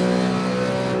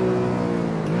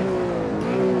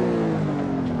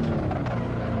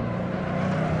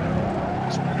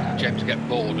 James get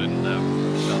bored and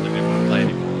start looking for a play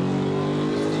anymore.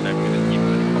 There's no going to give him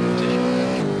any competition.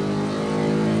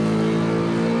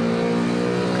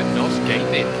 Look at Nos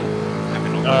gaming,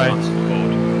 having on the last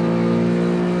board.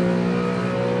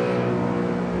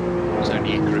 It's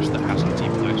only Icarus that hasn't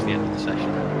even though it's the end of the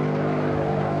session.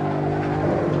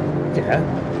 Yeah,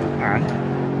 and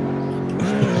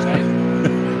Just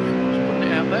putting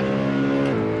it out there.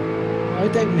 I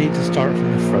don't need to start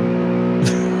from the front.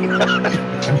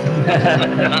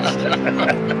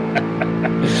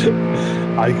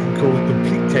 I can cause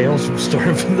complete chaos from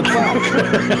starting from the back.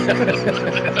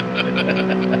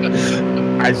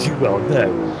 As you well know.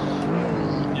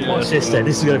 Yeah, Watch this then,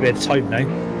 this is going to be a time now.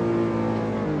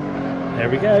 There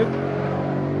we go.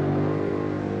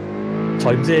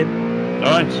 Time's in.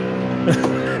 Nice.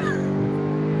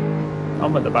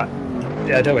 I'm at the back.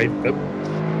 Yeah, don't wait.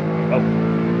 Oh,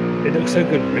 it looks so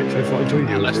good, Rich. I thought I'd join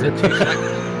you. Less than 2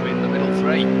 seconds. We're in the middle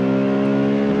three.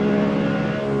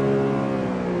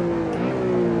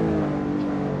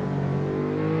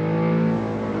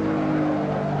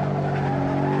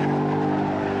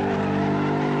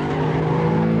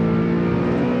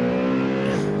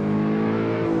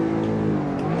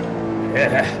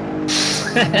 Yeah.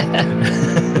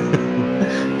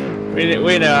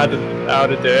 We know how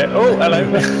to do it. Oh, hello.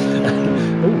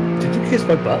 Oh, did you kiss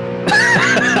my butt?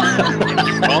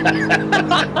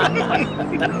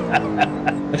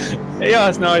 He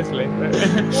asked nicely.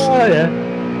 Oh, yeah.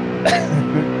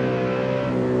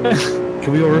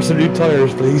 Can we order some new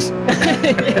tyres, please? As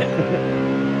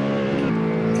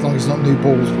long as it's not new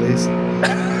balls, please.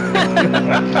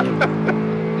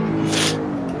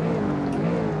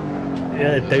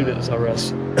 Yeah, donuts are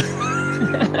us.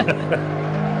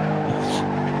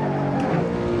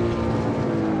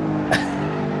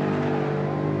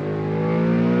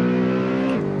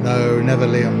 No, never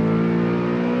Liam.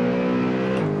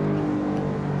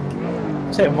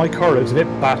 So my car looks a bit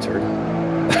battered.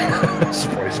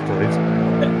 Surprise, surprise.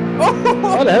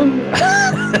 Hello.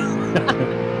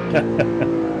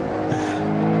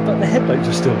 But the headlights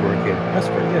are still working. That's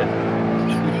pretty good.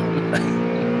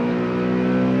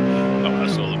 Oh,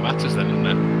 that's all that matters then, isn't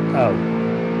it? Oh,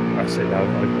 that's it now. I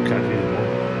can't do anymore.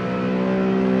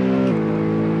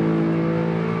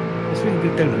 It's really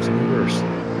good donuts in reverse.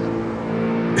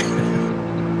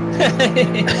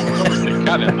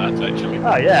 Can in that actually.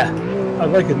 Oh yeah,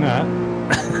 I'm liking that.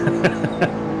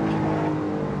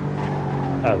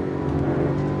 Oh,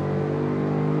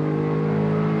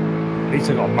 at least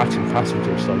I got a matching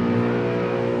passenger side.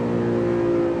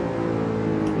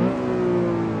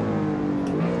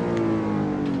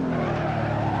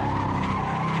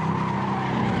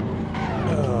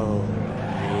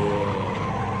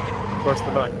 Across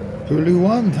the line.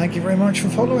 Hulu1, thank you very much for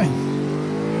following.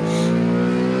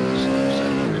 So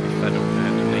really fed up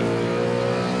now, didn't he?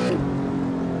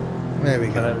 There we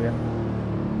go.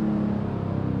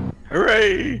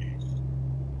 Hooray!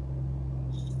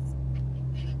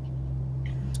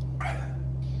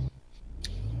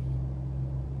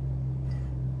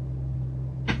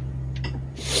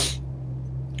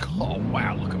 Oh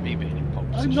wow, look at me being in pole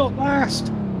I'm position. not last.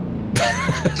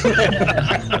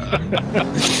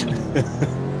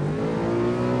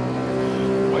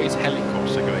 Why is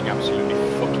Helicorsa going absolutely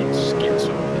fucking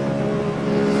schizo?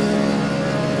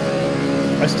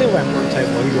 I still haven't worked out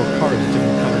why your car is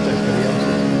different colours than everybody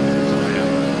else's.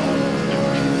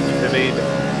 The lead.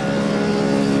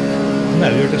 No,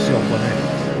 you're just the odd one out.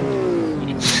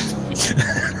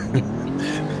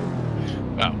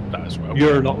 Well, that as well.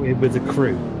 You're not with the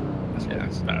crew. Yeah,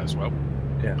 that's that as well.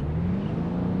 Yeah.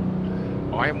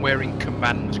 I am wearing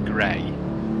command grey.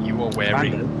 You are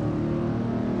wearing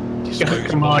disposable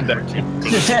Commander. equity.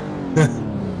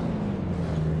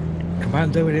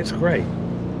 Commando and it's grey.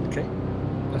 Okay,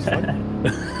 that's fine.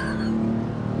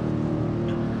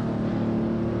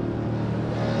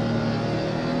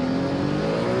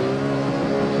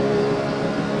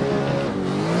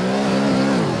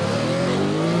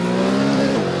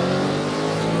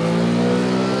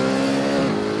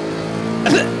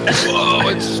 Whoa,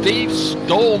 and Steve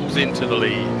storms into the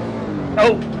lead.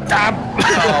 Oh, damn!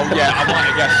 Oh yeah, I might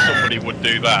have guessed somebody would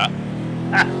do that.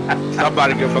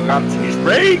 Somebody forgot his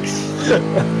brakes.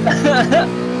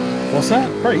 What's that?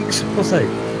 Brakes? What's that?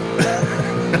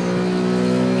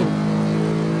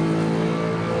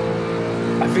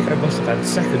 I think I must have had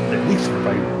second at least for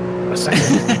about a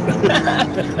second.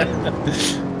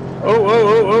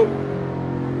 Oh.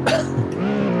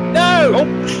 No! Oh,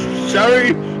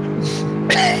 sorry.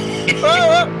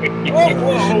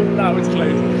 Oh, that was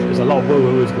close. There's a lot of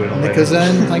woo-woos going on there.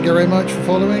 Nikazen, thank you very much for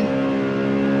following.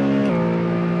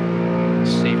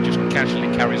 Steve just casually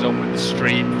carries on with the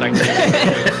stream, thank you.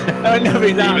 Oh, no,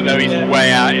 he's out. Even though he's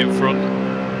way out in front.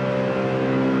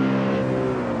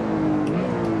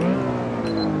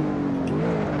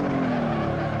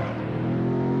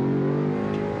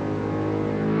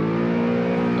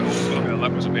 Oh, well,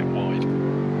 that was a bit wide.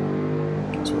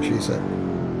 That's what she said.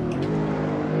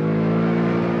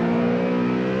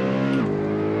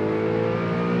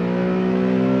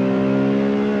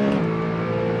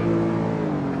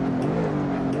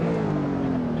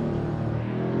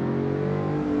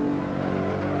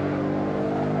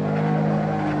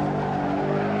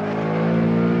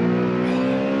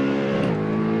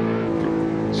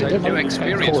 So don't new like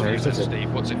experience for you, corners, does it? Steve.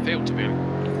 What's it feel to be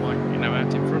like,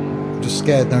 out in front? I'm just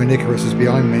scared knowing Icarus is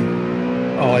behind me.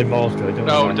 Oh, I'm miles away.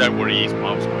 No, don't worry, he's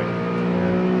miles away.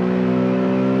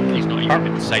 He's not even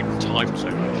in the same time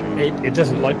so much. It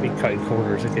doesn't like me cutting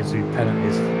corners. It gives me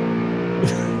penalties.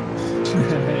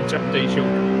 Jump too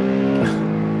short.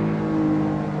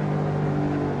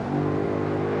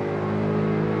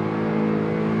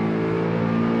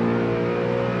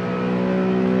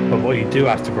 But what you do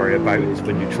have to worry about is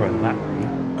when you try and lap me.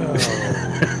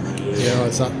 Yeah,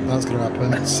 that's going to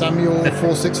happen.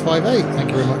 Samuel4658, thank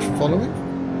you very much for following.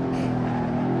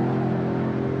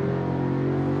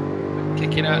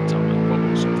 Kicking out Tom and Bob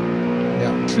or something.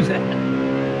 Yeah.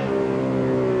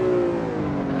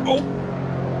 Oh!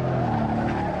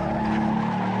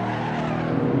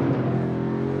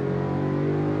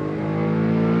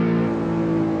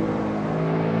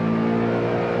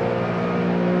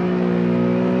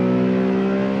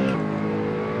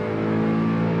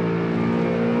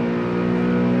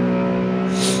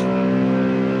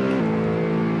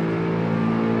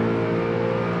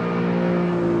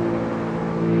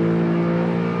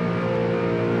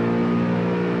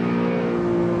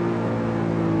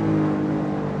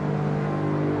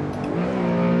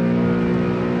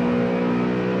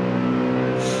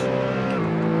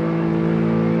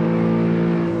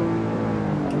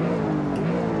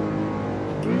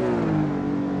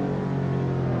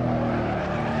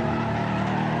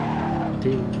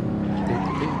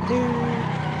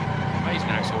 Amazing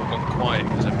how it's all gone quiet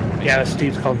because everybody. Yeah,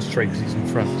 Steve's concentrating because he's in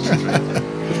front.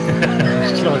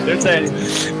 Don't say anything.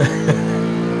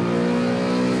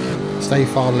 Stay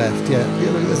far left, yeah.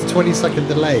 There's a 20-second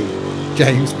delay,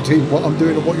 James, between what I'm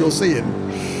doing and what you're seeing.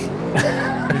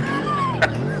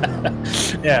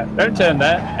 Yeah, don't turn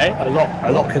there. Hey, A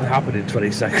lot can happen in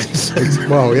 20 seconds.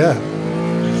 Well, yeah.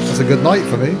 That's a good night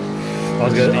for me. I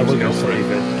was going to say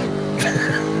it.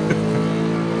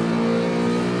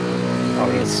 I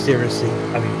mean, seriously.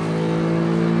 I mean,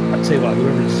 I'd tell you what,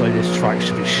 whoever designed this track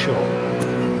should be shot.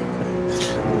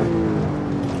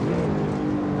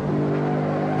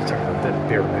 Let's have a bit of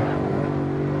beer now.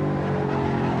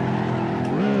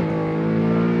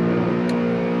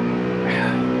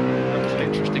 That was an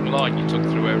interesting line you took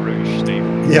through Eau Rouge, Steve.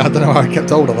 Yeah, I don't know how I kept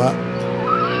hold of that.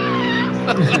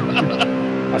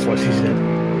 That's what she said.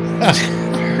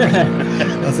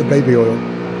 That's a baby oil.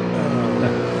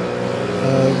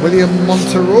 William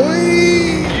Monteroy.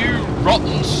 You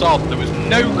rotten sod, there was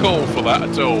no call for that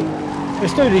at all.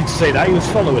 There's no need to say that, he was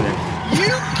following him.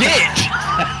 You git!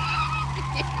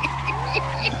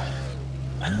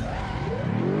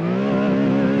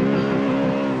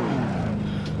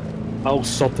 I'll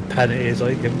sod the penalties,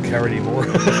 I don't care anymore.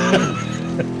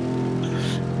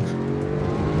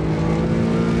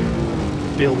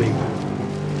 Billy.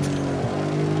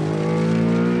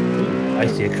 I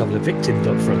see a couple of victims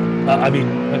up front. I mean,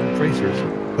 racers.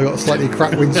 I got a slightly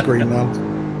cracked windscreen now.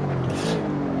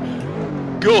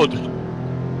 good.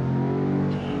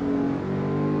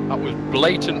 That was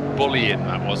blatant bullying,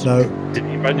 that was. No. Did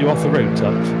he run you off the road,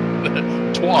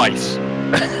 Tux? Twice.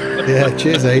 Yeah,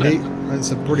 cheers, AD.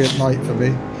 It's a brilliant night for me.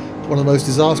 One of the most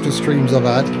disastrous streams I've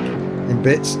had in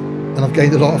bits, and I've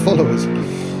gained a lot of followers.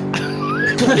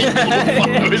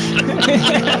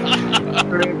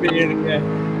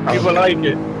 People like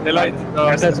it. They like it.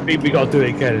 That doesn't mean we got to do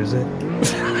it again, is it?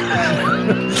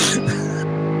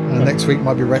 Next week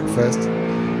might be Wreckfest.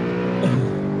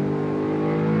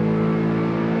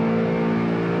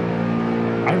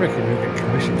 I reckon we'll get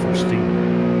commission from Steam.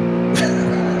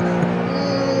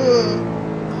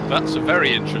 That's a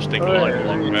very interesting line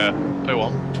along there. Go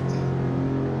on.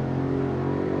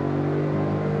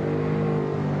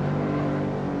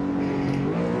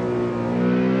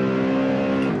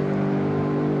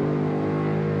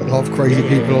 A lot of crazy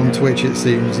people on Twitch, it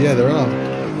seems. Yeah, there are.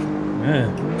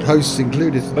 Yeah. Hosts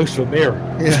included. Most of them here.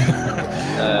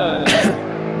 Yeah.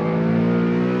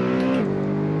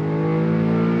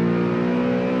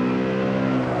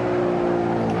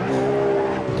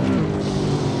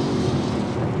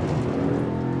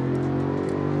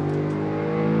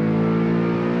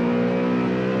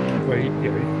 Well,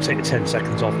 you take the 10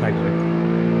 seconds off maybe.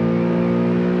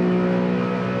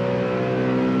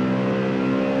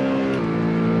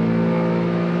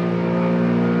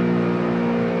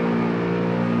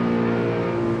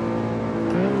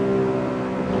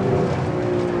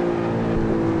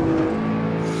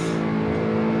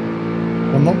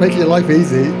 I'm not making your life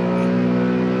easy.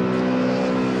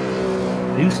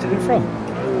 Are you still in front?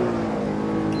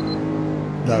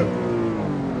 No.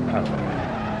 Oh.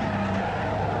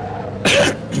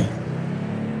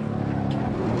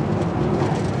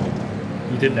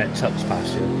 You didn't let Tux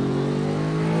pass you.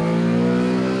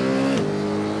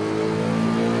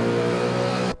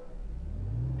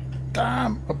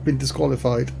 Damn, I've been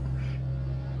disqualified.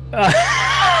 Damn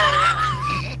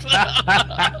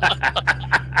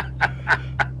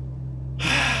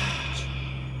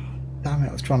it,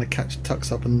 I was trying to catch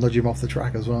Tux up and nudge him off the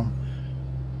track as well.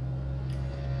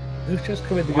 Who's just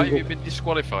come in to Why have you Google? been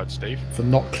disqualified, Steve? For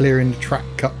not clearing the track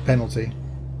cut penalty.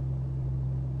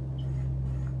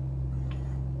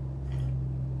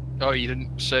 Oh, you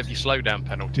didn't serve your slowdown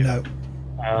penalty? No.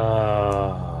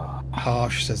 Ah.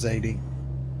 Harsh, says AD.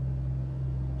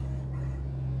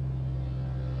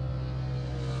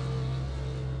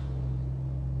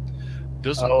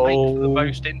 Doesn't make for the Oh.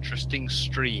 most interesting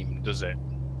stream, does it?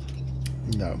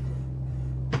 No.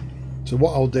 So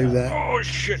what I'll do there Oh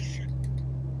shit!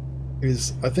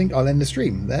 is I think I'll end the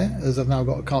stream there, as I've now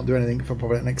can't do anything for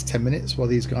probably the next 10 minutes while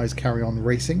these guys carry on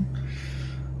racing.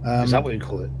 Is that what you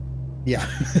call it? Yeah.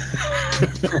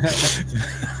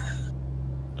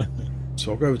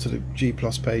 So I'll go over to the G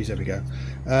Plus page. There we go.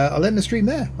 I'll end the stream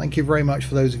there. Thank you very much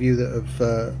for those of you that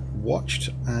have watched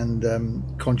and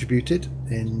contributed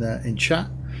in chat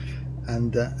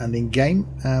and in game.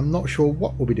 I'm not sure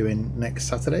what we'll be doing next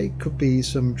Saturday. Could be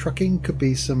some trucking, could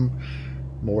be some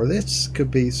more of this, could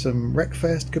be some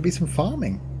Wreckfest, could be some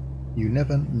farming. You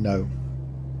never know.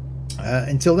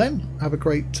 Until then, have a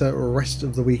great rest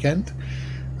of the weekend.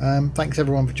 Thanks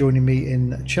everyone for joining me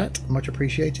in chat. Much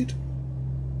appreciated.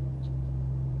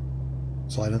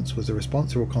 Silence was the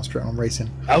response. We'll concentrate on racing.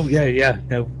 Oh yeah, yeah,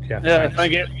 no, yeah. Yeah,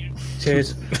 thank you.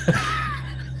 Cheers.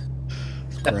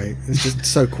 Great. It's just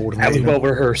so That was coordinated. well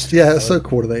rehearsed. Yeah, it's so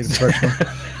coordinated and professional.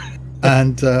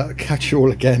 And catch you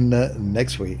all again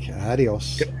next week.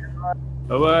 Adios.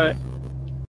 Bye bye.